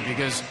theme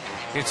because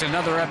it's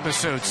another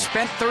episode.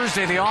 Spent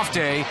Thursday, the off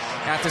day,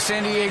 at the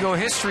San Diego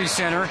History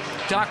Center.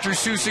 Dr.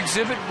 Seuss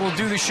exhibit. We'll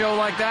do the show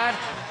like that.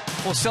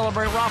 We'll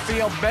celebrate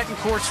Rafael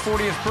Betancourt's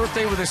 40th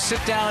birthday with a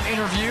sit-down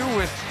interview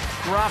with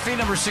Rafi,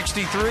 number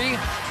 63.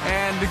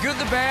 And the good,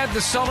 the bad,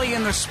 the Sully,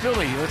 and the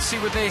Spilly. Let's see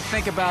what they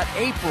think about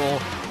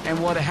April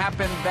and what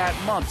happened that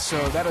month.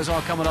 So that is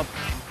all coming up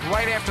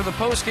right after the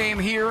post-game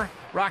here.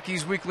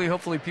 Rockies Weekly.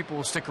 Hopefully people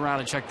will stick around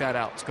and check that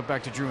out. Let's go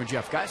back to Drew and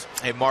Jeff. Guys?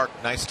 Hey, Mark,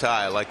 nice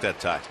tie. I like that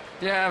tie.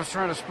 Yeah, I was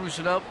trying to spruce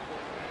it up.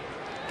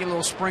 Get a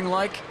little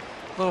spring-like.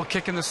 A little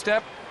kick in the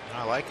step.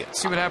 I like it.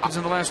 See what happens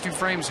in the last 2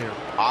 frames here.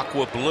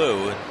 Aqua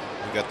blue, and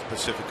we got the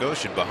Pacific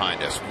Ocean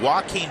behind us.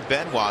 Joaquin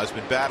Benoit has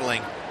been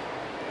battling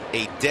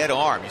a dead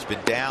arm. He's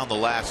been down the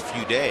last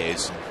few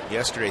days.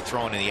 Yesterday,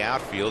 throwing in the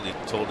outfield, he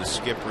told his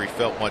skipper he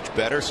felt much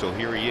better, so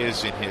here he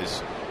is in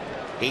his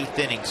 8th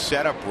inning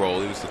setup role.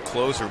 He was the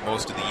closer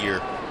most of the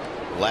year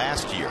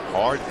last year.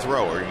 Hard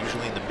thrower,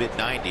 usually in the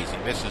mid-90s.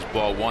 He misses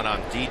ball 1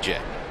 on DJ.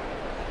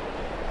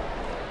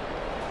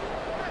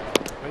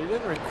 Well, he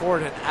didn't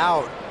record an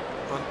out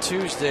on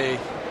Tuesday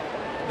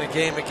in the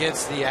game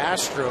against the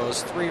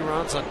Astros. 3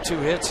 runs on 2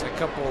 hits and a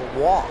couple of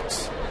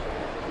walks.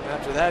 And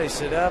after that, he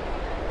said,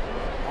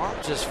 arm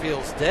just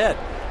feels dead.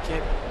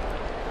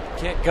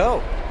 Can't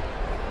go.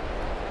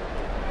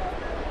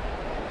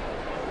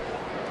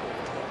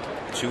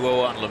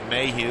 2-0 on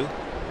LeMahieu,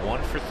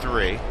 1 for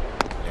 3,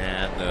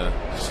 and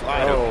the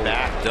slider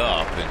backed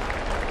up, and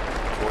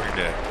according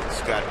to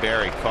Scott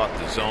Barry, caught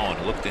the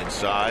zone, looked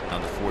inside, and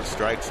on the 4th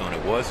strike zone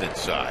it was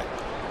inside.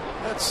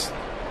 That's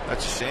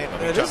a shame. I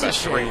mean, you're talking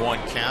about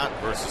 3-1 count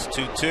versus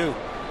 2-2.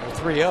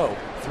 3-0.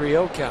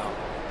 3-0 count.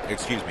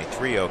 Excuse me,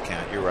 3-0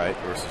 count. You're right,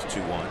 versus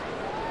 2-1.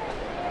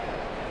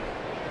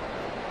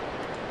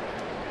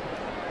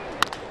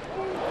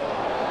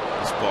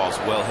 This ball's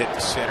well hit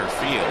to center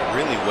field.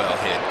 Really well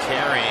hit.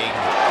 Carrying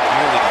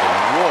nearly to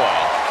the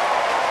wall.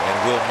 And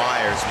Will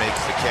Myers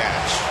makes the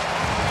catch.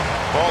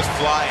 Ball's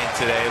flying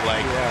today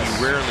like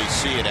you rarely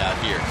see it out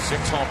here.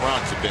 6 home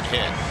runs have been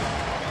hit.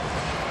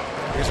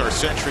 Here's our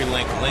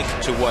CenturyLink link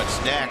to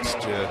what's next.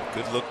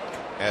 Good look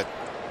at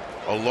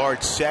a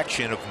large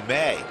section of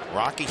May.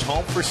 Rockies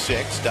home for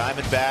 6.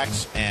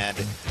 Diamondbacks and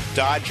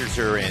Dodgers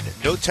are in.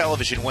 No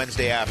television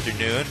Wednesday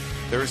afternoon.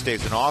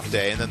 Thursday's an off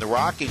day. And then the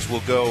Rockies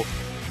will go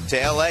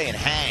to L.A. and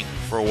hang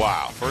for a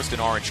while. First in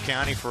Orange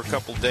County for a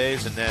couple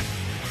days, and then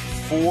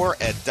 4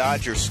 at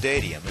Dodger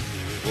Stadium.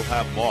 We'll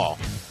have them all.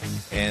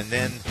 And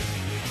then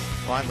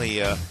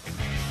finally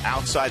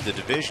outside the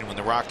division. When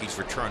the Rockies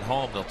return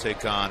home, they'll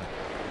take on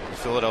the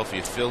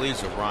Philadelphia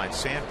Phillies of Ryan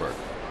Sandberg.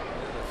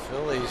 The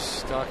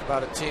Phillies, talk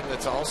about a team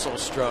that's also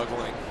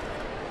struggling.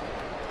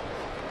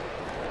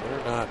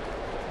 They're not.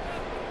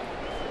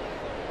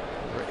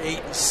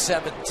 They're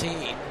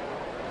 8-17.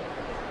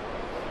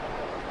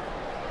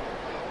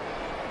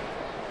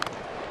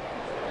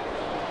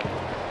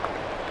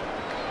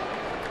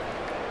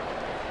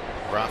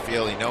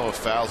 Rafael Ynoa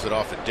fouls it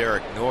off at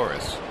Derek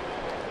Norris.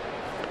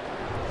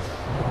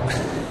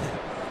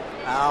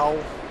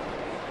 Ow.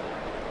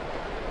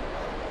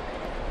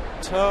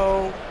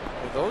 Toe.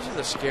 Well, those are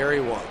the scary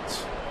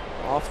ones.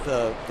 Off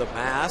the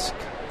mask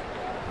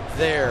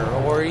there,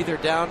 or either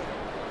down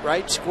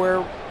right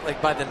square,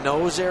 like by the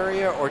nose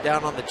area, or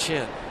down on the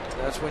chin.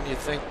 That's when you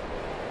think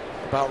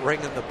about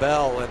ringing the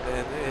bell,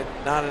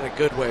 and not in a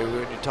good way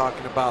when you're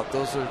talking about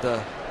those are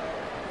the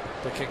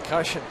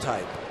concussion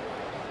type.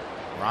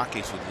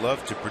 Rockies would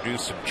love to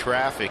produce some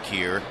traffic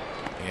here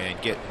and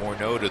get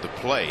Morneau to the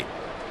plate.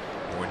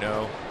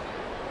 Morneau,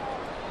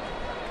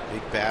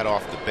 big bat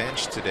off the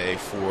bench today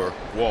for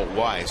Walt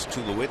Weiss.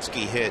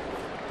 Tulowitzki hit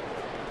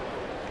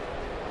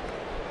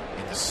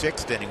in the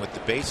 6th inning with the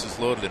bases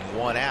loaded and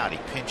 1 out. He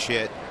pinch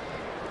hit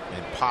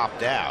and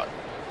popped out.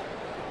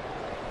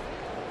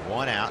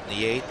 1 out in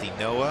the 8th.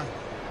 Ynoa,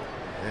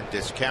 then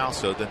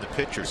Descalso, then the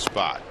pitcher's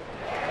spot.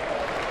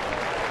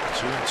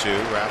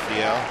 2-2.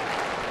 Rafael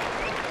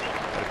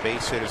got a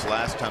base hit his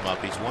last time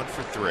up. He's 1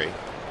 for 3.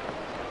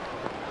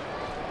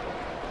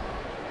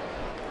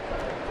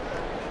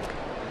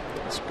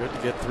 It's good to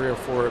get 3 or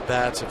 4 at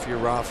bats if you're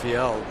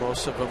Rafael.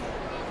 Most of them,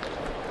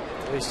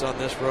 at least on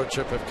this road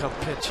trip, have come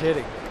pinch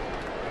hitting.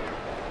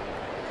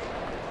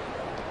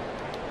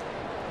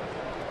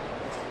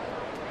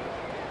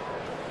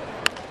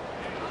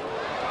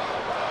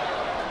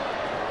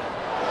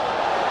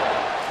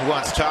 Who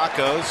wants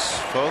tacos?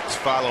 Folks,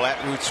 follow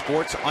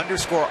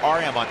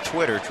 @RootSports_RM on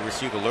Twitter to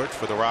receive alerts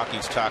for the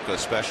Rockies taco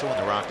special, and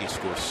the Rockies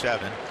score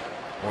 7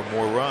 or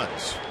more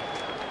runs.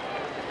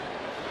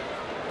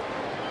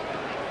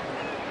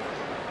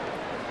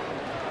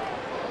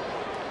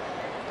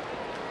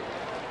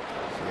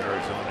 So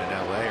Arizona and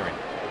LA are in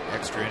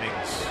extra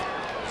innings.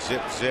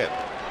 Zip.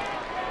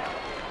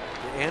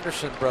 The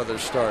Anderson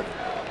brothers started.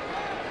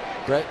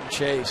 Brett and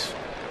Chase.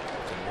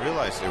 Didn't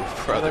realize they were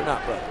brothers. No, they're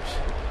not brothers.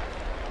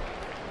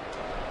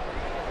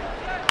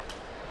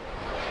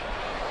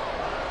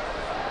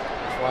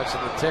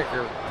 Watching the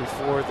ticker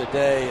before the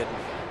day and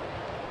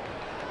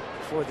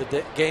before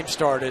the game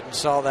started and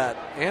saw that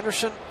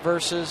Anderson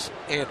versus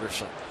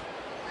Anderson.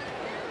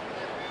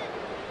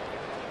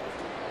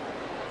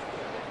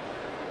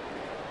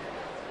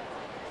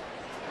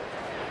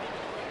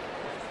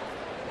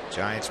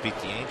 Giants beat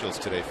the Angels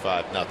today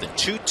 5-0.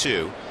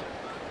 2-2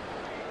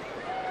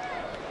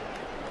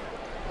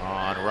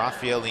 on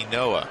Rafael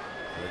Ynoa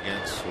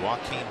against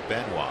Joaquin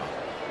Benoit.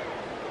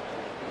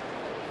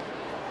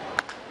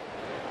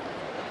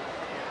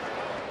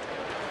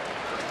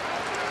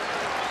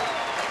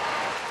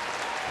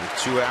 With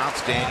 2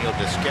 outs, Daniel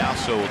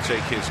Descalso will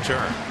take his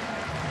turn.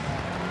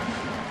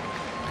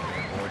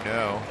 Or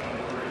no,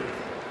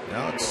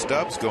 it's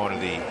Stubbs going to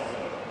the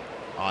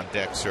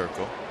on-deck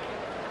circle.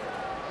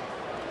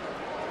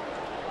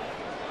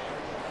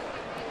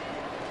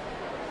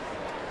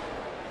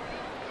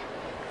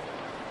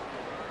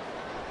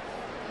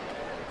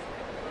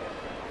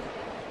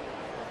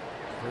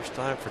 First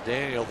time for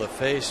Daniel to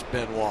face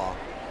Benoit.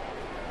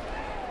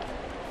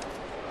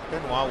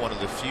 Benoit, one of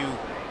the few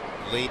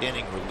late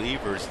inning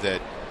relievers that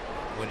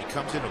when he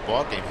comes in a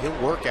ball game, he'll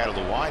work out of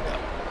the windup.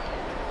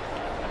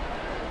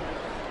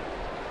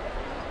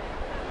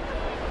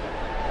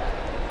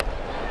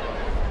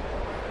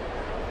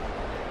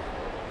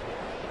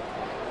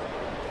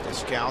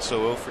 Descalso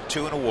 0 for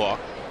 2 and a walk.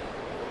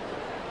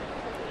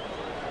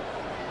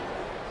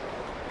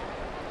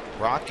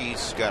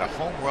 Rockies got a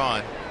home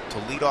run to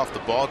lead off the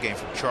ball game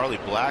from Charlie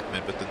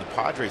Blackmon, but then the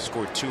Padres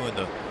scored 2 in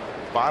the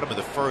bottom of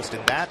the 1st,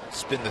 and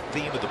that's been the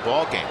theme of the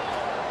ball game.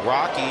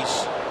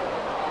 Rockies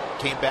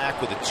came back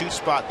with a 2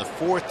 spot in the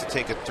 4th to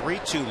take a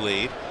 3-2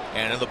 lead,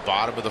 and in the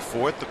bottom of the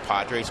 4th, the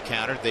Padres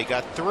countered. They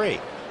got 3.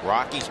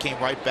 Rockies came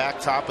right back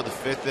top of the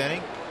 5th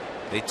inning.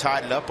 They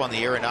tied it up on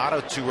the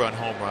Arenado 2-run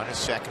home run, his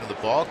second of the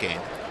ball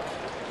game.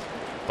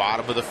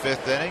 Bottom of the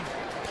 5th inning,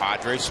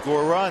 Padres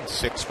score a run,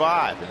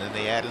 6-5, and then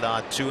they added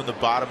on 2 in the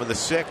bottom of the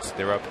 6th.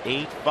 They're up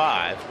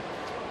 8-5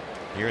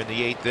 here in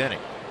the 8th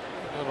inning.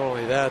 Not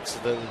only that,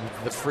 the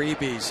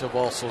freebies have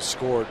also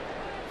scored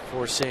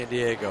for San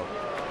Diego.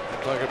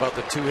 I'm talking about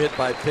the 2 hit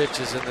by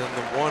pitches and then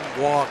the 1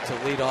 walk to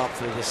lead off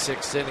to the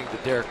 6th inning to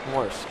Derek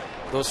Morris.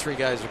 Those 3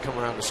 guys have come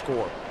around to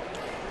score.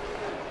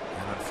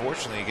 And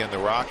unfortunately, again, the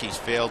Rockies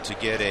failed to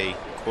get a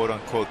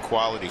quote-unquote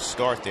quality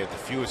start. They have the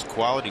fewest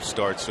quality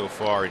starts so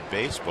far in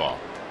baseball.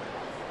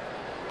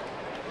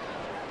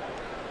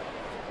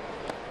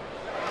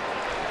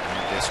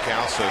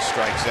 Descalso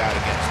strikes out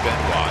against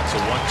Benoit. It's a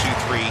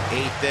 1-2-3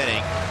 8th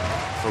inning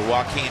for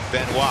Joaquin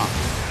Benoit.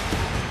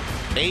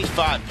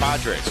 8-5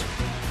 Padres.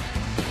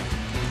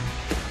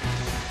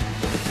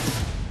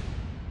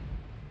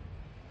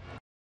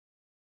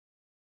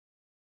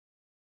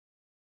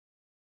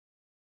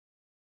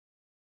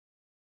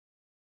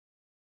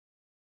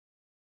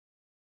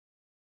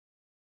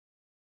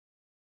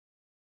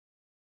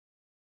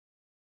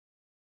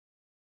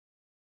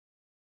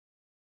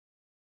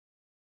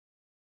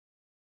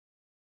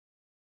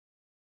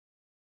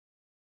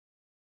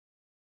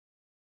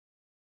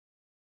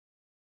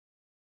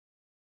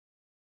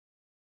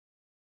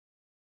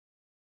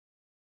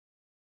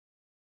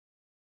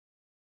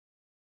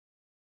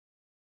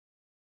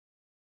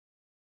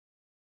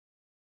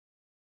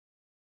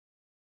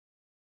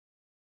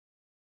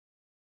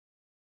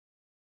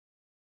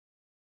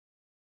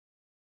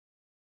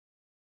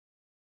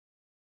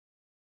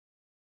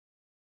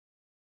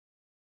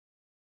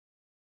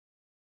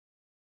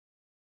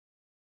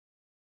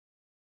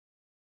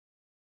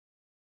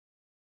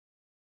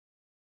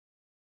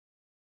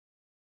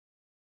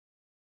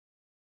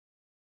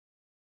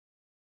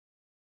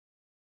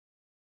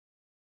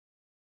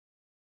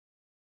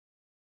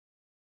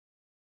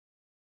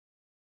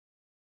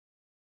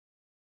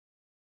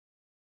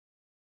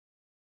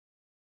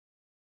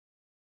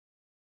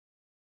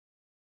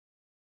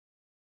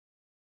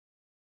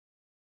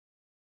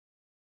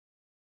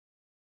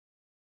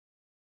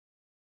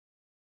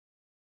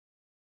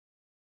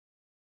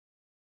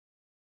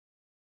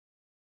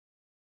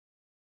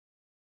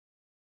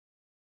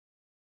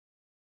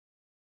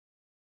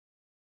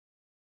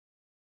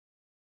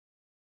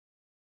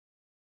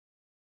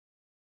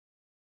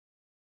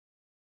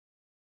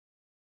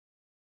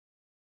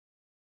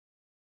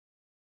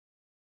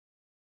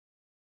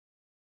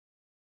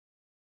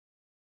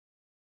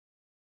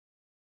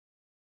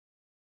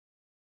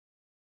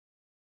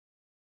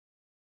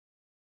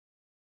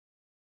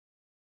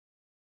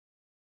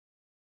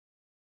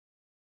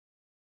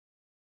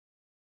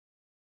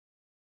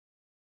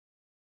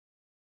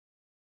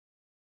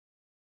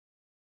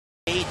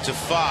 up to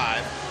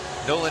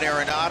 5. Nolan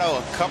Arenado,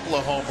 a couple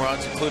of home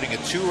runs, including a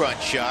 2-run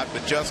shot,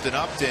 but Justin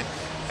Upton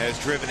has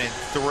driven in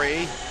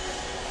 3.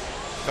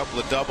 A couple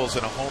of doubles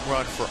and a home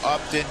run for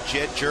Upton.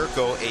 Jed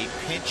Jerko,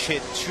 a pinch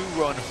hit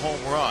 2-run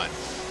home run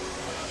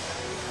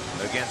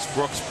against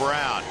Brooks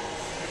Brown.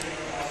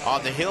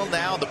 On the hill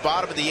now, the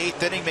bottom of the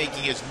 8th inning,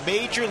 making his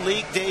major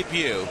league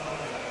debut,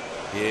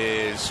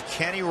 is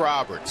Kenny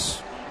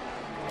Roberts.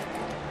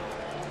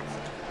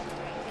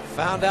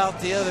 Found out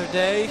the other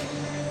day,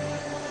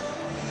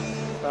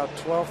 about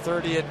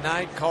 12:30 at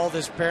night, called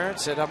his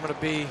parents, said, I'm going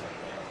to be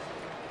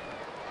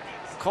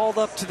called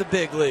up to the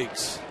big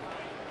leagues.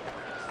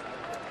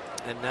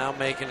 And now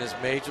making his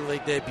major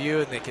league debut,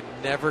 and they can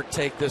never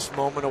take this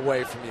moment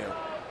away from you.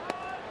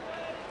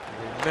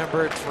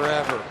 Remember it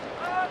forever.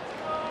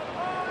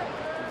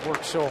 You've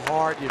worked so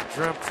hard, you've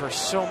dreamt for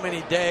so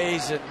many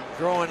days, and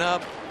growing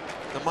up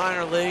in the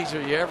minor leagues,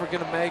 are you ever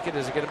going to make it?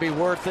 Is it going to be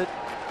worth it?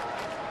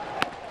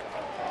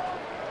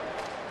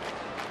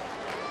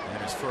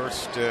 And his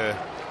first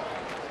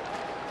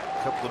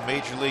couple of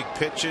major league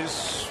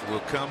pitches will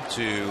come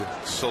to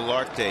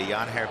Solarte,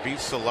 Yangervis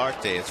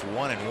Solarte. It's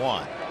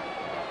 1-1.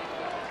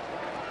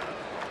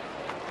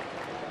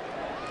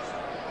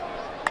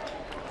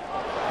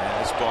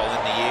 And this ball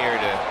in the air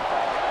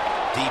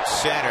to deep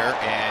center,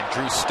 and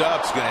Drew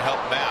Stubbs going to help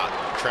him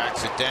out.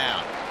 Tracks it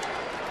down.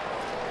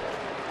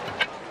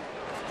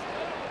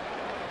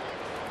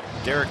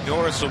 Derek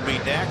Norris will be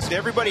next.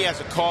 Everybody has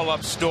a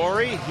call-up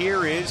story.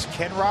 Here is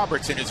Ken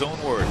Roberts in his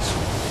own words.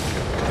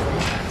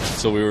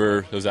 So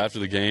it was after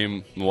the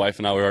game. My wife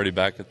and I were already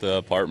back at the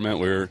apartment.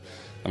 We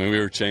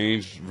were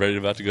changed, ready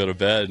about to go to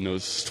bed, and it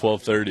was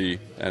 12:30,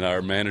 and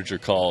our manager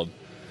called.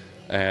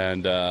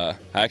 And I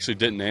actually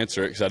didn't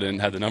answer it because I didn't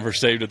have the number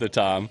saved at the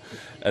time.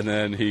 And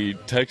then he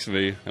texted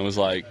me and was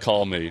like,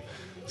 call me.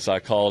 So I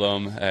called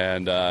him,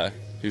 and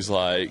he was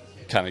like,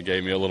 kind of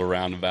gave me a little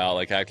roundabout,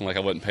 like acting like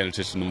I wasn't paying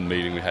attention to the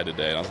meeting we had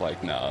today. And I was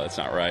like, no, that's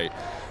not right.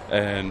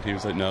 And he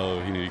was like,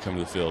 no, you need to come to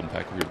the field and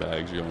pack up your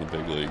bags. You're going to the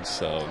big leagues.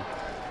 So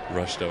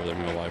rushed over there.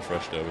 Me and my wife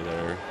rushed over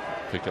there,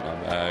 picked up my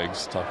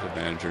bags, talked to the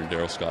manager and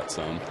Daryl Scott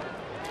some.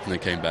 And they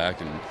came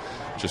back and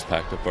just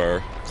packed up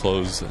our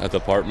clothes at the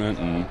apartment.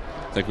 And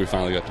I think we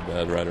finally got to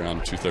bed right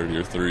around 2:30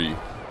 or 3.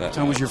 What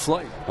time was your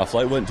flight? My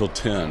flight went until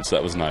 10, so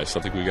that was nice.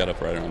 So I think we got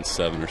up right around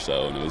 7 or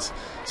so, and it was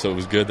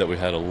good that we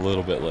had a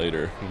little bit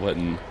later. It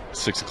wasn't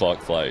 6 o'clock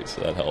flight,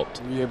 so that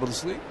helped. Were you able to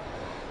sleep?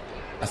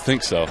 I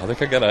think so. I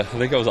think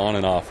I was on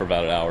and off for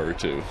about an hour or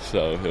two.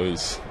 So it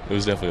was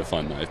definitely a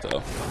fun night,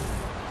 though.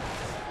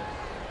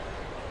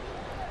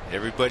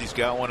 Everybody's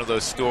got one of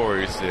those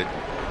stories that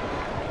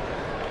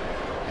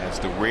has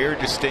the rare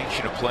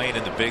distinction of playing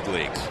in the big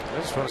leagues. I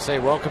just want to say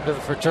welcome to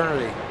the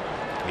fraternity.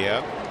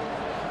 Yep.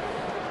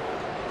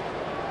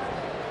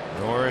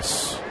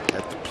 Norris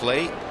at the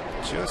plate,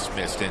 just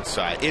missed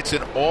inside. It's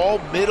an all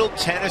Middle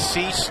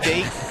Tennessee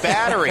State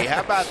battery. How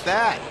about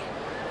that?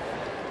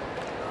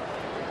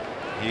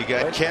 You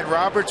got Ken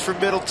Roberts from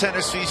Middle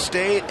Tennessee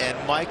State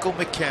and Michael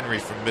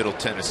McHenry from Middle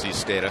Tennessee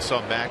State. I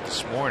saw Mac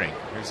this morning.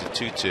 Here's a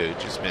 2-2.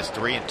 Just missed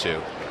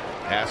 3-2.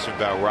 Asked him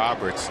about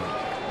Roberts,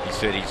 and he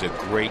said he's a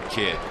great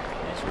kid.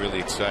 He's really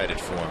excited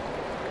for him.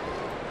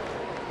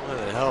 Well,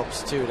 it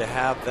helps, too, to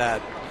have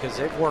that, because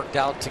they've worked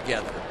out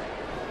together.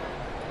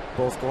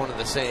 Both going to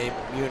the same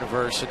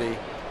university.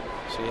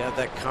 So you have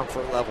that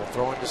comfort level.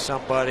 Throwing to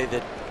somebody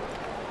that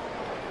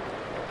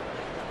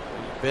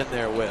you've been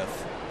there with.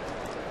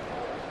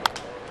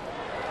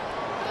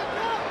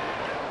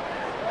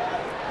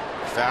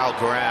 Foul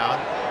ground.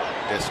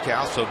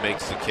 Descalso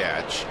makes the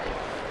catch.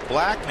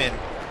 Blackman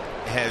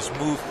has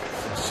moved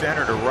from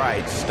center to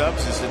right.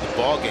 Stubbs is in the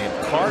ballgame.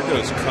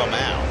 Cargo's come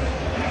out.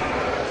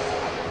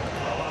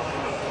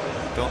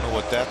 Don't know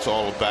what that's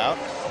all about.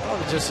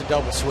 Probably just a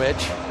double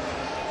switch.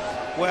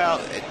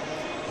 Well,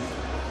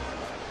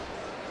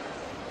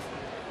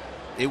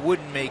 it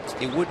wouldn't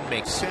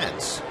make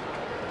sense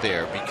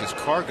there, because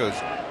Cargo's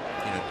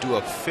due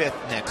up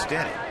 5th next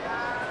inning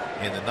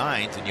in the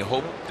 9th, and you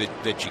hope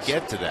that you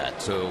get to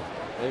that. So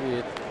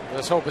maybe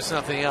let's hope it's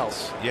nothing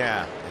else.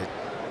 Yeah.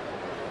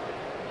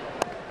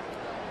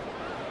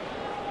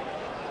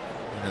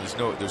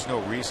 There's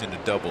no reason to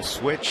double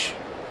switch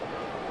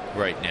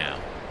right now.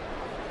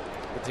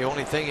 But the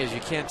only thing is, you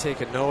can't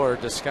take a Noah or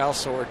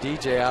Descalso or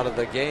DJ out of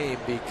the game,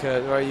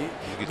 because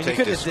you could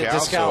have did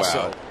Descalso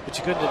out, but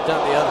you couldn't have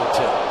done the other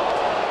two.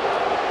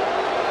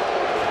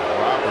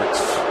 Roberts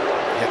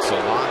hits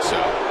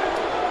Alonso.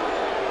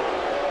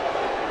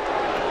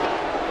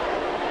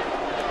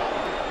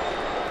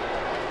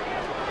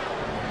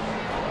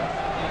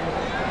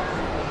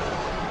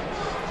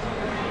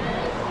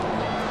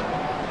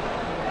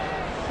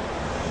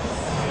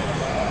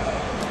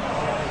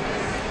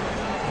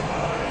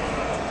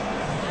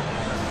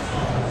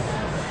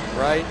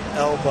 Right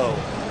elbow.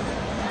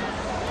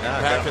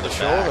 Back of the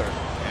shoulder.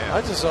 Yeah.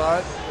 I just saw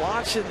it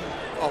watching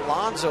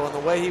Alonso and the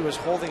way he was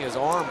holding his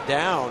arm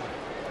down.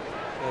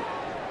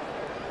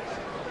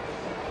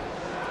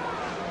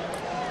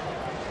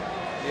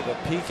 Give a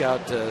peek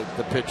out to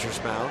the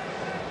pitcher's mound.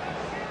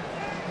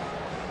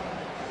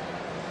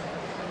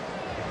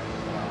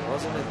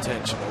 Wasn't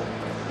intentional.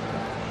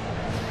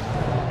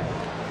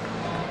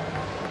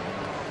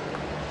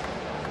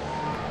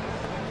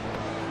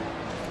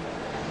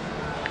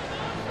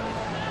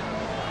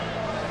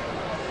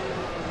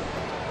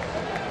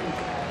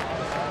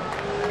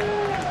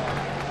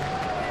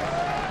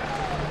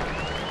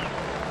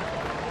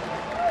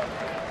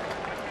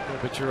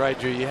 But you're right,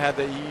 Drew. You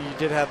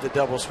did have the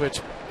double switch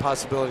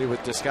possibility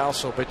with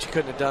Descalso, but you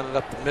couldn't have done it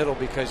up the middle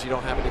because you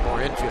don't have any more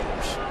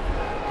infielders.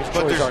 Because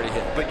Troy's already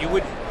hit. But you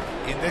wouldn't,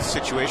 in this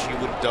situation, you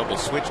wouldn't double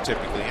switch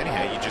typically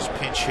anyhow. You just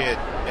pinch hit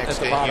next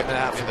at the bottom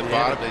half. In the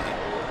bottom,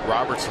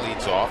 Roberts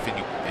leads off, and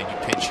you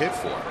pinch hit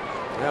for him.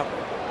 Yep.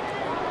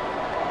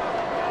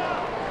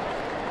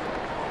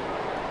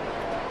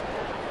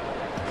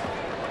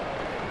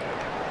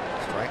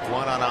 Strike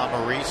one on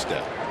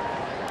Amarista.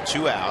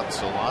 2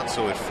 outs.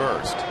 Alonso at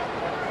first.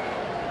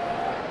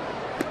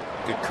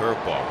 Good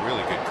curveball,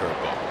 really good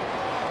curveball.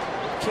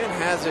 Ken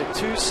has a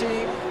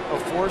 2-seam, a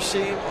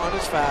 4-seam on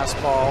his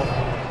fastball.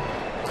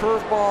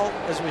 Curveball,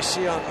 as we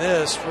see on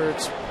this, where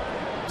it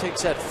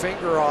takes that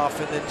finger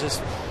off and then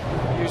just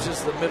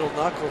uses the middle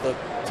knuckle to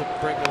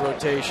bring the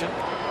rotation.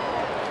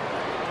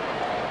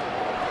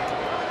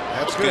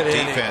 That's good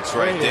defense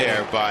right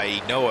there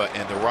by Noah,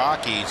 and the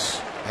Rockies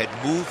had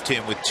moved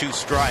him with 2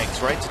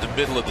 strikes right to the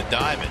middle of the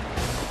diamond.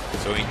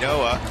 So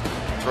Noah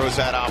throws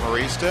out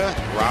Amarista.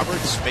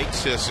 Roberts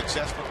makes a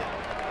successful catch.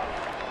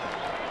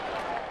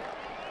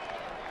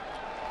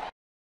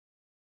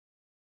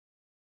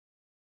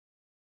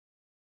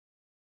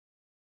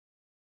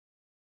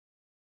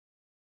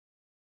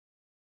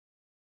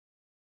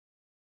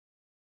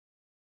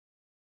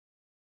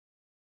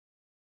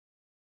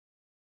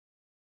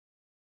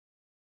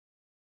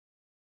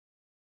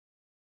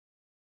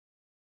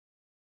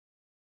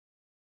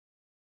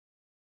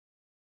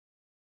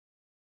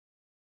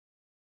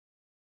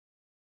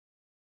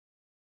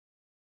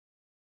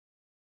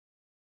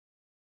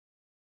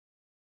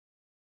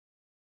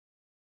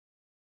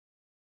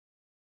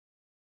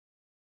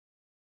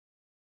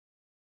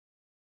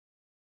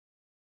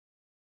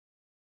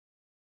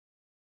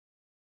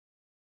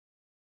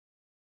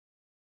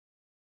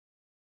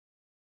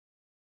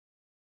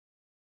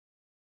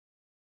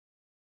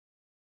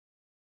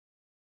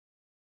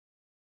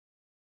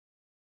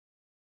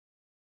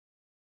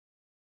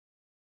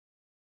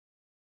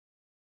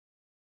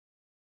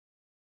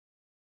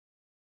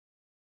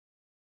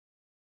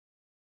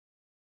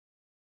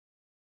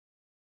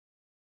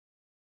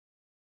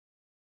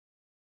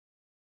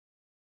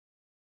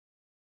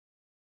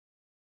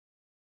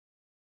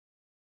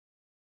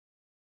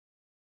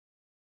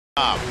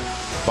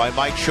 By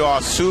Mike Shaw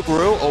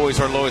Subaru, always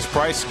our lowest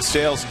price and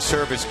sales and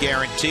service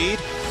guaranteed.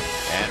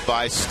 And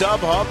by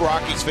StubHub,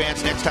 Rockies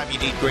fans, next time you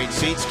need great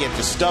seats, get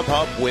to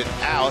StubHub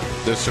without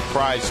the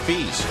surprise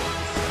fees.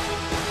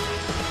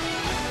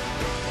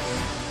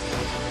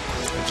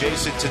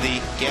 Adjacent to the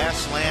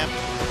Gaslamp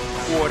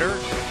Quarter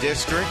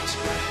District,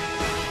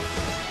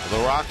 the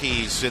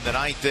Rockies in the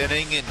 9th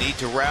inning and need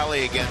to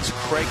rally against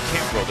Craig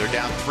Kimbrell. They're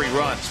down 3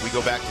 runs. We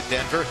go back to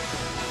Denver.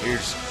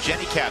 Here's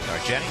Jenny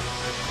Cavnar. Jenny?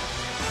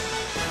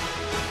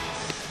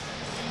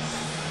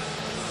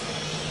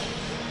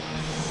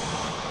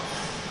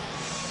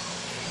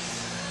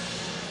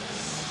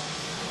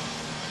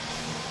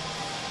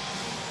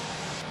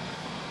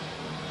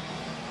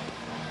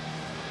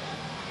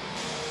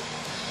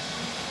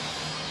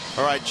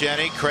 All right,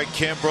 Jenny, Craig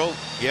Kimbrell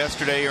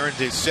yesterday earned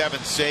his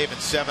 7th save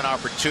and 7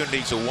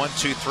 opportunities, a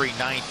 1-2-3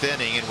 9th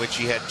inning in which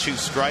he had 2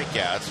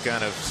 strikeouts,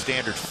 kind of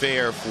standard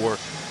fare for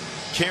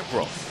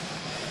Kimbrell.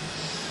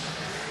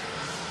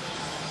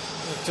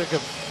 It took him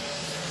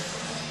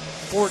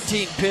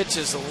 14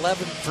 pitches,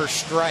 11 for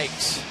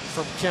strikes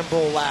from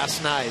Kimbrell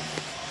last night.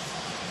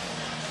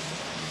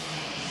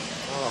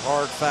 A lot of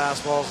hard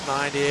fastballs,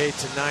 98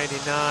 to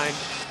 99.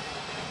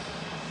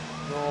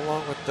 Go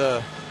along with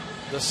the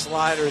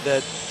slider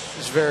that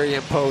is very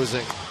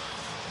imposing.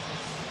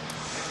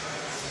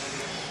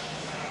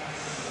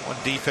 One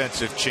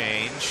defensive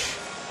change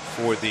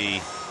for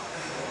the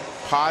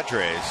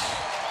Padres.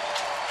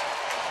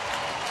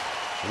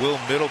 Will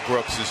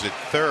Middlebrooks is at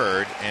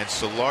third, and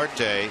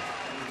Solarte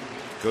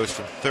goes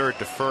from third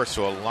to first,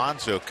 so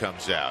Alonso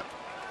comes out.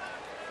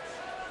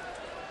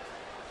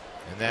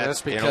 And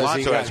that's because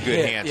Alonso has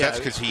good hands. Yeah, that's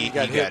because he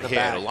got hit.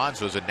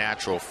 Alonso's a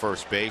natural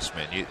first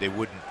baseman. They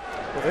wouldn't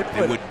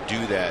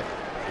do that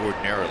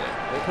ordinarily.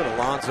 They put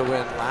Alonso in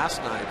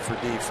last night for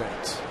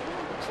defense,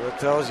 so it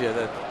tells you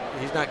that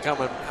he's not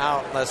coming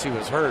out unless he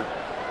was hurt.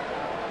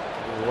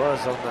 He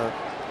was on the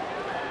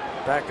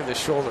back of the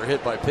shoulder,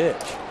 hit by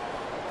pitch.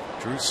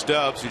 Drew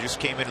Stubbs, who just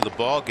came into the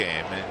ball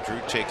game, and Drew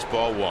takes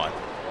ball 1.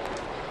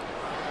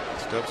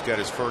 Stubbs got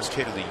his first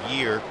hit of the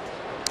year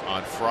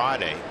on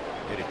Friday.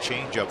 Hit a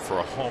changeup for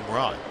a home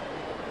run.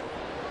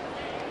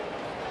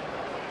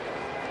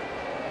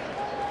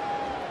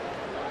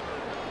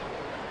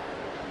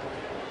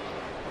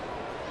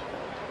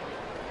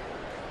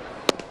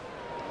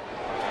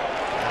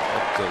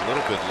 A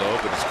little bit low,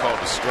 but it's called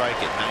a strike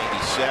at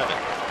 97.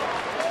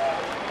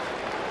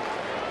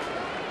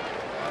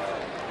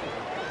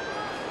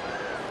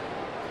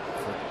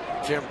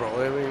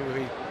 Kimbrel.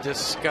 We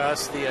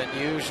discussed the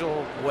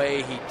unusual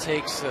way he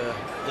takes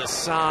the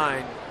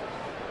sign.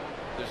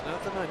 There's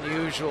nothing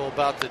unusual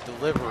about the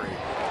delivery.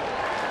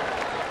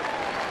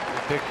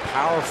 The big,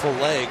 powerful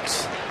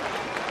legs.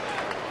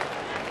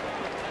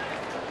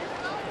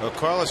 Well,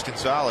 Carlos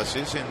Gonzalez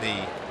is in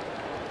the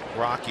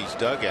Rockies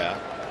dugout,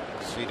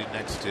 seated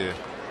next to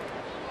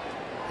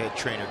head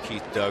trainer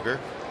Keith Duggar.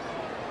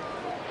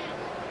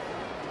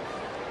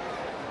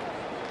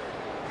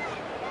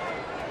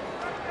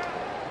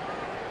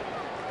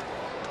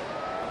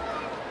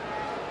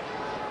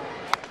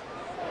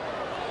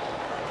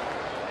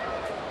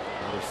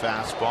 Another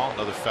fastball,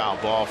 another foul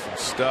ball from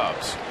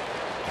Stubbs.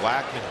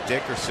 Blackman,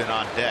 Dickerson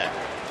on deck.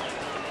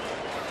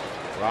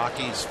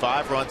 Rockies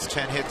 5 runs,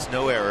 10 hits,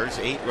 no errors.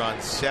 8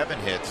 runs, 7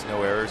 hits,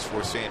 no errors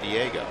for San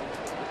Diego.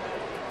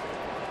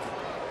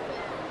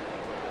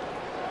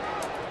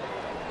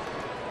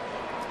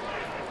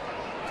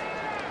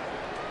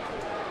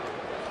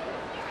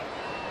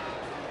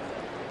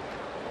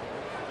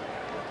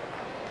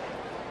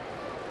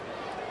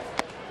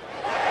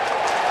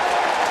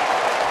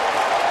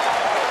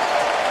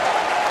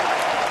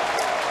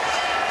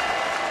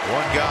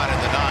 One gone in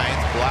the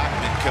 9th.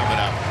 Blackman coming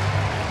up.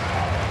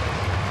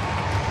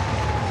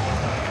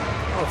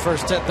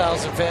 First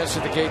 10,000 fans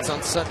through the gates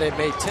on Sunday,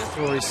 May 10th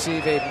will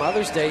receive a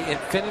Mother's Day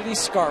Infinity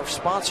Scarf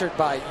sponsored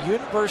by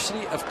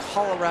University of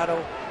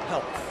Colorado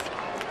Health.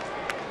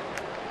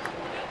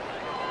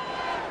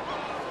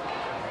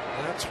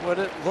 That's what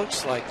it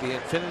looks like, the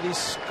Infinity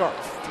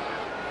Scarf.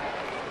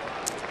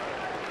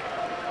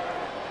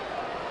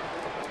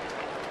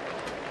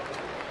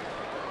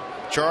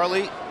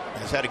 Charlie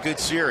has had a good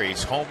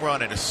series. Home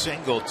run and a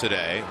single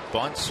today,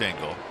 bunt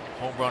single,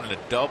 home run and a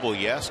double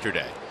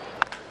yesterday.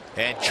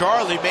 And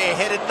Charlie may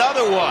hit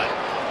another one.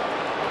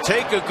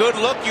 Take a good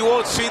look. You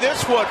won't see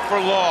this one for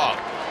long.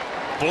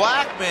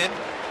 Blackman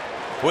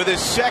with his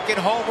second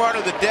home run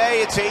of the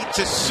day. It's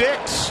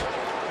 8-6.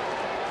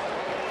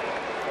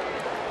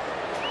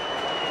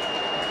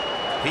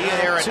 He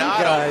and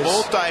Arenado,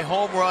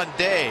 multi-home run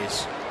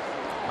days.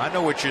 I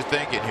know what you're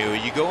thinking, Huey.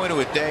 You go into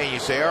a day and you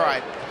say, all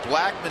right,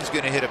 Blackman's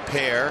going to hit a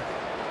pair.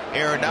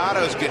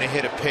 Arenado's going to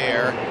hit a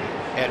pair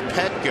at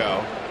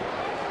Petco.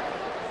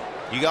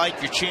 You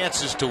like your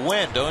chances to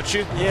win, don't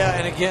you? Yeah,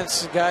 and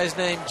against guys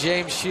named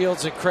James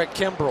Shields and Craig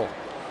Kimbrel.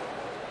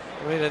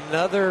 I mean,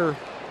 another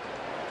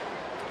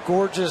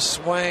gorgeous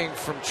swing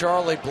from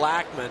Charlie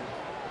Blackman.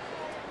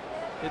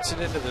 Hits it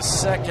into the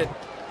second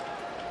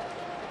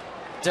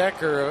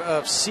decker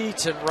of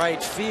seats in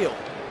right field.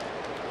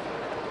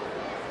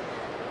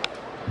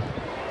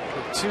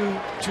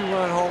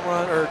 Two-run home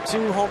run, or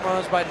 2 home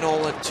runs by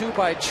Nolan, 2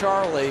 by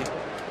Charlie.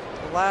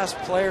 The last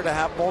player to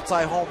have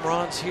multi-home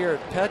runs here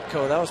at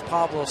Petco, that was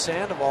Pablo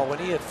Sandoval when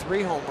he had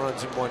 3 home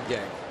runs in one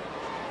game.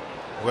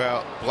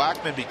 Well,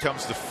 Blackman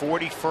becomes the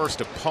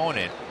 41st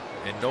opponent,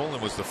 and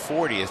Nolan was the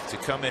 40th to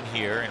come in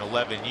here in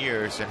 11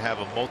 years and have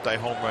a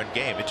multi-home run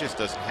game. It just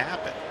doesn't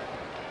happen.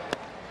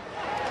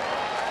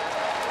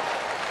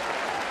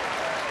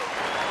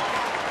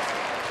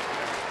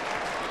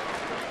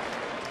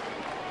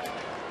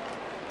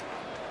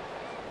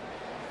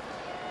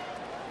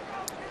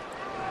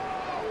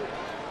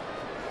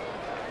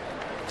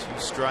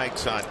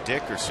 Strikes on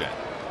Dickerson.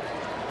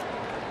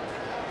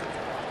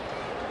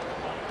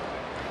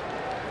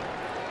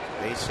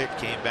 Base hit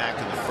came back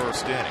in the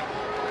first inning.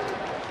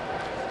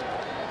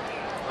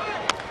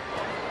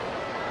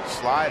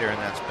 Slider, and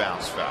that's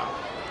bounce foul.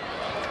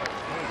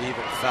 He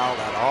even fouled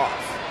that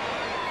off.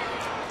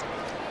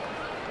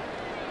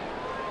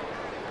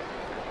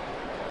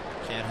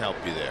 Can't help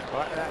you there.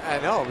 Well, I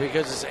know,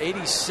 because it's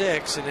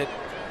 86 and it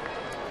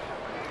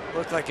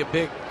looked like a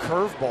big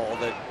curveball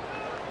that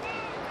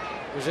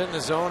was in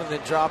the zone and then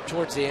dropped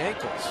towards the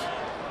ankles.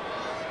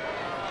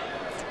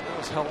 That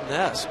was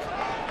Helton-esque.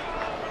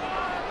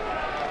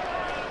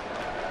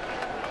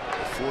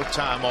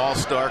 Four-time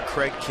All-Star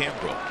Craig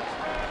Kimbrel,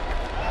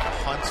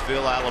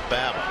 Huntsville,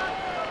 Alabama.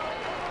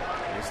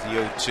 Here's the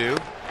 0-2.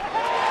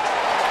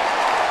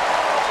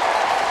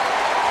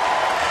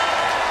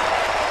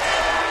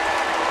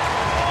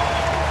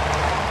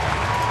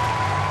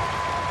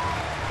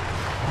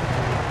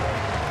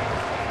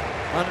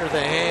 Under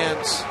the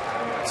hands.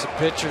 It's a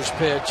pitcher's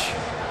pitch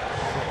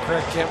from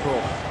Craig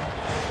Kimbrel.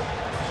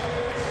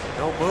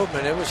 No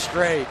movement. It was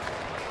straight.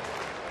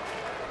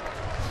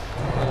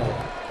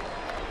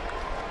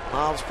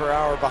 Miles per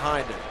hour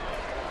behind it.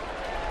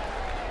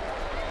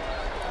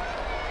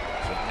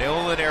 So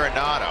Nolan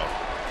Arenado,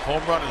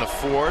 home run in the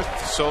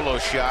 4th, solo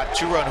shot,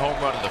 2-run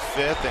home run in the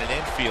 5th, and an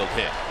infield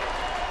hit.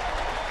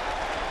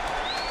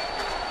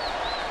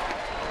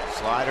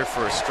 Slider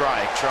for a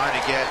strike, trying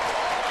to get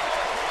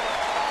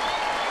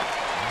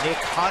Nick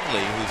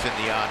Hundley, who's in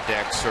the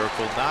on-deck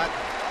circle, not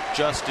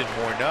Justin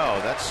Morneau.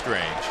 That's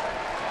strange.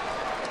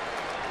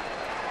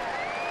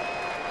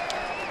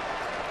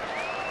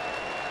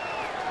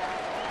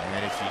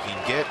 And if you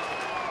can get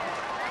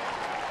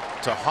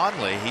to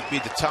Hundley, he'd be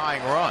the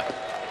tying run.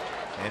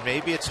 And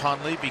maybe it's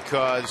Hundley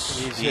because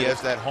he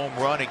has that home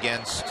run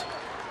against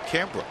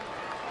Kimbrel.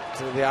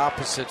 to the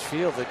opposite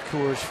field at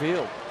Coors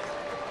Field.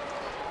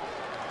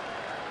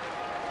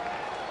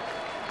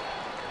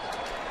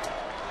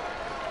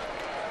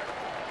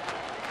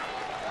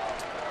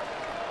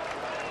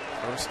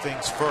 First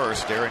things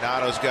first,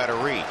 Arenado's got to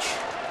reach.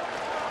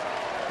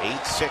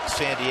 8-6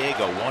 San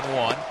Diego,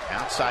 1-1.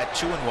 Outside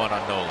 2-1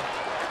 on Nolan.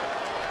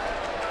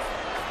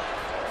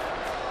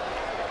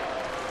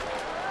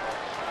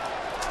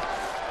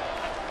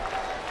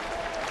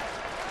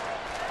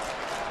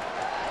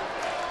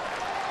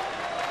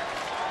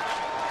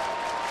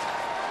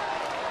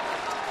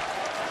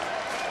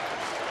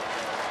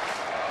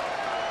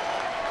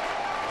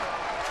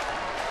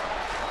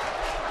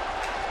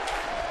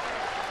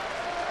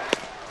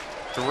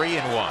 Three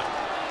and one.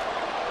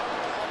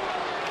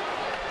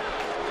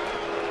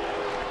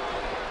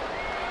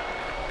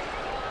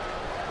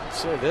 I'll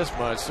say this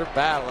much, they're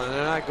battling.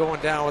 They're not going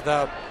down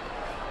without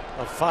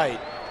a fight.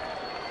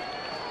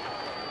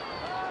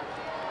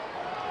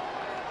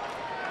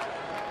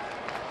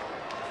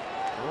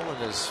 Nolan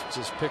has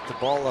just picked the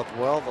ball up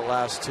well the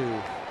last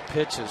two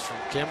pitches from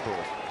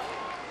Kimbrel.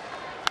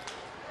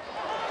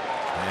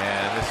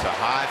 And this is a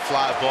high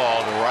fly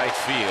ball to right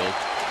field.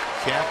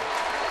 Kemp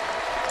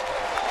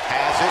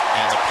has it,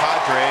 and the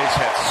Padres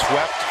have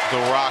swept the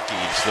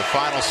Rockies. The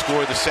final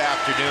score this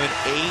afternoon,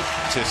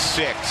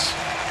 8-6.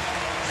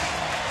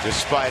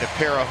 Despite a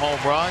pair of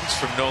home runs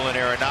from Nolan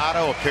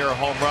Arenado, a pair of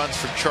home runs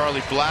from Charlie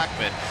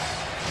Blackmon,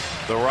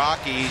 the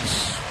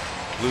Rockies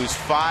lose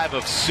 5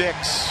 of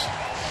 6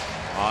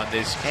 on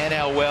this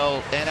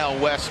NL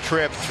West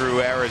trip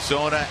through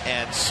Arizona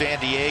and San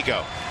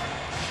Diego.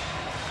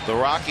 The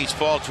Rockies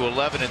fall to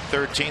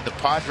 11-13. The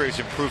Padres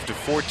improve to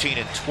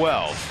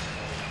 14-12.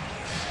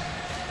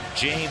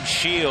 James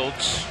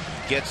Shields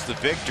gets the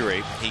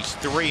victory. He's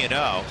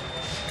 3-0.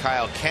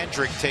 Kyle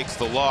Kendrick takes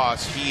the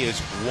loss. He is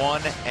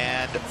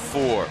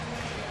 1-4.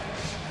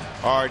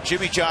 Our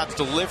Jimmy John's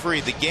delivery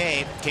of the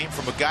game came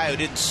from a guy who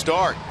didn't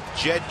start.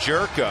 Jed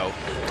Jerko,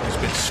 who's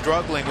been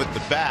struggling with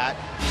the bat,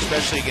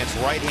 especially against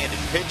right-handed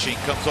pitching,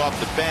 comes off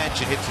the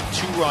bench and hits a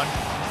 2-run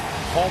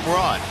home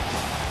run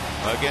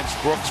against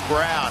Brooks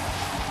Brown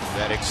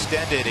that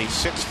extended a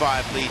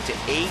 6-5 lead to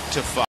 8-5.